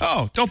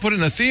 Oh, don't put it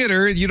in the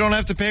theater. You don't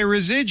have to pay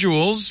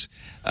residuals.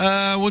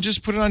 We'll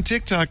just put it on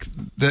TikTok.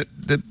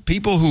 The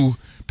people who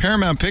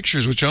Paramount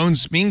Pictures, which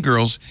owns Mean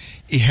Girls,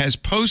 has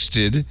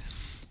posted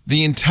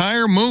the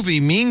entire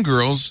movie Mean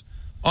Girls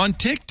on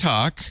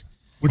TikTok,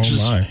 which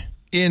is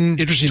in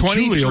interesting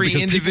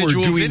 23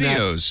 individual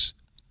videos.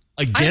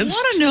 I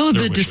want to know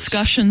the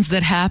discussions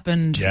that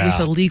happened with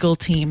a legal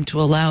team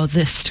to allow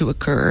this to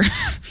occur.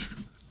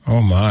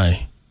 Oh,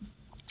 my.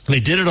 They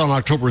did it on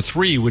October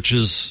 3, which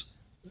is,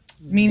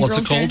 what's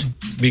it called?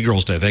 Mean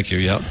Girls Day. Thank you.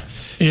 Yeah.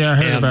 Yeah, I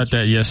heard about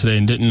that yesterday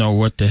and didn't know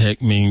what the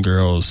heck Mean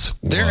Girls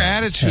was. Their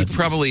attitude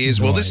probably is,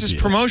 this is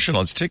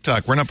promotional. It's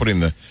TikTok. We're not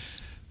putting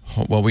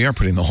we are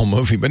putting the whole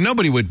movie, but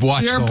nobody would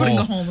watch the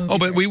whole movie. Oh,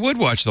 but we would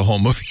watch the whole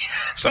movie.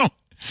 So,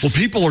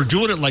 people are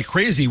doing it like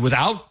crazy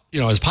without,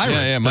 as pirates.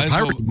 Yeah, might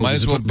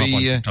as well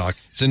be.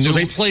 It's a new, so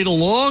they played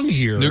along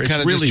here. New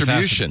kind of really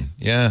distribution.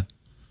 Yeah.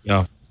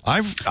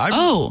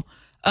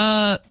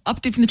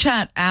 Update from the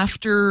chat.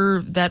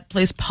 After that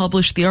place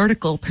published the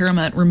article,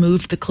 Paramount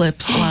removed the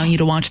clips, allowing you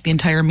to watch the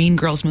entire Mean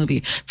Girls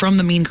movie from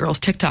the Mean Girls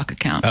TikTok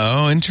account.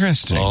 Oh,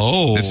 interesting.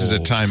 Oh, this is a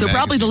Time So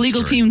probably the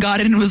legal team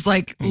got in and was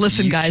like,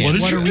 "Listen, guys,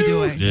 what are we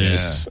doing?"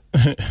 Yes.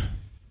 Yeah.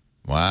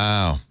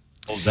 Wow.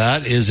 Well,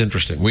 that is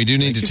interesting. We do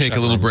need to take a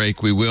little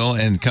break. We will,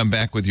 and come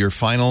back with your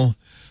final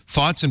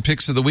thoughts and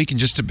picks of the week in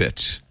just a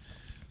bit.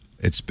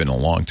 It's been a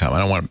long time. I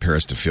don't want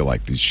Paris to feel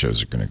like these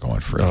shows are going to go on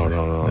forever.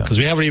 No. Because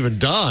we haven't even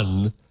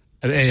done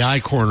an AI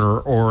corner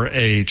or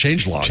a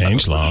changelog.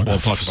 We'll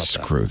talk about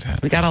Screw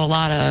that. We got a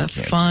lot of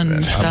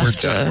fun stuff. We're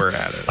done. We're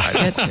at it.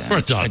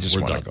 We're done. I just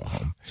want to go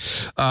home.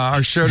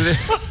 Our show today.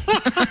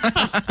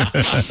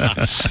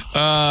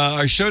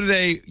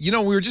 We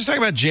were just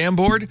talking about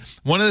Jamboard.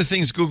 One of the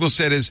things Google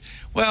said is,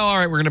 well, all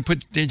right, we're going to put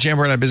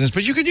Jamboard out of business,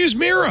 but you could use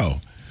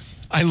Miro.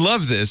 I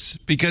love this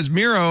because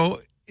Miro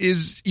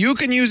you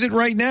can use it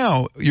right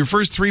now. Your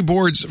first 3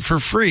 boards for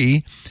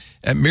free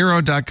at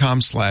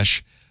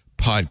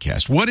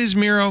Miro.com/podcast. What is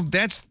Miro?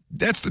 That's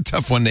the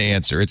tough one to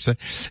answer. It's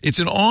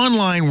an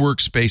online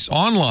workspace,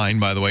 online,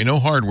 by the way, no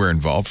hardware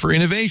involved, for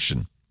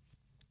innovation.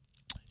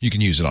 You can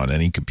use it on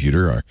any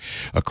computer or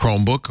a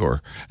Chromebook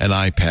or an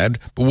iPad.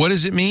 But what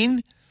does it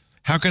mean?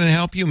 How can it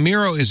help you?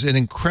 Miro is an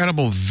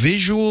incredible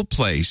visual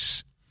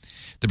place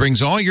that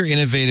brings all your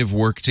innovative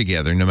work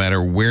together, no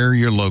matter where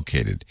you're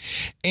located.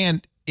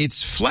 And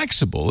it's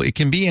flexible. It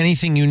can be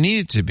anything you need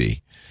it to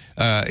be.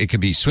 It could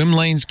be swim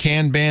lanes,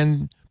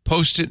 Kanban,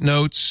 Post-it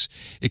notes.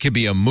 It could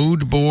be a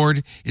mood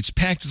board. It's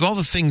packed with all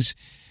the things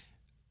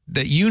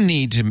that you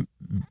need to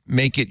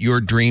make it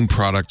your dream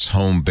product's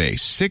home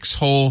base. 6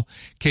 whole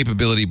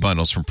capability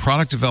bundles, from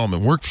product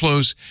development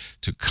workflows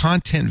to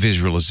content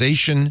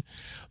visualization.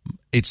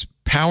 It's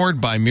powered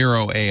by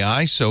Miro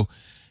AI, so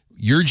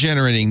you're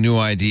generating new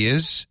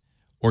ideas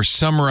or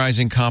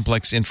summarizing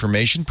complex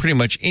information pretty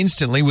much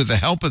instantly with the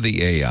help of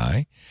the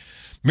AI.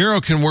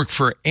 Miro can work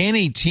for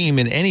any team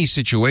in any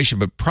situation,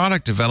 but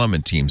product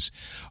development teams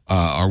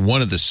are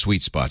one of the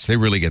sweet spots. They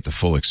really get the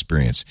full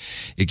experience.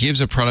 It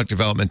gives a product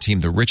development team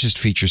the richest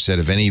feature set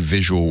of any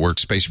visual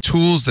workspace.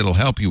 Tools that'll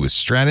help you with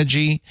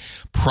strategy,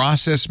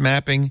 process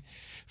mapping,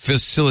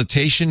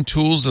 facilitation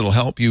tools that'll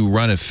help you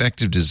run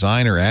effective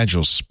design or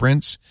agile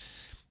sprints.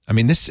 I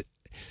mean,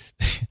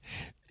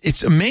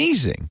 it's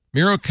amazing.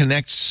 Miro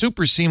connects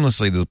super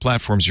seamlessly to the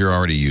platforms you're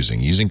already using.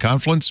 Using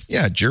Confluence?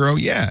 Yeah. Jiro?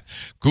 Yeah.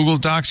 Google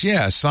Docs?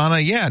 Yeah.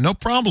 Asana? Yeah. No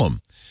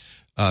problem.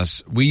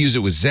 We use it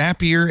with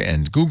Zapier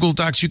and Google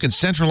Docs. You can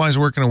centralize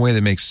work in a way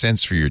that makes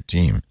sense for your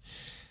team.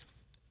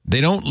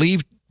 They don't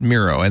leave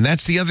Miro, and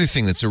that's the other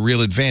thing that's a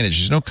real advantage.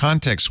 There's no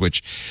context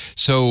switch.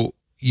 So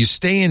you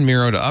stay in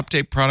Miro to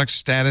update product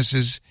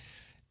statuses.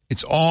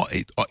 It's all,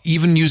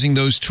 even using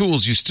those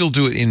tools, you still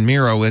do it in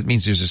Miro. That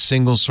means there's a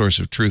single source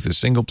of truth, a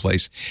single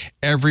place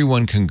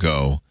everyone can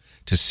go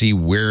to see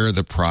where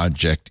the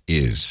project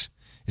is.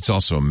 It's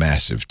also a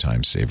massive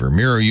time saver.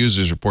 Miro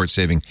users report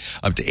saving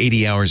up to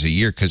 80 hours a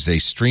year because they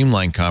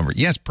streamline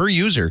yes, per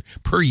user,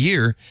 per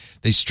year.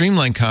 They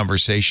streamline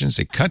conversations.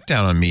 They cut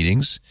down on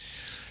meetings.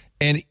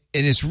 And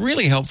it's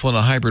really helpful in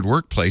a hybrid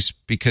workplace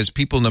because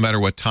people, no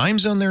matter what time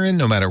zone they're in,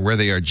 no matter where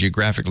they are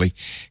geographically,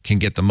 can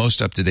get the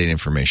most up-to-date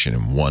information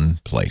in one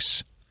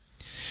place.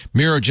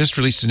 Miro just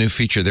released a new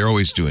feature. They're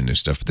always doing new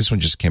stuff, but this one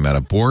just came out.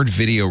 A board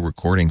video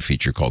recording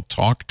feature called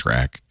Talk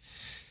Track.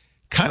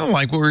 Kind of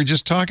like what we were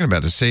just talking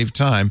about to save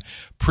time.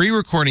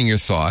 Pre-recording your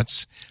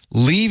thoughts,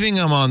 leaving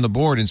them on the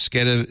board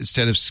instead of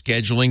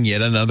scheduling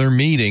yet another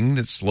meeting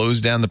that slows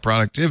down the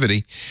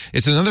productivity.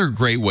 It's another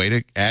great way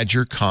to add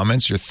your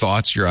comments, your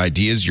thoughts, your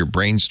ideas, your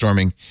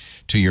brainstorming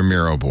to your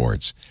Miro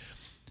boards.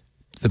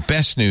 The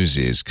best news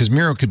is, because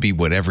Miro could be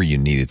whatever you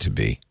need it to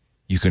be,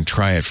 you can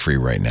try it free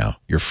right now.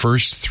 Your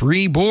first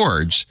 3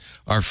 boards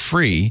are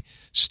free.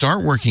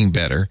 Start working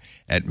better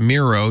at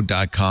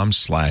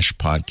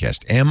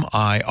Miro.com/podcast.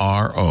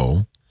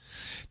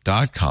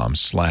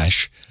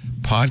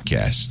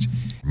 Miro.com/podcast.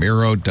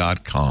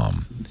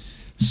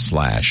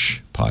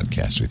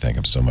 Miro.com/podcast. We thank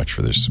them so much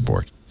for their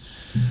support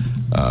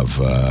of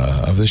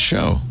the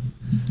show.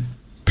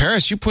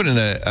 Paris, you put in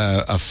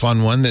a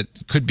fun one that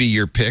could be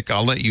your pick.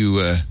 I'll let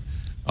you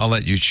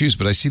choose,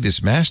 but I see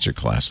this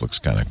masterclass looks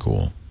kind of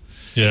cool.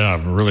 Yeah,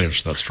 I'm really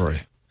interested in that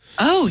story.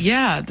 Oh,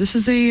 yeah. This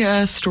is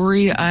a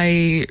story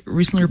I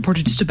recently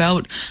reported just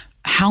about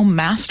how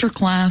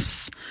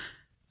Masterclass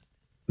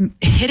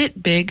hit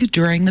it big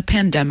during the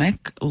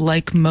pandemic,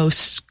 like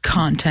most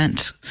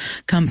content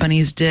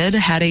companies did,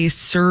 had a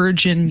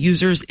surge in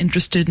users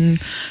interested in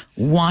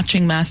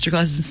watching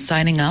Masterclass and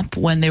signing up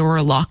when they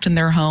were locked in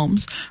their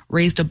homes,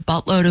 raised a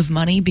buttload of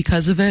money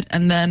because of it,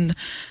 and then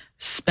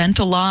spent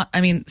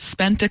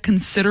a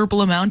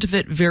considerable amount of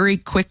it very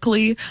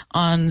quickly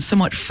on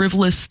somewhat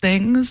frivolous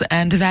things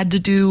and have had to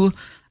do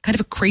kind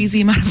of a crazy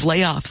amount of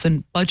layoffs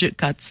and budget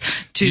cuts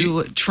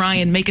to try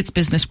and make its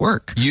business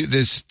work.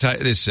 This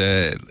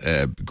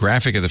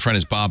graphic at the front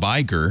is Bob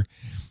Iger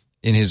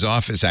in his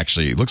office.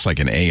 Actually, it looks like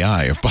an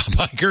AI of Bob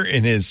Iger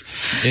in his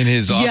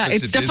office. Yeah,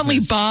 it's definitely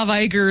Disney. Bob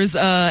Iger's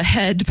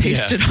head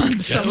pasted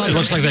on some other. It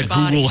looks like that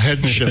body. Google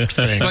head shift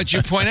thing. But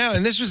you point out,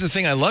 and this was the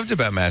thing I loved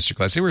about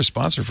Masterclass, they were a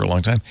sponsor for a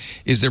long time,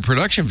 is their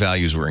production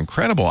values were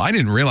incredible. I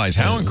didn't realize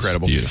how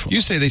incredible. Beautiful. You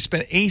say they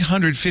spent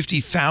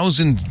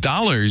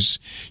 $850,000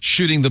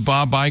 shooting the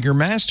Bob Iger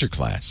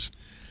Masterclass.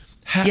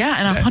 Yeah,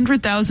 and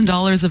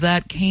 $100,000 of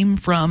that came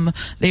from,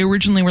 they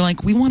originally were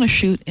like, we want to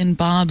shoot in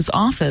Bob's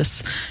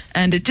office.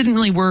 And it didn't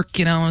really work,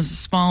 it was a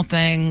small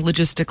thing,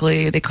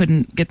 logistically, they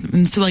couldn't get them.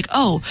 And so we're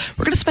going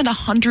to spend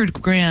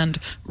 $100,000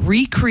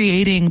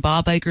 recreating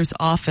Bob Iger's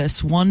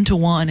office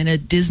 1-to-1 in a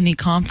Disney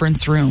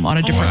conference room on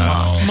a different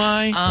lot.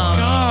 My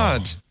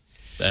God.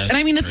 That's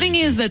and the thing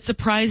is that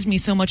surprised me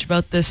so much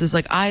about this is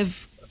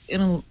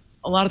in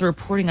a lot of the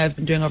reporting I've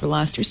been doing over the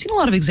last year, seen a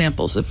lot of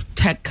examples of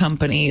tech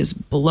companies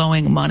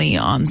blowing money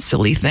on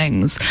silly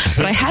things.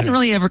 But I hadn't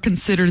really ever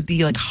considered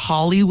the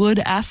Hollywood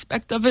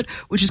aspect of it,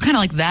 which is kind of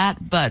like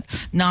that, but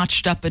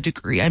notched up a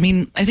degree. I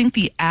think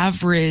the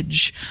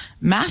average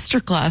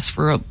Masterclass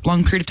for a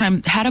long period of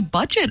time had a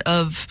budget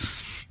of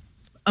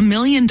 $1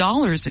 million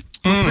for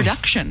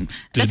production.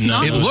 That's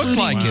not it looked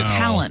like it.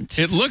 Talent.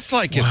 It looked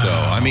like it,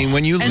 though.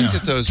 When you looked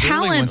at those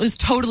talent was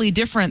totally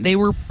different. They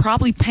were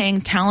probably paying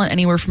talent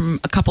anywhere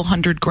from a couple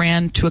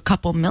 $100,000 to a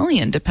couple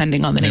million,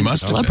 depending on the name of the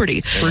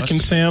celebrity.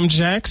 Freaking Sam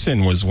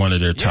Jackson was one of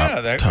their top.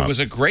 Yeah, that was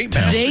a great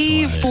match.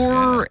 They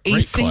on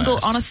a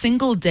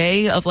single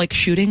day of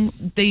shooting,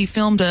 they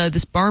filmed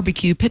this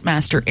barbecue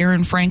pitmaster,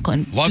 Aaron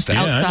Franklin,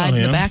 outside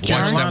in the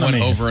backyard. Watched that one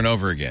over and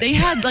over again. They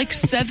had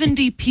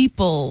 70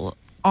 people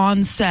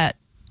on set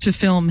to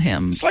film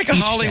him. It's like a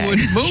Hollywood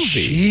movie.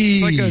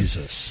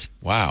 Jesus.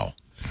 Wow.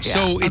 Yeah,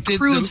 so a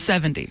crew of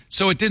 70.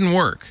 So it didn't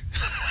work.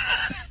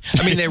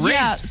 They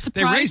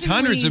raised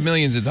hundreds of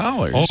millions of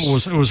dollars. Oh,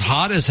 it was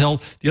hot as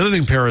hell. The other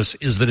thing, Paris,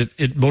 is that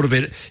it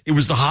motivated. It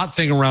was the hot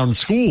thing around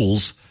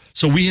schools.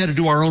 So we had to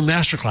do our own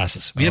master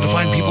classes. We had to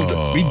find people.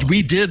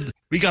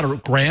 We got a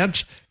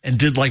grant and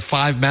did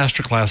 5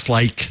 masterclass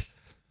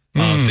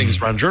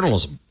things around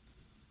journalism.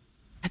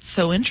 That's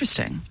so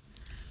interesting.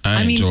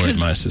 I enjoyed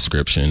my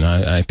subscription.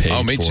 I paid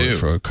for it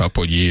for a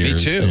couple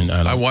years. Me too. And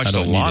I watched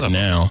a lot of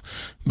now,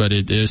 but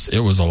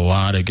it was a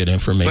lot of good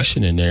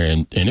information in there,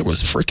 and it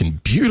was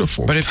freaking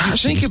beautiful. But if you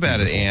think about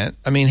it, Ant,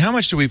 I mean, how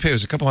much did we pay? It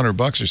was a couple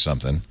 $100 or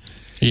something.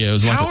 Yeah, it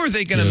was how are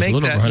they going to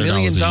make that $1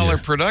 million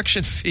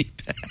production fee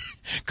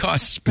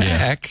costs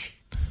back?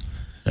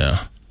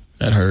 Yeah,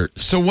 that hurt.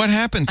 So what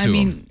happened to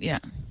them? Yeah.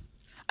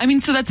 I mean,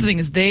 so that's the thing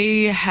is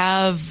they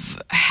had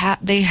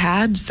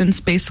since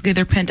basically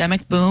their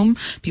pandemic boom,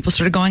 people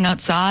started going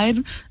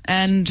outside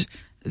and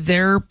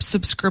their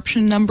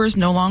subscription numbers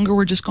no longer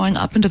were just going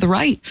up and to the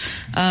right.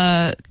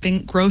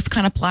 Think growth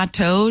kind of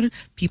plateaued.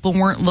 People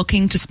weren't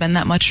looking to spend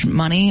that much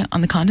money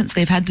on the content. So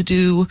they've had to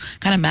do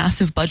kind of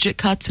massive budget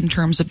cuts in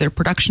terms of their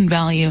production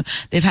value.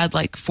 They've had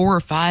like 4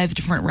 or 5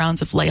 different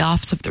rounds of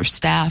layoffs of their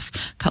staff,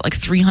 cut like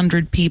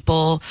 300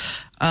 people.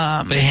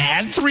 They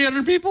had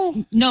 300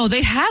 people? No,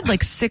 they had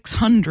like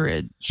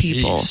 600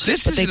 people.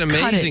 This is an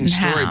amazing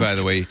story, by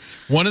the way.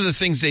 One of the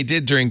things they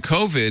did during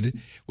COVID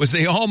was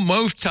they all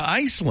moved to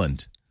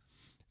Iceland.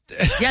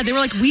 Yeah, they were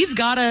like, we've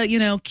got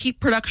to, keep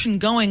production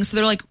going. So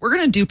they're like, we're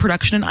going to do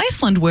production in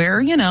Iceland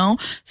where,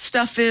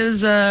 stuff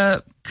is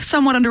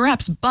somewhat under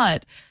wraps.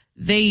 But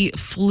they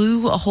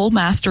flew a whole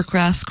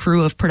masterclass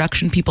crew of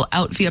production people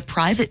out via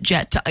private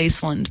jet to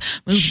Iceland,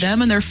 moved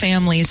them and their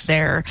families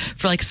there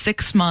for like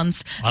 6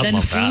 months, then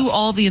flew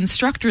all the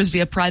instructors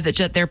via private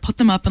jet there, put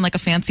them up in like a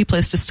fancy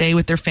place to stay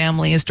with their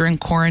families during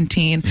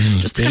quarantine.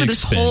 Just kind of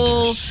this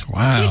whole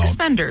big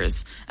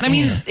spenders. And I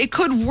mean, it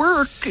could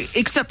work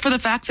except for the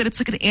fact that it's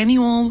like an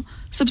annual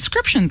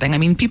subscription thing. I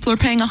mean, people are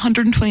paying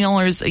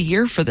 $120 a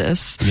year for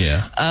this.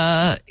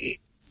 Yeah.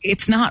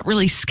 It's not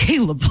really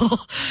scalable.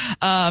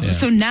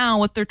 So now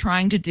what they're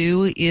trying to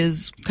do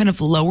is kind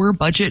of lower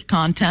budget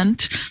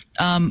content,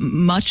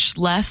 much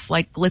less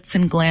like glitz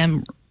and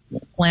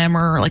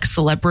glamour, like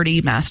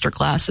celebrity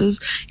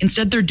masterclasses.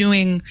 Instead, they're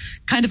doing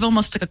kind of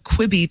almost like a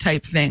Quibi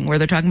type thing where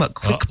they're talking about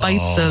quick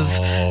bites of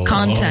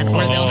content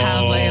where they'll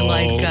have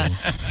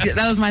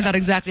that was my thought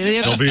exactly.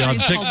 They'll be on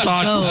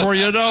TikTok before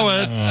you know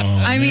it.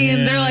 I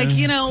mean, they're like,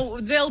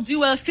 they'll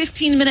do a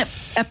 15-minute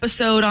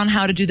episode on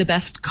how to do the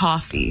best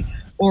coffee.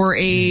 Or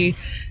a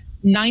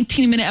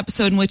 19-minute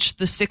episode in which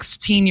the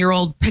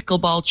 16-year-old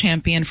pickleball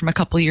champion from a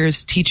couple of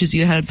years teaches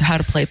you how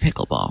to play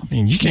pickleball. I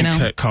mean, you can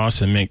cut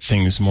costs and make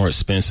things more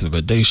expensive,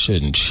 but they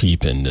shouldn't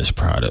cheapen this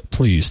product.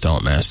 Please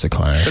don't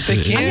masterclass. But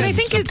they can. I mean, I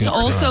think it's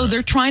also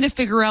they're trying to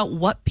figure out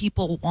what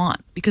people want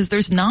because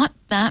there's not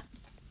that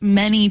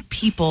many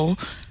people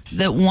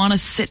that want to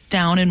sit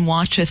down and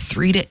watch a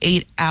 3 to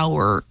 8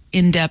 hour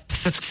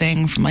in-depth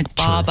thing from like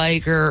Bob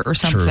Iger or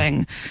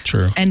something.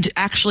 True. And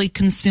actually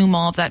consume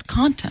all of that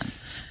content.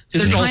 So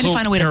they're trying to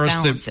find a way to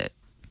balance it.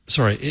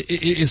 Sorry,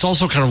 it's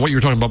also kind of what you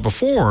were talking about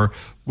before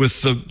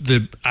with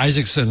the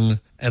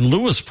Isaacson and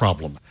Lewis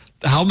problem.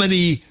 How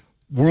many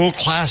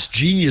world-class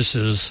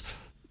geniuses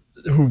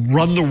who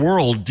run the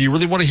world do you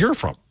really want to hear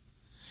from?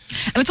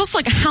 And it's also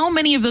like how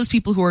many of those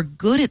people who are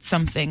good at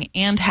something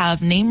and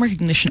have name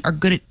recognition are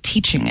good at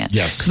teaching it.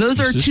 Yes. Because those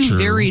are two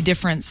very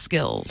different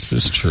skills.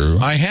 This is true.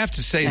 I have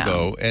to say,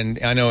 though, and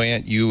I know,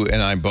 Aunt, you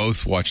and I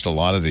both watched a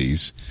lot of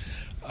these.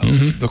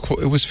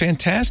 It was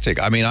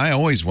fantastic. I mean, I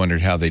always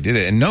wondered how they did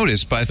it. And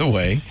notice, by the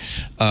way,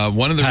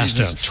 one of the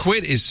reasons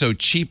Twit is so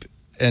cheap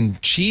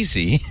and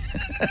cheesy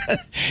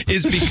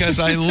is because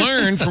I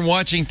learned from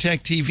watching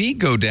Tech TV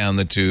go down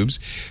the tubes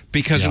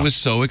because it was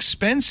so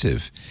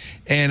expensive.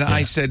 And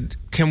I said,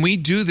 can we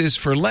do this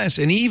for less?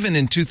 And even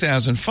in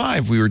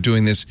 2005, we were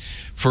doing this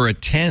for a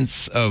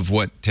tenth of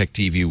what Tech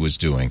TV was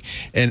doing.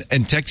 And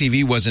Tech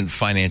TV wasn't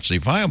financially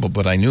viable,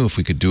 but I knew if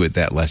we could do it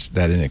that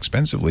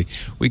inexpensively,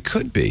 we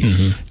could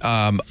be.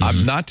 I'm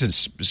not to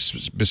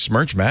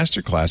besmirch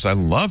Masterclass. I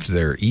loved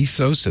their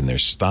ethos and their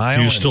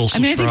style. You still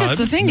subscribe? I think that's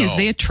the thing is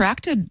they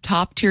attracted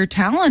top tier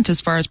talent as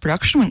far as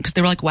production went because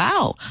they were like,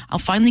 wow, I'll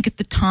finally get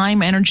the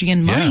time, energy,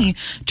 and money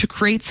to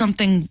create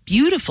something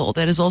beautiful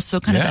that is also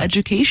kind of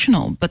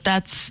educational. But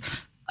that's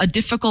a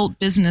difficult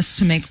business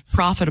to make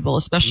profitable,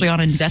 especially on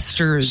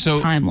investors'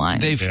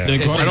 timeline.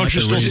 Why don't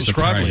you still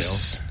subscribe, Leo?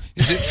 Is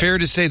it fair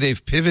to say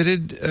they've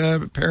pivoted,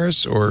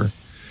 Paris, or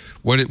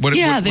what? What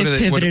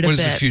pivoted what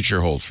does the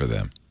future hold for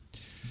them?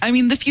 I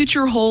mean, the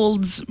future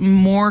holds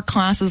more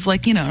classes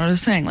like, what I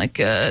was saying, like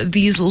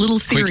these little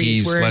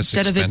series where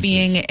instead of it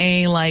being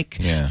a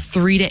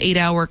 3 to 8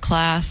 hour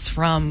class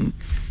from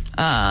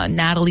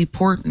Natalie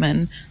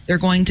Portman, they're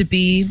going to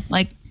be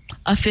like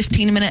a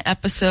 15-minute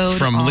episode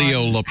from on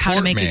Leo Laporte, how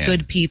to make a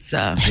good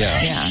pizza.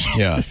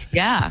 Yeah.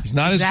 He's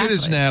not as good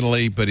as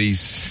Natalie, but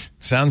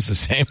sounds the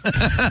same.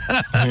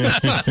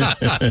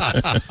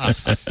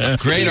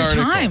 Great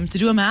article. Time to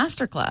do a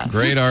masterclass.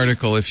 Great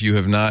article. If you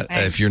have not,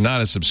 if you're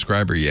not a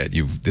subscriber yet,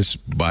 this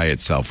by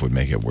itself would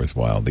make it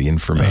worthwhile. The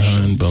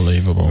information,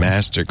 unbelievable.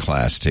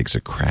 Masterclass takes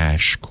a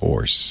crash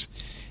course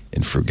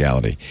in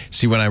frugality.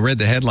 See, when I read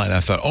the headline, I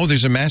thought, oh,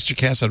 there's a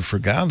masterclass on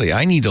frugality.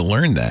 I need to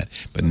learn that.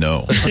 But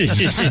no. Quite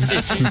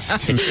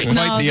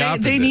the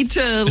opposite. They need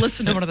to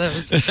listen to one of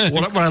those.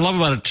 What I love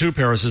about it, too,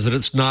 Paris, is that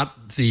it's not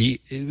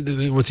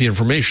with the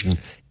information,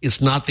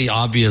 it's not the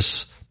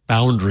obvious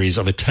boundaries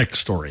of a tech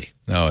story.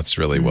 No, it's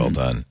really well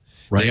done.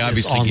 Right? They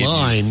obviously give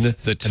you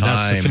the time and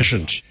that's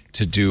sufficient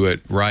to do it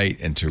right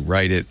and to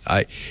write it.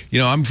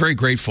 I'm very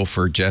grateful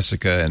for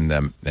Jessica and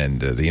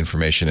the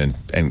information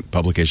and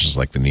publications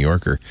like the New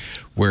Yorker,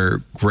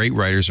 where great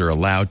writers are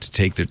allowed to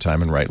take their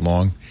time and write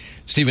long.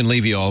 Stephen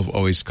Levy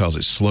always calls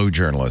it slow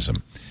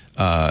journalism.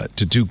 To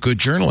do good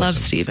journalism. Love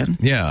Stephen.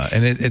 Yeah,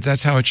 and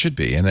that's how it should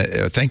be. And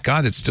thank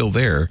God it's still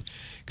there,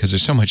 because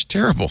there's so much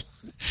terrible.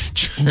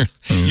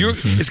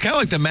 It's kind of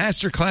like the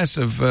master class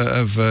of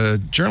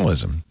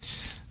journalism.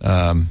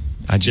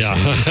 I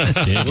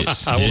just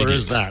there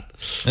is that.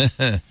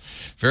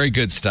 Very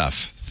good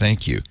stuff.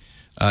 Thank you.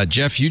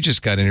 Jeff, you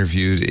just got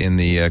interviewed in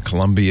the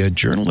Columbia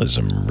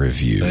Journalism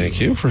Review.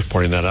 Thank you for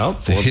pointing that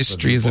out. The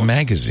history of the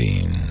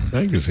magazine.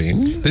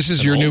 This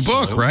is your new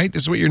book, right?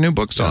 This is what your new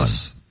book's on.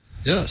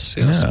 Yes.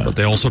 Yeah. But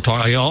they also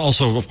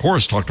of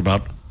course, talked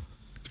about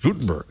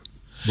Gutenberg.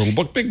 Little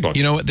book, big book.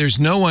 You know what? There's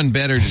no one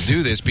better to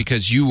do this,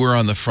 because you were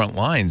on the front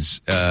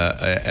lines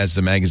as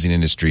the magazine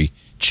industry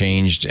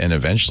changed and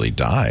eventually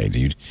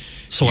died.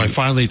 I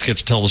finally get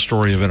to tell the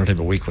story of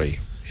Entertainment Weekly.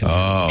 Which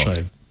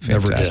I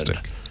never did.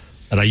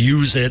 And I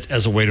use it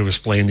as a way to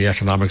explain the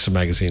economics of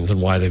magazines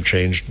and why they've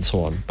changed and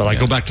so on. But I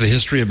go back to the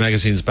history of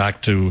magazines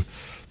back to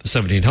the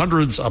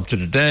 1700s up to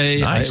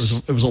today. Nice.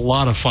 It was a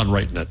lot of fun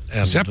writing it.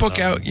 And, is that book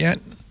out yet?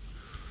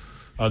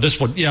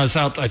 This one, it's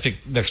out, I think,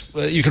 next.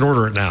 You can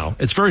order it now.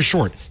 It's very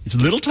short. It's a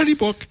little tiny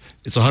book.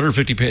 It's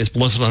 150 pages. It's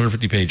less than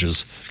 150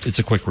 pages. It's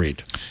a quick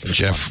read.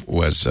 Jeff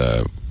was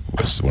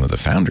one of the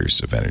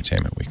founders of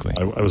Entertainment Weekly.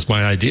 It was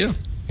my idea.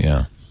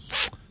 Yeah.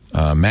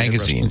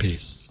 Magazine.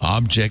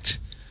 Object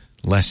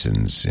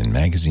Lessons in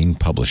Magazine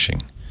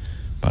Publishing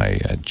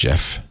by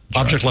Jeff Jarvis.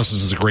 Object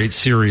Lessons is a great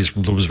series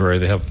from Bloomsbury.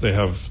 They have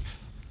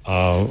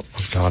how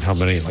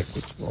many? Like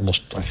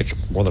almost, I think,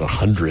 more than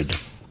 100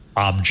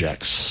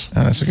 objects.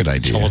 Oh, that's a good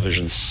idea.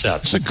 Television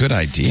sets. That's a good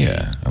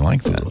idea. I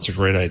like that. It's a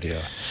great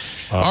idea.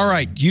 All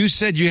right. You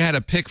said you had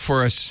a pick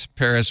for us,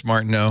 Paris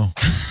Martineau.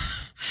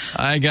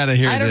 I got to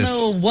hear this. I don't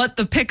know what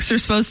the picks are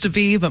supposed to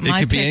be, but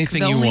my pick,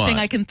 the only thing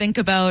I can think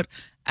about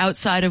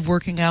outside of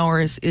working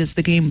hours is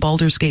the game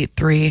Baldur's Gate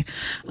 3.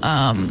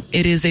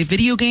 It is a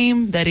video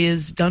game that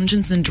is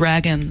Dungeons and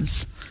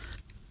Dragons,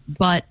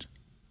 but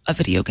a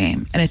video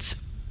game. And it's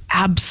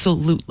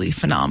absolutely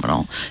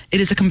phenomenal. It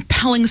is a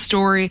compelling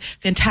story,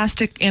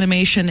 fantastic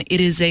animation.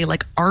 It is a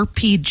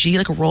RPG,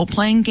 like a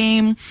role-playing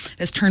game. It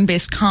has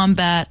turn-based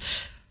combat,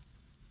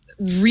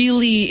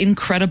 really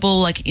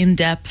incredible,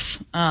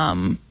 in-depth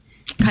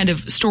kind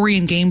of story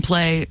and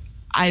gameplay.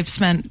 I've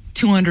spent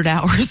 200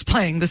 hours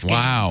playing this game.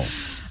 Wow.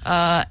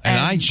 And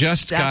I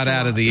just got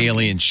out of the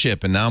alien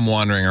ship, and now I'm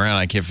wandering around.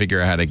 I can't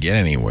figure out how to get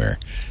anywhere.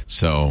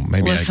 So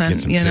maybe I can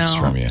get some tips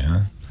from you,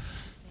 huh?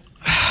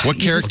 What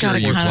character are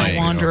you playing?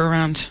 Wander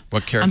around.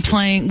 What character? I'm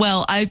playing.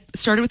 Well, I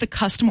started with a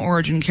custom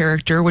origin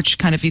character, which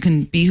kind of you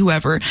can be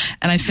whoever,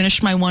 and I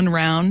finished my one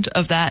round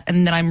of that,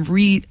 and then I'm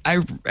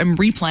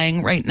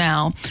replaying right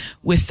now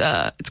with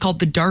it's called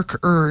the Dark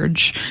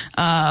Urge,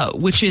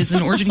 which is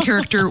an origin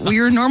character where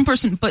you're a normal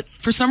person, but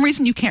for some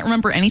reason you can't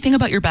remember anything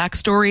about your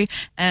backstory,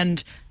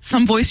 and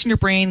some voice in your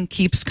brain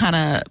keeps kind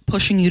of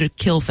pushing you to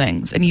kill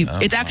things. And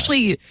it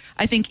actually,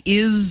 I think,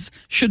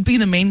 should be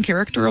the main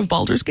character of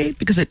Baldur's Gate,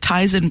 because it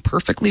ties in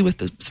perfectly with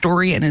the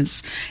story and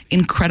is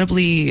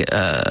incredibly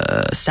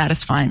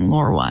satisfying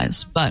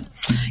lore-wise. But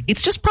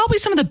it's just probably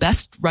some of the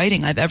best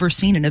writing I've ever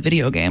seen in a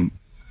video game.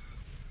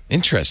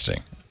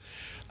 Interesting.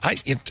 I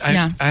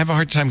have a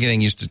hard time getting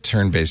used to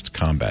turn-based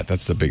combat.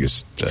 That's the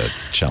biggest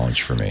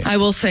challenge for me. I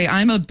will say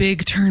I'm a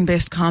big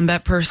turn-based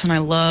combat person. I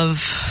love,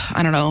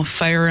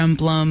 Fire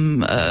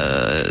Emblem,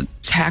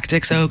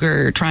 Tactics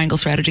Ogre, Triangle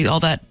Strategy, all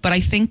that. But I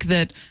think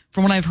that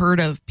from what I've heard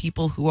of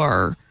people who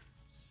are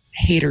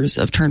haters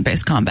of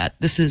turn-based combat,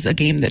 this is a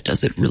game that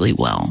does it really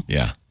well.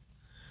 Yeah.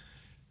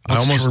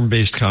 What's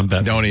turn-based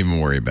combat? Don't even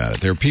worry about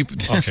it. There are people.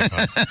 Okay,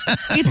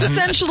 it's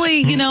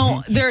essentially,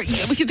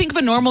 if you think of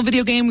a normal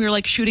video game where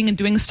you're shooting and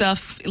doing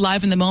stuff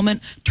live in the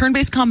moment,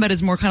 turn-based combat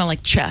is more kind of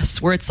like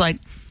chess, where it's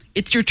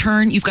it's your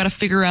turn. You've got to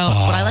figure out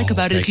what I like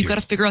about it is you've got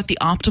to figure out the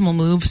optimal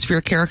moves for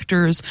your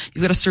characters.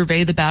 You've got to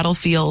survey the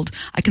battlefield.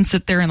 I can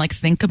sit there and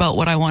think about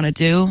what I want to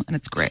do, and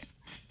it's great.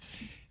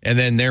 And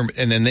then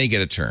they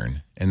get a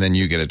turn, and then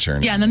you get a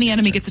turn. Yeah, and then the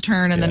enemy gets a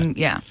turn, and then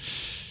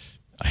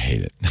I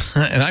hate it.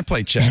 And I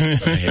play chess.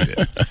 I hate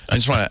it. I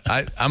just want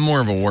to, I'm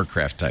more of a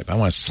Warcraft type. I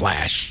want to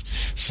slash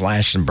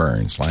and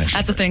burn,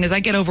 That's the thing, is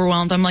I get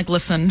overwhelmed. I'm like,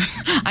 listen,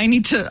 I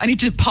need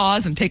to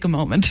pause and take a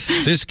moment.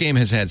 This game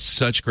has had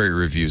such great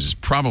reviews. It's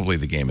probably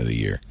the game of the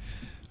year.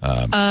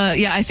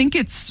 I think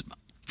it's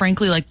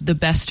frankly the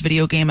best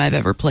video game I've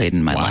ever played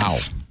in my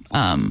life.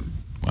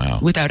 Wow.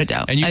 Without a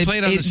doubt. And you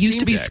played on the Steam It used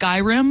to be Deck.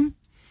 Skyrim.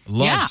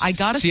 I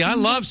got a See, I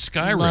love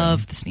Skyrim.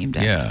 Love the Steam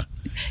Deck. Yeah.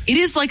 It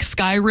is like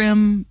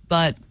Skyrim,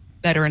 but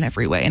better in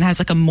every way, and has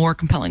like a more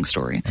compelling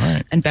story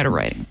and better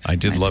writing. I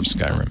did love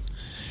Skyrim.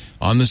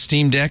 On the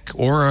Steam Deck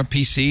or a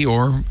PC,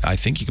 or I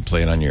think you can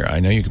play it on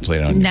I know you can play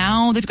it on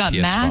now they've got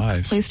PS5. Mac,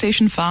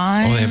 PlayStation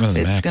 5. Oh, they have it on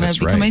the it's Mac. going to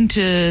be right. coming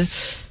to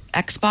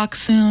Xbox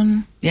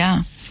soon.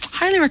 Yeah.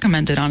 Highly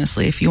recommend it,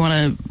 honestly, if you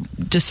want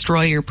to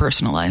destroy your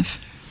personal life.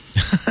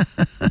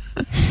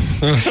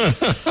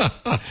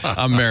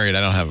 I'm married.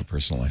 I don't have a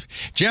personal life.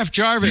 Jeff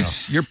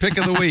Jarvis, your pick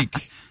of the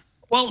week.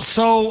 Well,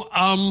 so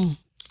I'm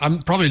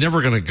probably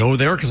never going to go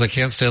there because I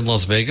can't stand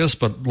Las Vegas.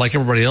 But like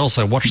everybody else,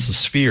 I watched The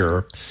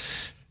Sphere.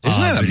 Isn't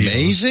that videos.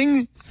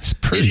 amazing? It's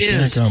pretty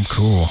is. damn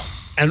cool.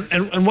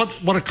 And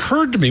what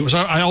occurred to me was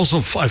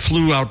I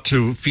flew out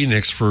to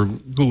Phoenix for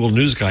Google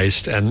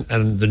Newsgeist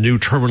and the new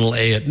Terminal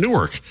A at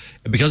Newark.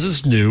 And because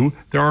it's new,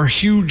 there are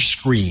huge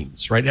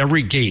screens, right?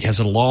 Every gate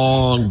has a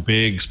long,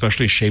 big,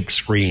 specially shaped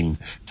screen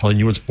telling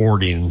you it's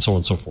boarding and so on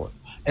and so forth.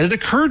 And it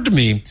occurred to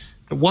me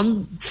that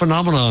one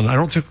phenomenon I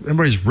don't think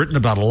anybody's written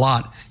about a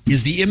lot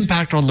is the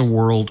impact on the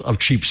world of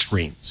cheap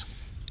screens.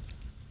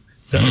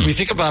 When we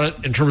think about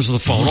it in terms of the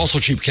phone, also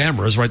cheap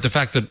cameras, right? The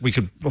fact that we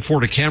could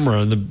afford a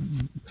camera in the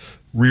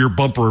rear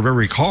bumper of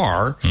every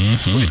car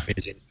is pretty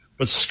amazing.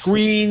 But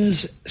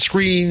screens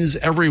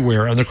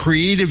everywhere, and the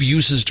creative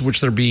uses to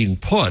which they're being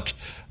put,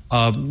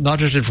 not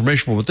just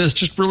informational, but this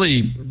just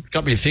really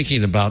got me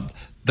thinking about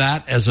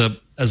that as a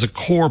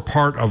core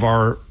part of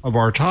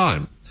our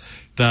time.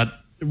 That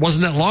it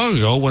wasn't that long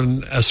ago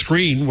when a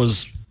screen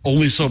was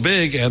only so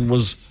big and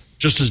was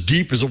just as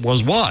deep as it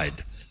was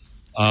wide.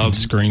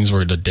 Screens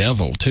were the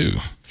devil too.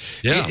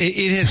 Yeah,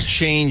 it has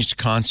changed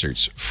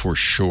concerts for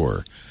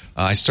sure.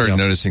 I started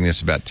noticing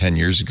this about 10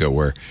 years ago,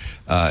 where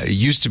it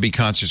used to be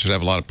concerts would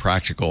have a lot of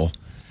practical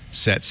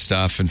set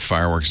stuff and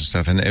fireworks and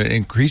stuff, and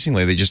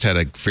increasingly they just had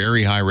a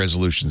very high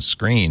resolution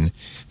screen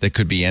that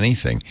could be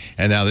anything.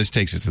 And now this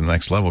takes it to the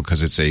next level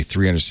because it's a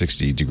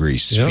 360-degree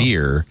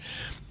sphere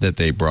that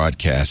they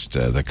broadcast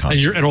the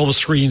concert. And all the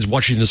screens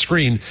watching the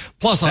screen.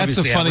 Plus, that's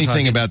the funny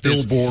thing about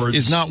this billboards.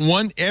 Is not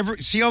one ever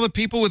see all the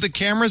people with the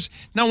cameras.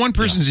 Not one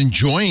person's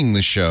enjoying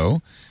the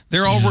show.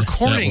 They're all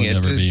recording it.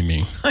 That will never be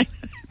me.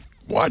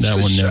 Watch that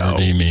the will show. never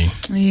be me.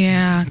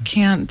 Yeah,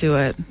 can't do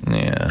it.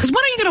 Yeah. Because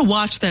when are you going to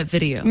watch that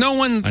video? No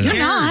one cares. You're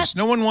not.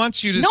 No one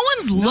wants you to. No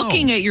one's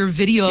looking at your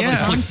video of a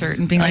concert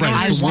and being like,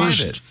 I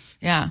watched it.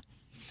 Yeah.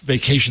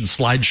 Vacation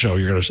slideshow.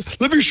 You're going to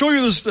let me show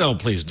you this. No,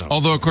 please no.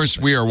 Although, of course,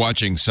 we are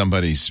watching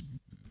somebody's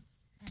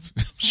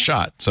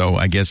shot, so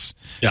I guess.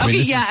 Yeah.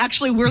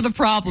 Actually, we're the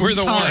problem. We're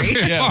the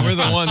we're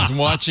the ones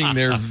watching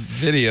their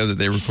video that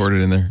they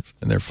recorded in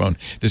their phone.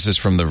 This is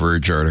from the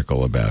Verge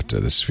article about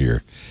the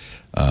Sphere.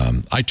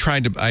 I've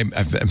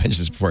mentioned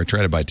this before. I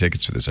tried to buy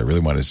tickets for this. I really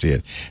wanted to see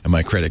it, and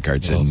my credit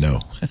card said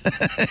no.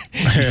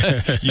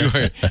 You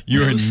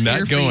are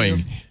not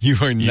going. You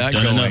are not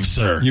going, enough,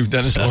 sir. You've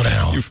done Slow enough.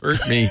 down. You've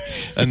hurt me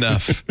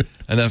enough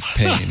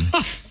pain.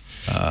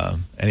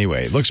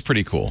 Anyway, it looks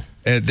pretty cool.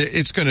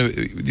 It's going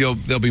to.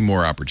 There'll be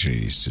more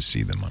opportunities to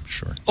see them, I'm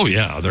sure. Oh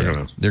yeah, they're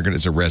going to.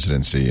 It's a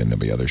residency, and there'll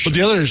be other shows. But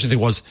the other interesting thing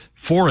was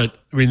for it.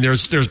 I mean,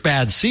 there's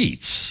bad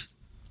seats.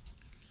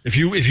 If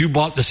you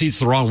bought the seats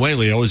the wrong way,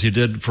 Leo, as you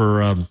did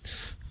for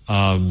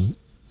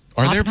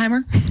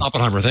Oppenheimer?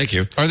 Oppenheimer, thank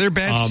you. Are there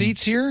bad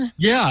seats here?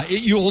 Yeah,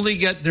 you only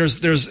get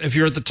there's if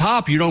you're at the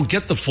top, you don't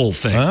get the full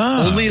thing.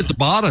 Only at the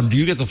bottom do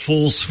you get the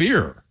full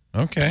sphere.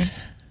 Okay.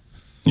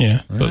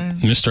 Yeah, but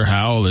Mr.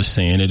 Howell is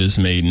saying it has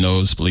made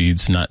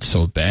nosebleeds not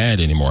so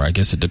bad anymore. I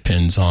guess it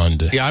depends on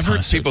the I've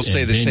heard people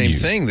say the venue. same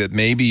thing, that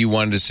maybe you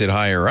wanted to sit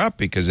higher up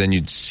because then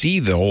you'd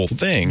see the whole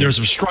thing. There's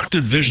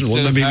obstructed vision.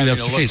 Well, maybe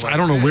that's the case. Like I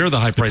don't know where the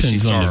high price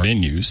seats on are. the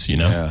venues, you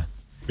know. Yeah.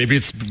 Maybe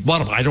it's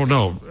bottom. I don't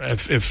know.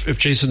 If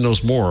Jason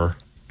knows more,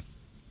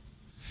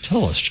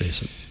 tell us,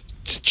 Jason.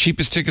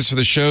 Cheapest tickets for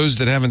the shows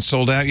that haven't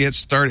sold out yet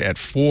start at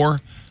 $400.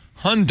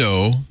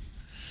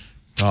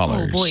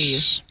 Oh boy.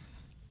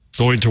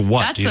 Going to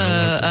what? That's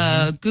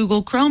a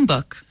Google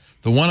Chromebook.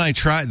 The ones I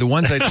tried. The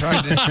ones I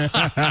tried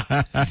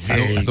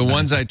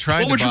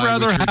What would to you buy,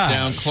 rather which have? were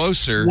down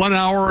closer. 1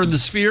 hour in the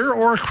Sphere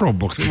or a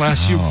Chromebook that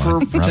lasts you for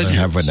I'd 10 rather years?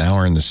 have an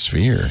hour in the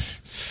Sphere.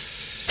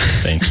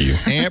 Thank you.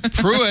 Aunt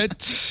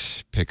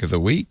Pruitt, pick of the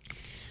week.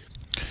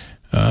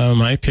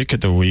 My pick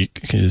of the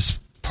week is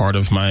part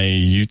of my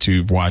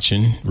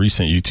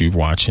recent YouTube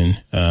watching.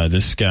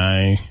 This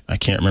guy, I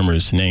can't remember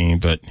his name,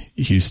 but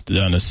he's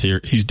done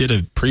he did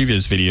a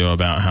previous video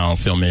about how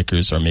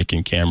filmmakers are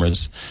making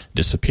cameras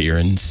disappear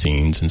in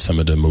scenes in some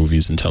of the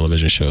movies and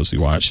television shows we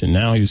watch. And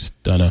now he's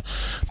done a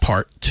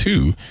part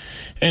 2,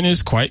 and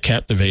it's quite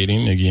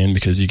captivating again,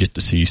 because you get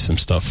to see some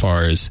stuff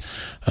far as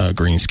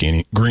green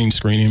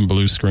screening,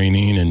 blue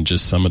screening, and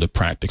just some of the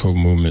practical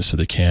movements of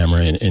the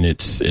camera. And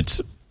it's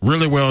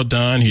really well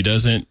done. He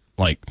doesn't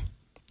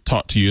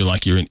talk to you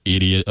like you're an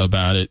idiot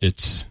about it.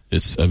 It's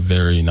a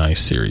very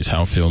nice series.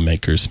 How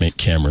filmmakers make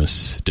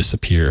cameras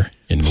disappear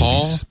in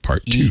movies.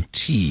 Part 2.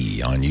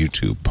 E.T. on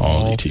YouTube.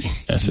 Paul E.T.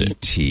 That's it.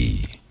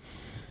 E.T.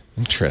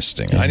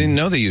 Interesting. I didn't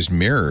know they used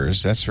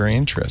mirrors. That's very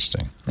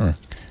interesting. Huh.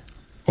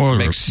 Or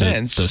makes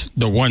sense.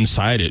 The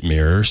one-sided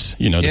mirrors,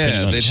 depending on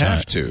they'd the shot.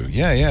 have to.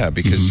 Yeah,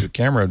 because the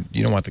camera,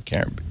 you don't want the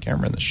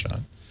camera in the shot.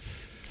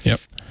 Yep.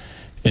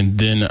 And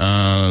then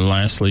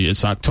lastly,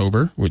 it's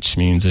October, which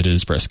means it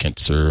is Breast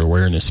Cancer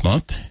Awareness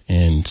Month.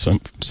 And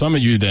some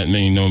of you that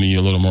may know me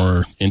a little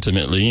more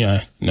intimately,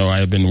 I know I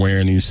have been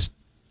wearing these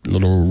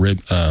little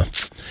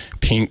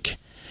pink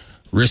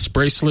wrist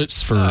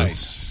bracelets for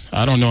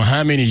I don't know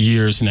how many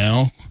years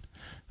now,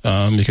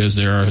 because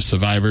there are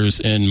survivors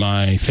in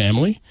my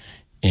family.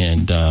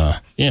 And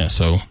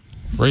so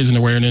raising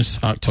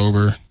awareness,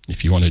 October,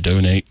 if you want to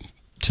donate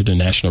to the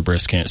National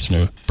Breast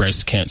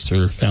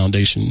Cancer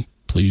Foundation,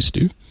 please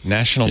do.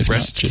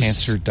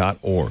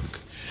 NationalBreastCancer.org.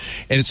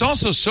 And it's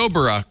also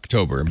Sober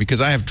October. And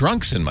because I have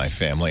drunks in my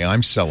family,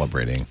 I'm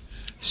celebrating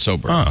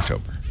Sober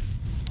October.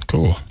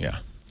 Cool. Yeah.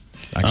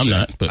 Actually, I'm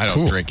not, but I don't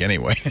cool. drink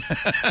anyway.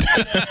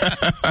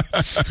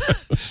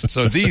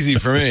 So it's easy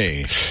for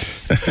me.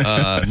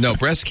 No,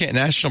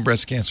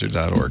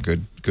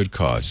 NationalBreastCancer.org. Good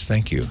cause.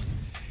 Thank you,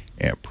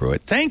 Aunt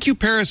Pruitt. Thank you,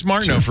 Paris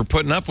Martineau, for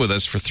putting up with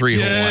us for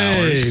 3 whole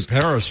hours. Hey,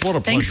 Paris, what a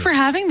pleasure. Thanks for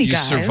having me,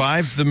 guys. You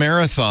survived the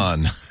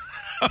marathon.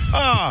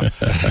 Wow.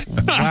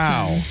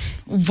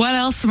 What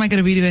else am I going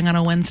to be doing on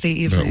a Wednesday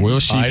evening? But will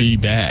she be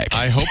back?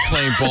 I hope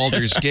playing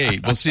Baldur's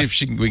Gate. We'll see if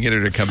we get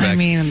her to come back. I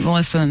mean,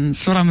 listen,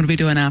 it's what I'm going to be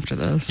doing after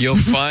this. You'll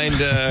find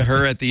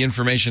her at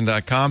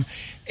theinformation.com.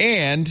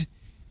 And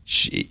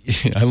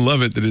I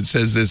love it that it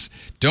says this: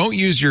 don't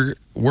use your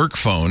work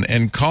phone,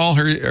 and call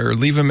her or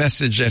leave a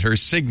message at her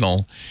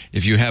Signal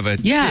if you have a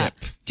tip.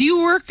 Do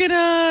you work in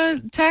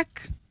a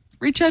tech?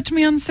 Reach out to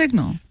me on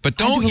Signal. But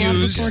don't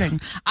use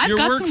I've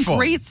got some phone.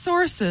 great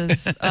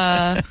sources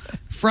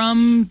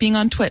from being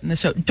on Twit in the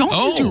show. Don't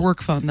use your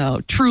work phone,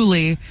 though.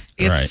 Truly,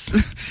 it's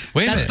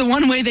that's the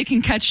one way they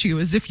can catch you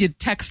is if you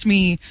text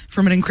me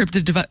from an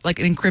encrypted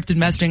encrypted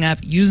messaging app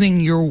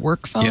using your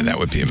work phone. Yeah, that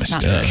would be a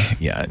mistake.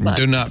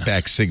 Do not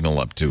back Signal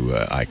up to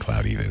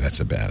iCloud either. That's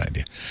a bad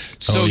idea.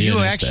 So you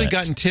actually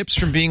gotten tips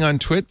from being on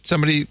Twit?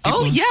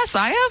 Oh yes,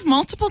 I have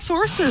multiple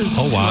sources.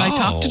 Oh wow! Who I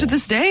talk to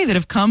this day that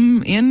have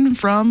come in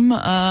from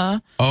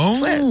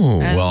Twit.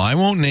 Well, I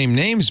won't name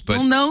names, but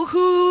we'll know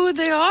who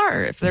they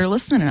are if they're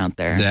listening out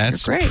there.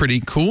 That's pretty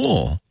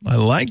cool. I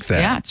like that.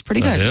 Yeah, it's pretty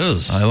good. It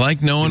is. I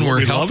like knowing we're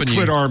helping love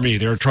Twit Army.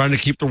 They're trying to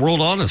keep the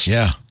world honest.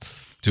 Yeah.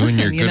 Doing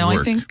your good work.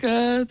 I think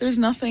there's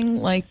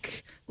nothing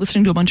like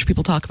listening to a bunch of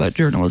people talk about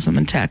journalism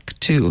and tech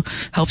to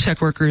help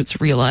tech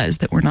workers realize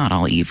that we're not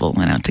all evil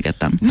and out to get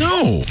them.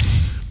 No.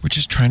 We're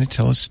just trying to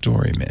tell a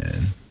story,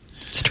 man.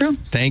 It's true.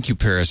 Thank you,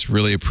 Paris.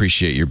 Really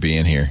appreciate your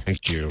being here.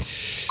 Thank you.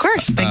 Of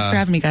course. Thanks for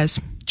having me, guys.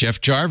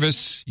 Jeff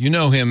Jarvis, you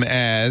know him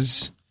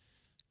as...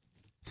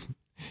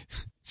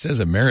 It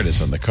says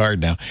emeritus on the card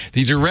now.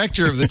 The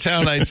director of the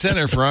Townite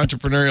Center for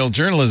Entrepreneurial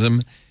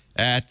Journalism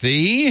at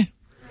the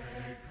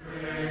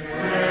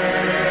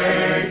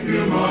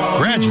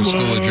Graduate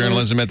School of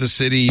Journalism at the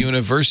City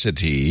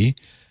University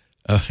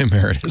of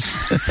Emeritus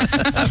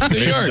of New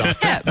York.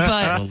 Yeah,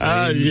 but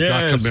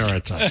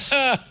Emeritus.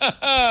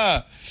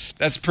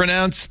 That's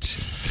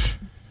pronounced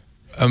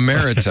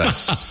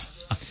emeritus.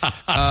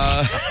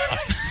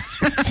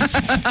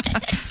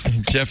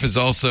 Jeff is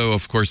also,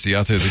 of course, the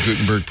author of the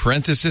Gutenberg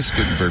Parenthesis,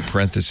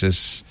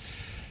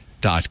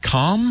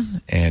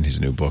 GutenbergParenthesis.com, and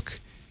his new book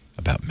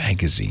about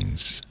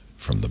magazines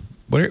from the...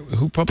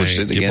 Who published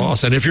it again?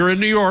 Boss. And if you're in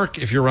New York,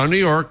 if you're around New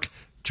York,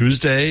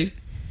 Tuesday,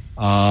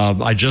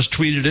 I just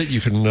tweeted it.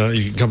 You can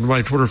come to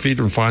my Twitter feed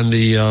and find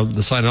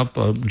the sign up.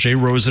 Jay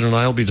Rosen and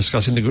I will be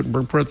discussing the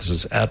Gutenberg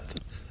Parenthesis at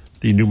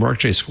the New Mark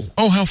J School.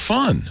 Oh, how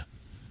fun.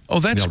 Oh,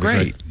 that's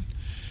great.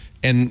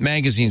 And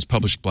magazines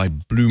published by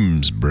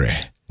Bloomsbury.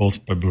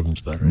 Both by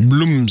Bloomsbury.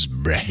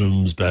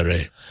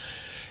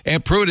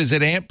 Aunt Pruitt is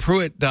at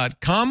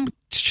auntpruitt.com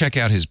to check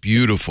out his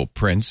beautiful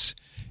prints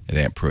at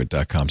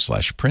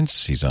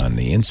auntpruitt.com/prints. He's on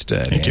the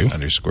Insta at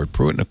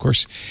 @_Pruitt. And, of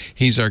course,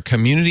 he's our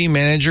community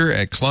manager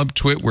at Club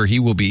Twit, where he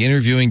will be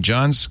interviewing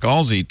John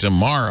Scalzi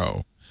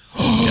tomorrow.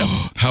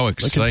 How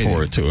exciting.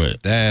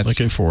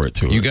 Looking forward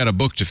to it. You got a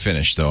book to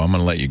finish, though. I'm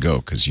going to let you go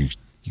because you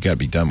got to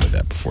be done with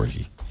that before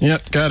you...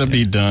 Yep, got to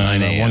be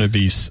done. I want to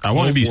be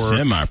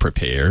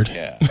semi-prepared.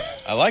 Yeah,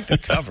 I like the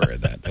cover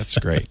of that. That's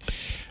great.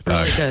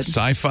 Really good.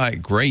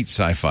 Great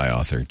sci-fi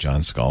author,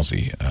 John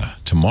Scalzi.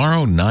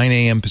 Tomorrow, 9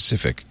 a.m.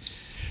 Pacific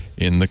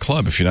in the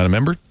club. If you're not a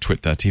member,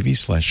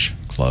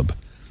 twit.tv/club.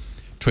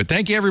 Twit.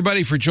 Thank you,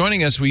 everybody, for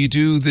joining us. We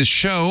do this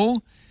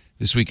show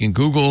This Week in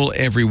Google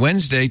every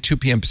Wednesday, 2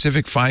 p.m.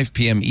 Pacific, 5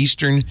 p.m.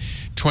 Eastern,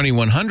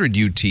 2100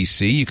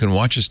 UTC. You can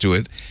watch us do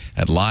it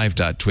at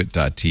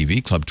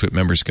live.twit.tv. Club Twit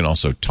members can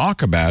also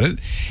talk about it.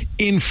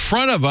 In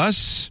front of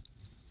us,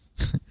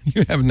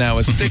 you have now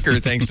a sticker,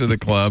 thanks to the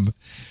club,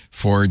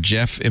 for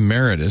Jeff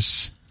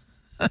Emeritus.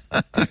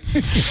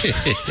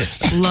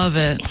 Love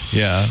it.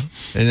 Yeah.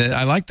 And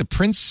I like the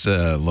Prince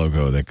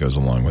logo that goes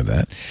along with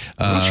that.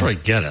 I'm not sure I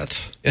get it.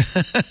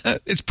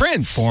 It's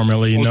Prince.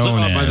 Formerly known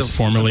as. The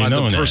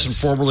person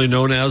formerly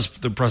known as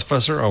the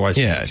professor? Oh, I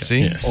see. Yeah, okay.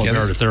 see? Yes. Oh,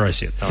 Emeritus. There I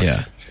see it.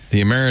 Yeah.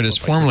 The Emeritus,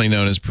 formerly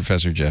known as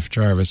Professor Jeff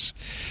Jarvis.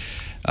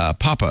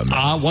 Papa.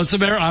 Once a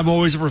mayor, I'm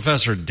always a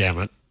professor, damn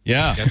it.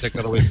 Yeah. Can't take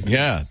that away from me.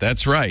 Yeah,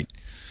 that's right.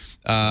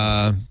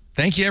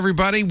 Thank you,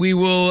 everybody. We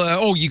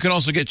will. You can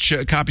also get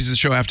copies of the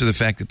show after the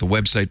fact at the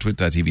website,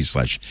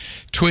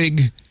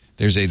 twit.tv/twig.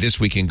 There's a This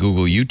Week in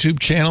Google YouTube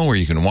channel where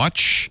you can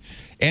watch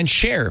and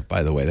share,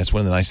 by the way. That's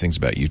one of the nice things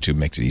about YouTube.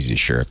 Makes it easy to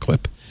share a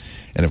clip.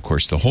 And, of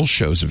course, the whole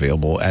show is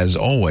available, as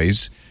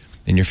always,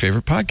 in your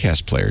favorite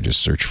podcast player.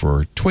 Just search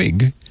for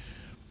Twig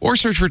or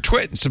search for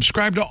Twit and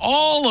subscribe to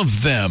all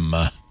of them.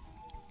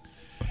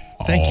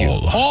 Thank you.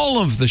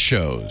 All of the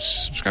shows.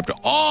 Subscribe to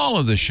all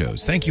of the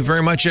shows. Thank you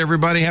very much,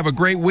 everybody. Have a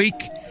great week.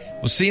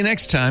 We'll see you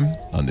next time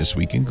on This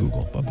Week in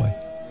Google. Bye-bye.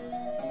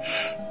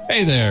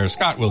 Hey there,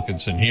 Scott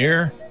Wilkinson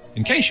here.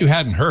 In case you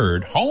hadn't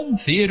heard, Home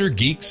Theater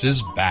Geeks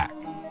is back.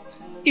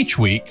 Each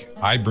week,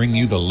 I bring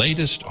you the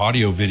latest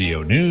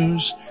audio-video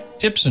news,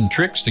 tips and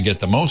tricks to get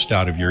the most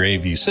out of your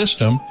AV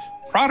system,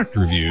 product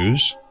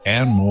reviews,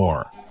 and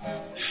more.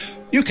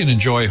 You can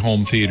enjoy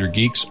Home Theater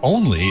Geeks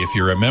only if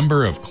you're a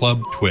member of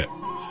Club Twit,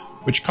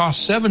 which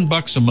costs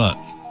 $7 a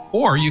month,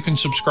 or you can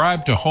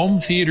subscribe to Home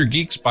Theater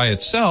Geeks by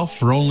itself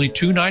for only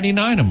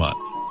 $2.99 a month.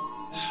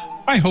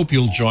 I hope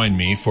you'll join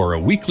me for a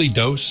weekly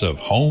dose of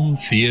home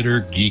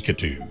theater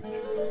geekitude.